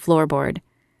check the floorboard.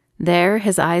 There,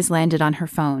 his eyes landed on her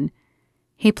phone.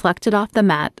 He plucked it off the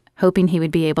mat, hoping he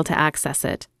would be able to access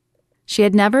it. She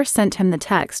had never sent him the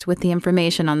text with the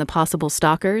information on the possible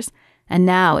stalkers, and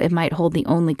now it might hold the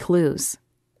only clues.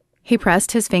 He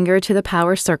pressed his finger to the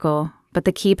power circle, but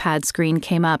the keypad screen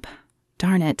came up.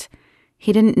 Darn it.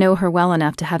 He didn't know her well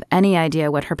enough to have any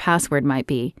idea what her password might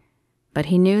be, but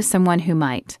he knew someone who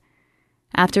might.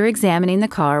 After examining the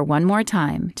car one more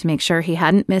time to make sure he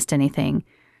hadn't missed anything,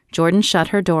 Jordan shut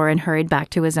her door and hurried back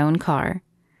to his own car.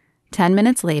 10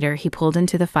 minutes later, he pulled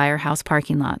into the firehouse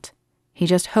parking lot. He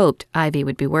just hoped Ivy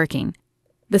would be working.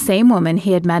 The same woman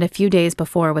he had met a few days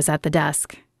before was at the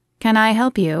desk. "Can I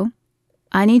help you?"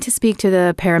 "I need to speak to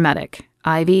the paramedic.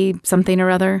 Ivy something or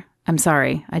other. I'm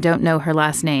sorry, I don't know her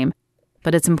last name,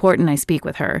 but it's important I speak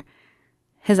with her."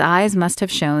 His eyes must have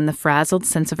shown the frazzled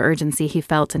sense of urgency he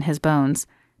felt in his bones,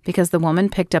 because the woman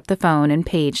picked up the phone and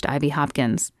paged Ivy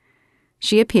Hopkins.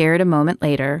 She appeared a moment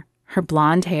later, her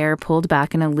blonde hair pulled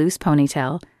back in a loose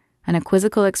ponytail, and a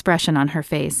quizzical expression on her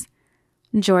face.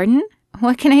 "Jordan,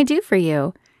 what can I do for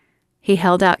you?" He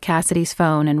held out Cassidy's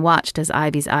phone and watched as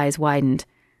Ivy's eyes widened.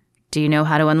 "Do you know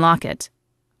how to unlock it?"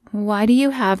 "Why do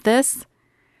you have this?"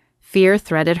 Fear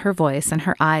threaded her voice, and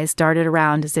her eyes darted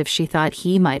around as if she thought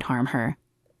he might harm her.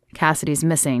 "Cassidy's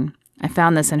missing. I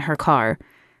found this in her car.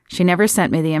 She never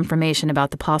sent me the information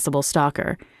about the possible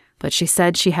stalker, but she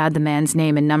said she had the man's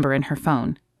name and number in her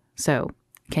phone. So,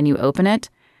 can you open it?"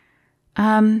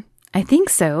 I think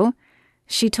so.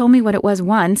 She told me what it was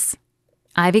once."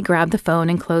 Ivy grabbed the phone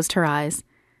and closed her eyes.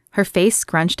 Her face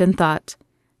scrunched in thought.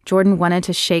 Jordan wanted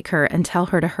to shake her and tell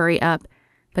her to hurry up,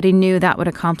 but he knew that would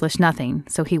accomplish nothing,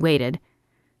 so he waited.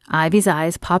 Ivy's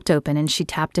eyes popped open and she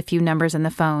tapped a few numbers in the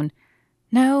phone.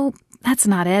 "No, that's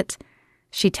not it."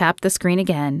 She tapped the screen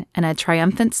again, and a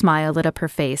triumphant smile lit up her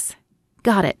face.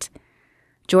 "Got it."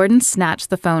 Jordan snatched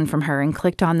the phone from her and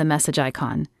clicked on the message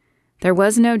icon. There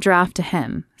was no draft to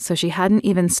him, so she hadn't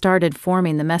even started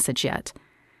forming the message yet.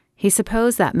 He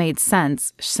supposed that made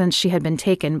sense, since she had been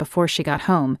taken before she got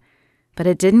home, but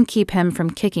it didn't keep him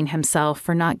from kicking himself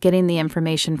for not getting the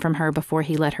information from her before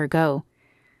he let her go.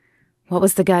 What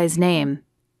was the guy's name?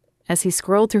 As he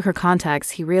scrolled through her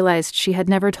contacts, he realized she had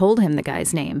never told him the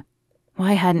guy's name.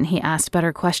 Why hadn't he asked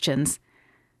better questions?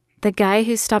 "The guy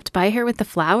who stopped by here with the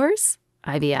flowers?"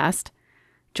 Ivy asked.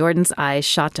 Jordan's eyes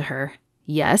shot to her.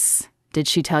 "Yes. Did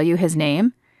she tell you his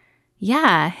name?"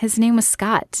 "Yeah, his name was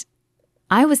Scott.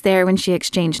 I was there when she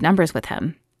exchanged numbers with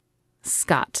him."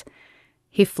 Scott.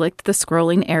 He flicked the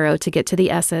scrolling arrow to get to the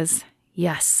S's.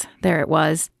 Yes, there it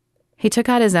was. He took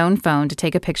out his own phone to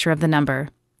take a picture of the number.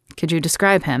 "Could you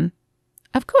describe him?"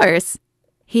 "Of course.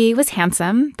 He was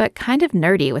handsome, but kind of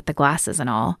nerdy with the glasses and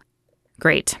all."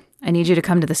 "Great. I need you to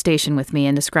come to the station with me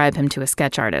and describe him to a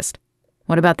sketch artist.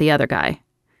 What about the other guy?"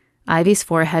 Ivy's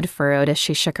forehead furrowed as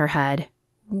she shook her head.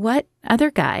 "What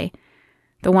other guy?"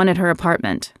 "The one at her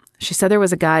apartment. She said there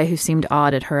was a guy who seemed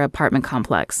odd at her apartment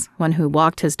complex, one who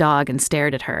walked his dog and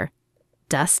stared at her."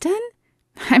 "Dustin?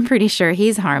 I'm pretty sure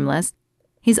he's harmless.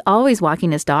 He's always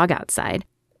walking his dog outside.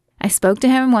 I spoke to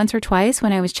him once or twice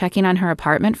when I was checking on her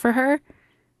apartment for her."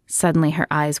 Suddenly her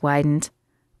eyes widened.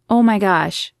 "Oh my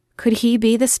gosh, could he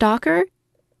be the stalker?"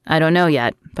 "I don't know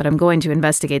yet, but I'm going to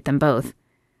investigate them both."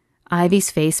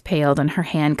 Ivy's face paled and her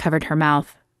hand covered her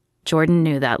mouth. Jordan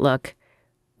knew that look.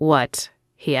 "What?"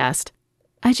 he asked.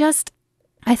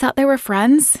 I thought they were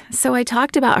friends, so I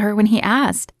talked about her when he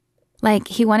asked. Like,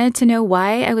 he wanted to know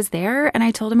why I was there, and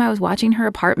I told him I was watching her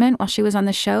apartment while she was on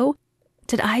the show.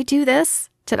 Did I do this?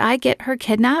 Did I get her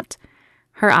kidnapped?"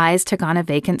 Her eyes took on a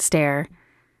vacant stare.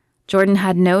 Jordan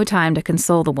had no time to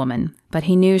console the woman, but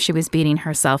he knew she was beating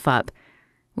herself up.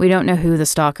 "We don't know who the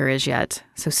stalker is yet,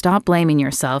 so stop blaming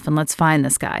yourself and let's find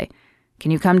this guy. Can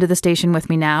you come to the station with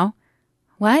me now?"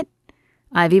 "What?"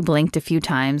 Ivy blinked a few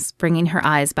times, bringing her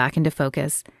eyes back into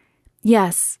focus.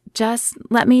 "Yes, just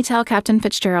let me tell Captain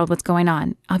Fitzgerald what's going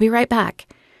on. I'll be right back."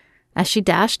 As she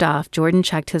dashed off, Jordan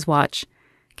checked his watch.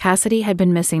 Cassidy had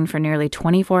been missing for nearly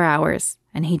 24 hours,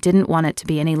 and he didn't want it to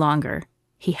be any longer.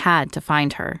 He had to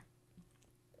find her.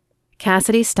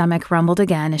 Cassidy's stomach rumbled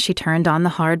again as she turned on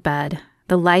the hard bed.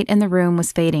 The light in the room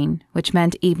was fading, which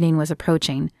meant evening was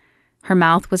approaching. Her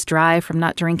mouth was dry from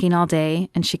not drinking all day,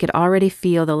 and she could already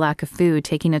feel the lack of food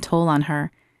taking a toll on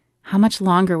her. How much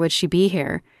longer would she be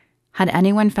here? Had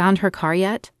anyone found her car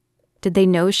yet? Did they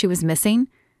know she was missing?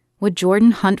 Would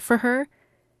Jordan hunt for her?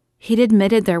 He'd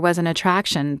admitted there was an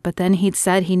attraction, but then he'd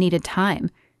said he needed time.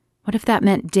 What if that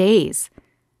meant days?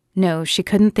 No, she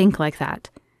couldn't think like that.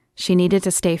 She needed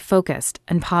to stay focused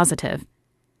and positive.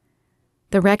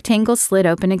 The rectangle slid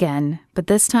open again, but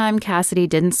this time Cassidy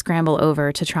didn't scramble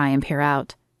over to try and peer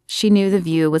out. She knew the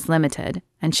view was limited,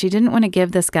 and she didn't want to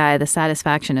give this guy the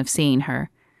satisfaction of seeing her.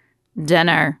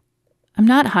 "Dinner." "I'm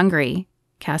not hungry,"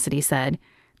 Cassidy said,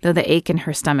 though the ache in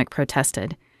her stomach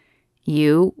protested.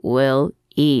 "You will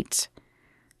eat."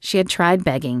 She had tried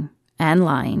begging and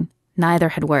lying. Neither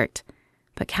had worked,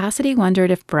 but Cassidy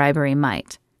wondered if bribery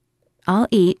might. "I'll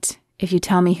eat if you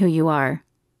tell me who you are."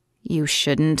 "You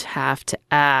shouldn't have to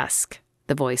ask,"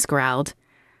 the voice growled.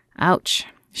 Ouch,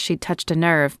 she'd touched a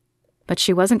nerve, but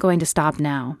she wasn't going to stop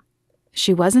now.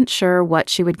 She wasn't sure what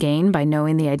she would gain by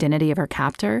knowing the identity of her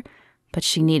captor, but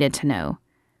she needed to know.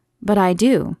 "But I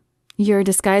do. You're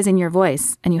disguising your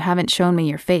voice, and you haven't shown me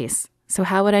your face, so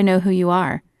how would I know who you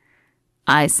are?"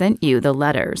 "I sent you the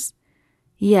letters."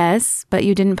 "Yes, but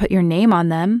you didn't put your name on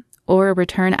them, or a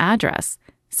return address,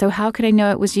 so how could I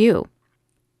know it was you?"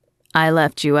 "I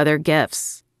left you other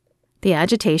gifts." The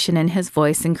agitation in his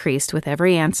voice increased with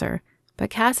every answer, but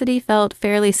Cassidy felt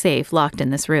fairly safe locked in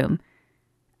this room.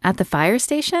 At the fire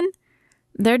station?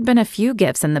 There'd been a few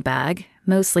gifts in the bag,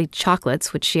 mostly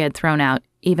chocolates which she had thrown out,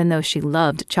 even though she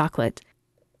loved chocolate.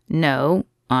 "No,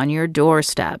 on your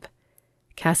doorstep."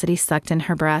 Cassidy sucked in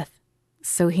her breath.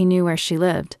 So he knew where she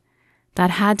lived.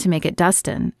 That had to make it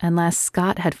Dustin, unless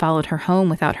Scott had followed her home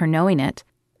without her knowing it.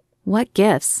 What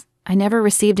gifts? I never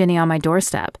received any on my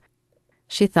doorstep.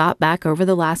 She thought back over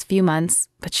the last few months,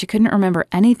 but she couldn't remember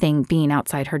anything being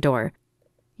outside her door.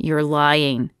 "You're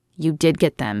lying. You did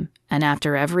get them, and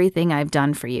after everything I've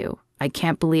done for you, I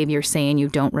can't believe you're saying you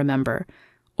don't remember,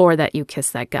 or that you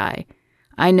kissed that guy.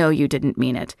 I know you didn't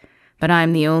mean it, but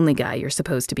I'm the only guy you're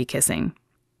supposed to be kissing."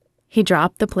 He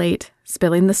dropped the plate,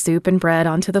 spilling the soup and bread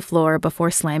onto the floor before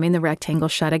slamming the rectangle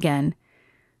shut again.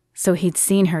 So he'd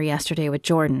seen her yesterday with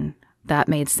Jordan. That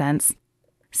made sense.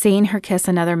 Seeing her kiss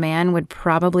another man would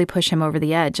probably push him over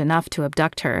the edge enough to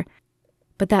abduct her.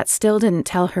 But that still didn't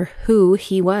tell her who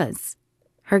he was.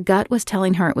 Her gut was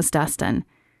telling her it was Dustin.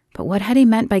 But what had he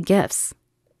meant by gifts?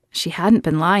 She hadn't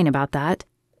been lying about that.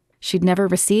 She'd never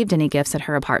received any gifts at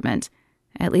her apartment,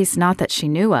 at least not that she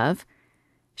knew of.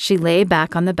 She lay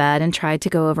back on the bed and tried to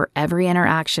go over every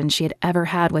interaction she had ever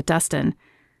had with Dustin.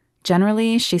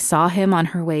 Generally, she saw him on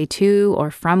her way to or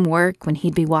from work when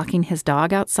he'd be walking his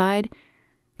dog outside.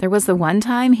 There was the one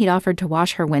time he'd offered to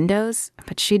wash her windows,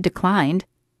 but she'd declined.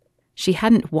 She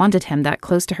hadn't wanted him that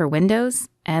close to her windows,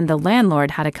 and the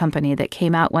landlord had a company that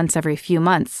came out once every few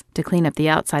months to clean up the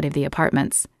outside of the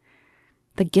apartments.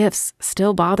 The gifts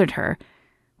still bothered her.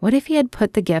 What if he had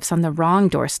put the gifts on the wrong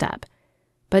doorstep?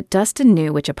 But Dustin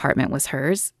knew which apartment was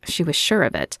hers. She was sure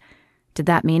of it. Did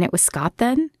that mean it was Scott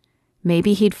then?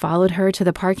 Maybe he'd followed her to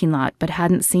the parking lot but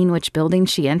hadn't seen which building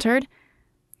she entered?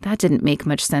 That didn't make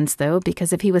much sense, though,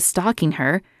 because if he was stalking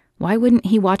her, why wouldn't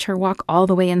he watch her walk all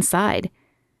the way inside?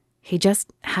 He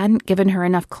just hadn't given her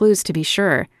enough clues to be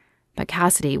sure, but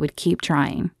Cassidy would keep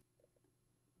trying.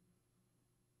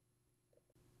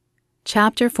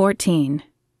 Chapter 14.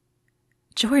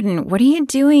 "Jordan, what are you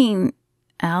doing?"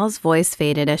 Al's voice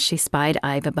faded as she spied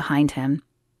Iva behind him.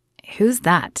 "Who's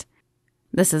that?"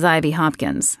 "This is Ivy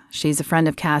Hopkins. She's a friend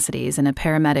of Cassidy's and a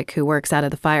paramedic who works out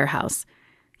of the firehouse.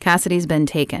 Cassidy's been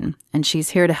taken, and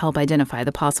she's here to help identify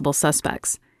the possible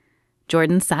suspects."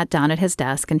 Jordan sat down at his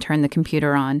desk and turned the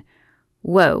computer on.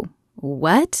 "Whoa,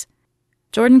 what?"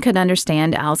 Jordan could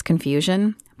understand Al's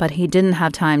confusion, but he didn't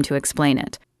have time to explain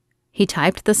it. He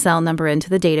typed the cell number into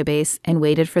the database and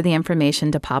waited for the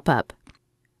information to pop up.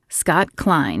 Scott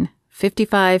Klein,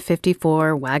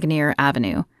 5554 Wagoneer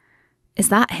Avenue. "Is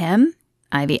that him?"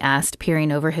 Ivy asked, peering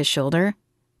over his shoulder.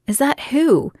 "Is that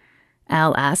who?"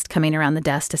 Al asked, coming around the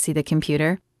desk to see the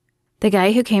computer. "The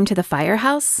guy who came to the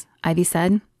firehouse," Ivy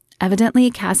said.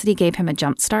 "Evidently, Cassidy gave him a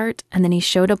jump start, and then he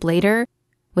showed up later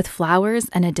with flowers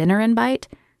and a dinner invite,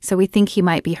 so we think he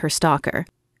might be her stalker."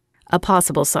 "A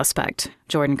possible suspect,"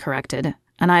 Jordan corrected,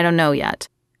 "and I don't know yet.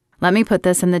 Let me put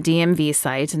this in the DMV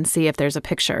site and see if there's a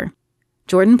picture."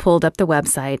 Jordan pulled up the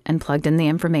website and plugged in the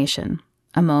information.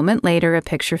 A moment later, a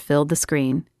picture filled the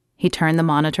screen. He turned the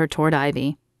monitor toward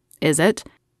Ivy. "Is it?"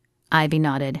 Ivy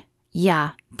nodded.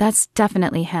 "Yeah, that's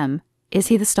definitely him. Is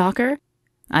he the stalker?"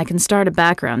 "I can start a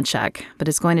background check, but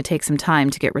it's going to take some time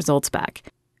to get results back.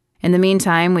 In the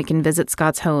meantime, we can visit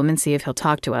Scott's home and see if he'll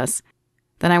talk to us.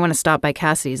 Then I want to stop by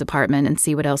Cassidy's apartment and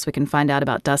see what else we can find out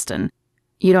about Dustin.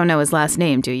 You don't know his last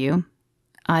name, do you?"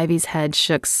 Ivy's head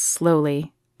shook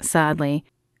slowly, sadly.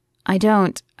 "I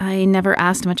don't. I never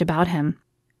asked much about him."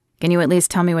 "Can you at least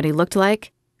tell me what he looked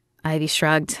like?" Ivy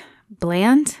shrugged.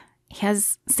 "Bland? He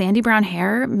has sandy brown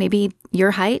hair, maybe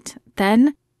your height,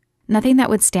 thin. Nothing that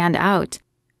would stand out.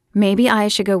 Maybe I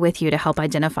should go with you to help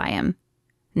identify him."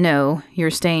 No,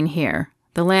 you're staying here.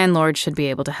 The landlord should be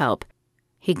able to help.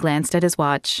 He glanced at his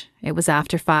watch. It was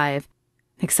after 5.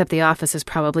 Except the office is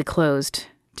probably closed.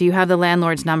 Do you have the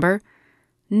landlord's number?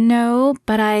 No,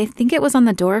 but I think it was on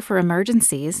the door for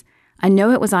emergencies. I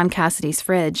know it was on Cassidy's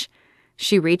fridge.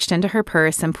 She reached into her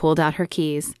purse and pulled out her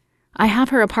keys. I have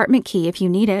her apartment key if you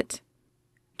need it.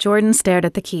 Jordan stared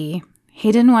at the key.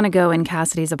 He didn't want to go in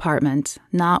Cassidy's apartment,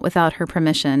 not without her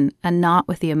permission, and not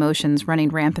with the emotions running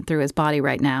rampant through his body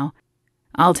right now.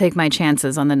 I'll take my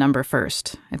chances on the number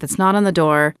first. If it's not on the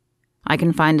door, I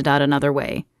can find it out another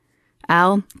way.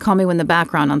 Al, call me when the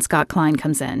background on Scott Klein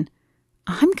comes in.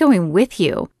 I'm going with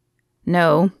you.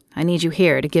 No, I need you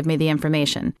here to give me the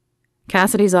information.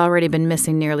 Cassidy's already been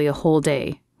missing nearly a whole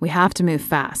day. We have to move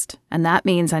fast, and that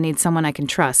means I need someone I can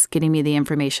trust getting me the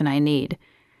information I need.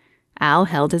 Al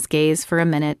held his gaze for a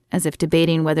minute, as if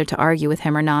debating whether to argue with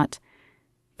him or not.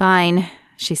 Fine,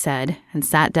 she said, and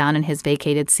sat down in his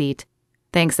vacated seat.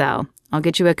 Thanks, Al. I'll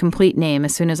get you a complete name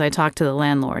as soon as I talk to the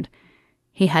landlord.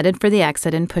 He headed for the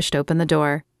exit and pushed open the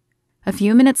door. A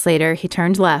few minutes later, he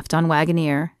turned left on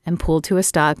Wagoneer and pulled to a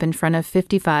stop in front of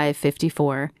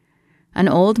 5554. An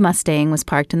old Mustang was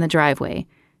parked in the driveway,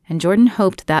 and Jordan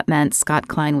hoped that meant Scott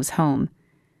Klein was home.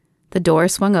 The door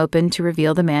swung open to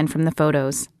reveal the man from the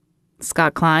photos.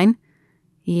 Scott Klein?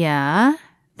 Yeah?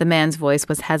 The man's voice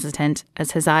was hesitant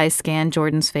as his eyes scanned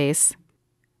Jordan's face.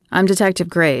 I'm Detective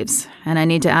Graves, and I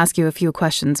need to ask you a few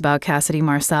questions about Cassidy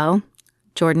Marcel.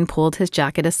 Jordan pulled his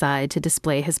jacket aside to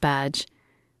display his badge.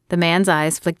 The man's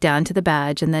eyes flicked down to the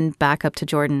badge and then back up to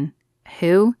Jordan.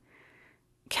 Who?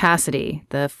 Cassidy,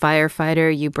 the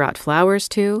firefighter you brought flowers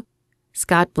to?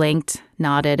 Scott blinked,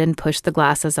 nodded, and pushed the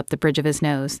glasses up the bridge of his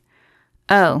nose.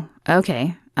 Oh,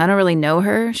 okay. I don't really know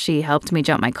her. She helped me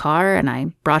jump my car, and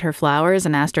I brought her flowers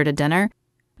and asked her to dinner.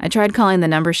 I tried calling the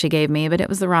number she gave me, but it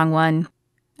was the wrong one.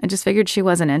 I just figured she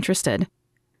wasn't interested.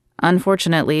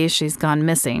 Unfortunately, she's gone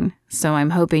missing, so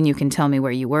I'm hoping you can tell me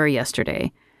where you were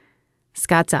yesterday.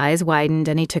 Scott's eyes widened,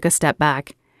 and he took a step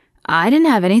back. I didn't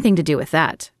have anything to do with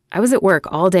that. I was at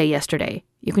work all day yesterday.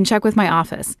 You can check with my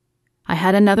office. I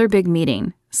had another big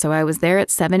meeting, so I was there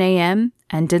at 7 a.m.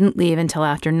 and didn't leave until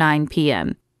after 9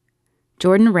 p.m.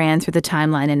 Jordan ran through the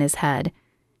timeline in his head.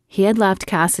 He had left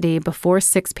Cassidy before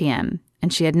 6 p.m.,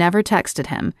 and she had never texted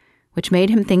him, which made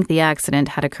him think the accident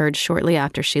had occurred shortly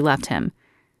after she left him.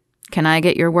 Can I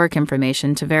get your work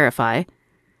information to verify?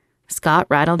 Scott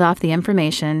rattled off the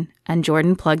information, and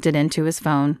Jordan plugged it into his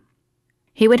phone.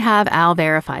 He would have Al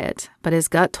verify it, but his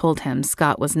gut told him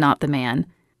Scott was not the man.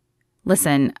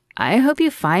 Listen, I hope you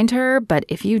find her, but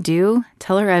if you do,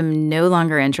 tell her I'm no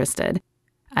longer interested.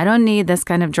 I don't need this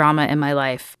kind of drama in my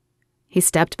life. He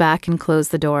stepped back and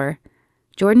closed the door.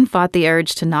 Jordan fought the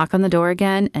urge to knock on the door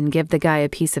again and give the guy a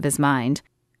piece of his mind.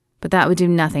 But that would do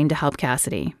nothing to help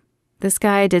Cassidy. This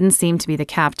guy didn't seem to be the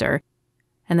captor,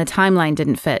 and the timeline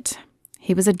didn't fit.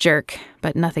 He was a jerk,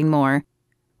 but nothing more,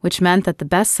 which meant that the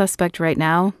best suspect right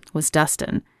now was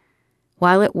Dustin.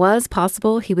 While it was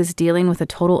possible he was dealing with a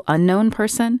total unknown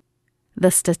person, the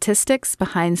statistics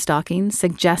behind stalking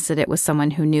suggested it was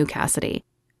someone who knew Cassidy,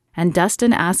 and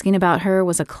Dustin asking about her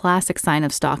was a classic sign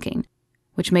of stalking,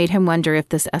 which made him wonder if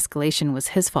this escalation was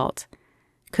his fault.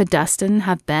 Could Dustin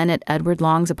have been at Edward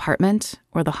Long's apartment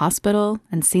or the hospital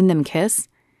and seen them kiss?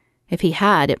 If he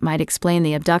had, it might explain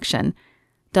the abduction.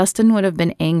 Dustin would have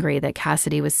been angry that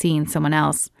Cassidy was seeing someone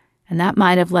else, and that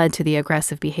might have led to the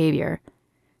aggressive behavior.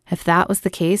 If that was the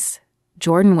case,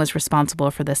 Jordan was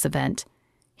responsible for this event.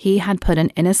 He had put an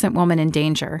innocent woman in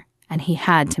danger, and he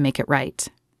had to make it right.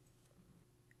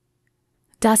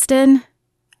 Dustin?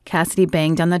 Cassidy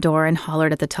banged on the door and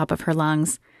hollered at the top of her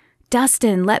lungs.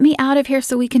 Dustin, let me out of here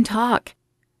so we can talk.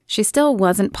 She still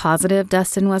wasn't positive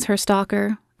Dustin was her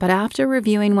stalker, but after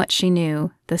reviewing what she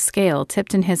knew, the scale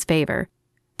tipped in his favor.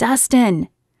 Dustin!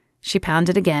 She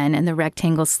pounded again, and the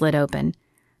rectangle slid open.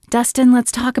 Dustin,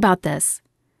 let's talk about this.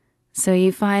 So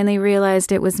you finally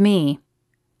realized it was me.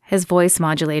 His voice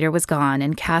modulator was gone,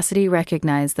 and Cassidy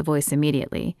recognized the voice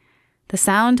immediately. The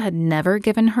sound had never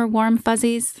given her warm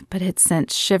fuzzies, but it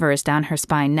sent shivers down her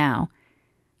spine now.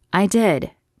 I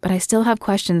did, but I still have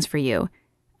questions for you.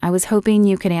 I was hoping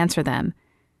you could answer them.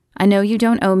 I know you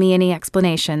don't owe me any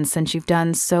explanations since you've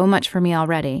done so much for me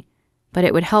already, but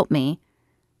it would help me.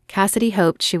 Cassidy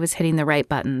hoped she was hitting the right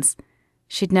buttons.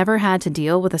 She'd never had to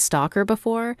deal with a stalker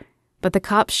before, but the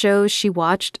cop shows she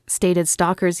watched stated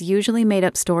stalkers usually made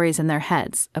up stories in their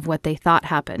heads of what they thought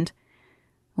happened.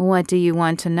 What do you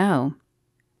want to know?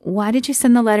 Why did you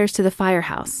send the letters to the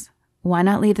firehouse? Why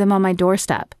not leave them on my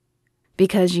doorstep?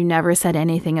 Because you never said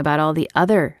anything about all the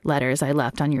other letters I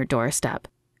left on your doorstep.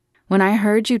 When I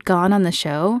heard you'd gone on the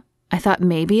show, I thought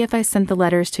maybe if I sent the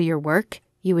letters to your work,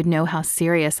 you would know how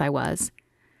serious I was."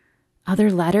 "Other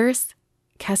letters?"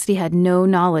 Cassidy had no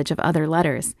knowledge of other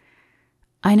letters.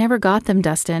 "I never got them,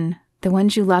 Dustin. The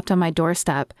ones you left on my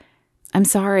doorstep. I'm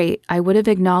sorry, I would have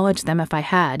acknowledged them if I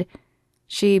had."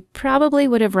 She probably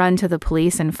would have run to the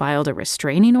police and filed a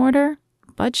restraining order,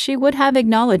 but she would have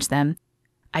acknowledged them.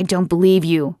 "I don't believe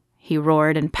you," he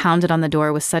roared and pounded on the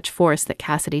door with such force that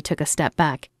Cassidy took a step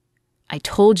back. "I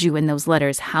told you in those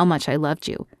letters how much I loved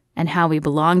you and how we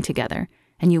belonged together,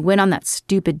 and you went on that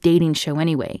stupid dating show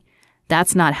anyway.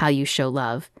 That's not how you show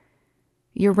love."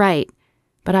 "You're right,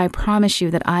 but I promise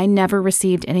you that I never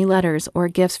received any letters or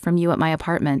gifts from you at my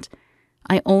apartment.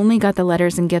 I only got the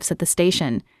letters and gifts at the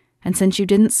station, and since you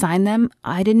didn't sign them,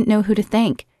 I didn't know who to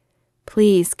thank.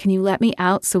 Please, can you let me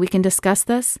out so we can discuss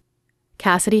this?"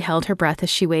 Cassidy held her breath as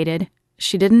she waited.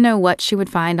 She didn't know what she would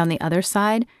find on the other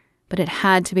side, but it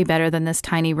had to be better than this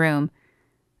tiny room.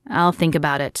 "I'll think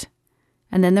about it."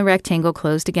 And then the rectangle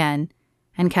closed again,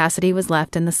 and Cassidy was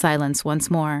left in the silence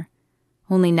once more.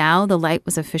 Only now the light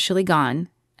was officially gone,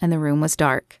 and the room was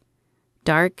dark.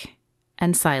 Dark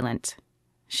and silent.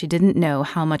 She didn't know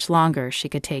how much longer she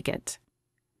could take it.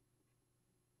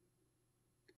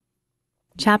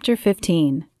 Chapter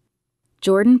 15.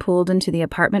 Jordan pulled into the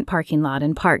apartment parking lot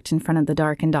and parked in front of the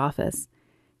darkened office.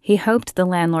 He hoped the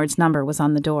landlord's number was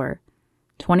on the door.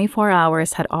 24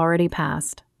 hours had already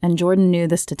passed, and Jordan knew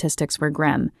the statistics were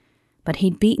grim, but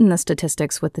he'd beaten the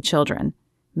statistics with the children.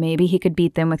 Maybe he could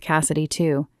beat them with Cassidy,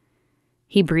 too.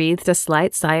 He breathed a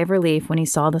slight sigh of relief when he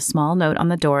saw the small note on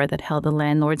the door that held the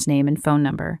landlord's name and phone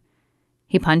number.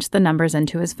 He punched the numbers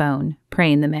into his phone,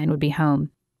 praying the man would be home.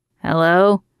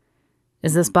 "Hello?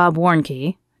 Is this Bob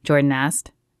Warnke?" Jordan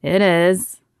asked. "It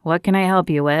is. What can I help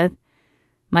you with?"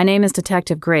 "My name is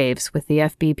Detective Graves with the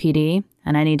FBPD,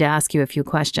 and I need to ask you a few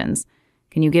questions.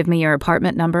 Can you give me your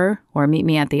apartment number or meet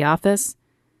me at the office?"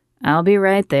 "I'll be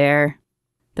right there."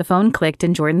 The phone clicked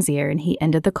in Jordan's ear, and he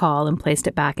ended the call and placed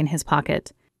it back in his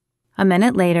pocket. A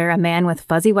minute later, a man with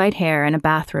fuzzy white hair and a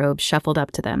bathrobe shuffled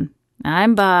up to them.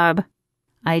 "I'm Bob.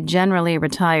 I generally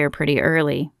retire pretty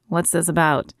early. What's this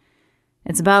about?"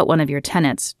 "It's about one of your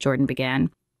tenants," Jordan began.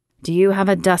 "Do you have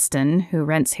a Dustin who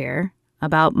rents here?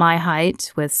 About my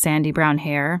height, with sandy brown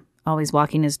hair, always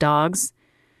walking his dogs?"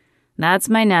 "That's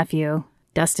my nephew,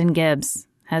 Dustin Gibbs.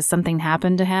 Has something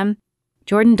happened to him?"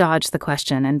 Jordan dodged the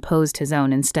question and posed his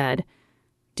own instead.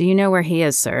 "Do you know where he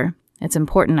is, sir? It's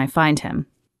important I find him."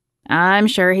 "I'm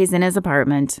sure he's in his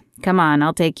apartment. Come on,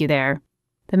 I'll take you there."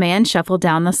 The man shuffled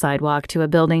down the sidewalk to a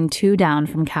building 2 down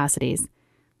from Cassidy's.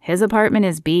 "His apartment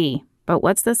is B, but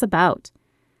what's this about?"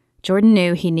 Jordan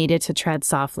knew he needed to tread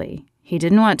softly. He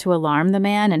didn't want to alarm the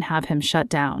man and have him shut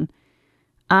down.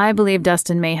 "I believe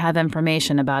Dustin may have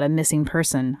information about a missing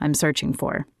person I'm searching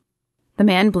for." The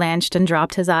man blanched and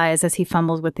dropped his eyes as he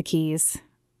fumbled with the keys.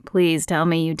 "Please tell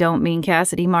me you don't mean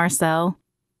Cassidy Marcel."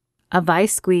 A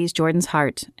vice squeezed Jordan's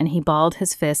heart, and he balled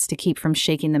his fists to keep from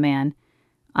shaking the man.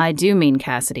 "I do mean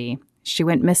Cassidy. She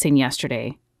went missing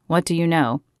yesterday. What do you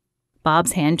know?"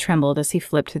 Bob's hand trembled as he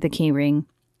flipped through the keyring.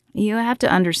 "You have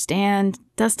to understand,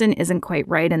 Dustin isn't quite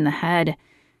right in the head.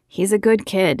 He's a good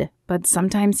kid, but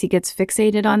sometimes he gets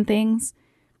fixated on things.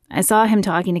 I saw him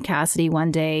talking to Cassidy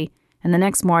one day, and the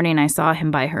next morning I saw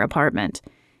him by her apartment.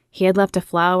 He had left a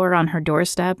flower on her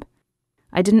doorstep.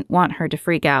 I didn't want her to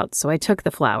freak out, so I took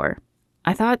the flower.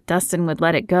 I thought Dustin would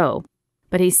let it go,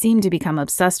 but he seemed to become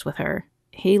obsessed with her.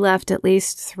 He left at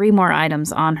least 3 more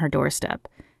items on her doorstep.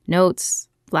 Notes,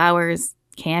 flowers,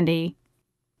 candy."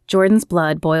 Jordan's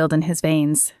blood boiled in his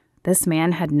veins. This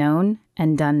man had known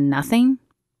and done nothing?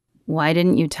 Why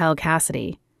didn't you tell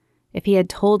Cassidy? If he had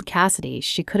told Cassidy,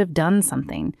 she could have done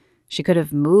something. She could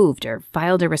have moved or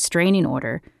filed a restraining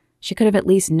order. She could have at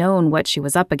least known what she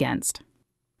was up against.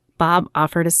 Bob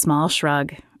offered a small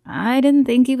shrug. "I didn't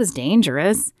think he was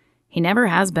dangerous. He never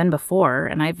has been before,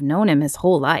 and I've known him his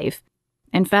whole life.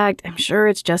 In fact, I'm sure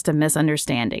it's just a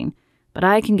misunderstanding, but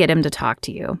I can get him to talk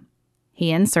to you."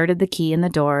 He inserted the key in the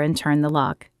door and turned the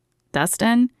lock.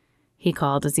 "Dustin?" he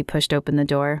called as he pushed open the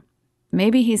door.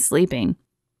 "Maybe he's sleeping.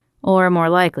 Or more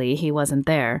likely, he wasn't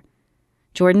there."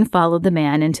 Jordan followed the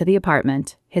man into the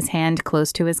apartment, his hand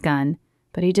close to his gun,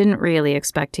 but he didn't really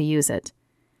expect to use it.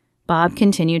 Bob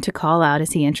continued to call out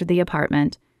as he entered the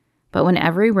apartment, but when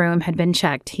every room had been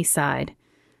checked, he sighed.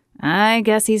 "I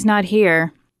guess he's not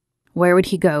here." Where would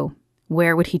he go?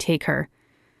 Where would he take her?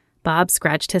 Bob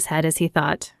scratched his head as he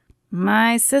thought.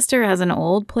 "My sister has an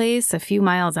old place a few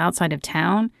miles outside of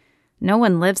town. No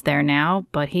one lives there now,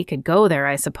 but he could go there,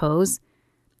 I suppose.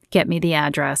 Get me the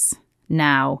address.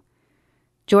 Now."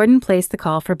 Jordan placed the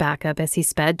call for backup as he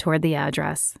sped toward the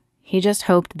address. He just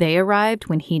hoped they arrived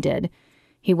when he did.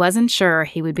 He wasn't sure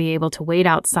he would be able to wait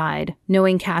outside,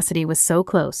 knowing Cassidy was so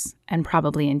close and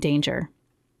probably in danger.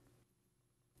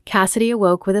 Cassidy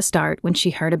awoke with a start when she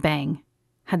heard a bang.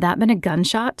 Had that been a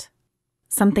gunshot?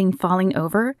 Something falling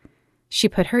over? She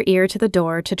put her ear to the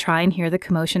door to try and hear the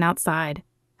commotion outside.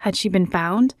 Had she been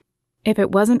found? If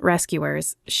it wasn't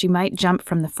rescuers, she might jump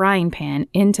from the frying pan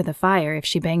into the fire if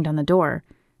she banged on the door,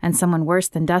 and someone worse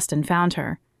than Dustin found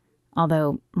her.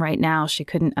 Although, right now, she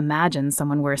couldn't imagine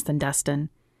someone worse than Dustin.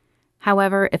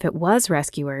 However, if it was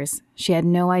rescuers, she had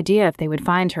no idea if they would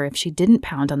find her if she didn't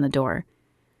pound on the door.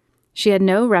 She had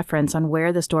no reference on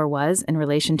where this door was in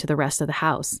relation to the rest of the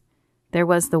house. There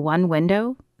was the one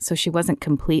window, so she wasn't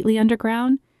completely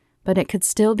underground, but it could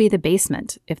still be the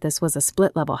basement if this was a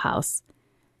split-level house.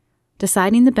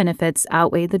 Deciding the benefits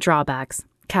outweighed the drawbacks,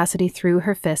 Cassidy threw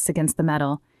her fists against the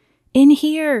metal. "In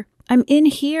here! I'm in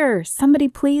here! Somebody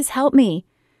please help me!"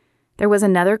 There was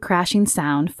another crashing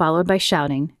sound, followed by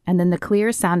shouting, and then the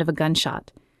clear sound of a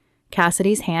gunshot.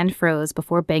 Cassidy's hand froze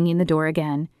before banging the door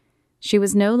again. She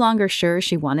was no longer sure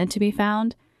she wanted to be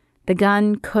found. The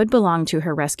gun could belong to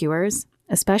her rescuers,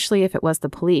 especially if it was the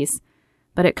police,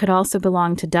 but it could also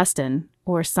belong to Dustin,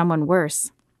 or someone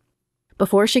worse.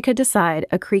 Before she could decide,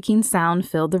 a creaking sound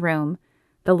filled the room,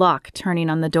 the lock turning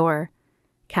on the door.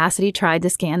 Cassidy tried to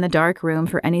scan the dark room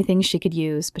for anything she could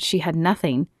use, but she had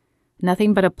nothing.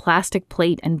 Nothing but a plastic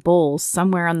plate and bowls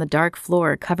somewhere on the dark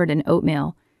floor covered in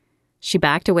oatmeal. She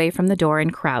backed away from the door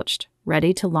and crouched,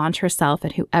 ready to launch herself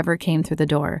at whoever came through the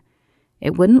door.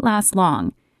 It wouldn't last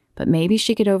long, but maybe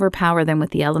she could overpower them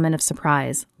with the element of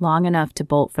surprise, long enough to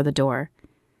bolt for the door.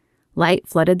 Light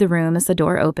flooded the room as the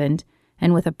door opened,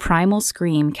 and with a primal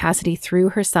scream, Cassidy threw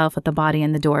herself at the body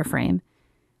in the doorframe.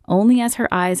 Only as her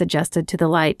eyes adjusted to the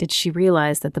light did she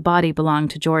realize that the body belonged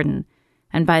to Jordan,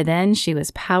 and by then she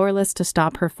was powerless to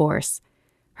stop her force.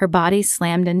 Her body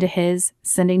slammed into his,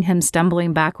 sending him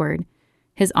stumbling backward.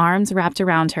 His arms wrapped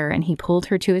around her, and he pulled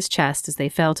her to his chest as they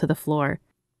fell to the floor.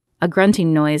 A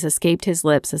grunting noise escaped his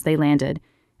lips as they landed,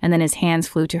 and then his hands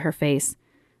flew to her face.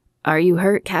 "Are you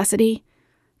hurt, Cassidy?"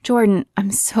 "Jordan,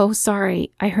 I'm so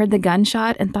sorry. I heard the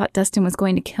gunshot and thought Dustin was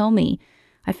going to kill me.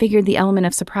 I figured the element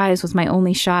of surprise was my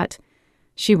only shot."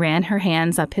 She ran her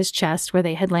hands up his chest where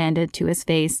they had landed to his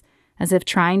face, as if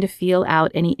trying to feel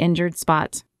out any injured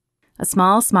spot. A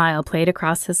small smile played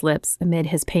across his lips amid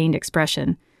his pained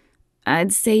expression.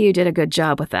 "I'd say you did a good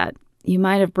job with that. You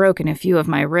might have broken a few of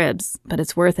my ribs, but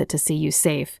it's worth it to see you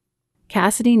safe."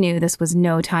 Cassidy knew this was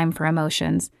no time for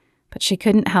emotions, but she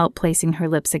couldn't help placing her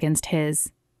lips against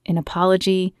his. In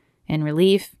apology, in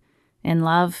relief, in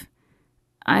love.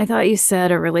 "I thought you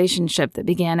said a relationship that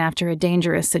began after a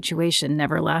dangerous situation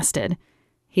never lasted,"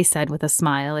 he said with a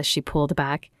smile as she pulled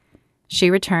back. She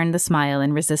returned the smile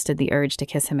and resisted the urge to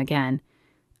kiss him again.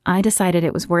 "I decided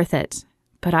it was worth it,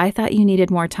 but I thought you needed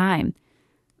more time."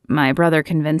 "My brother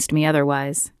convinced me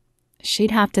otherwise."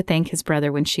 She'd have to thank his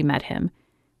brother when she met him.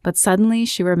 But suddenly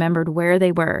she remembered where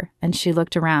they were, and she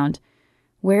looked around.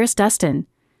 "Where's Dustin?"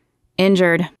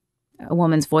 "Injured," a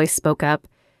woman's voice spoke up.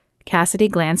 Cassidy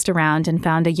glanced around and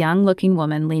found a young-looking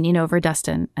woman leaning over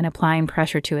Dustin and applying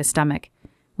pressure to his stomach.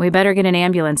 "We better get an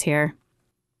ambulance here."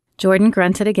 Jordan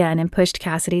grunted again and pushed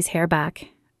Cassidy's hair back.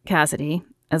 "Cassidy,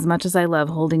 as much as I love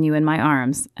holding you in my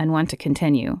arms and want to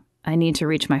continue, I need to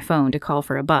reach my phone to call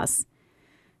for a bus."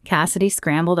 Cassidy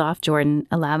scrambled off Jordan,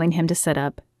 allowing him to sit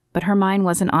up, but her mind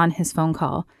wasn't on his phone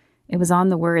call. It was on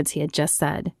the words he had just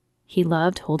said. He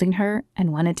loved holding her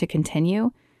and wanted to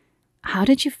continue. "How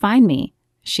did you find me?"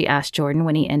 she asked Jordan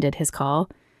when he ended his call.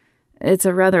 "It's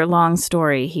a rather long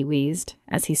story," he wheezed,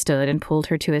 as he stood and pulled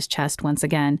her to his chest once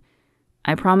again.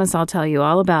 "I promise I'll tell you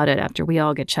all about it after we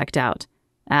all get checked out.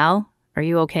 Al, are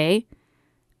you okay?"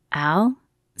 Al?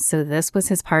 So this was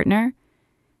his partner?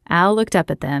 Al looked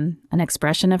up at them, an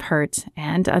expression of hurt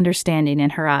and understanding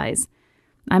in her eyes.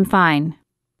 "I'm fine,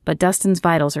 but Dustin's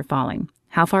vitals are falling.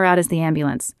 How far out is the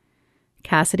ambulance?"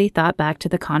 Cassidy thought back to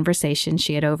the conversation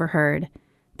she had overheard.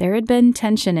 There had been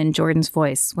tension in Jordan's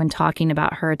voice when talking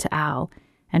about her to Al,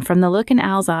 and from the look in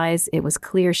Al's eyes, it was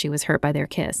clear she was hurt by their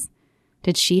kiss.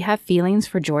 Did she have feelings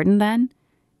for Jordan then?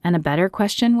 And a better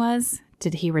question was,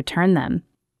 did he return them?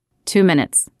 2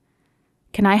 minutes.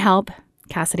 "Can I help?"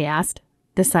 Cassidy asked,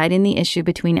 deciding the issue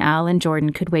between Al and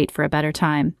Jordan could wait for a better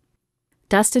time.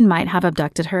 Dustin might have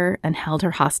abducted her and held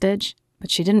her hostage, but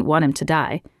she didn't want him to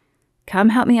die. "Come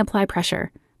help me apply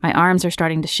pressure. My arms are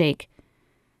starting to shake."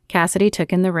 Cassidy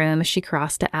took in the room as she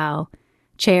crossed to Al.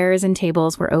 Chairs and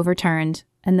tables were overturned,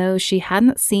 and though she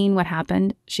hadn't seen what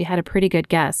happened, she had a pretty good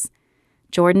guess.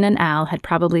 Jordan and Al had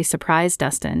probably surprised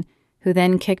Dustin, who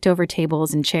then kicked over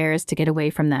tables and chairs to get away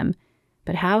from them.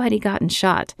 But how had he gotten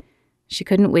shot? She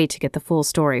couldn't wait to get the full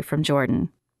story from Jordan.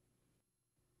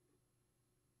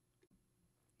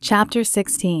 Chapter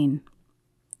 16.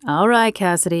 All right,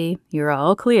 Cassidy, you're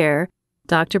all clear,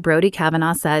 Dr. Brody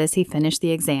Kavanaugh said as he finished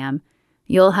the exam.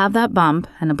 You'll have that bump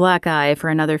and a black eye for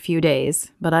another few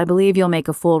days, but I believe you'll make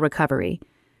a full recovery.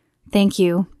 Thank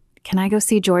you. Can I go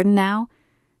see Jordan now?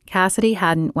 Cassidy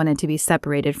hadn't wanted to be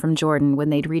separated from Jordan when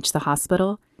they'd reached the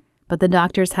hospital, but the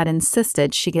doctors had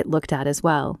insisted she get looked at as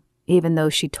well, even though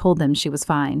she told them she was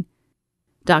fine.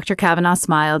 Dr. Kavanaugh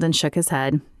smiled and shook his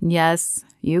head. Yes,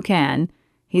 you can.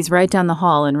 He's right down the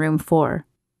hall in room 4.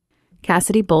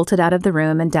 Cassidy bolted out of the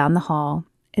room and down the hall.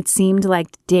 It seemed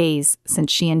like days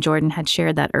since she and Jordan had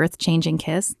shared that earth-changing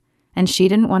kiss, and she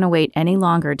didn't want to wait any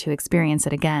longer to experience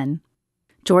it again.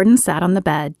 Jordan sat on the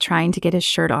bed, trying to get his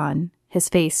shirt on, his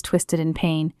face twisted in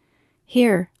pain.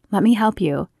 Here, let me help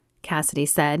you, Cassidy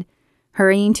said,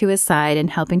 hurrying to his side and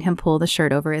helping him pull the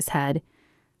shirt over his head.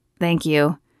 Thank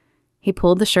you. He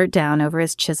pulled the shirt down over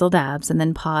his chiseled abs and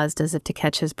then paused as if to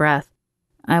catch his breath.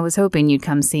 I was hoping you'd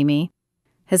come see me.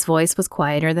 His voice was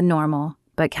quieter than normal,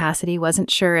 but Cassidy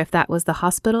wasn't sure if that was the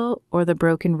hospital or the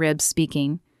broken ribs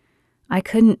speaking. I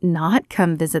couldn't not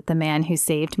come visit the man who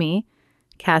saved me,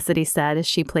 Cassidy said as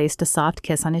she placed a soft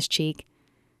kiss on his cheek.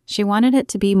 She wanted it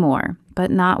to be more, but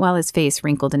not while his face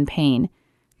wrinkled in pain.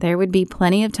 There would be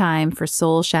plenty of time for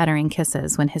soul-shattering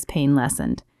kisses when his pain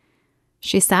lessened.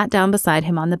 She sat down beside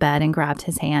him on the bed and grabbed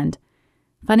his hand.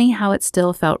 Funny how it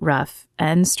still felt rough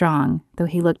and strong, though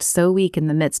he looked so weak in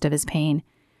the midst of his pain.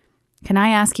 Can I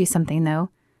ask you something, though?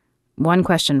 One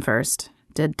question first.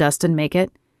 Did Dustin make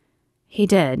it? He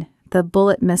did. The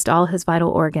bullet missed all his vital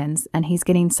organs, and he's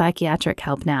getting psychiatric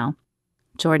help now.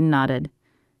 Jordan nodded.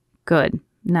 Good.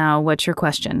 Now, what's your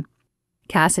question?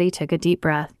 Cassidy took a deep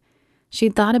breath.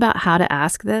 She'd thought about how to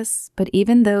ask this, but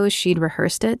even though she'd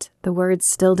rehearsed it, the words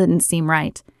still didn't seem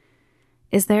right.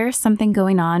 Is there something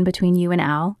going on between you and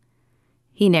Al?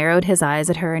 He narrowed his eyes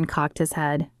at her and cocked his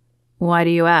head. Why do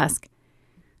you ask?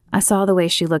 I saw the way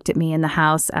she looked at me in the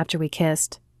house after we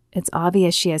kissed. It's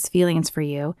obvious she has feelings for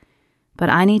you, but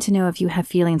I need to know if you have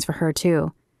feelings for her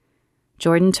too.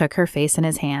 Jordan took her face in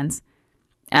his hands.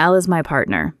 Al is my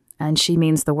partner, and she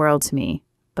means the world to me.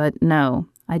 But no,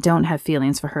 I don't have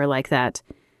feelings for her like that.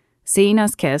 Seeing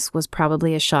us kiss was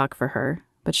probably a shock for her,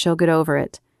 but she'll get over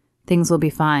it. Things will be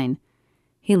fine.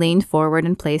 He leaned forward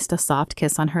and placed a soft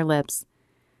kiss on her lips.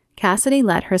 Cassidy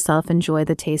let herself enjoy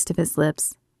the taste of his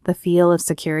lips, the feel of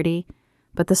security,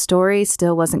 but the story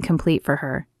still wasn't complete for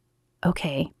her.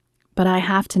 Okay, but I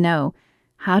have to know,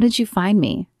 how did you find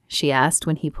me? She asked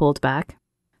when he pulled back.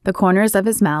 The corners of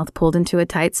his mouth pulled into a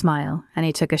tight smile, and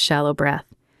he took a shallow breath.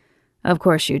 Of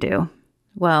course you do.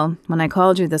 Well, when I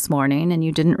called you this morning and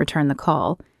you didn't return the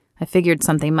call, I figured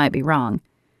something might be wrong.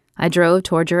 I drove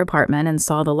toward your apartment and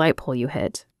saw the light pole you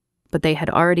hit, but they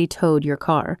had already towed your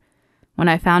car. When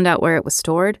I found out where it was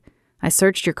stored, I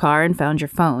searched your car and found your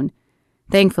phone.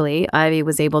 Thankfully, Ivy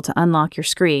was able to unlock your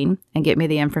screen and get me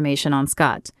the information on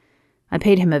Scott. I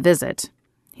paid him a visit.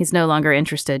 He's no longer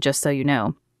interested, just so you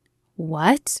know.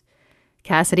 What?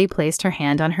 Cassidy placed her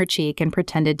hand on her cheek and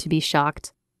pretended to be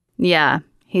shocked. Yeah,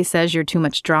 he says you're too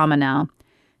much drama now.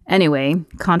 Anyway,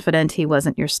 confident he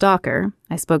wasn't your stalker,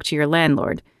 I spoke to your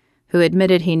landlord, who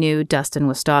admitted he knew Dustin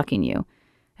was stalking you.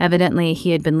 Evidently,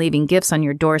 he had been leaving gifts on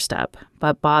your doorstep,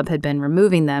 but Bob had been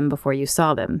removing them before you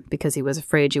saw them because he was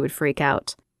afraid you would freak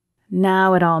out.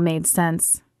 Now it all made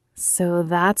sense. So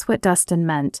that's what Dustin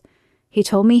meant. He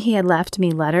told me he had left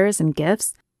me letters and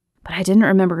gifts, but I didn't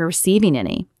remember receiving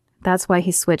any. That's why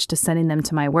he switched to sending them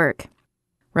to my work.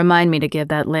 Remind me to give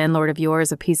that landlord of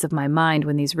yours a piece of my mind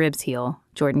when these ribs heal,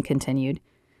 Jordan continued.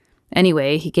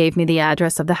 Anyway, he gave me the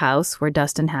address of the house where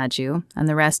Dustin had you, and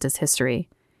the rest is history.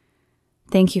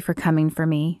 Thank you for coming for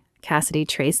me. Cassidy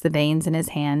traced the veins in his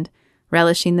hand,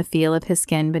 relishing the feel of his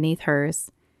skin beneath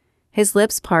hers. His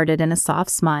lips parted in a soft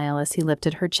smile as he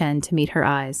lifted her chin to meet her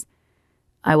eyes.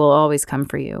 I will always come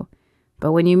for you.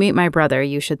 But when you meet my brother,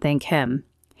 you should thank him.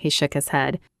 He shook his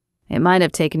head. It might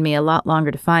have taken me a lot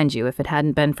longer to find you if it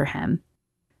hadn't been for him.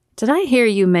 Did I hear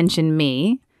you mention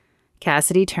me?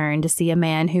 Cassidy turned to see a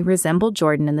man who resembled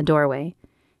Jordan in the doorway.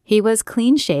 He was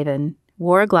clean-shaven,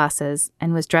 wore glasses,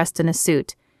 and was dressed in a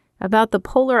suit, about the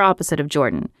polar opposite of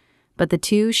Jordan, but the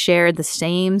two shared the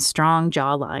same strong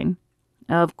jawline.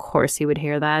 Of course he would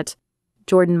hear that.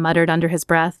 Jordan muttered under his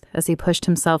breath as he pushed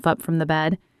himself up from the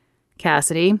bed.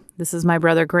 Cassidy, this is my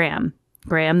brother Graham.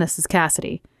 Graham, this is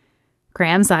Cassidy.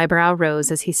 Graham's eyebrow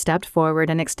rose as he stepped forward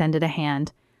and extended a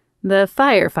hand. The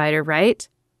firefighter, right?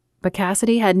 But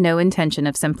Cassidy had no intention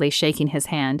of simply shaking his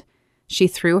hand. She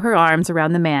threw her arms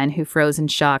around the man, who froze in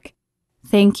shock.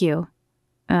 "Thank you."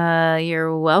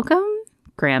 You're welcome,"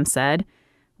 Graham said.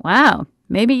 "Wow,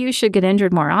 maybe you should get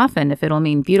injured more often if it'll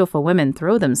mean beautiful women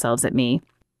throw themselves at me."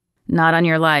 "Not on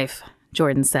your life,"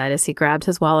 Jordan said as he grabbed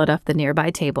his wallet off the nearby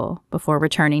table before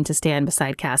returning to stand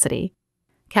beside Cassidy.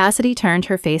 Cassidy turned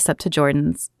her face up to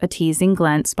Jordan's, a teasing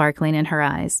glint sparkling in her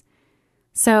eyes.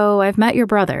 "So, I've met your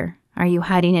brother. Are you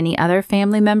hiding any other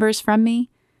family members from me?"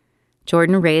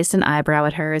 Jordan raised an eyebrow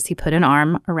at her as he put an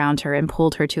arm around her and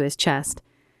pulled her to his chest.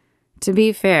 "To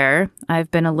be fair,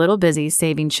 I've been a little busy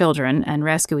saving children and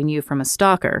rescuing you from a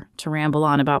stalker to ramble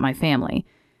on about my family,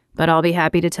 but I'll be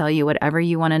happy to tell you whatever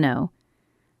you want to know."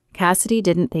 Cassidy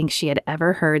didn't think she had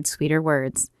ever heard sweeter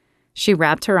words. She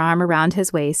wrapped her arm around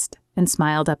his waist and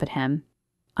smiled up at him.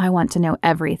 "I want to know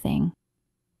everything."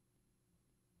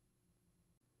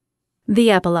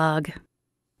 The epilogue.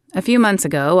 A few months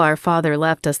ago, our father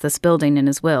left us this building in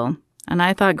his will, and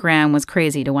I thought Graham was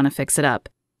crazy to want to fix it up.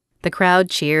 The crowd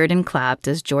cheered and clapped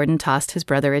as Jordan tossed his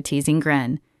brother a teasing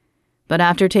grin. But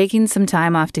after taking some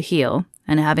time off to heal,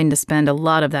 and having to spend a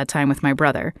lot of that time with my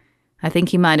brother, I think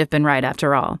he might have been right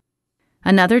after all.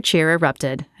 Another cheer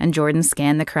erupted, and Jordan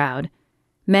scanned the crowd.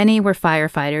 Many were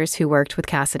firefighters who worked with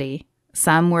Cassidy.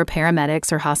 Some were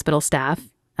paramedics or hospital staff,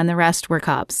 and the rest were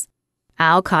cops.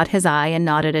 Al caught his eye and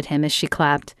nodded at him as she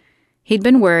clapped. He'd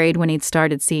been worried when he'd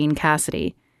started seeing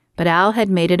Cassidy, but Al had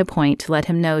made it a point to let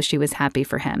him know she was happy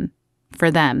for him.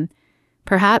 For them.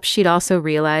 Perhaps she'd also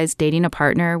realized dating a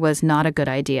partner was not a good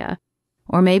idea.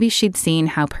 Or maybe she'd seen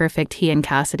how perfect he and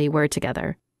Cassidy were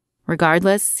together.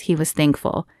 Regardless, he was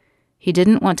thankful. He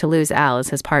didn't want to lose Al as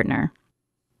his partner.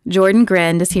 Jordan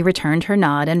grinned as he returned her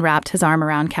nod and wrapped his arm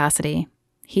around Cassidy.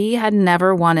 He had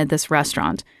never wanted this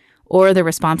restaurant, or the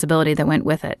responsibility that went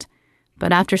with it.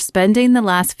 But after spending the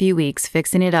last few weeks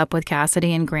fixing it up with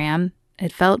Cassidy and Graham,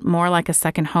 it felt more like a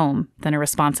second home than a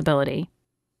responsibility.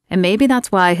 And maybe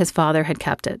that's why his father had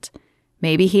kept it.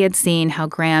 Maybe he had seen how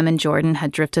Graham and Jordan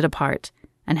had drifted apart,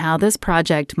 and how this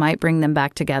project might bring them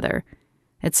back together.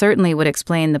 It certainly would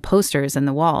explain the posters and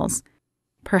the walls.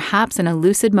 Perhaps in a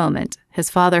lucid moment,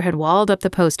 his father had walled up the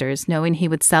posters knowing he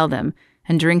would sell them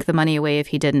and drink the money away if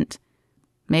he didn't.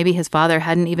 Maybe his father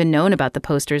hadn't even known about the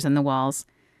posters and the walls.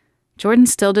 Jordan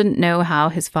still didn't know how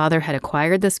his father had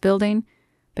acquired this building,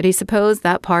 but he supposed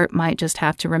that part might just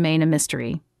have to remain a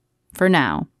mystery. For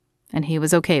now. And he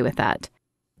was okay with that.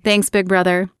 "Thanks, big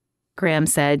brother," Graham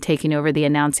said, taking over the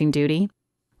announcing duty.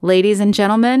 "Ladies and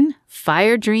gentlemen,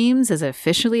 Fire Dreams is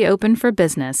officially open for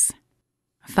business."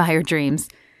 Fire Dreams.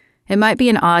 It might be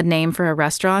an odd name for a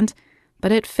restaurant,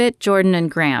 but it fit Jordan and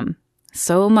Graham.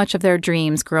 So much of their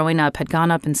dreams growing up had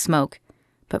gone up in smoke,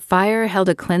 but fire held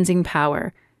a cleansing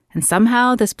power, and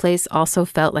somehow this place also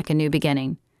felt like a new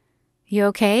beginning. "You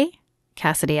okay?"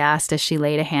 Cassidy asked as she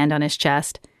laid a hand on his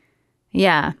chest.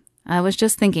 "Yeah, I was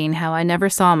just thinking how I never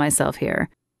saw myself here,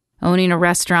 owning a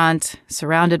restaurant,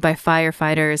 surrounded by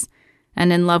firefighters,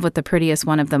 and in love with the prettiest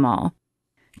one of them all."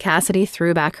 Cassidy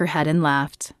threw back her head and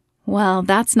laughed. "Well,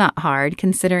 that's not hard,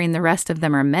 considering the rest of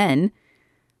them are men."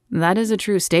 "That is a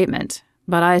true statement,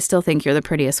 but I still think you're the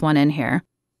prettiest one in here."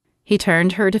 He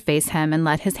turned her to face him and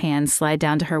let his hands slide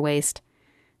down to her waist.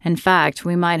 "In fact,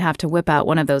 we might have to whip out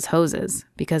one of those hoses,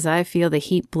 because I feel the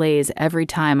heat blaze every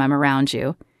time I'm around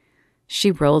you."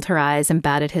 She rolled her eyes and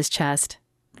batted his chest.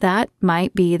 "That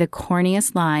might be the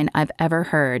corniest line I've ever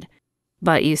heard.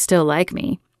 But you still like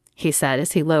me," he said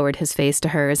as he lowered his face to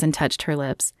hers and touched her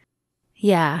lips.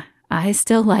 "Yeah, I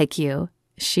still like you,"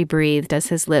 she breathed as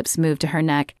his lips moved to her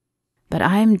neck. "But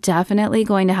I'm definitely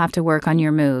going to have to work on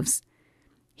your moves."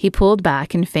 He pulled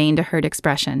back and feigned a hurt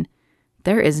expression.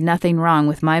 "There is nothing wrong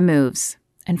with my moves.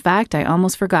 In fact, I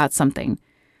almost forgot something."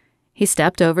 He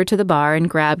stepped over to the bar and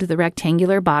grabbed the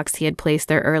rectangular box he had placed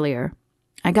there earlier.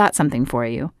 "I got something for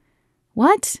you."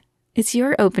 "What? It's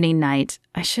your opening night.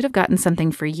 I should have gotten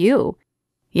something for you."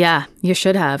 "Yeah, you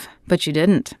should have, but you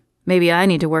didn't. Maybe I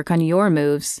need to work on your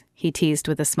moves," he teased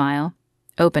with a smile.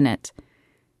 "Open it."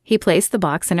 He placed the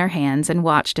box in her hands and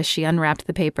watched as she unwrapped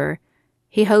the paper.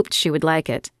 He hoped she would like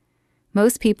it.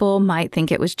 Most people might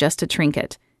think it was just a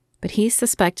trinket, but he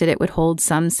suspected it would hold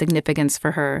some significance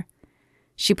for her.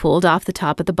 She pulled off the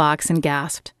top of the box and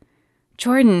gasped.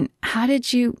 "Jordan,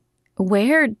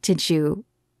 where did you?"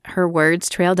 Her words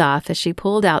trailed off as she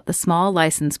pulled out the small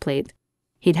license plate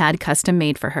he'd had custom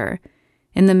made for her.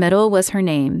 In the middle was her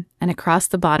name, and across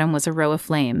the bottom was a row of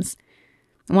flames.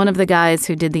 "One of the guys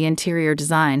who did the interior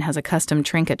design has a custom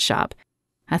trinket shop.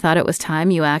 I thought it was time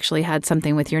you actually had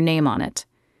something with your name on it."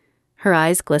 Her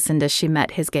eyes glistened as she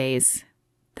met his gaze.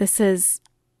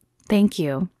 Thank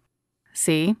you."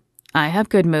 "See? I have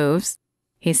good moves."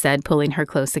 he said, pulling her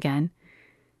close again.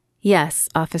 Yes,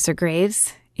 Officer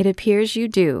Graves, it appears you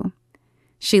do.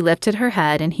 She lifted her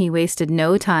head, and he wasted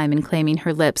no time in claiming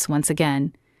her lips once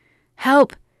again.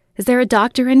 Help! Is there a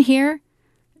doctor in here?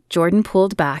 Jordan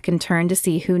pulled back and turned to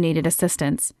see who needed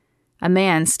assistance. A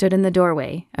man stood in the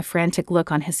doorway, a frantic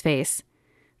look on his face.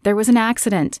 There was an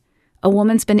accident. A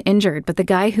woman's been injured, but the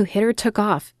guy who hit her took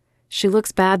off. She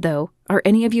looks bad, though. Are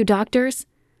any of you doctors?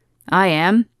 I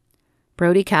am.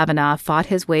 Brody Kavanaugh fought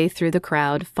his way through the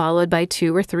crowd, followed by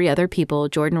 2 or 3 other people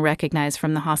Jordan recognized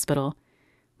from the hospital.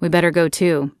 We better go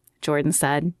too, Jordan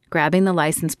said, grabbing the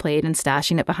license plate and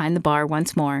stashing it behind the bar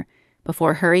once more,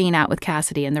 before hurrying out with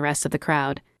Cassidy and the rest of the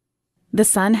crowd. The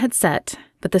sun had set,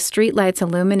 but the streetlights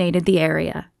illuminated the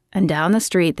area, and down the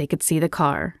street they could see the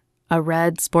car, a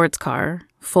red sports car,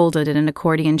 folded in an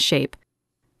accordion shape.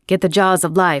 Get the jaws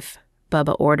of life,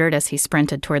 Bubba ordered as he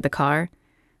sprinted toward the car.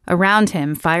 Around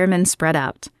him, firemen spread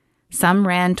out. Some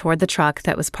ran toward the truck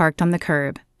that was parked on the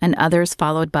curb, and others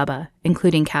followed Bubba,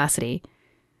 including Cassidy.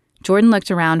 Jordan looked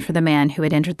around for the man who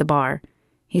had entered the bar.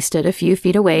 He stood a few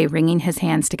feet away, wringing his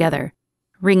hands together.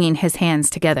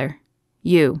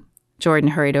 You.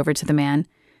 Jordan hurried over to the man.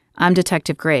 I'm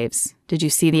Detective Graves. Did you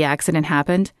see the accident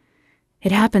happened?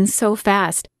 It happened so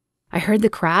fast. I heard the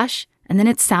crash, and then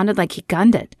it sounded like he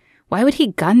gunned it. Why would he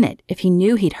gun it if he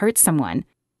knew he'd hurt someone?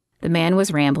 The man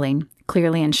was rambling,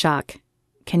 clearly in shock.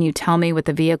 Can you tell me what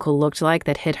the vehicle looked like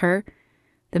that hit her?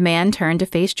 The man turned to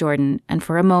face Jordan, and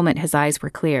for a moment his eyes were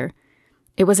clear.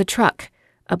 It was a truck,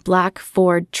 a black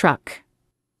Ford truck.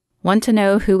 Want to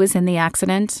know who was in the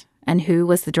accident and who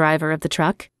was the driver of the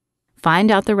truck?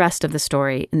 Find out the rest of the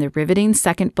story in the riveting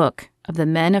second book of the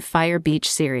Men of Fire Beach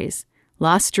series,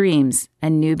 Lost Dreams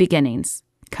and New Beginnings,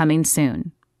 coming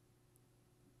soon.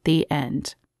 The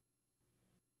end.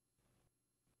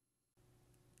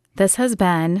 This has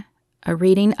been a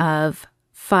reading of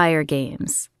Fire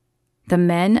Games, The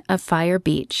Men of Fire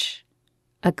Beach,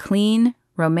 a clean,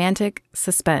 romantic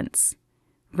suspense,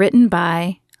 written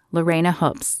by Lorana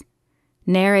Hoopes,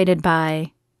 narrated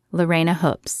by Lorana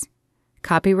Hoopes.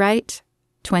 Copyright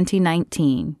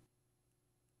 2019.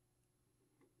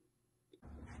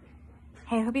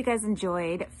 Hey, I hope you guys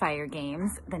enjoyed Fire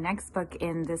Games. The next book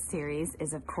in this series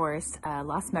is, of course,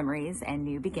 Lost Memories and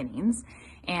New Beginnings.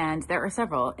 And there are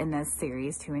several in this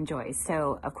series to enjoy.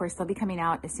 So, of course, they'll be coming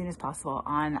out as soon as possible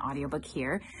on audiobook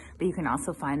here, but you can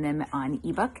also find them on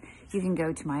ebook. You can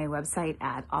go to my website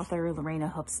at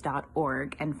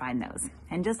authorloranahoopes.org and find those.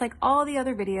 And just like all the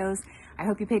other videos, I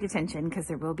hope you paid attention because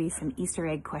there will be some Easter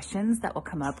egg questions that will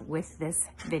come up with this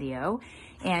video.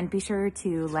 And be sure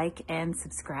to like and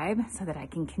subscribe so that I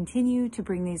can continue to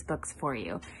bring these books for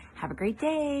you. Have a great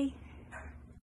day.